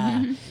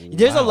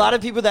 There's a lot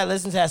of people that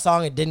listen to that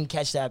song and didn't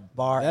catch that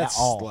bar That's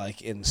at all.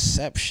 like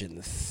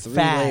Inception, 3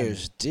 Fam.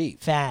 layers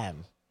deep.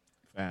 Fam.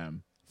 That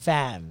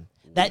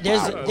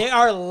Wow. there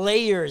are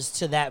layers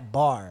to that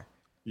bar.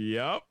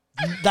 Yep.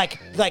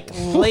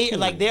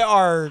 Like there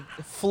are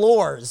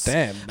floors.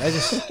 Damn,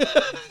 that's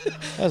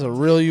a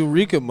real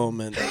eureka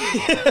moment.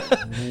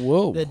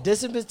 Whoa. The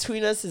distance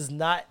between us is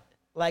not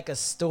like a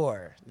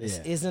store. This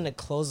Yeah. isn't a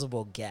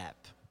closable gap.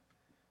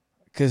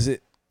 Because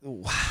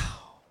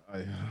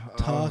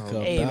talk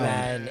about Hey,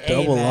 man.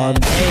 double man.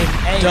 on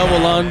Hey, double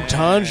man.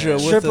 entendre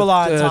with Triple the,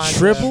 entendre.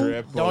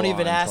 triple. Don't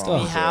even ask me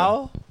entendre.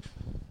 how.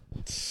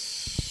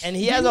 And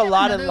he Didn't has he a have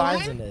lot of another lines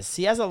line? in this.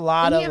 He has a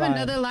lot Didn't of he have lines.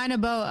 another line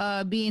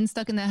about being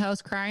stuck in the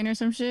house crying or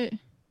some shit?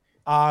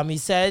 He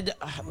said,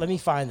 let me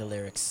find the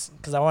lyrics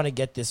because I want to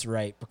get this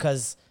right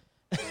because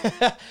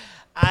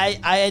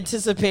I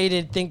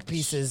anticipated think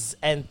pieces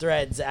and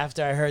threads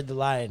after I heard the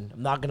line.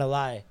 I'm not gonna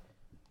lie,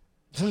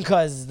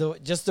 because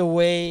the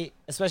way,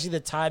 especially the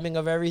timing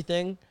of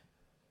everything,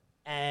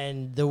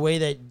 and the way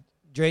that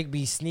Drake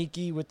be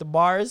sneaky with the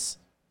bars.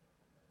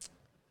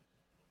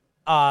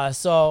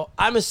 So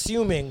I'm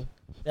assuming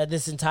that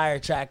this entire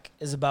track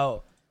is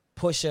about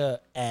Pusha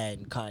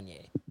and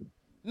Kanye.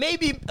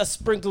 Maybe a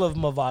sprinkle of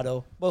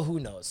Movado, but who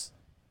knows?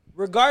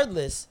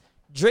 Regardless,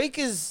 Drake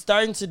is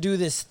starting to do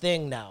this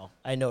thing now,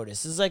 I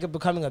notice. It's like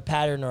becoming a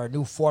pattern or a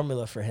new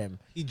formula for him.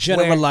 He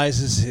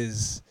generalizes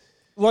his...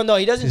 Well, no,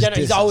 he doesn't his generalize.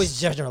 He's disses. always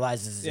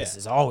generalizes this.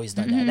 He's always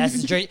done that.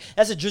 That's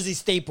a Drizzy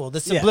staple. The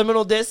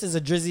subliminal diss is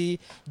a Drizzy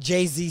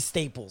Jay-Z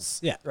staples.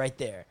 Yeah. Right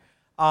there.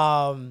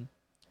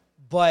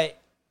 But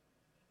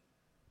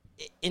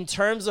in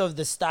terms of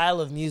the style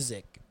of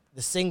music,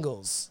 the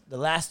singles, the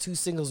last two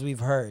singles we've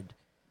heard,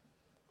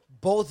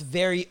 both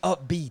very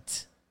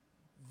upbeat,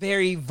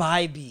 very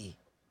vibey,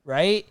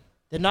 right?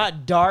 They're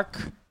not dark.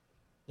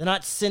 They're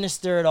not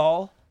sinister at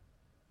all.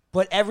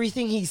 But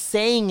everything he's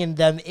saying in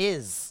them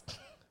is.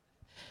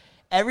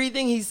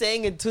 Everything he's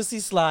saying in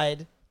Tootsie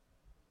Slide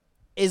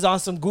is on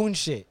some goon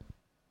shit.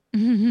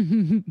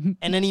 And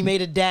then he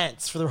made a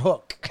dance for the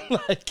hook.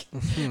 Like,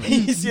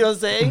 you see what I'm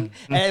saying?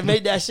 And it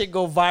made that shit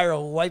go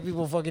viral. White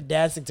people fucking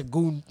dancing to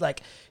goon.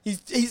 Like,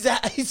 he's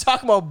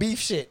talking about beef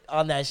shit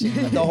on that shit.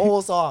 Like, the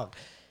whole song.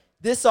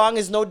 This song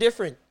is no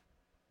different.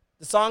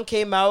 The song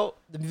came out,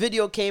 the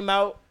video came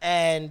out,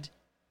 and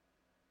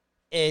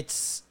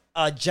it's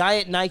a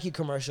giant Nike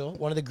commercial.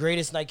 One of the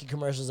greatest Nike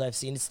commercials I've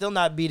seen. It's still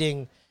not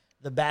beating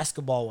the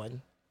basketball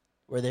one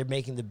where they're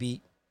making the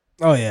beat.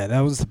 Oh, yeah,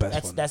 that was the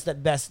best one. That's the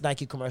best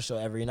Nike commercial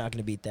ever. You're not going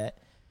to beat that.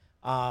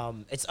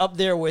 It's up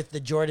there with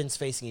the Jordans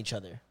facing each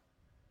other.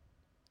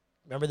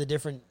 Remember the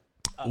different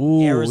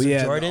eras of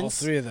Jordans? All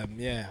three of them,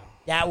 yeah.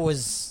 That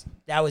was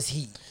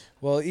heat.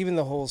 Well, even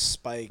the whole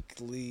Spike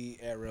Lee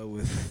era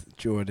with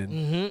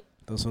Jordan.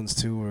 Those ones,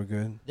 too, were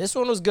good. This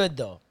one was good,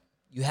 though.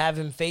 You have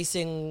him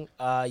facing,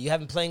 you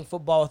have him playing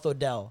football with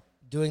Odell,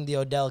 doing the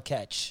Odell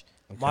catch.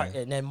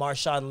 Okay. And then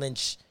Marshawn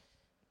Lynch,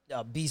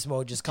 beast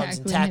mode, just comes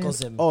and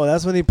tackles him. Oh,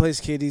 that's when he plays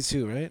KD,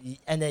 too, right?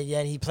 And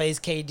then he plays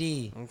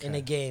KD in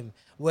a game,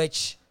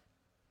 which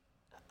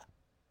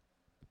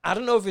I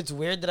don't know if it's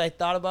weird that I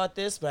thought about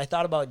this, but I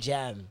thought about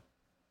Jam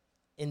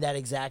in that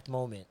exact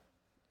moment.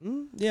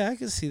 Yeah, I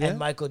can see that. And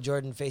Michael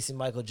Jordan facing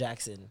Michael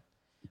Jackson.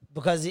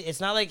 Because it's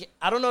not like,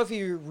 I don't know if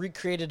he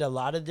recreated a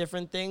lot of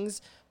different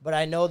things, but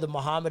I know the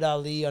Muhammad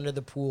Ali under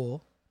the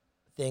pool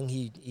thing,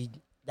 he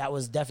that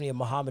was definitely a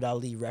Muhammad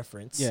Ali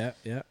reference. Yeah.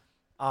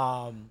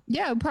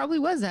 Yeah, it probably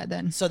was that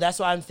then. So that's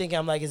why I'm thinking,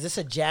 I'm like, is this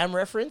a Jam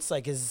reference?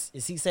 Like, is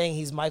he saying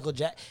he's Michael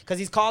Jackson? Because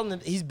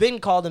he's been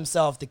called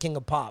himself the king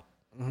of pop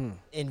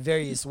in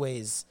various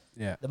ways.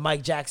 Yeah. The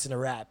Mike Jackson of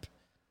rap.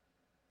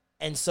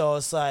 And so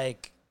it's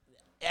like,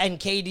 and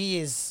KD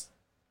is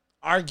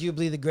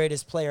arguably the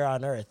greatest player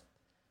on earth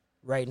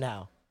right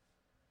now.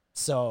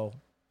 So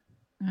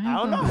I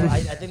don't know. I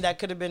think that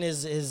could have been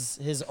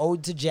his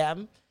ode to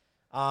Jam.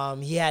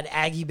 He had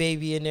Aggie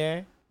Baby in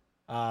there,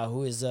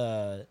 who is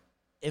a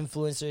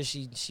influencer.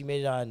 She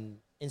made it on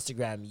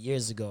Instagram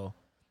years ago.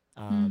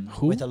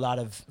 With a lot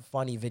of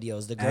funny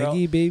videos. The girl,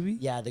 Aggie Baby?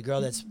 Yeah, the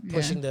girl that's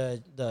pushing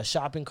the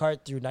shopping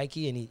cart through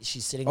Nike, and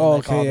she's sitting on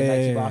all the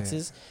Nike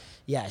boxes.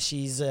 Yeah,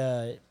 she's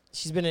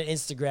been an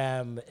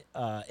Instagram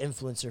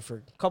influencer for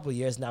a couple of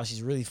years now.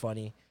 She's really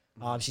funny.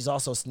 She's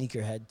also a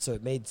sneakerhead, so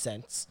it made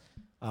sense.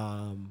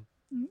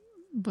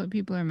 But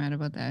people are mad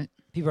about that.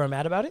 People are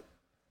mad about it?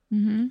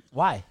 Mm-hmm.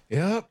 Why?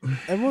 Yep.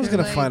 Everyone's They're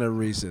going to like- find a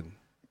reason.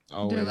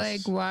 They're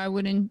like, why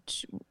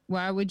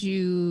would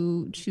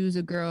you choose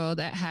a girl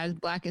that has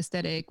black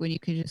aesthetic when you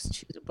could just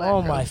choose a black girl?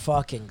 Oh my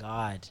fucking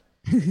God.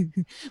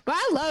 But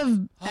I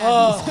love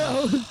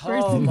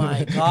Oh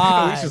my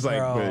God. Alicia's like,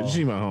 bro. but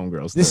she my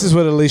homegirl. This is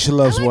what Alicia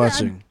loves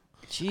watching.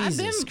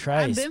 Jesus I've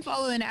Christ. been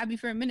following Abby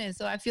for a minute,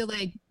 so I feel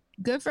like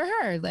good for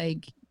her.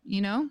 Like,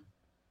 you know?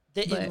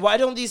 But- Why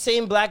don't these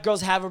same black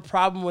girls have a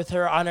problem with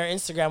her on her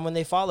Instagram when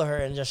they follow her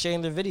and just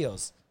sharing their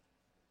videos?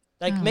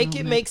 Like, make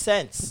it make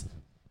sense.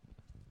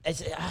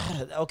 It's,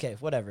 okay,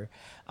 whatever.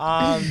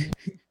 Like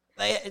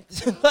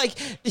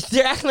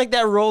they're acting like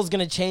that role is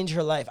gonna change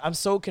her life. I'm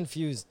so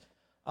confused.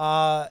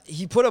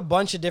 He put a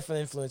bunch of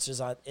different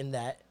influencers in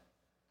that,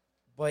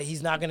 but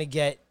he's not gonna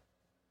get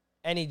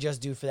any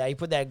just due for that. He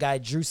put that guy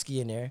Drewski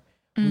in there,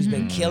 who's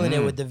been killing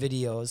it with the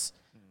videos.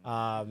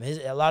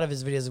 A lot of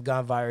his videos have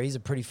gone viral. He's a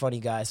pretty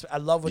funny guy. So I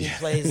love when he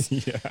plays.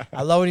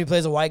 I love when he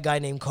plays a white guy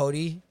named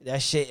Cody.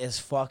 That shit is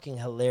fucking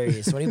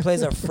hilarious. When he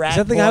plays a frat Is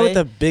that the boy, guy with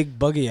the big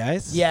buggy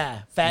eyes?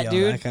 yeah, fat Yo,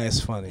 dude. That guy is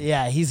funny.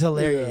 Yeah, he's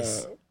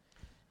hilarious.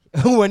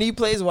 When he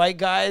plays white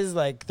guys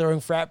like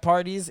throwing frat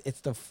parties, it's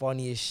the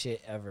funniest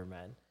shit ever,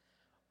 man.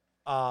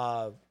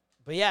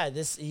 But yeah,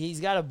 he's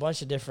got a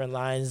bunch of different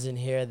lines in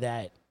here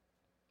that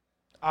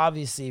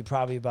obviously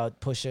probably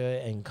about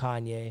Pusha and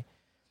Kanye.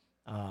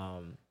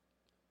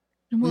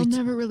 We'll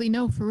never really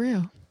know for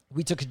real.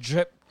 We took a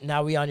trip.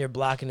 Now we on your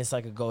block and it's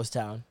like a ghost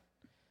town.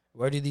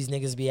 Where do these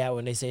niggas be at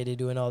when they say they're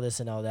doing all this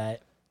and all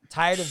that?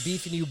 Tired of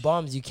beefing you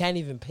bums. You can't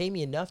even pay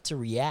me enough to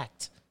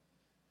react.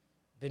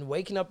 Been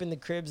waking up in the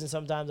cribs and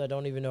sometimes I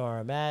don't even know where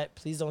I'm at.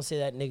 Please don't say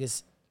that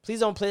niggas. Please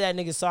don't play that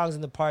nigga's songs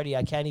in the party.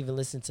 I can't even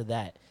listen to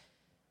that.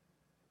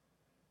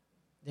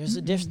 There's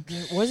a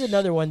different. Where's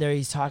another one there?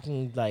 He's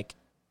talking like,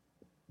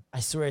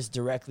 I swear it's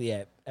directly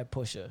at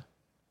Pusha.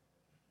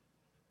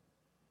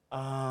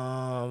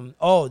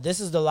 This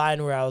is the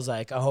line where I was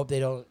like, I hope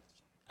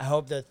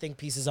the think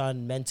pieces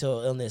on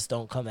mental illness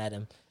don't come at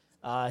him.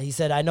 He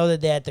said, I know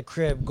that they're at the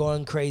crib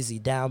going crazy,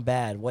 down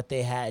bad. What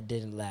they had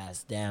didn't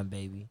last. Damn,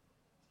 baby.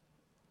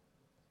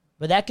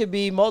 But that could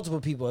be multiple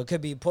people. It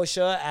could be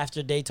Pusha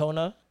after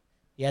Daytona.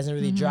 He hasn't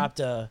really dropped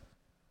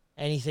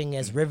anything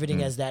as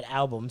riveting as that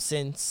album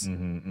since.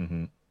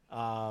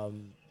 Other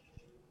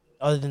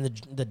than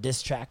the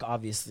diss track,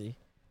 obviously.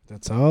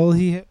 That's all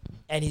he had.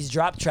 And he's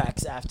dropped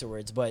tracks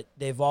afterwards, but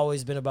they've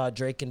always been about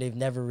Drake and they've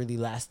never really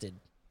lasted.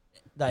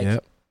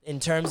 Like, in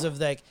terms of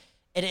like,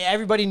 and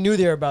everybody knew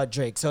they were about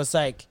Drake. So it's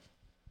like,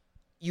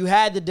 you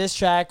had the diss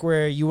track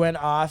where you went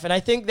off. And I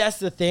think that's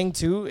the thing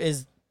too,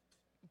 is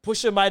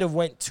Pusha might have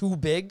went too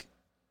big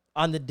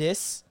on the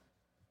diss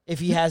if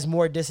he has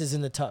more disses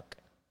in the tuck.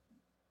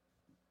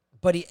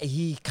 But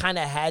he kind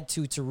of had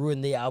to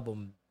ruin the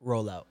album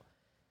rollout.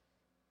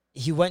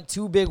 He went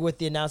too big with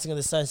the announcing of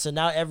the sun. So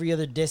now every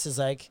other diss is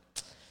like,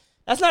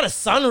 that's not a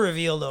sun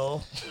reveal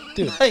though.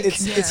 Dude, like,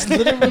 it's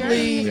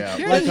literally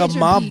like a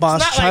mob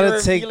boss trying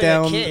to take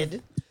down.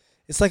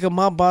 It's like a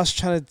mob boss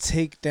trying to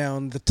take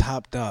down the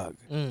top dog.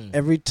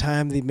 Every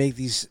time they make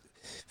these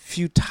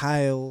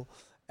futile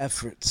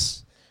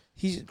efforts.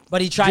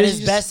 But he tried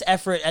his best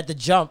effort at the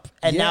jump,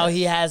 and now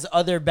he has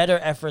other better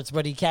efforts,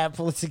 but he can't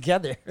pull it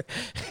together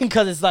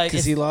because it's like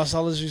he lost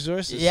all his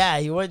resources. Yeah,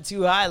 he went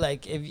too high.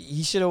 Like if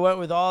he should have went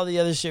with all the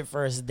other shit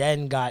first,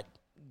 then got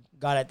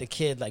at the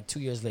kid like 2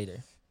 years later.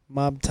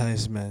 Mob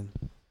ties, man.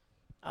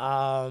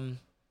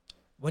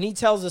 When he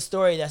tells a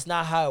story, that's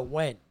not how it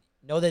went.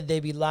 Know that they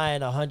be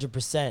lying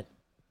 100%.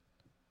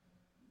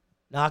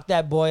 Knock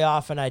that boy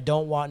off, and I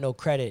don't want no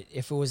credit.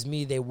 If it was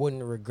me, they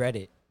wouldn't regret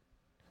it.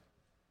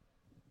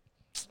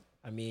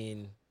 I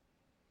mean,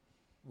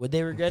 would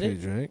they regret it?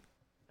 Drake.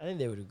 I think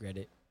they would regret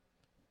it.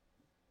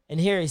 And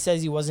here he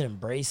says he wasn't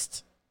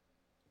embraced.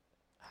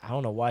 I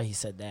don't know why he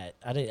said that.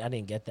 I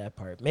didn't get that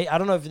part. I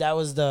don't know if that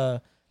was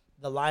the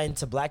line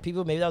to black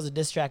people. Maybe that was a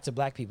diss track to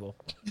black people.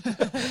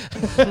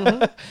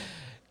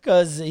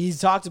 Because he's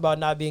talked about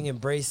not being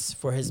embraced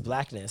for his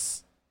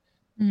blackness.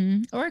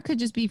 Or it could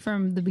just be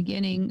from the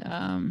beginning,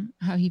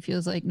 how he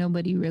feels like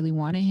nobody really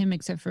wanted him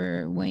except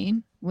for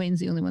Wayne.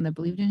 Wayne's the only one that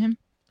believed in him.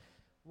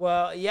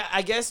 Well, yeah,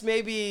 I guess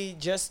maybe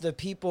just the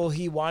people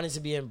he wanted to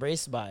be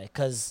embraced by,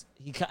 because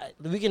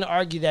we can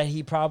argue that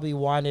he probably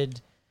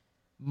wanted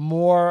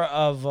more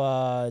of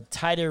a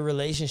tighter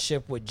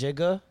relationship with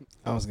Jigga.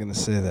 I was gonna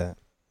say that.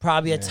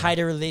 Probably a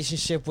tighter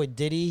relationship with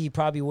Diddy. He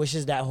probably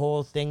wishes that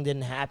whole thing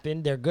didn't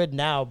happen. They're good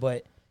now,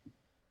 but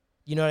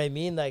you know what I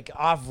mean? Like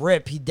off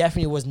rip, he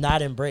definitely was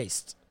not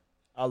embraced.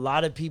 A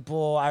lot of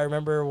people, I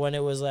remember when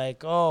it was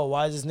like, oh,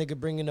 why is this nigga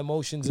bringing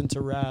emotions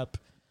into rap?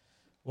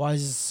 Why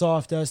is this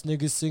soft ass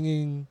nigga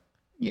singing?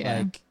 Yeah.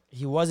 Like,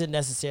 he wasn't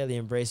necessarily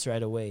embraced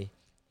right away.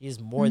 He's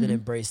more than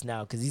embraced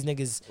now because these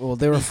niggas. Well,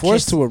 they were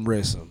forced to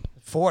embrace him.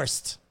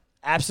 Forced.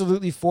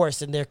 Absolutely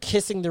forced. And they're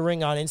kissing the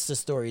ring on Insta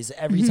stories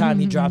every time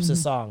he drops a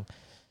song.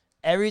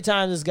 Every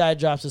time this guy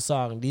drops a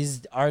song,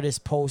 these artists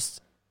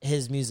post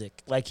his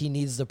music like he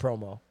needs the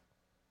promo.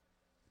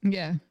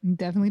 Yeah, he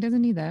definitely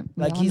doesn't need that.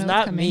 Like, he's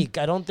not Meek.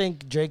 I don't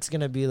think Drake's going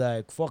to be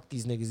like, fuck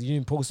these niggas. You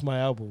didn't post my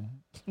album.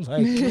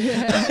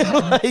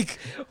 like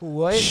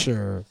what?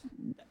 Sure.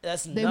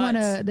 That's they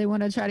nuts. They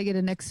wanna try to get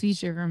a next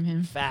feature from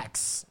him.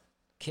 Facts.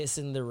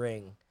 Kissing the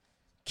ring.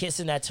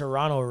 Kissing that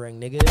Toronto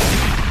ring, nigga.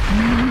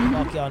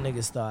 Fuck y'all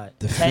niggas thought.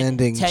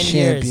 Defending 10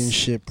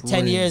 championship years.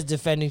 10 ring. years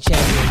defending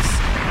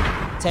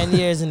champions. 10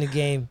 years in the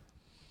game.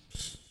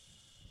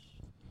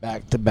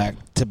 Back to back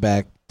to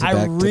back.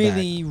 I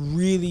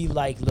really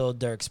like Lil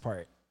Durk's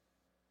part.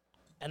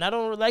 And I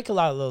don't like a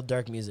lot of Lil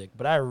Durk music,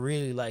 but I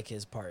really like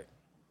his part.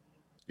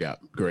 Yeah,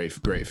 great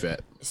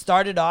fit. It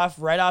started off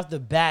right off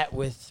the bat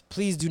with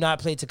 "Please do not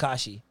play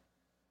Tekashi."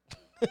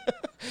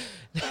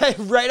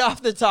 Right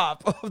off the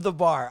top of the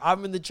bar.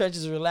 I'm in the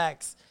trenches,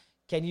 relax.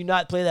 Can you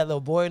not play that little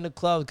boy in the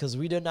club? Because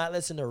we do not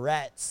listen to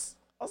rats.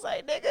 I was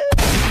like, nigga,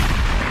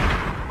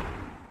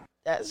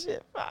 that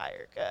shit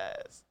fire,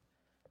 cuz.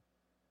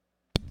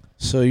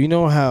 So you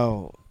know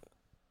how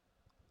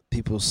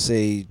people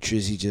say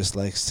Drizzy just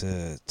likes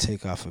to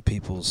take off of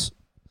people's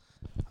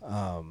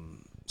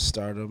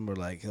stardom, or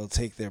like he'll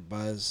take their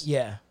buzz,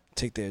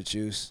 take their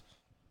juice.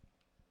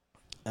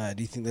 Do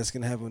you think that's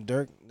gonna happen with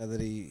Durk now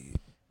that he?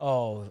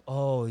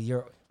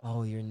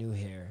 You're new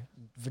here.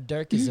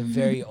 Durk is a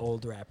very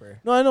old rapper.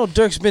 No, I know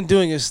Durk's been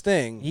doing his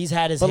thing. He's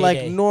had his but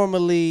heyday. like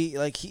normally,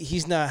 like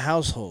he's not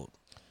household.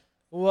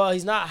 Well,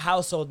 he's not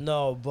household,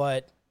 no,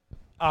 but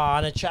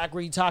on a track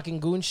where you're talking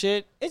goon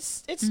shit,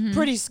 it's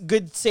pretty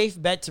good, safe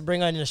bet to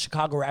bring on a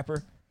Chicago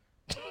rapper.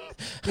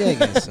 Yeah, I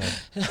guess so.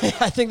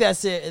 I think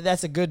that's it.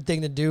 That's a good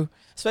thing to do,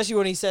 especially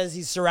when he says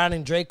he's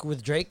surrounding Drake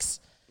with Drakes.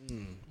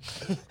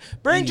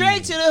 Bring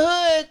Drake to the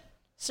hood.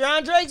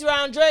 Surround Drakes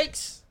around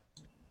Drakes.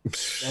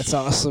 That's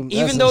awesome.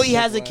 Even That's though he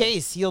has a sick line.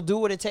 case, he'll do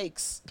what it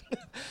takes.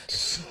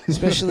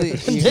 Especially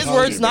his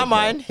words, not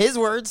mine. His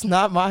words,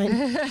 not mine.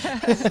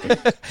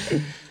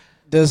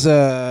 Does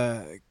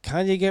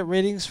Kanye get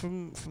ratings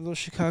from those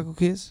Chicago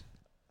kids?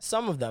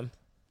 Some of them,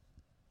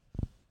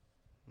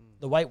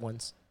 the white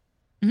ones.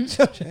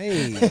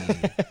 Hey,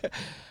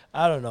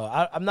 I don't know.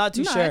 I'm not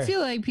too sure. I feel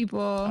like people.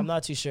 I'm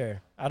not too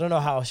sure. I don't know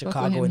how with him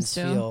Chicagoans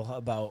still. feel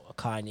about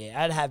Kanye.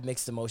 I'd have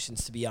mixed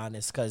emotions, to be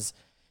honest, because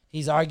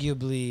he's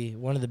arguably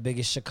one of the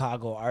biggest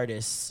Chicago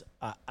artists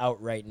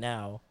out right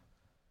now.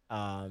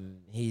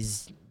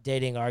 He's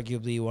dating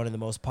arguably one of the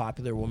most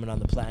popular women on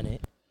the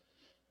planet.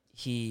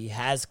 He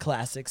has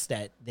classics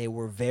that they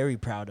were very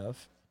proud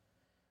of.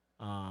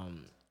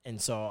 And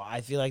so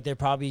I feel like they're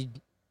probably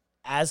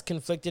as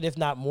conflicted, if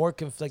not more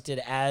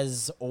conflicted,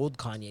 as old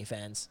Kanye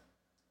fans.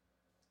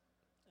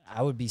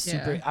 I would be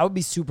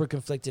super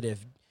conflicted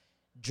if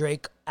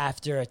Drake,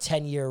 after a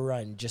 10-year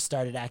run, just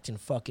started acting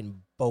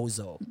fucking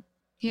bozo.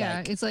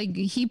 Yeah, it's like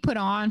he put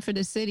on for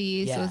the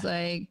city, so it's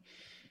like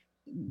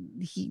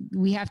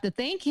we have to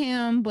thank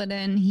him, but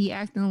then he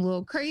acting a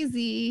little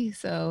crazy.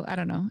 So I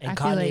don't know. And I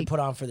Kanye feel like,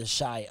 put on for the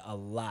Shy a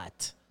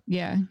lot.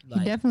 Yeah, Like,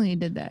 he definitely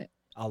did that.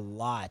 A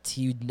lot.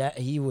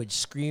 He would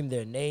scream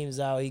their names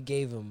out. He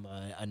gave them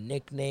a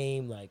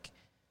nickname. Like,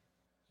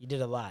 he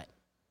did a lot.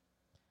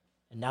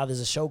 And now there's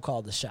a show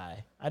called The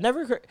Shy. I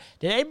never heard.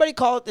 Did anybody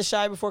call it The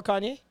Shy before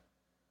Kanye?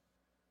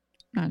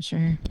 Not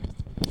sure.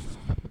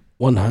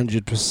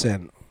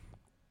 100%.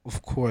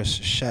 Of course,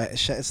 Shy.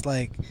 It's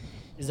like.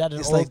 Is that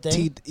an it's old like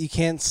thing? You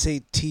can't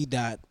say T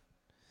dot.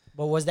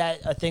 But was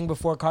that a thing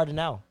before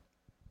Cardinal?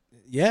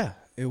 Yeah,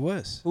 it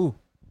was. Who?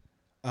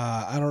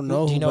 I don't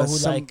know. Do you know but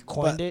who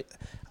coined it?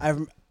 I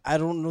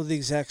don't know the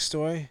exact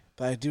story,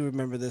 but I do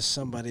remember there's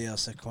somebody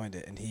else that coined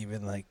it, and he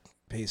even like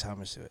pays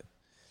homage to it.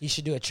 He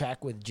should do a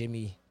track with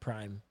Jimmy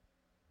Prime.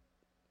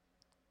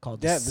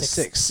 Called the Six.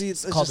 Six. See,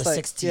 it's called just the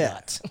like, 6T yeah.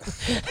 dot.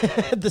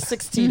 The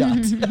 6T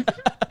dot.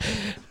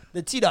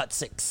 The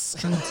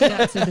T.6. From T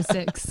dot to the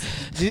 6.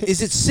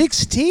 Is it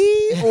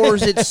 6T or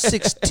is it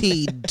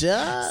 6T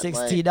dot?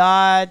 6T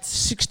dot.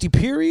 60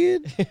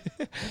 period?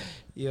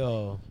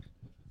 Yo.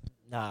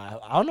 Nah,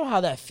 I don't know how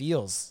that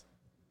feels.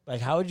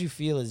 Like, how would you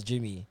feel as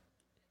Jimmy,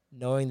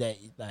 knowing that,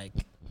 like,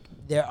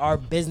 there are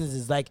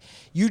businesses, like,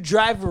 you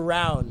drive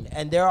around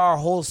and there are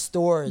whole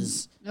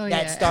stores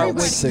that start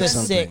with the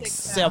six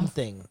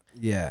something.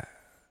 Yeah.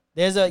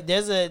 There's a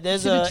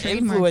trademarked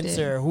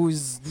influencer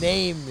whose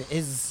name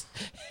it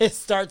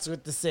starts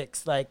with the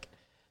 6. Like,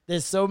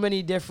 there's so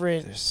many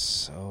different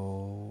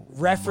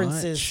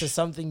references to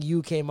something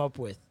you came up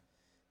with.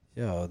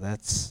 Yo,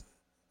 that's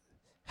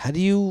how do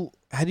you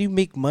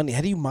make money?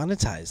 How do you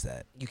monetize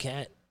that? You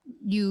can't.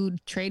 You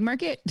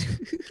trademark it.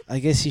 I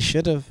guess he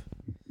should have.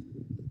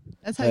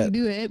 That's how you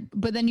do it.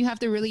 But then you have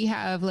to really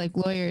have like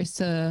lawyers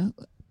to.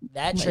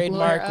 That like,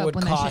 trademark lawyer up would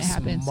when that shit cost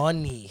happens.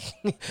 money.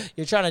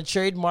 You're trying to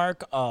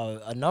trademark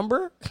a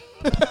number?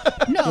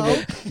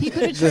 No, he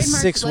could have The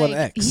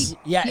trademarked 61X.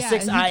 Yeah,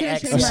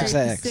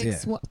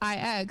 6IX.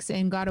 6IX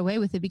and got away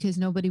with it because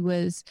nobody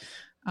was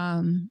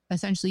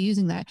essentially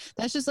using that.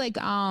 That's just like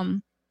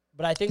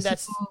But I think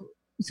that's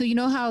so you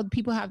know how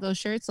people have those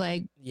shirts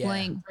like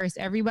blank versus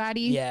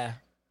everybody? Yeah.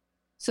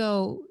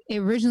 So it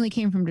originally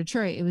came from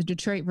Detroit. It was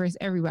Detroit versus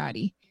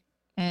everybody.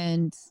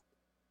 And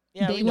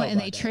they went and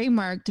they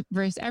trademarked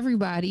versus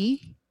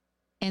everybody.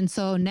 And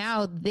so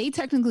now they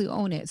technically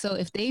own it. So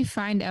if they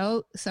find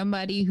out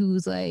somebody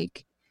who's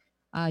like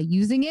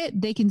using it,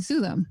 they can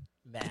sue them.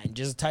 Man,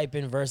 just type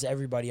in verse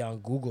everybody on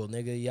Google,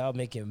 nigga. Y'all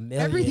making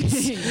millions.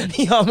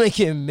 Everything. Y'all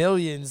making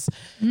millions.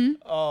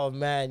 Mm-hmm. Oh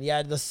man,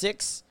 yeah. The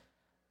 6.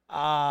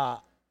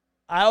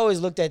 I always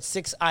looked at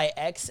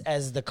 6IX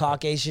as the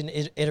Caucasian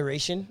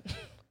iteration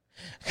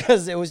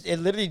because it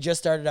literally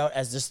just started out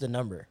as just the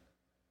number.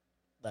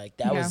 Like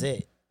that was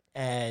it.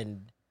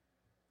 And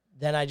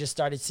then I just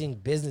started seeing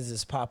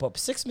businesses pop up.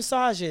 6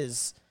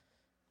 massages,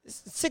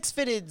 6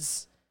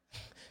 fitteds.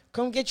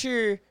 Come get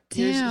your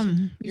 6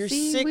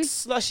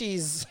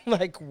 slushies.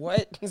 Like,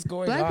 what is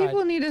going on? Black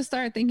people need to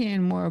start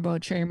thinking more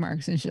about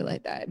trademarks and shit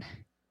like that.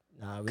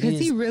 Nah, because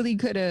he really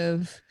could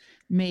have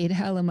made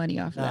hella money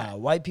off of that.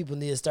 White people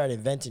need to start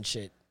inventing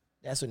shit.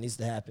 That's what needs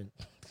to happen.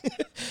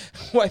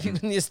 White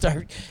people need to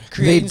start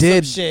creating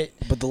some shit.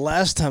 But the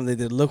last time they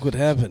did, look what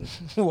happened.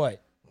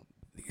 What?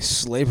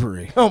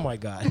 Slavery. Oh my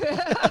God.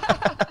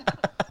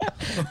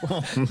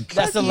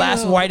 That's the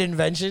last white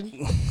invention.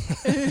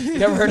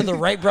 You ever heard of the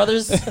Wright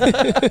brothers?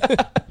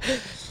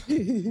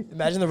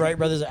 Imagine the Wright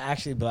brothers are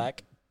actually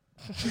black.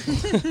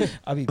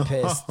 I'll be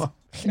pissed.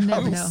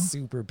 I'll be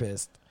super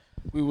pissed.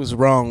 We was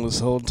wrong this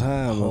whole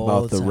time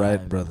about the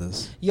Wright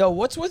brothers. Yo,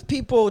 what's with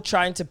people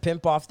trying to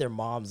pimp off their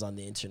moms on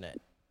the internet?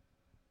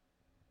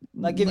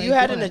 Like, if you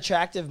had an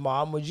attractive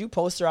mom, would you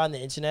post her on the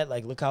internet?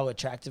 Like, look how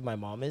attractive my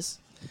mom is.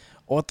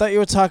 Oh, I thought you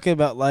were talking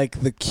about like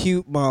the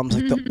cute moms,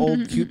 like the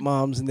old cute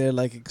moms, and they're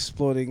like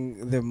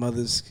exploiting their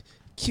mother's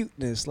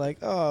cuteness. Like,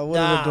 oh, what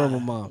an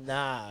adorable mom.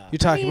 Nah. You're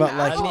talking about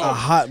like a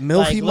hot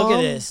milfy mom? Look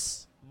at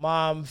this.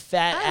 Mom,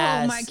 fat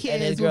ass. my kids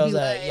and this will girl's be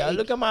like, yo, like-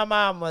 look at my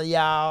mama,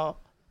 y'all.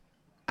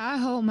 I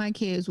hope my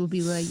kids will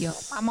be like, yo,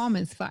 my mom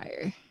is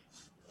fire.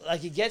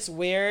 Like, it gets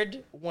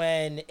weird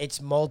when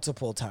it's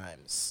multiple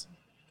times.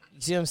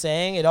 You see what I'm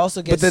saying? It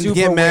also gets But then super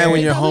get mad weird.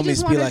 when your Probably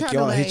just homies be wanna like, try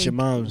yo, to, I hate your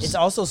moms. It's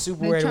also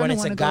super They weird trying when to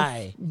it's a wanna go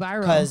guy.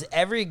 viral. Because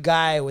every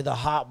guy with a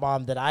hot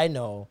mom that I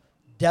know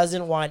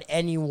doesn't want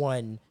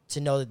anyone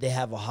to know that they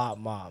have a hot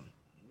mom.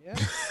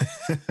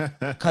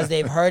 Because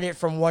they've heard it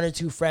from one or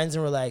two friends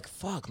and were like,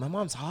 fuck, my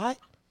mom's hot?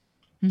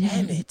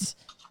 Damn it.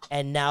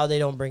 And now they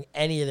don't bring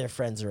any of their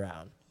friends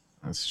around.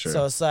 That's true.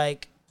 So it's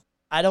like,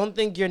 I don't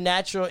think your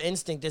natural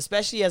instinct,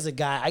 especially as a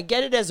guy, I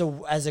get it as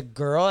a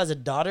girl, as a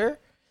daughter,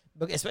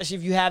 but especially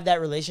if you have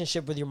that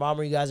relationship with your mom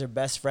where you guys are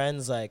best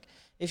friends, like,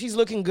 if she's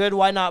looking good,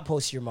 why not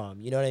post your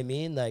mom? You know what I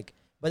mean? Like,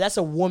 but that's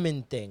a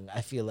woman thing,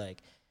 I feel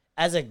like.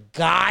 As a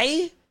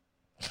guy,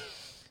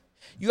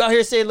 you out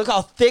here saying, look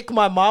how thick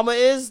my mama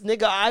is?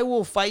 Nigga, I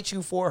will fight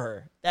you for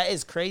her. That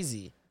is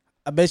crazy.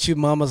 I bet you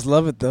mamas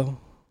love it though.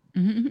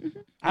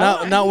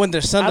 Not when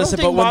their son I don't does it,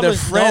 think but when their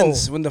mamas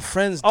friends, know. when the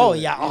friends do Oh, it,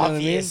 yeah, you know what I mean?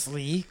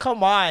 obviously.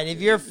 Come on. If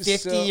you're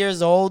 50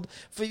 years old,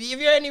 if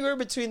you're anywhere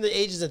between the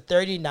ages of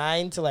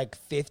 39 to like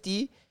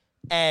 50,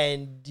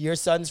 and your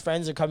son's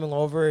friends are coming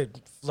over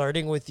and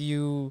flirting with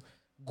you,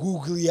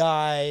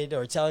 googly-eyed,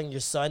 or telling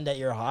your son that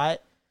you're hot,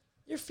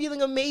 you're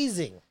feeling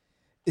amazing.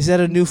 Is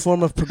that a new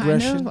form of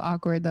progression? Kind of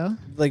awkward though.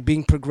 Like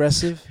being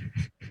progressive?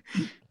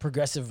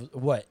 Progressive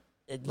what?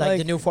 Like Like-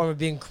 the new form of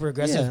being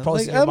progressive, Yeah,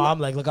 posting like, your I'm- mom,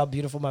 like, look how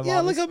beautiful my mom Yeah,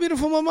 is. look how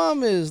beautiful my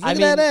mom is. Look I at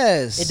mean, that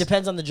ass. It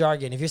depends on the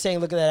jargon. If you're saying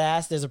look at that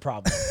ass, there's a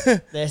problem.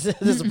 there's a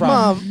problem.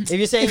 Mom, if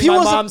you're saying if you my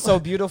wasn't- mom's so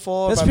beautiful,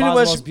 or That's my pretty mom's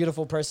the much- most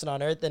beautiful person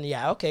on earth, then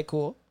yeah, okay,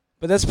 cool.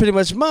 But that's pretty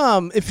much,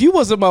 Mom, if you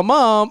wasn't my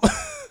mom.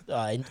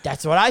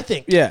 That's what I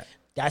think. Yeah.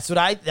 That's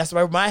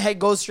where my head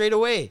goes straight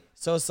away.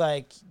 So it's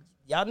like,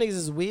 y'all niggas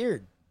is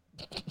weird.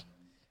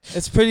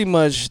 It's pretty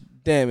much,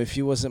 damn, if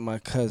you wasn't my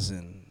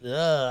cousin.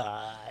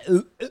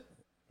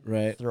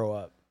 Right? Throw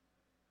up.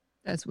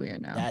 That's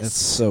weird now. That's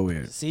so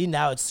weird. See,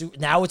 now it's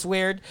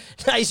weird.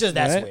 Aisha,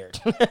 that's Right?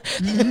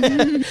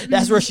 weird.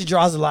 That's where she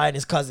draws the line,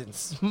 is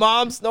cousins.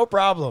 Moms, no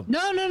problem.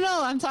 No.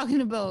 I'm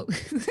talking about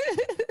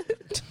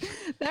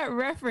that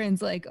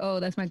reference. Like, oh,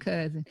 that's my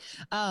cousin.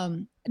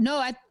 No,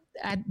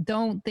 I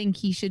don't think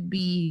he should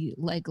be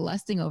like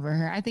lusting over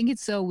her. I think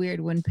it's so weird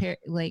when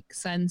like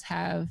sons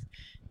have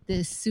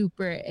this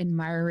super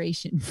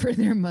admiration for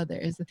their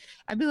mothers.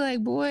 I'd be like,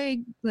 boy,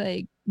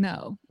 like,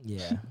 no.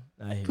 Yeah,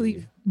 I hear Please,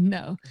 you.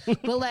 no.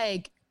 But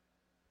like,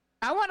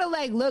 I want to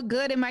like look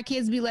good and my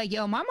kids be like,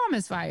 yo, my mom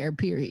is fire,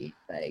 period.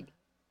 Like,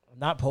 I'm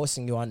not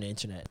posting you on the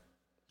internet.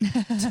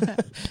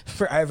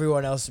 For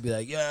everyone else to be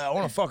like, yeah, I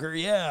want to fuck her.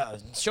 Yeah.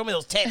 Show me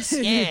those tits.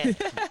 Yeah.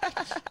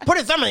 Put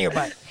a thumb in your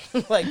butt.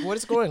 Like, what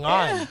is going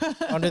on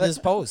under this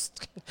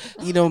post?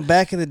 You know,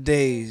 back in the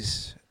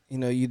days, you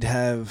know, you'd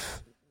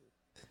have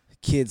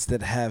kids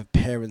that have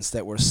parents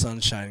that were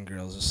sunshine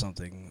girls or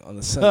something on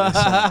the Sunday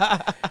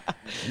side.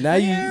 Now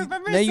you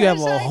have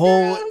a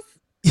whole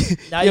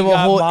Now you have a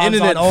got whole moms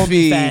internet on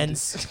feed.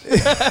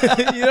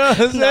 OnlyFans. You know what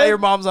I'm saying? Now your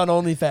mom's on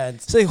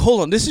OnlyFans. Say,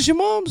 hold on, this is your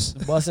mom's?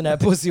 Busting that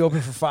pussy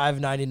open for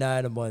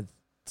 $5.99 a month.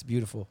 It's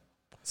beautiful.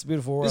 It's a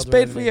beautiful world. It's we're paid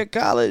living for in. your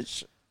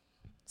college.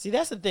 See,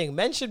 that's the thing.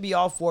 Men should be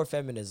all for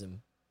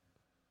feminism.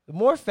 The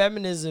more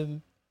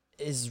feminism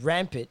is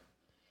rampant,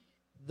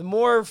 the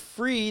more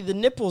free the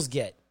nipples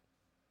get.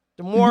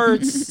 The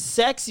more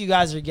sex you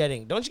guys are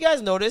getting. Don't you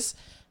guys notice?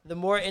 The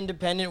more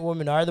independent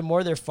women are, the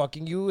more they're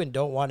fucking you and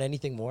don't want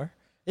anything more.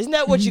 Isn't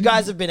that what you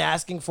guys have been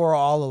asking for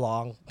all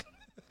along?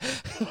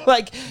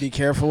 Like, be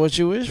careful what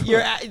you wish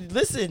for.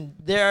 Listen,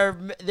 there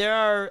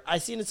are. I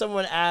seen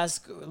someone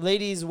ask,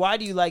 ladies, why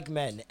do you like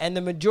men? And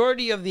the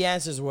majority of the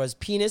answers was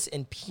penis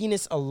and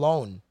penis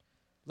alone.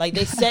 Like,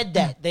 they said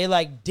that they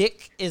like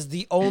dick is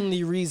the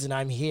only reason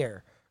I'm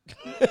here.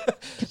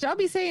 y'all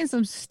be saying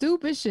some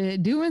stupid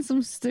shit, doing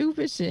some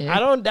stupid shit. I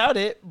don't doubt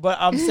it, but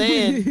I'm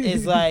saying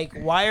is like,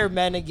 why are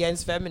men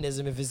against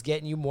feminism if it's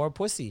getting you more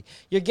pussy?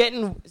 You're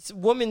getting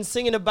women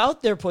singing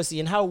about their pussy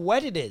and how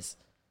wet it is.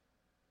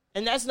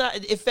 And that's not,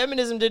 if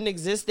feminism didn't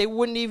exist, they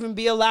wouldn't even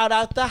be allowed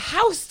out the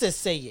house to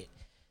say it.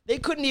 They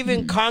couldn't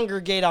even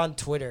congregate on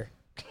Twitter.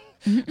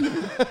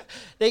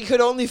 They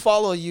could only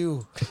follow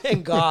you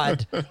and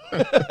God.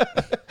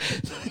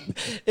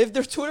 If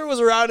the Twitter was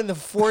around in the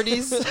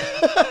 40s,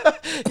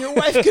 your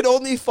wife could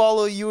only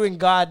follow you and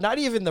God, not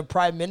even the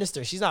prime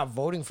minister. She's not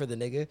voting for the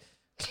nigga.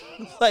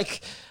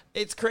 Like,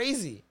 it's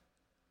crazy.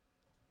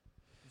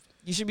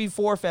 You should be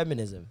for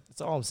feminism.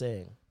 That's all I'm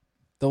saying.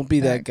 Don't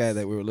be that guy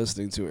that we were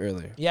listening to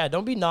earlier. Yeah,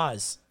 don't be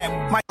Nas.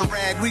 My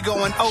rag, we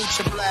going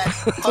ultra black,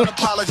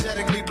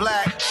 unapologetically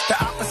black, the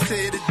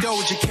opposite of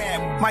Doja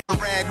Cat. My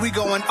rag, we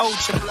going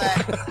ultra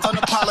black,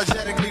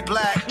 unapologetically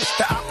black,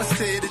 the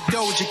opposite of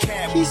Doja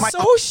Cat. He's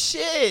so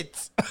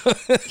shit.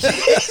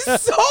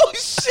 He's so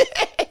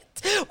shit.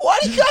 Why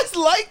do you guys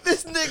like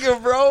this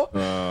nigga, bro?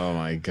 Oh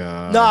my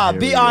god. Nah, Here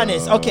be we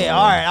honest. go. Okay,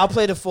 all right. I'll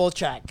play the full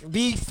track.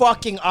 Be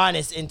fucking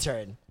honest,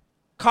 intern.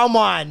 Come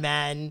on,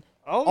 man.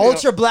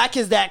 Ultra Black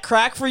is that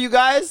crack for you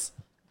guys?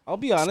 I'll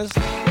be honest.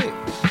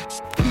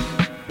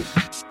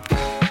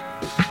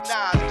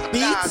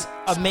 Beats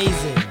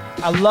amazing.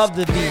 I love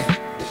the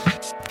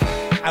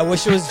beat. I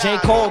wish it was J.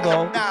 Cole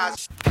though.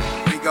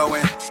 We go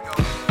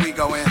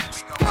in.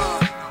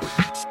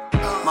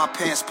 My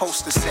pants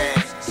poster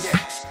said.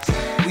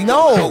 We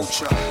No.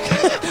 culture.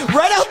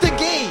 Right out the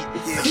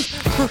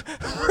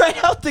gate.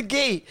 Right out the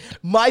gate.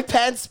 My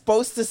pants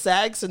supposed to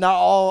sag, so now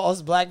all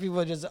us black people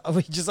are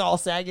just all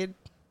sagging.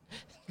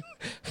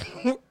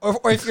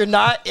 or if you're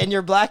not and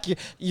you're black,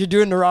 you're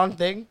doing the wrong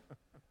thing.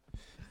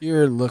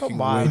 You're looking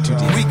Come on, way too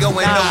deep. We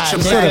going ultra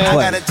nigga. black.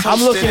 I got a toast I'm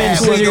looking to that.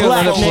 into We your going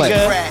left, ultra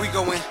nigga. black. We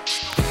going.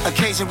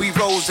 Occasion we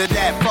rose to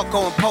that. Fuck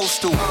on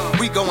postal.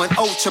 We going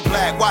ultra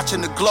black.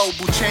 Watching the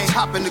global change.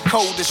 Hopping the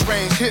coldest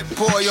range. Hit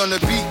boy on the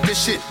beat.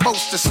 This shit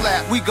poster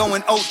slap. We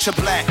going ultra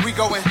black. We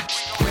going.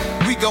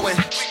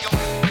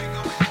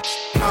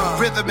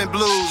 Rhythm and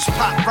blues,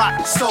 pop,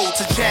 rock, soul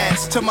to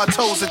jazz, till my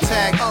toes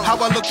attack. How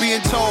I look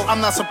being told, I'm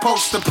not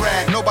supposed to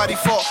brag. Nobody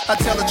fault, I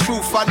tell the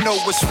truth, I know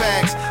it's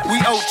facts. We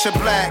ultra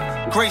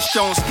black, Grace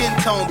Jones, skin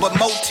tone, but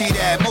multi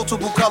that.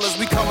 Multiple colors,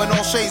 we come in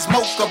all shades,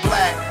 mocha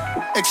black.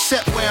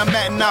 Except where I'm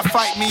at and not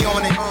fight me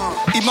on it.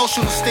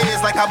 Emotional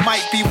stares like I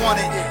might be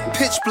wanted.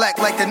 Pitch black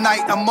like the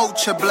night, I'm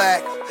ultra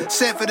black.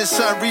 Sanford and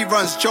Son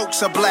reruns,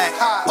 jokes are black.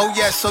 Oh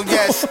yes,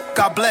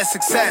 God bless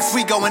success.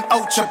 We going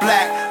ultra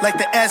black, like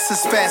the S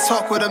is fast.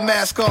 Talk with a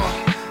mask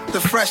on,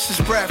 the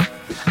freshest breath.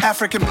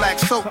 African black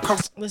soap.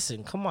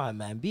 Listen, come on,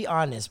 man. Be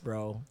honest,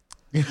 bro.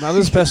 Not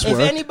his best If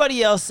work.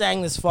 anybody else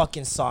sang this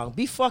fucking song,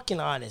 be fucking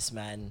honest,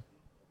 man.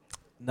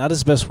 Not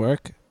his best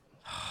work.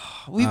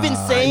 We've been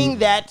saying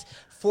that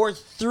for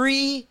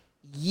 3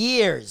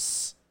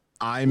 years.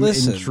 I'm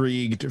Listen.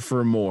 intrigued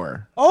for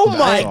more. Oh That's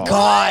my all.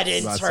 God,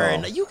 That's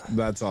intern. all.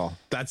 That's all.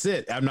 That's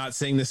it. I'm not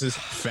saying this is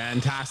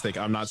fantastic.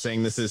 I'm not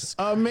saying this is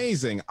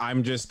amazing.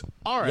 I'm just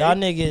all right. Y'all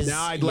niggas-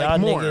 Now I'd y'all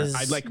like more. niggas-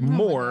 I'd like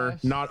more,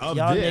 not of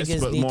Y'all this,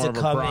 niggas but need more to of a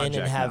come in project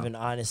and have now. an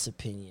honest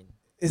opinion.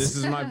 This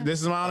is my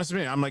honest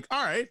opinion. I'm like,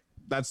 all right.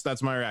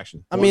 That's my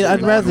reaction. I mean,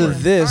 I'd All rather right.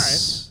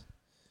 this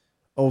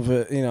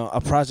over,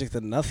 a project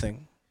than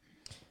nothing.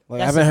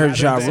 Like, I That's haven't a heard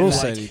Ja fact. Rule Like,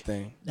 say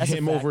anything. That's a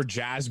him fact. over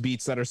jazz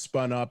beats that are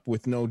spun up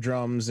with no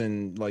drums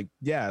and like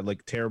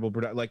terrible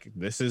like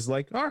this is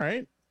like all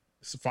right,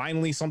 it's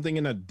finally something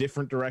in a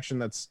different direction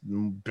that's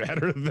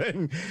better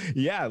than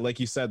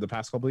like you said the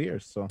past couple of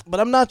years. So But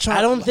I'm not trying.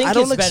 I don't think I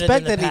don't it's better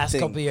expect than the past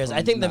anything couple of years. I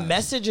from think the Nas.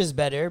 message is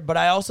better, but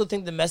I also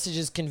think the message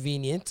is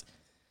convenient.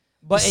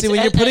 But See,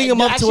 when you're putting him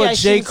up to actually, a I J.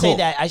 shouldn't Cole. say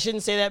that. I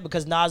shouldn't say that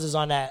because Nas is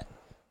on that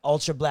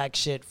ultra black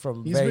shit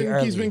from very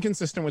early. he's been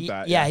consistent with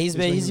that. Yeah, he's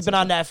been consistent.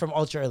 on that from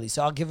ultra early.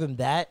 So I'll give him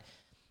that.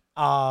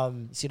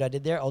 See what I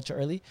did there? Ultra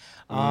early.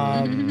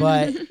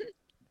 But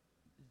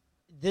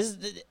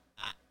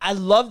I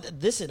love.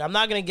 Listen, I'm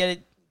not gonna get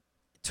it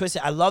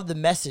twisted. I love the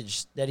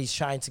message that he's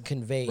trying to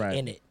convey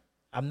in it.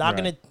 I'm not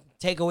gonna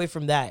take away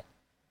from that.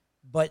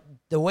 But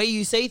the way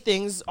you say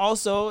things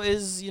also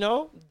is,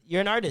 you're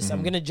an artist.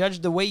 I'm gonna judge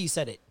the way you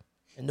said it,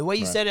 and the way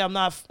you said it, I'm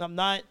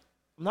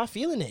not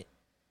feeling it.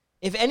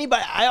 If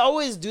anybody, I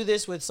always do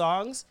this with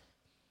songs.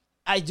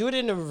 I do it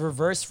in the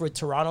reverse for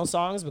Toronto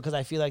songs because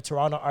I feel like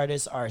Toronto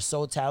artists are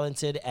so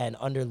talented and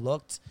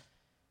underlooked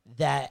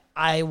that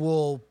I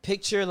will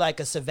picture like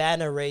a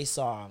Savannah Ray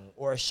song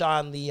or a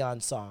Sean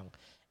Leon song.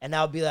 And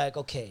I'll be like,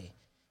 okay,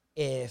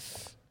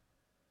 if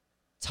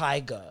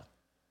Tyga,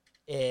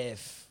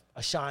 if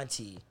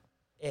Ashanti,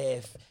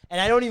 and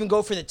I don't even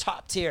go for the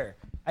top tier.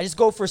 I just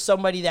go for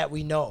somebody that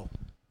we know.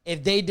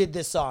 If they did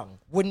this song,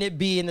 wouldn't it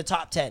be in the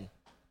top 10?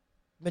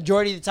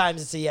 Majority of the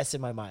times it's a yes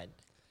in my mind.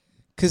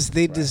 Because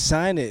they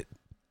design it.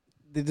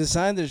 They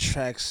design their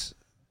tracks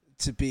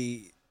to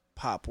be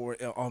pop or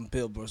on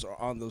billboards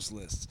or on those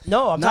lists.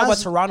 No, I'm talking about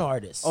Nas- Toronto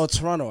artists. Oh,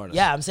 Toronto artists.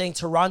 Yeah, I'm saying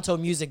Toronto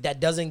music that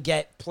doesn't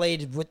get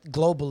played with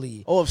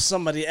globally. Oh, if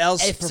somebody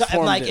else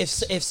performed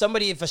it.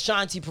 If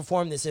Ashanti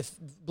performed this, if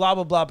blah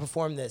blah blah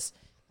performed this,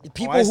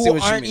 people I see who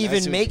what you aren't mean. I see even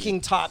what you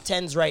making top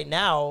 10s right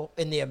now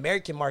in the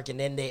American market,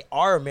 and they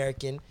are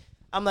American.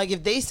 I'm like,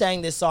 if they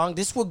sang this song,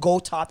 this would go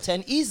top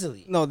 10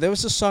 easily. No, there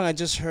was a song I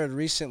just heard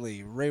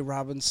recently, Ray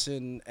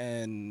Robinson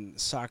and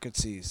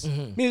Socrates.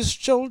 Miss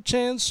Joe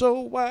Chan,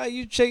 so why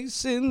you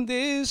chasing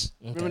this?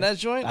 Remember that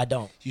joint? I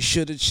don't. You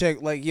should have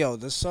checked,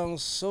 this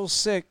song's so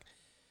sick,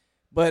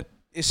 but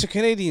it's a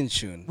Canadian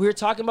tune. We were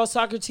talking about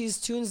Socrates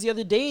tunes the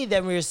other day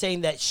that we were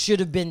saying that should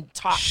have been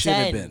top 10. Should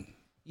have been.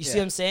 You see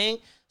what I'm saying?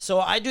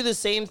 So I do the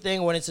same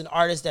thing when it's an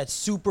artist that's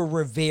super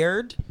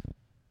revered,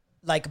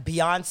 like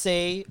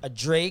Beyonce, a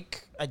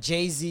Drake, a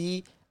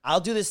Jay-Z. I'll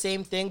do the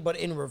same thing, but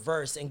in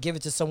reverse, and give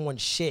it to someone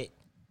shit.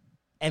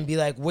 And be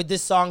like, would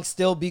this song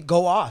still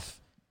go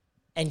off?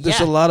 And There's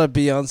a lot of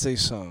Beyonce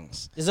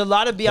songs. There's a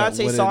lot of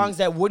Beyonce songs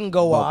that wouldn't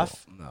go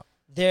off. No.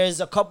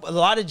 There's a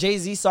lot of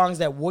Jay-Z songs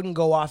that wouldn't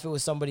go off if it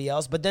was somebody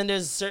else. But then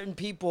there's certain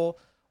people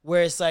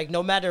where it's like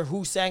no matter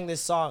who sang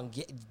this song,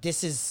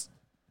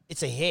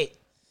 it's a hit.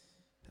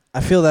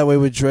 I feel that way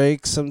with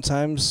Drake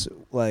sometimes.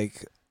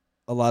 Like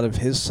a lot of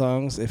his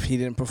songs, if he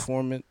didn't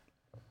perform it,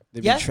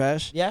 they'd be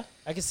trash. Yeah,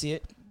 I can see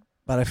it.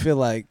 But I feel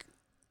like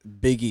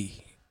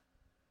Biggie,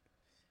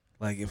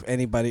 like if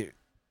anybody,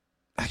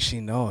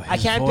 actually no, I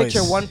can't voice,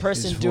 picture one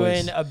person his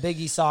doing voice. a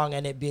Biggie song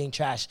and it being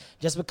trash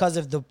just because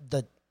of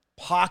the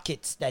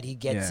pockets that he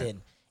gets Yeah.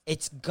 in.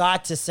 It's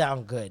got to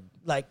sound good.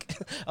 Like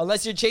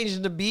unless you're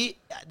changing the beat,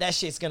 that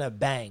shit's gonna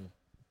bang.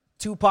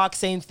 Tupac,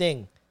 same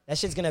thing. That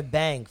shit's gonna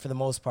bang for the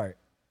most part.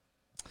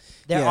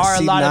 There are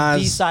a lot of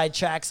B-side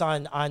tracks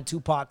on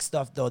Tupac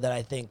stuff though that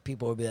I think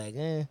people would be like,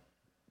 eh.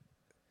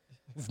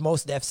 If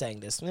Mos Def sang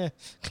this,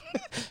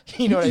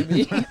 you know what I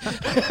mean?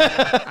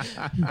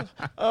 I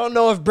don't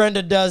know if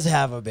Brenda does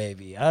have a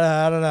baby.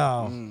 I don't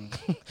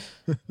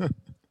know.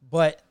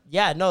 But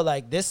yeah, no,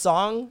 like this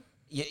song,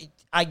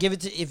 I give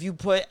it to, if you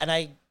put, and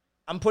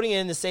I'm putting it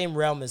in the same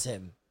realm as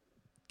him.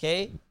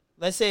 Okay?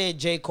 Let's say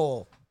J.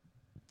 Cole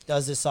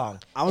does this song.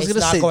 I was It's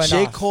going to not say going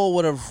J. off. Cole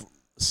would have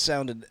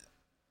sounded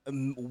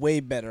way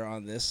better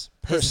on this.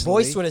 Personally. His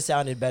voice would have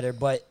sounded better,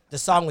 but the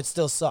song would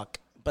still suck.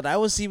 But I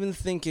was even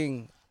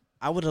thinking,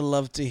 I would have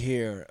loved to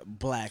hear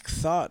Black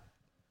Thought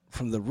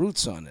from the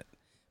Roots on it.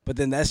 But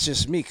then that's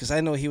just me, because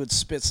I know he would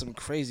spit some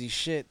crazy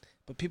shit,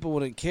 but people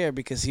wouldn't care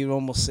because he would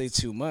almost say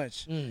too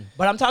much.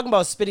 But I'm talking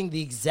about spitting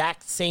the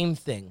exact same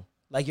thing.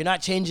 Like you're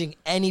not changing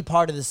any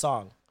part of the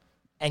song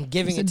and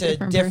giving it It's to a a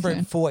different different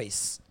person.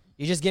 voice.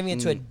 You're just giving it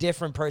to a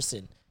different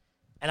person.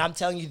 And I'm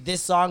telling you,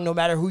 this song, no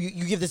matter who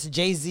you give this to,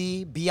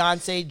 Jay-Z,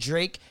 Beyonce,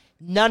 Drake,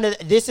 none of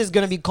this is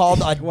going to be called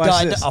a Watch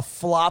dud, this. a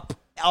flop,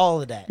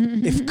 all of that.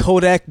 If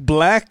Kodak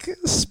Black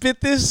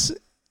spit this,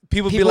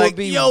 people would be like,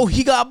 yo,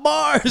 he got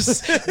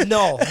bars.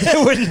 No,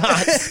 they would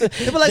not.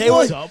 They'd be like, They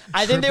 "What's would- up,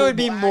 I think they Triple would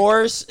be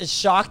more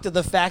shocked at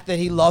the fact that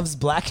he loves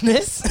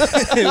blackness.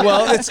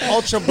 Well, it's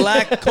ultra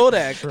black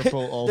Kodak.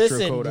 Triple ultra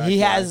Listen, Kodak. he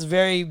Black. has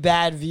very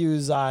bad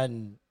views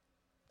on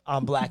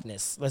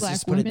blackness. Let's Black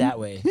just put it women? that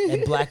way.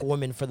 And black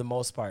women for the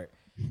most part.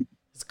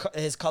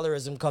 His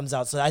colorism comes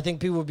out. So I think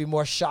people would be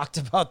more shocked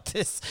about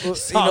this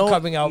song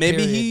coming out. Maybe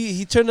period.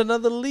 he turned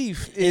another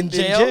leaf in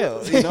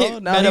jail? jail. You know,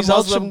 now Met a he's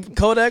ultra Muslim-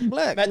 Kodak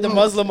Black. met the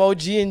Muslim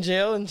OG in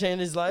jail and changed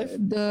his life.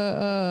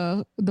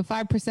 The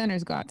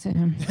 5%ers got to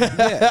him.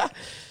 Yeah.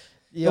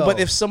 Yo. But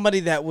if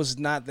somebody that was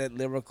not that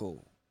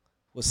lyrical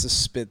was to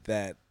spit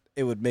that,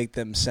 it would make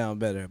them sound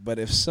better. But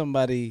if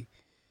somebody,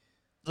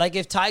 Like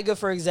if Tyga,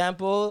 for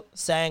example,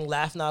 sang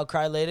 "Laugh Now,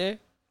 Cry Later,"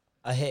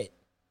 a hit.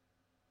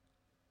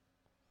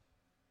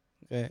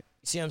 okay, You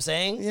see what I'm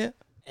saying? yeah,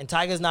 And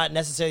Tyga's not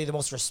necessarily the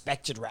most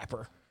respected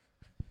rapper,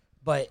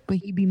 but But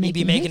he he'd be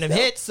making them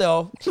hits.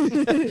 So,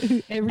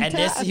 Every and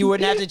this time. he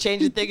wouldn't have to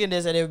change the thing in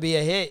this, and it would be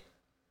a hit.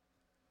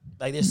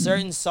 Like there's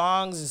certain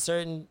songs and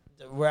certain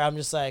where I'm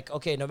just like,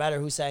 okay, no matter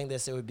who sang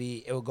this, it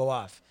would go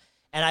off.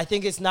 And I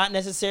think it's not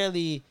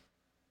necessarily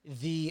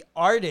the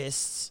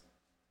artists,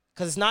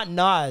 because it's not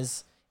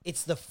Nas.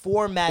 It's the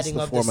formatting it's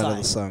the of format the of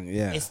the song.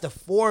 Yeah, It's the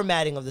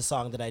formatting of the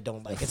song that I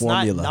don't like. The It's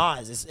formula.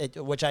 not Nas,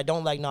 which I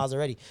don't like Nas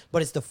already,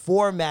 but it's the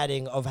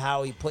formatting of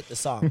how he put the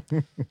song.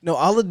 no,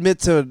 I'll admit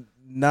to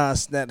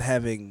Nas not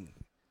having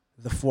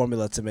the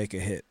formula to make a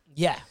hit.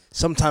 Yeah.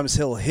 Sometimes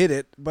he'll hit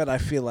it, but I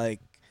feel like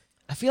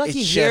He It's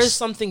hears just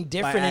something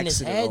different in his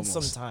accident head almost.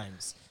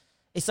 sometimes.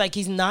 It's like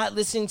he's not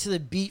listening to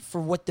the beat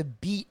for what the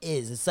beat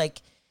is. It's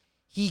like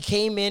he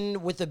came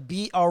in with a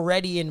beat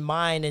already in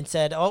mind and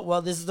said, oh, well,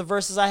 this is the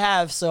verses I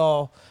have,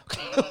 so...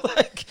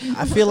 like,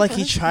 I feel like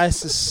he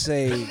tries to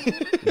say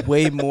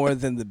way more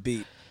than the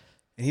beat,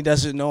 and he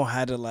doesn't know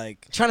how to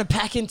like. trying to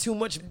pack in too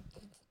much...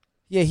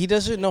 Yeah, he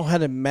doesn't know how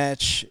to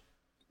match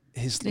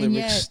his And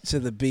lyrics yet- to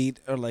the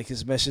beat or like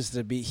his message to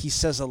the beat. He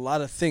says a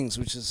lot of things,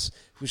 which is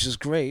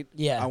great.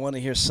 Yeah. I want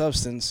to hear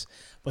substance,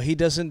 but he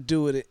doesn't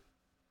do it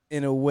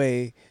in a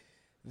way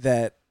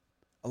that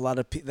a lot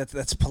of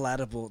that's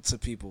palatable to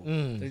people.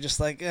 They're just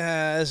like,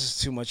 this is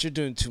too much. You're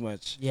doing too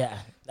much. Yeah.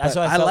 That's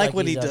But what I I felt like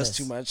when he's he done does this.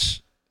 too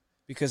much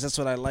because that's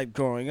what I liked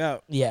growing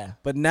up. Yeah.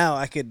 But now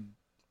I could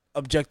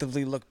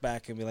objectively look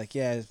back and be like,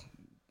 yeah,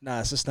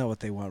 nah, it's just not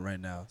what they want right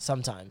now.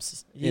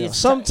 Sometimes. You know, It's-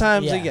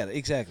 sometimes yeah. they get it.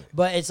 Exactly.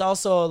 But it's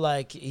also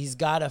like he's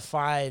got to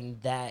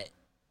find that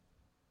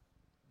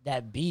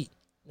beat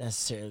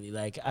necessarily.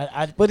 Like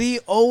But he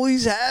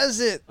always has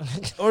it,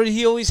 or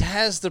he always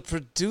has the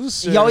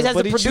producer. he always has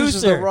but the he producer.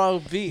 chooses the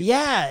wrong beat.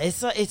 Yeah,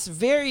 it's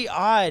very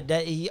odd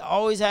that he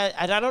always had.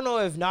 And I don't know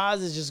if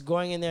Nas is just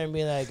going in there and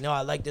being like, "No,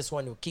 I like this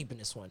one. We're keeping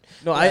this one."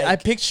 No, Like, I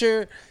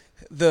picture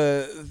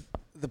the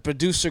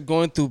producer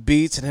going through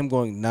beats and him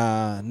going,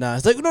 nah.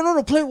 It's like,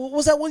 no, play. What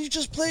was that one you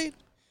just played?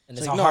 and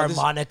it's like, a no, this-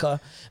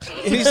 harmonica.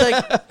 And he's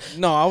like,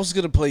 no, I was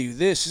gonna play you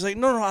this. He's like,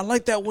 no, I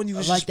like that one you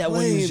was like just that one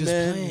playing, you was just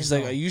man. playing, He's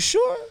like, though. are you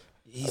sure?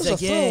 He's That was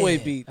like, a throwaway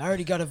yeah, beat. I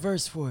already got a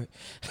verse for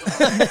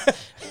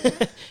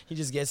it. He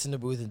just gets in the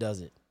booth and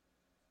does it.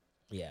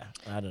 Yeah,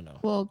 I don't know.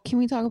 Well, can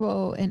we talk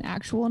about an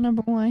actual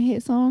number one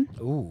hit song?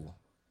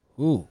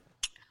 Ooh.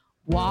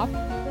 WAP.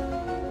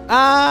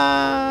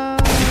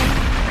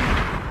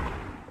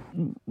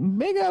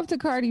 big up to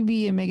Cardi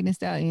B and Megan Thee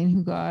Stallion,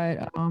 who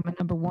got a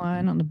number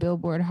 1 on the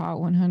Billboard Hot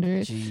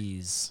 100.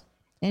 Jeez.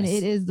 And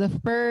it is the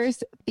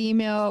first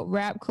female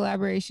rap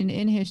collaboration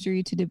in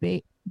history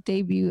to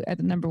debut at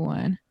the number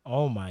 1.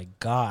 Oh my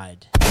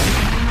God.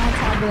 And on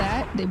top of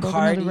that, they broke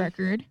another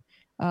record.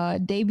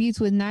 Debuts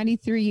with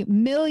 93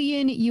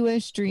 million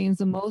US streams,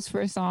 the most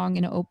for a song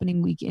in an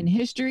opening week in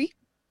history.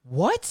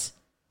 What?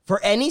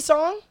 For any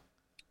song?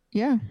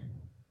 Yeah.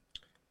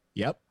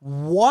 Yep.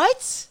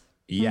 What?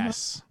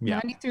 Yes. Yeah.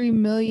 93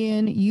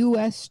 million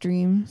US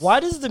streams. Why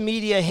does the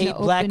media hate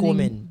black opening-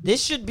 women?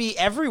 This should be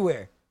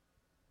everywhere.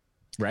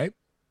 Right?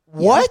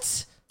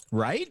 What?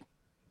 Right?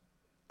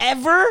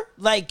 Ever?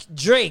 Like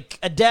Drake,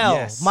 Adele,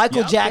 Yes.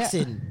 Michael Yep.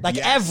 Jackson. Like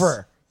Yes.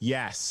 ever.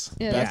 Yes.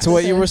 Yeah, Back to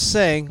what you were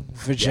saying,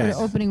 vagina.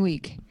 For opening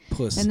week.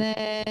 Pussy. And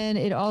then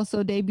it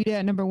also debuted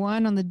at number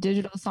 1 on the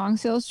digital song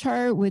sales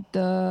chart with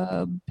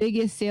the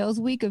biggest sales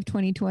week of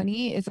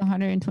 2020. It's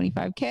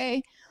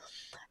 125K.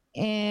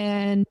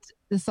 And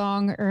the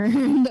song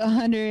earned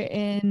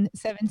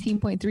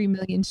 117.3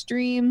 million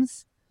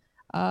streams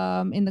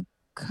in the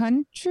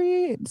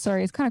country.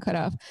 Sorry, it's kind of cut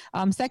off.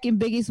 Second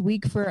biggest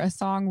week for a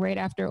song right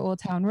after Old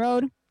Town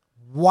Road.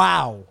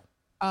 Wow.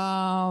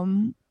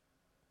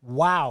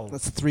 Wow.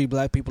 That's 3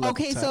 black people. at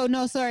the Okay, top. so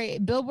no, sorry.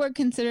 Billboard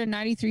considered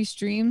 93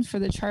 streams for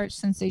the chart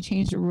since they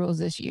changed the rules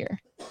this year.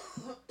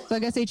 So I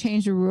guess they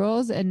changed the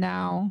rules, and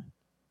now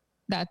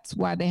that's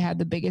why they had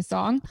the biggest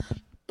song.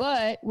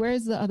 But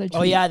where's the other? Oh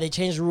tweet? yeah, they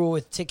changed the rule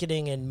with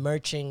ticketing and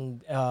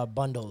merching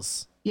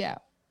bundles. Yeah.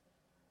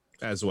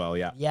 As well,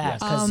 yeah. Yeah,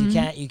 because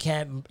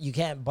you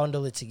can't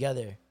bundle it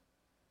together.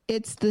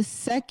 It's the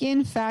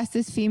second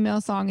fastest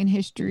female song in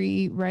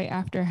history, right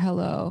after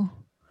 "Hello."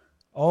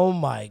 Oh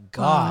my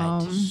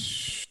God.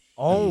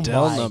 Oh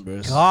Adele my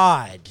numbers.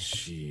 God.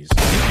 Jeez.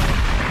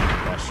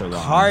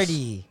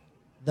 Cardi,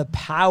 the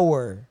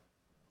power.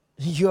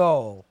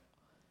 Yo.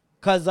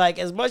 Cause like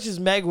as much as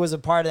Meg was a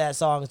part of that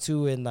song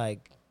too, and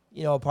like,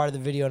 you know, a part of the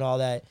video and all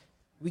that,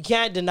 we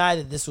can't deny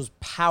that this was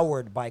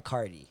powered by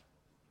Cardi.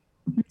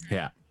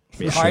 Yeah.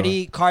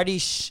 Cardi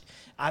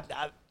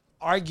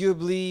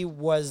arguably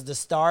was the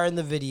star in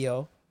the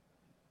video.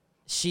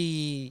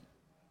 She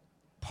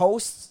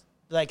posts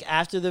like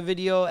after the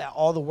video,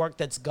 all the work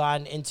that's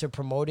gone into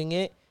promoting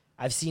it.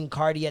 I've seen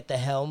Cardi at the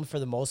helm for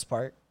the most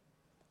part.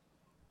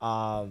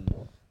 And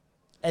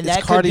It's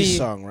that Cardi's could be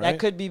song, right? That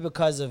could be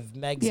because of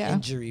Meg's Yeah.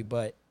 injury,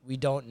 but we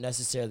don't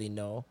necessarily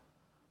know.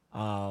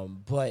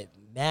 But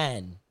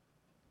man,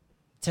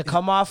 to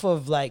come off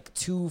of like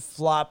 2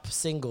 flop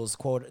singles,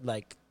 quote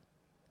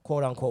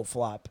unquote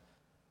flop,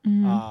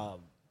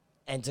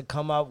 and to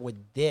come up with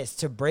this,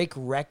 to break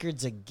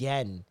records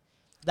again,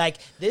 like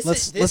this.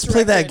 Let's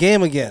play that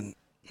game again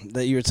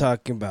that you were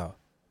talking about.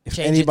 If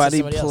Change it to anybody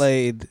somebody else.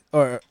 played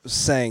or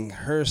sang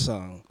her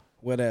song,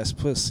 "Wet Ass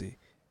Pussy,"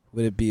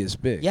 would it be as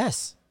big?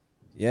 Yes.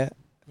 Yeah.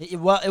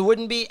 Well, it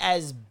wouldn't be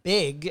as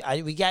big.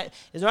 We're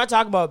not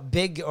talking about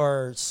big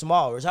or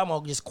small. We're talking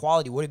about just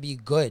quality. Would it be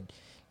good?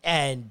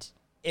 And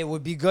it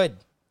would be good.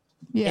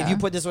 Yeah. If you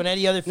put this on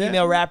any other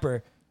female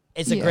rapper,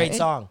 it's a great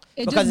song.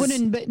 It Because just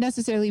it's wouldn't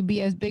necessarily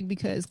be as big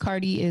because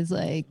Cardi is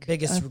like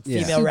biggest a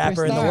female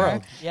rapper in the superstar.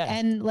 world. Yeah.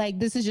 And like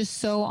this is just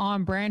so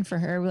on brand for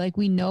her. Like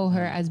we know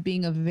her as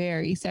being a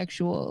very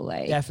sexual,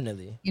 like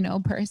Definitely.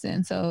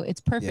 person. So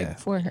it's perfect Yeah.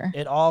 for her.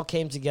 It all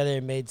came together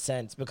and made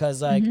sense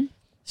because like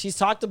she's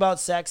talked about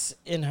sex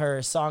in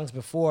her songs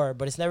before,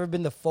 but it's never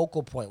been the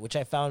focal point, which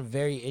I found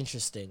very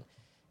interesting.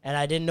 And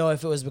I didn't know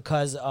if it was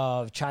because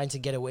of trying to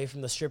get away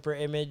from the stripper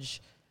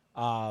image.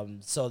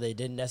 So they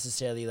didn't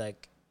necessarily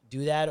like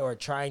do that, or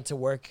trying to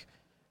work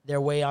their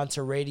way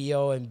onto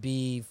radio and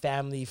be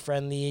family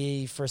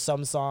friendly for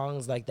some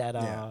songs like that.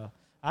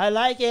 I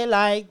like it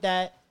like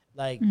that.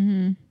 Like, you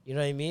know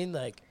what I mean?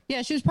 Like,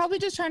 Yeah, she was probably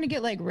just trying to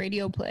get like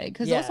radio play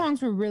because Yeah. those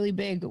songs were really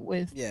big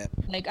with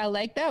like I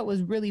Like That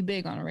was really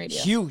big on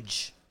radio.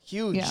 huge.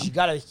 Yeah. She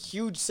got a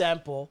huge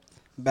sample.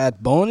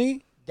 Bad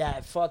Bunny.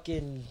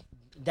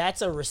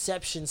 That's a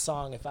reception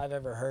song if I've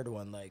ever heard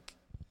one. Like,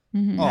 Oh,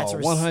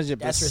 100%.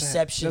 That's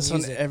reception That's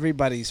music. on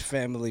everybody's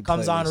family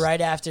Comes on playlist. right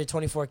after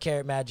 24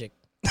 Karat Magic.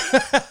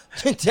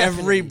 Every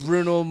Definitely.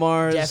 Bruno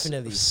Mars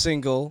Definitely.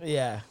 single.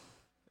 Yeah.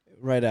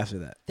 Right after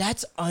that.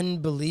 That's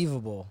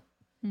unbelievable.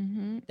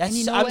 And That's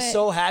you know I'm what?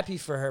 so happy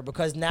for her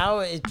because now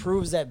it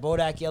proves that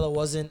Bodak Yellow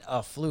wasn't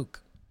a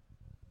fluke.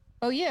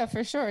 Oh yeah,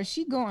 for sure.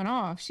 She going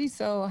off. She's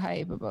so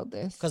hype about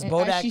this. Because And as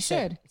Bodak she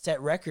should.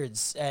 set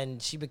records,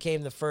 and she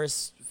became the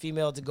first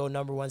female to go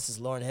number 1 since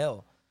Lauryn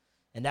Hill,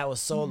 and that was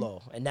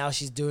solo. And now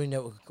she's doing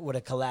it with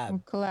a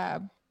collab.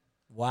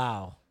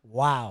 Wow,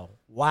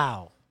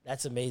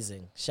 that's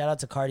amazing. Shout out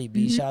to Cardi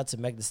B. Shout out to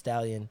Meg Thee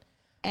Stallion.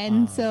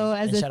 And so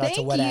as and a shout out thank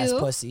to Wet Ass you,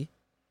 Pussy.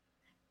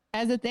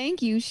 as a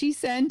thank you, she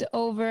sent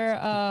over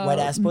Wet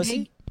Ass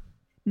Pussy?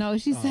 No,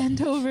 she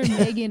sent over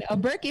Megan a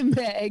Birkin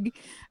bag,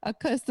 a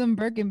custom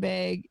Birkin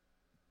bag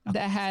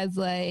that has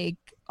like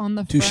on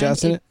the 2 front,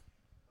 shots in it?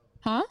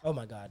 Huh? Oh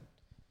my God.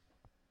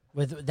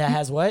 With that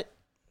has what?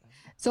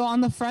 So on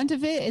the front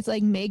of it, it's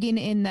like Megan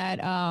in that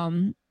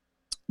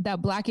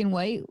that black and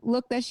white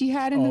look that she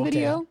had in the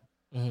video.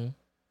 Mm-hmm.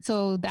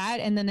 So that,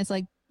 and then it's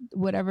like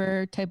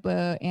whatever type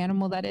of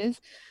animal that is.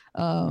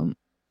 And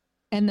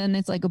then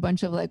it's like a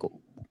bunch of like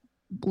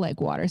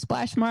water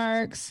splash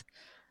marks.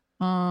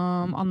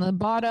 On the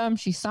bottom,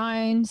 she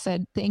signed,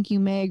 said, "Thank you,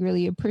 Meg.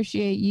 Really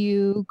appreciate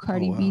you.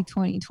 Cardi B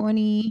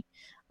 2020."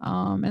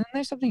 And then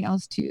there's something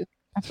else too.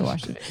 I have to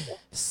watch it.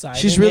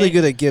 She's really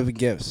good at giving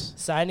gifts.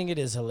 Signing it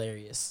is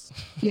hilarious.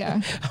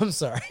 Yeah. I'm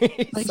sorry.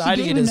 Like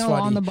Signing it is funny.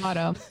 on the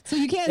bottom. So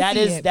you can't that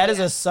see is it, that is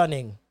a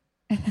sunning.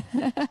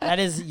 That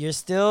is you're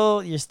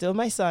still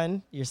my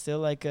son. You're still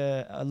like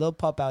a little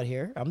pup out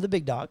here. I'm the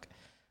big dog.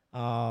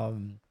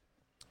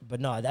 But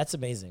no, that's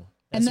amazing.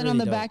 That's and then really on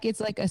the dope. back, it's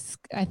like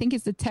I think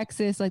it's the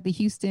Texas, like the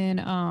Houston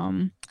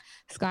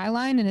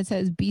skyline, and it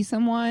says "Be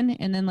Someone."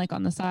 And then like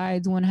on the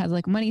sides, one has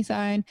like a money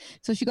sign.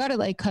 So she got it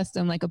like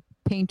custom, like a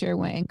painter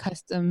went and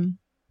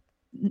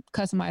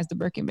customized the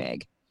Birkin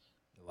bag.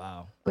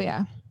 Wow. But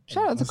yeah,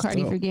 shout out to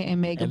Cardi for getting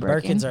Meg a And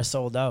Birkin. Birkins are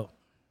sold out.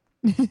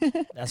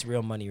 That's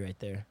real money right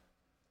there.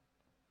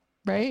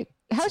 Right?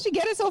 How'd she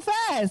get it so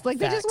fast? Like,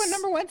 they just went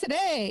number 1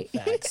 today.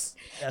 Facts.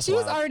 That's She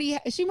wild.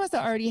 she must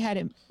have already had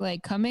it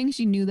like coming.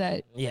 She knew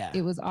that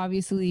it was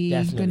obviously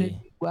gonna do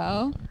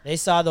well. They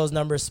saw those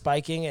numbers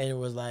spiking and it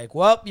was like,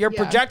 well, you're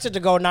projected to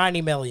go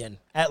 90 million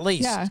at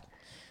least.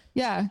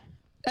 Yeah.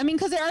 I mean,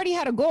 because they already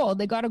had a gold.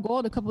 They got a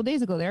gold a couple of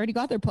days ago. They already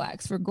got their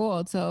plaques for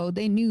gold. So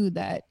they knew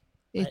that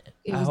it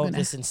I was hope gonna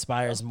this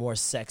inspires more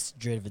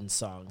sex-driven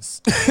songs.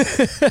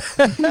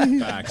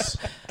 Facts.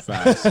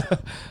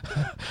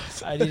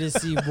 I need to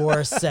see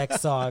more sex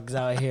songs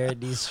out here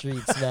in these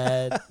streets,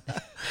 man.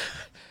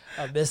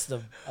 I missed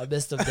them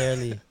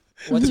dearly.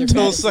 What's your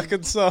toe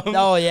sucking song?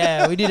 Oh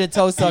yeah, we need a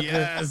toe sucker.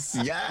 Yes.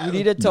 We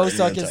need a toe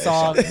sucking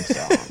song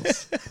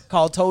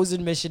called "Toes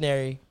and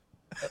Missionary,"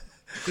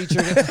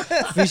 featuring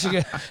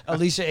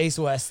Alicia Ace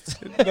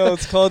West. No,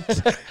 it's called.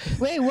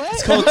 Wait, what?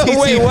 It's called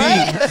TTP. Wait,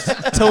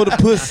 what? Toe to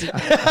pussy.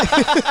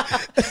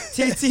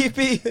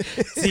 TTP.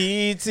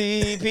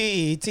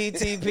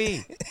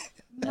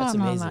 That's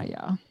no, amazing.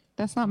 y'all.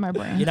 That's not my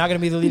brand. You're not gonna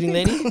be the leading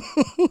lady.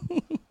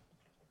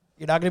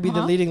 You're not gonna be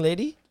the leading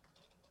lady.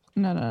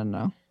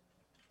 No.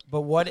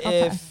 But what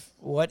if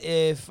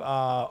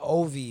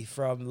Ovi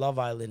from Love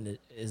Island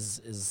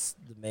is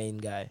the main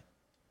guy?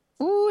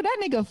 Ooh, that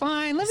nigga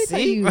fine. Let me tell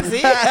you.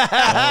 See?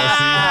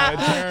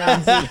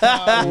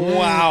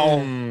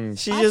 Wow.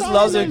 She just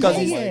loves it because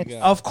he's.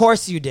 Of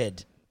course you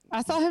did.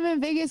 I saw him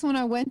in Vegas when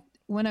I went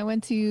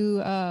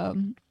to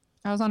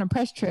I was on a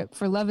press trip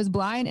for Love is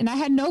Blind, and I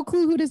had no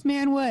clue who this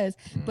man was.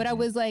 But I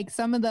was like,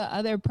 some of the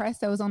other press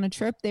that was on the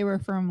trip, they were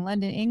from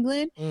London,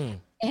 England.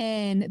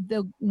 And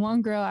the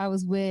one girl I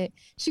was with,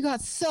 she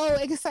got so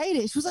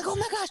excited. She was like, oh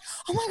my gosh,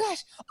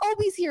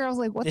 Obi's here. I was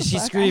like, what the fuck? Did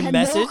she scream I had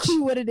message? no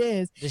clue what it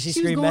is. Did she was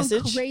scream going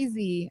message?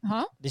 Crazy.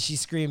 Huh? Did she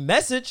scream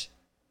message?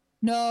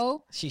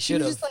 No. She was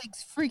should have. just like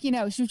freaking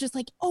out. She was just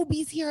like,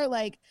 Obi's here,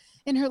 like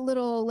in her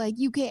little like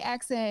UK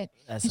accent.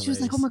 That's and she was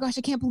like, oh hilarious. my gosh,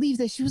 I can't believe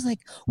this. She was like,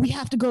 we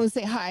have to go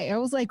say hi. I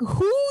was like,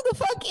 who the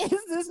fuck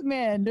is this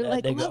man? They're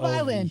like, That nigga Love Ovi.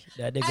 Island.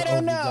 That nigga I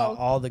don't Ovi know. got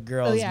all the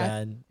girls, yeah,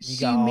 man. He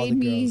she got all made the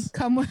me girls.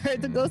 come with her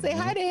to go say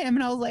hi to him.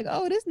 And I was like,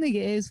 oh, this nigga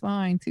is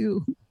fine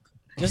too.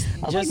 Just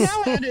Like,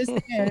 now I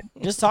understand.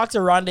 Just talk to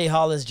Rondé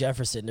Hollis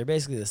Jefferson. They're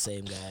basically the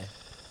same guy.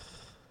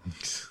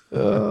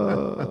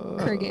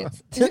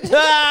 Crickets.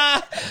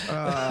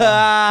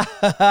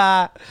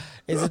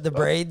 Is it the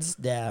braids?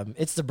 Damn,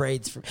 it's the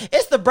braids for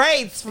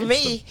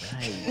me.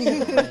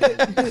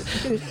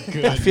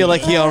 I feel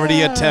like he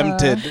already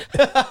attempted.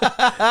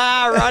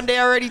 Rondé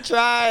already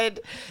tried.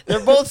 They're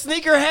both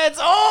sneakerheads.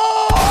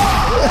 Oh!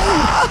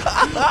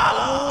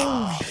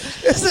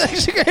 It's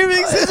actually Gravy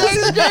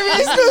Exclusive.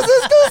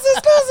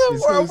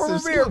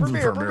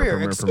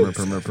 Premiere.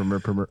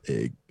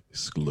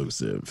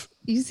 Exclusive.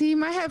 You see,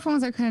 my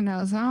headphones are cutting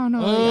out, so I don't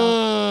know.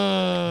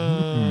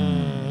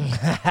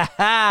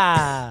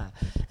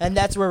 And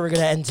that's where we're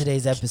going to end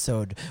today's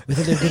episode with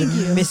a little bit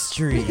of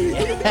mystery.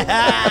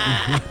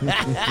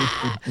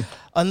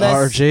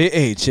 Unless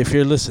RJH, if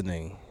you're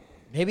listening.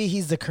 maybe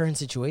he's the current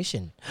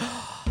situation.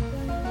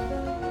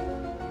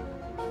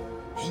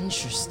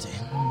 Interesting.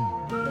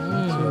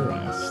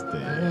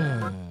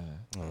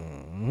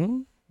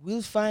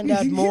 We'll find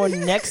out more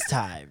next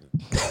time.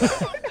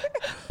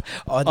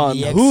 On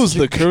who's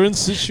the current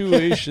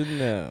situation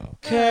now?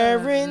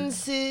 Current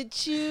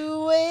situation.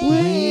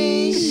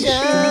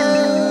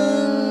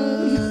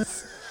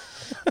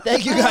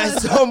 Thank you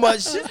guys so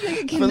much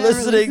for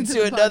listening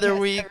to another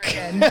week.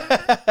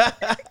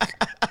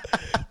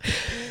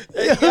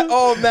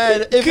 Oh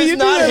man, if Can you it's do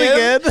not that him,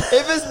 again?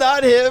 if it's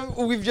not him,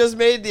 we've just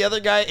made the other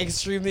guy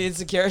extremely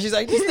insecure. She's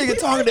like, this nigga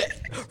talking to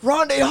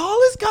Rondé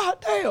Hollis,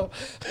 goddamn.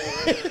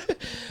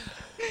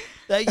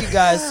 Thank you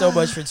guys so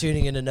much for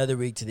tuning in another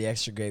week to the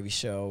Extra Gravy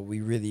Show. We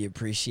really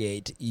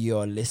appreciate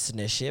your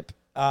listenership.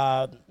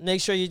 Make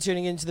sure you're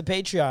tuning into the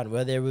Patreon,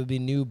 where there will be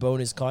new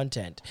bonus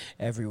content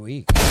every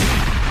week.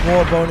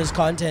 More bonus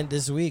content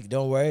this week.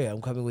 Don't worry,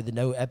 I'm coming with a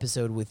new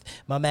episode with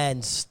my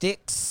man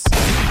Sticks.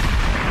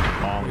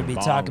 We're gonna be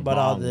talking about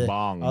all the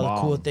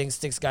cool things.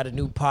 Sticks got a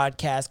new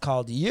podcast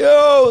called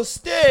Yo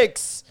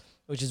Sticks,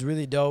 which is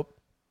really dope.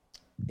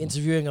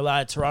 Interviewing a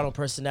lot of Toronto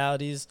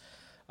personalities.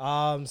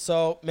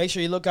 So make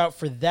sure you look out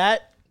for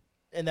that.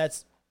 And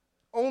that's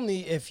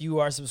only if you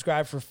are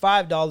subscribed for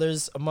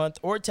 $5 a month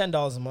or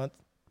 $10 a month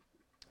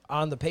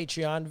on the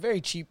Patreon.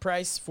 Very cheap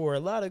price for a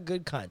lot of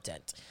good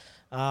content.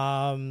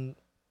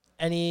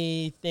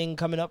 Anything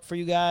coming up for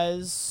you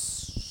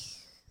guys?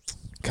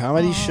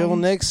 Comedy show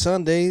next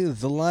Sunday.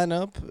 The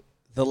lineup,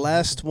 the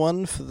last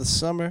one for the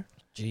summer.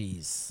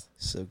 Jeez.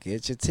 So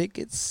get your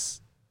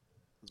tickets.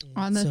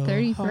 On the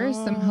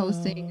 31st, I'm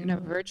hosting a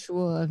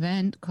virtual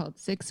event called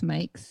Six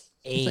Mics.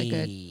 It's like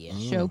a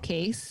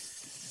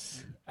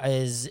showcase.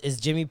 Is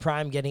Jimmy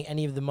Prime getting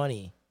any of the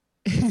money?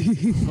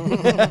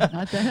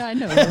 Not that I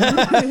know.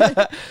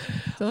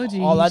 Told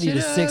you. All I need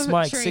is 6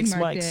 mics. 6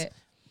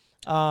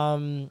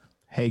 mics.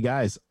 Hey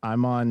guys,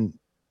 I'm on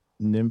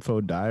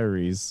Nympho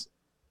Diaries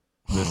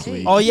this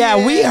week. Oh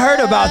yeah, we heard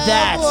about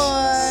that.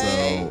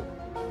 So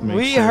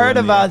we heard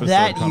about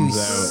that, you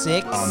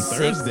sick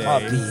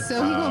puppy.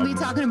 So we're going to be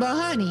talking about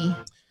honey.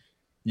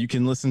 You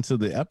can listen to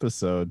the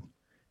episode.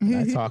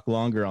 I talk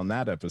longer on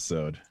that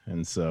episode.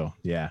 And so,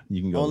 yeah,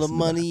 you can go all the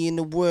money in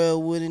the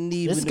world wouldn't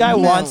even. This guy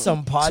wants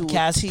some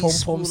podcast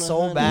pom-pom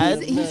so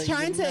bad. He's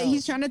trying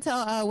to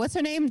tell, what's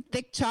her name?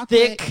 Thick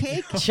chocolate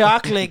cake?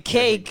 Chocolate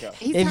cake.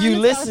 If you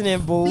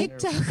listening, boo. Thick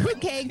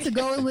chocolate cake to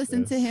go and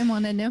listen to him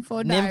on the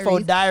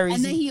Nympho Diaries.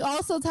 And then he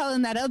also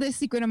telling that other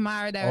secret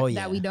admirer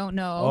that we don't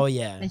know. Oh,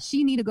 yeah. That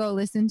she need to go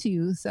listen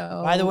to.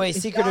 So, by the way,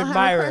 secret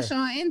admirer. Crush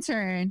on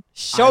intern.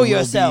 Show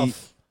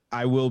yourself.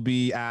 I will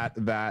be at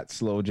that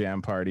Slow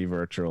Jam party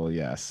virtual.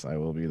 Yes, I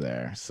will be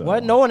there. So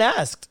what? No one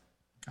asked.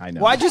 I know.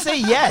 Why'd you say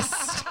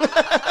yes?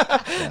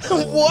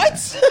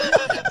 What?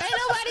 Ain't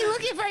nobody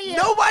looking for you.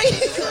 Nobody.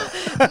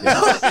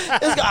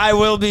 This guy, I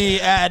will be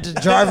at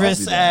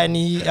Jarvis and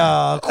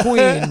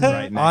Queen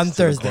on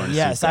Thursday.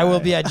 Yes, I will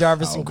be at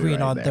Jarvis and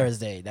Queen on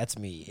Thursday. That's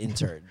me,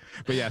 intern.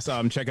 But yes,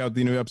 check out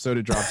the new episode.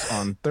 It drops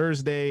on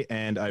Thursday,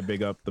 and I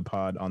big up the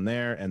pod on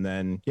there. And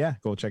then, yeah,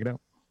 go check it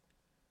out.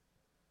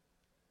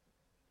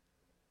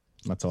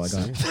 That's all I got.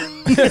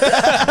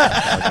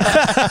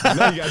 I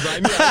know you guys. I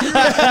knew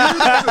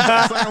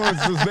the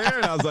silence was there,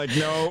 and I was like,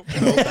 no,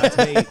 that's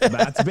bait.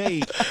 That's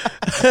bait.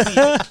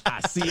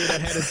 I see it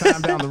ahead of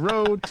time down the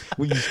road.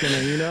 We're just gonna,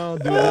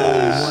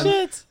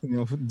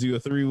 do a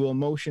 3-wheel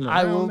motion.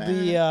 I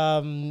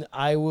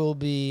will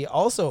be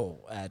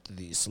also at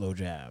the Slow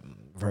Jam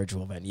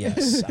virtual event.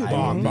 Yes,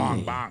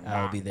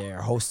 I will be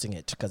there hosting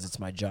it because it's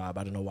my job.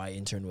 I don't know why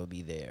intern will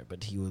be there,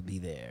 but he will be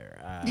there.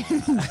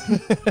 He's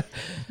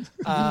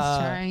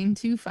trying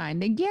to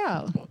find a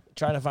girl.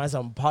 Trying to find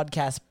some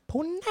podcast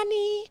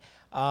punani.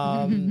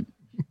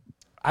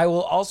 I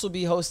will also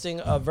be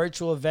hosting a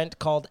virtual event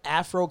called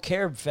Afro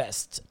Carib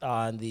Fest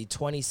on the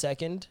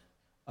 22nd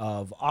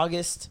of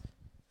August.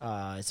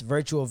 It's a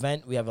virtual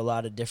event. We have a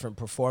lot of different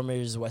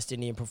performers, West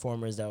Indian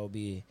performers that will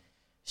be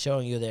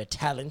showing you their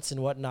talents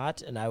and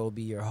whatnot, and I will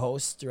be your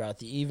host throughout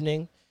the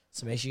evening.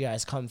 So make sure you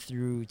guys come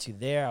through to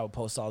there. I'll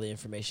post all the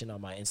information on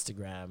my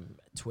Instagram,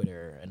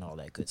 Twitter, and all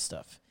that good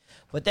stuff.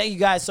 But thank you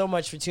guys so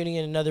much for tuning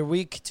in another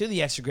week to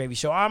the Extra Gravy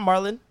Show. I'm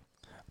Marlon.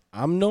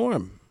 I'm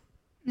Norm.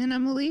 And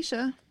I'm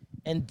Alicia.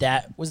 And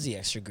that was the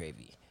Extra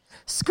Gravy.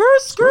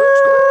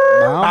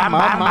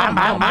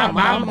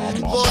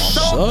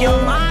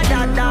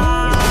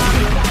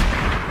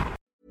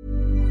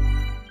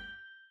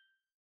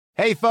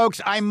 Hey, folks,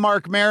 I'm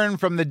Mark Maron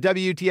from the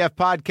WTF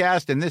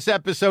Podcast, and this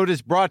episode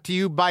is brought to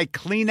you by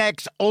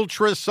Kleenex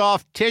Ultra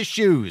Soft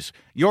Tissues,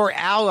 your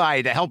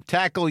ally to help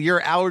tackle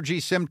your allergy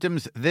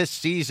symptoms this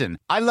season.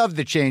 I love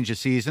the change of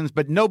seasons,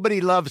 but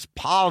nobody loves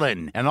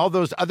pollen and all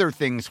those other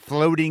things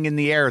floating in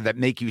the air that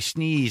make you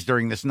sneeze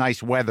during this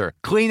nice weather.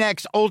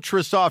 Kleenex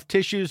Ultra Soft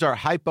Tissues are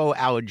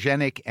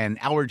hypoallergenic and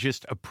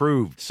allergist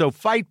approved, so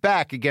fight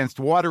back against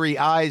watery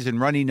eyes and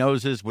runny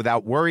noses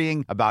without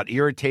worrying about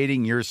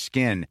irritating your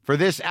skin. For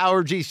this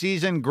allergy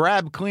season,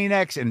 grab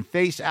Kleenex and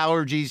face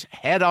allergies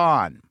head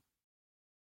on.